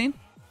the 16.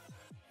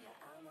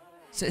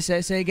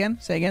 Say again.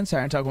 Sorry, I'm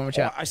talking about my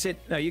chat. I said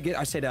no.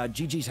 I said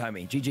GG's,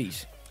 homie.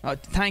 GG's.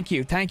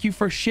 Thank you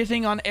for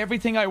shitting on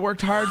everything I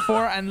worked hard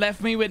for and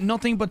left me with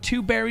nothing but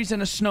 2 berries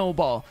and a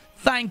snowball.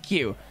 Thank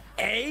you.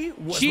 A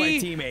was my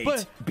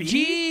teammate.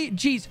 B?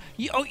 G's.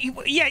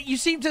 You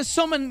seem to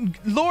summon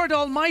Lord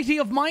Almighty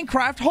of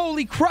Minecraft.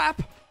 Holy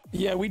crap.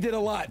 Yeah, we did a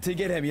lot to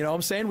get him. You know what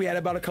I'm saying? We had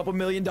about a couple $1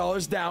 million down.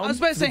 I was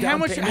about to say, how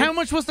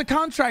much was the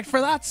contract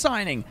for that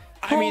signing?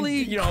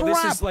 Holy crap.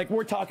 This is like,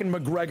 we're talking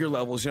McGregor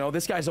levels. You know,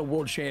 this guy's a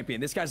world champion.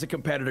 This guy's a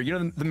competitor. You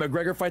know, the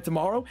McGregor fight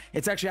tomorrow,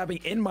 it's actually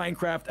happening in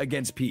Minecraft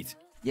against Pete.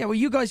 Yeah, well,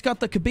 you guys got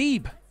the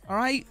Khabib, all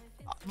right?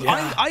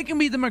 Yeah. I can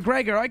be the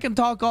McGregor. I can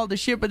talk all the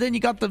shit, but then you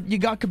got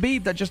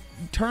Khabib that just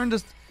turned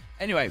us.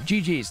 Anyway,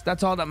 GG's.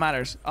 That's all that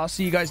matters. I'll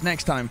see you guys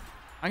next time.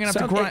 I'm gonna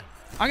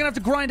have to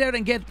grind out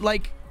and get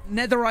like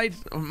netherite,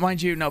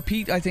 mind you. No,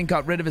 Pete, I think,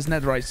 got rid of his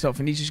netherite stuff,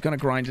 and he's just gonna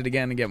grind it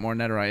again and get more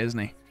netherite, isn't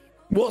he?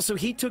 Well, so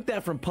he took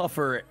that from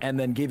Puffer and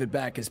then gave it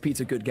back because Pete's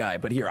a good guy.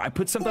 But here, I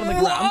put something on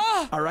the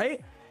ground. All right,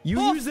 you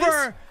Puffer! use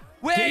this.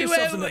 Wait,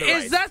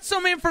 is that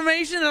some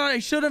information that I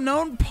should have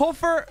known?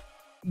 Puffer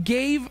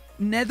gave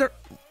nether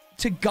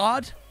to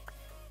God?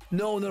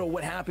 No.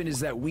 What happened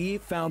is that we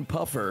found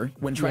Puffer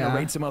when trying to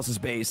raid someone else's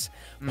base.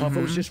 Puffer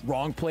was just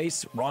wrong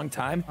place, wrong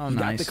time. He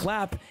got the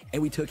clap,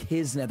 and we took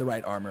his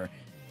netherite armor,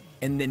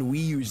 and then we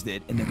used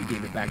it, and then we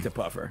gave it back to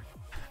Puffer.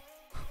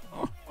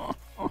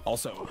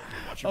 Also,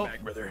 watch your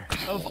back, brother.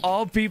 Of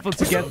all people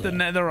to get the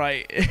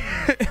netherite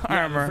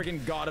armor. The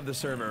freaking god of the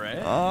server, right?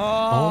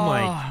 Oh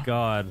my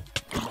god.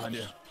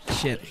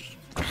 Shit.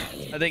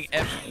 I think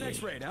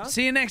next raid, huh?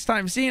 See you next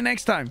time. See you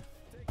next time.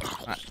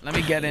 Right, let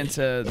me get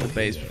into the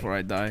base before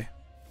I die.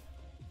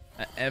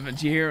 Evan,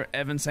 do you hear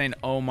Evan saying,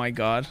 "Oh my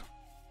god"?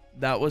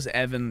 That was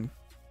Evan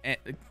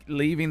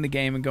leaving the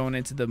game and going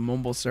into the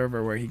Mumble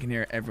server where he can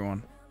hear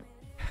everyone.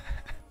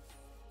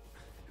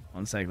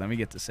 1 sec. Let me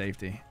get to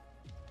safety.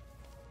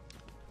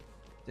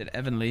 Did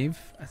Evan leave?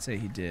 I'd say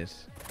he did.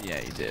 Yeah,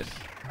 he did.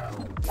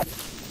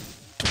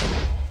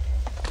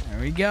 There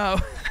we go.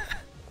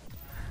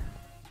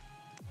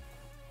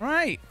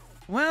 Right.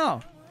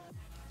 Well,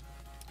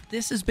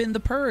 this has been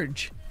the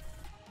Purge.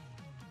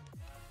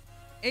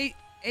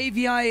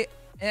 AVI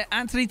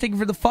Anthony, thank you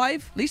for the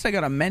 5. At least I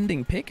got a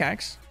mending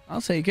pickaxe.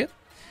 I'll take it.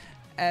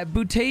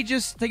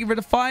 Boutageous, thank you for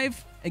the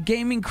 5.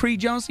 Gaming Cree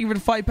Jones, thank you for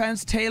the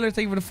 £5. Taylor,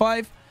 thank you for the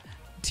 5.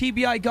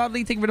 TBI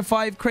Godly, thank you for the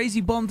 5.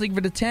 Crazy Bum, thank you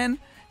for the 10.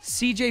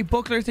 CJ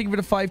Buckler, thank you for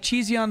the 5.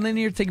 Cheesy on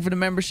Linear, thank you for the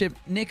membership.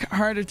 Nick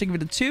Harder, thank you for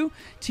the 2.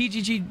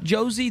 TGG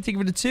Josie, thank you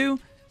for the 2.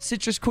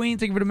 Citrus Queen,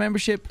 thank you for the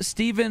membership.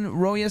 Stephen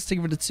Royas, thank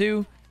you for the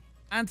 2.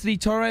 Anthony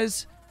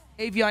Torres,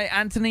 AVI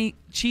Anthony,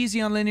 Cheesy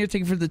on Linear,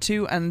 thank you for the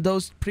 2. And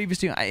those previous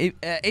 2,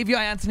 AVI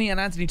Anthony and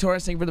Anthony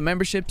Torres, thank you for the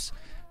memberships.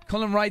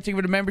 Cullen Wright, thank you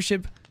for the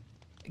membership.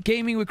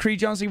 Gaming with Cree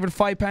Jones, thank you for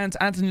the £5.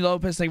 Anthony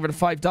Lopez, thank you for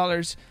the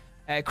 $5.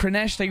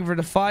 Krinesh, thank you for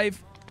the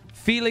 5.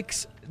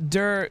 Felix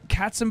Der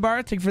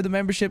Katzenbar, thank you for the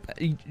membership.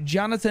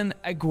 Jonathan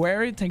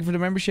Aguirre, thank you for the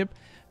membership.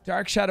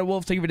 Dark Shadow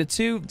Wolf, thank you for the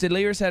 2.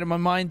 Delirious Out of My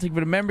Mind, thank you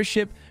for the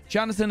membership.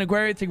 Jonathan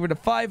Aguirre, thank you for the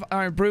 5.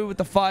 Iron Brew with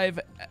the 5.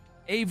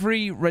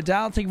 Avery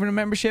Radal, thank you for the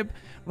membership.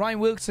 Ryan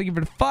Wilkes, thank you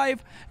for the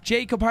 5.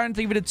 Jacob Harden,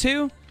 thank you for the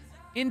 2.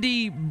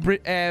 Indy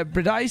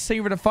Bredice, thank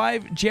you for the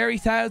 5. Jerry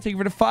Thau, thank you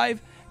for the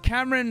 5.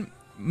 Cameron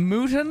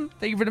Mooten,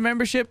 thank you for the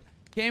membership.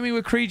 Gaming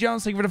with Cree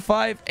Jones, thank you for the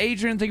 5.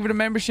 Adrian, thank you for the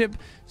membership.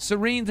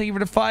 Serene, thank you for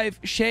the 5.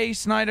 Shay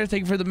Snyder,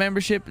 thank you for the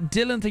membership.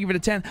 Dylan, thank you for the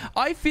 10.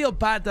 I feel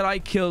bad that I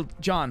killed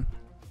John.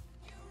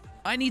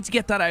 I need to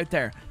get that out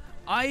there.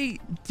 I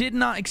did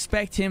not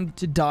expect him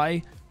to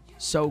die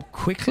so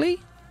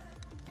quickly.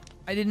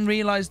 I didn't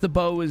realize the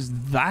bow was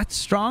that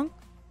strong.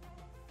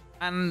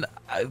 And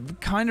I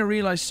kind of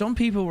realized some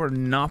people were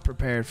not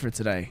prepared for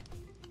today.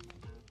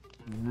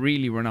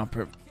 Really were not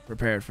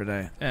prepared for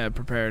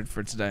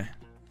today.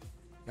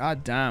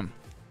 God damn.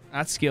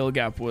 That skill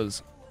gap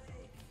was...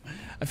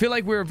 I feel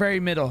like we were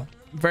very middle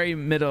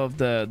of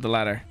the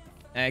ladder.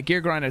 Gear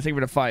Grinder, thank you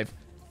for the 5.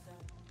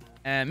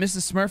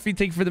 Mrs. Smurfy,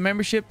 thank you for the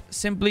membership.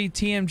 Simply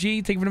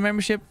TMG, thank you for the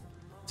membership.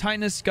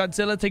 Tinus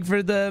Godzilla, thank you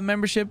for the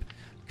membership.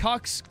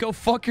 Cox, go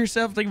fuck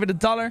yourself, thank you for the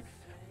 $1.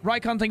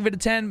 Rycon, thank you for the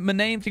 10.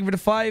 Manane, thank you for the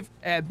 5.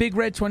 Big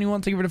Red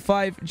 21, thank you for the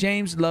 5.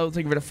 James Lowe,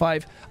 thank you for the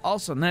 5.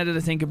 Also, now that I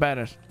think about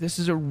it, this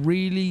is a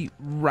really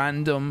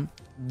random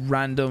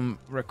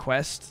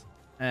request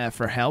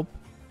for help.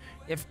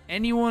 If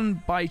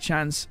anyone by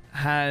chance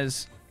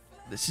has...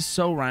 This is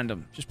so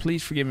random. Just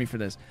please forgive me for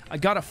this. I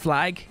got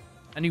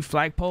a new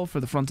flagpole for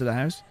the front of the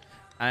house.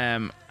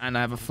 And I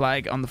have a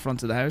flag on the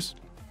front of the house.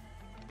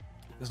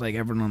 Just like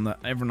everyone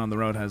on the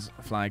road has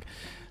a flag.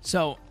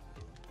 So...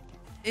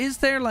 is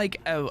there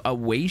like a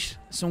weight,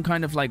 some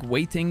kind of like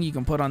weight thing you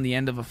can put on the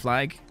end of a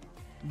flag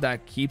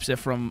that keeps it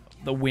from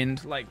the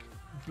wind like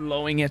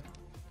blowing it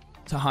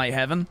to high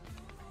heaven?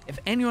 If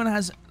anyone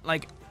has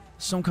like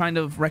some kind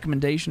of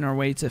recommendation or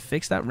way to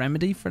fix that,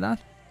 remedy for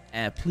that,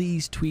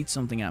 please tweet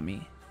something at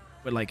me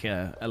with like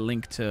a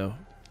link to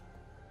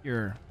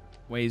your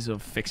ways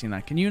of fixing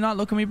that. Can you not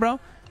look at me, bro?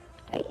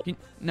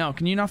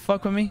 Can you not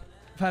fuck with me?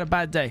 I've had a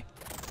bad day.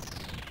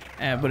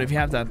 But if you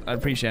have that, I'd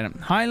appreciate it.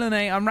 Hi,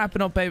 Lene. I'm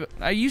wrapping up, baby.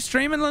 Are you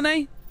streaming,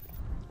 Lene?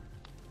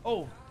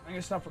 Oh, I'm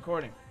gonna stop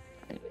recording.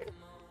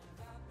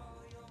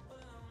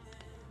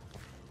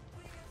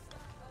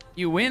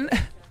 You win?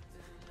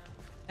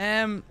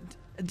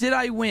 Did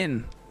I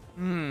win?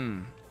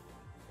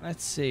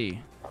 Let's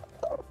see.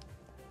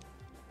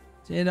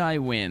 Did I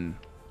win?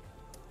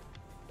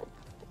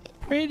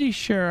 Pretty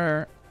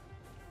sure.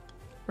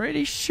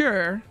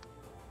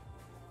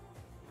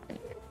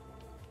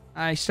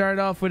 I started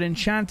off with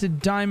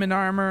enchanted diamond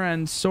armor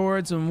and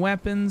swords and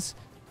weapons.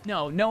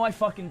 No, I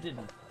fucking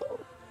didn't.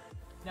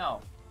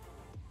 No.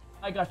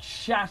 I got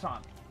shat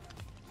on.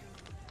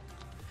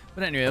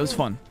 But anyway, it was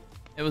fun.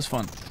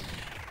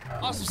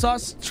 Awesome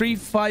Sauce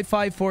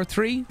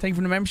 35543. Thank you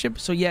for the membership.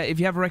 So yeah, if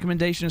you have a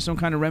recommendation of some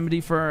kind of remedy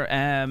for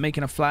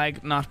making a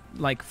flag not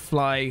like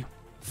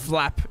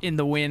flap in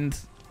the wind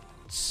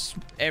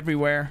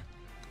everywhere,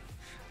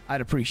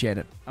 I'd appreciate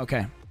it.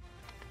 Okay.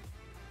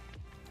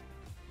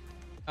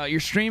 You're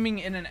streaming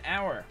in an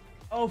hour.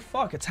 Oh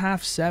fuck, it's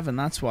 7:30.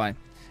 That's why.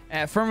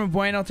 Firman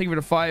Bueno, thank you for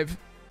the 5.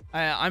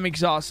 I'm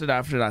exhausted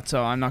after that,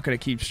 so I'm not gonna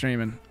keep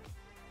streaming.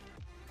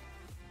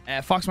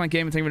 Foxman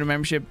Gaming, thank you for the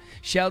membership.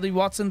 Shelby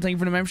Watson, thank you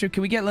for the membership.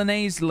 Can we get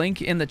Lene's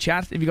link in the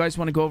chat if you guys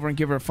want to go over and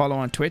give her a follow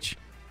on Twitch?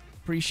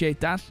 Appreciate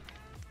that.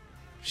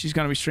 She's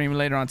going to be streaming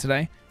later on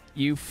today.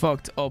 You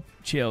fucked up,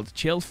 Chilled.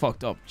 Chilled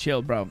fucked up.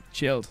 Chilled, bro.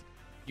 Chilled.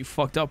 You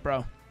fucked up,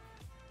 bro.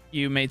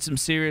 You made some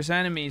serious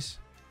enemies.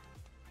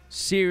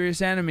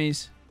 Serious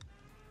enemies.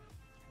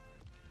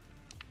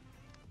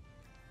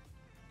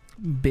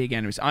 Big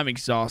enemies. I'm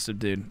exhausted,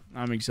 dude.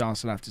 I'm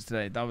exhausted after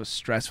today. That was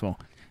stressful.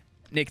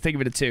 Nick, thank you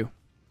for the 2.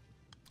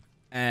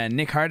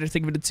 Nick Harder,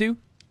 thank you for the 2.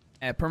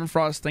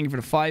 Permafrost, thank you for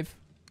the 5.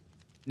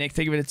 Nick,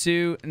 thank you for the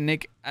 2.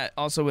 Nick,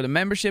 also with a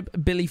membership.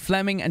 Billy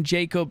Fleming and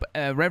Jacob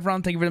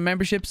Revron, thank you for the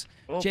memberships.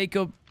 Oh.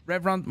 Jacob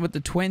Revron with the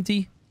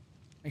 20.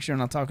 Make sure I'm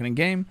not talking in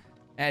game.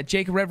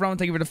 Jacob Revron,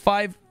 thank you for the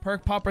 5.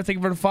 Perk Popper, thank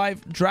you for the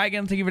 5.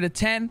 Dragon, thank you for the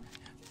 10.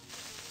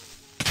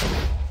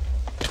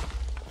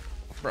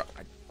 Bro,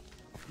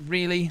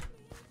 really?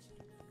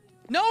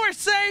 No, we're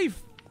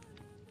safe!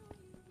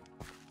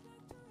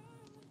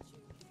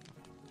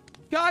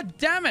 God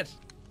damn it.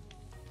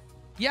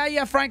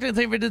 Yeah, Franklin,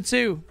 thank you for the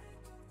 2.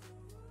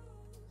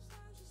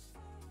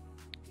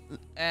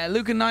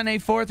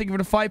 Lucan984, thank you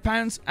for the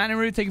 £5.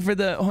 Aniru, thank you for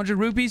the 100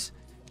 rupees.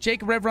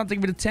 Jacob Revron, thank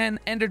you for the 10.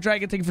 Ender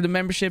Dragon, thank you for the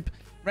membership.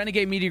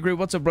 Renegade Media Group,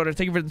 what's up, brother?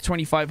 Thank you for the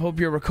 25. Hope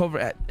you're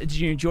recovered. Did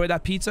you enjoy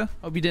that pizza?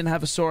 Hope you didn't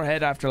have a sore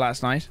head after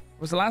last night.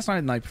 Was it last night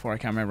or the night before? I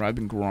can't remember. I've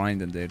been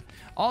grinding, dude.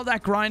 All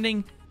that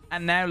grinding,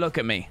 and now look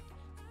at me.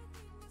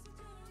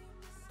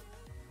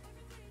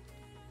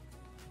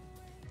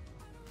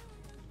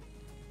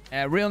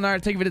 Real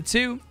Nerd, thank you for the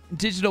 2.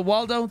 Digital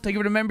Waldo, thank you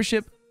for the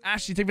membership.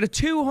 Ashley, thank you for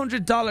the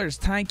 $200.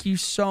 Thank you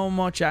so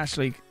much,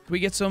 Ashley. Can we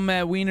get some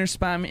wiener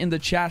spam in the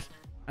chat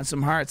and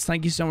some hearts?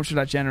 Thank you so much for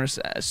that generous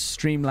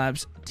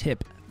Streamlabs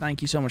tip.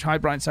 Thank you so much. Hi,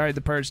 Brian. Sorry the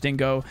purge didn't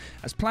go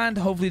as planned.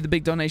 Hopefully the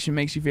big donation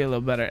makes you feel a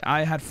little better.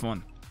 I had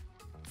fun.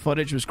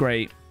 Footage was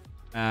great.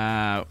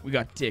 We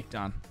got dicked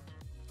on.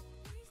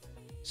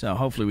 So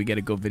hopefully we get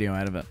a good video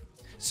out of it.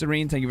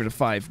 Serene, thank you for the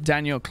 5.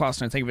 Daniel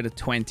Klossner, thank you for the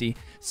 20.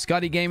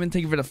 Scotty Gaming,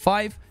 thank you for the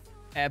 5.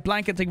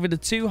 Blanket, thank you for the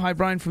 2. Hi,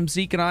 Brian from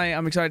Zeke and I.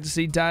 I'm excited to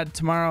see Dad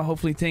tomorrow.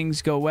 Hopefully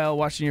things go well.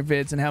 Watching your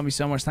vids and help me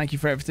so much. Thank you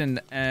for everything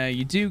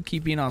you do.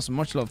 Keep being awesome.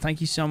 Much love. Thank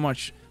you so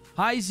much.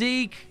 Hi,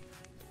 Zeke.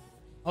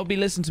 Hope he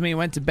listened to me and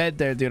went to bed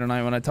there the other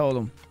night when I told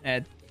him.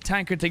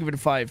 Tanker, thank you for the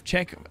 5.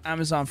 Check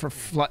Amazon for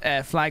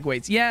flag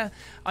weights. Yeah,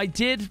 I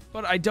did,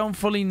 but I don't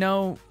fully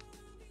know.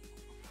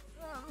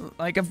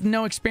 Like, I've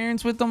no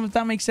experience with them, if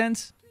that makes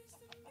sense.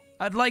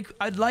 I'd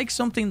like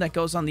something that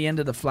goes on the end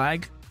of the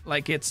flag.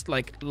 Like, it's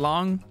like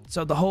long,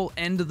 so the whole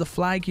end of the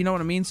flag, you know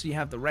what I mean? So you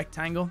have the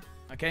rectangle,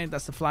 okay,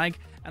 that's the flag,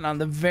 and on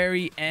the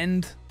very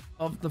end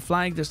of the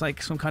flag there's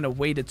like some kind of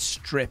weighted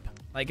strip.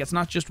 Like, it's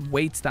not just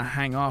weights that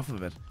hang off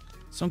of it,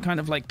 some kind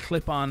of like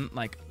clip on,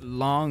 like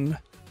long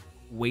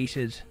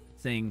weighted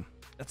thing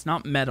that's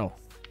not metal,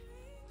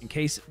 in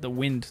case the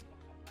wind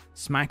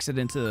smacks it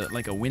into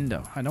like a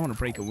window. I don't want to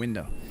break a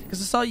window, because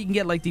that's all you can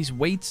get, like these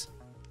weights.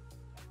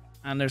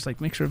 And there's like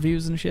mixed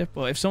reviews and shit.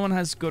 But if someone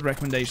has good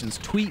recommendations,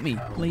 tweet me.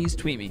 Please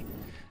tweet me.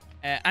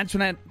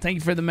 Antoinette, thank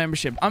you for the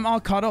membership. I'm all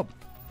caught up.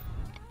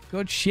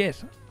 Good shit.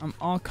 I'm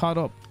all caught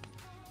up.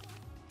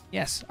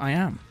 Yes, I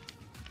am.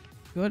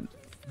 Good.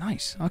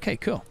 Nice. Okay,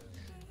 cool.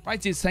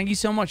 Right, dudes. Thank you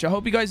so much. I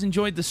hope you guys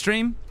enjoyed the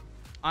stream.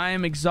 I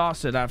am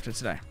exhausted after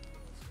today.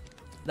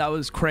 That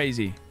was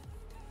crazy.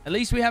 At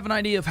least we have an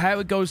idea of how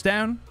it goes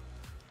down.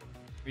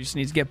 We just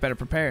need to get better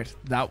prepared.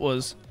 That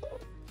was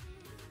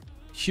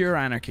pure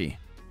anarchy.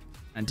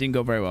 And didn't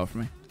go very well for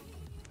me.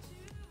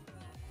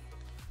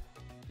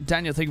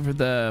 Daniel, thank you for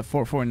the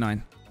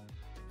 449.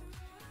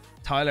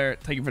 Tyler,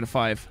 thank you for the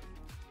 5.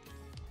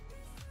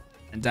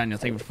 And Daniel,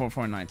 thank you for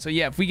 449. So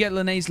yeah, if we get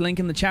Lene's link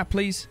in the chat,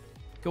 please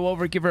go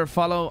over, give her a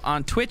follow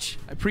on Twitch.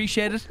 I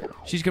appreciate it.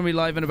 She's going to be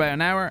live in about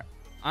an hour.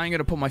 I'm going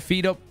to put my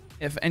feed up.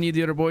 If any of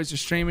the other boys are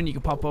streaming, you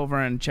can pop over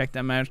and check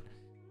them out.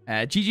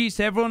 GG's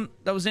to everyone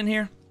that was in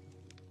here.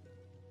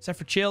 Except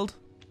for Chilled.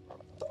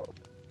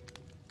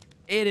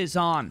 It is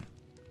on.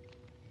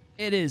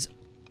 It is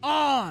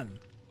on.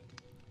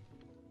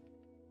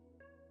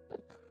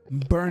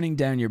 Burning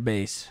down your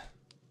base.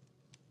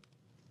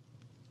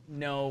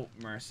 No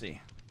mercy.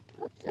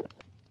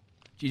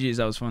 GG's,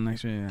 that was fun.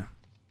 Next video. Yeah.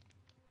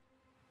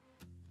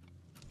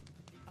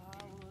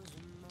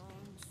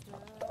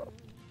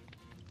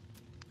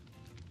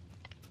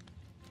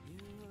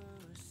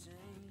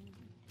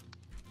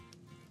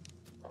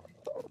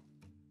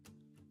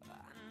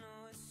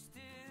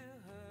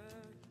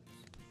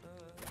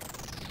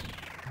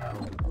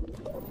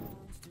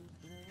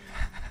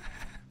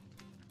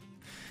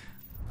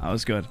 That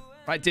was good.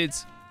 Right,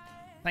 dudes.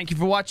 Thank you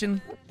for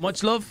watching.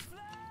 Much love.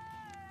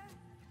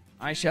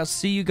 I shall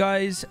see you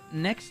guys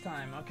next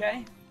time,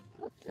 okay?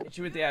 Hit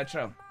you with the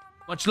outro.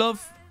 Much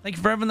love. Thank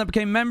you for everyone that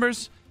became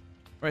members.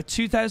 We're at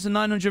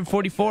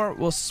 2,944.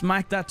 We'll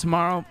smack that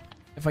tomorrow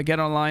if I get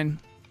online.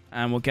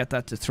 And we'll get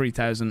that to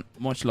 3,000.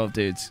 Much love,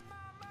 dudes.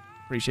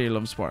 Appreciate your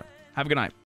love and support. Have a good night.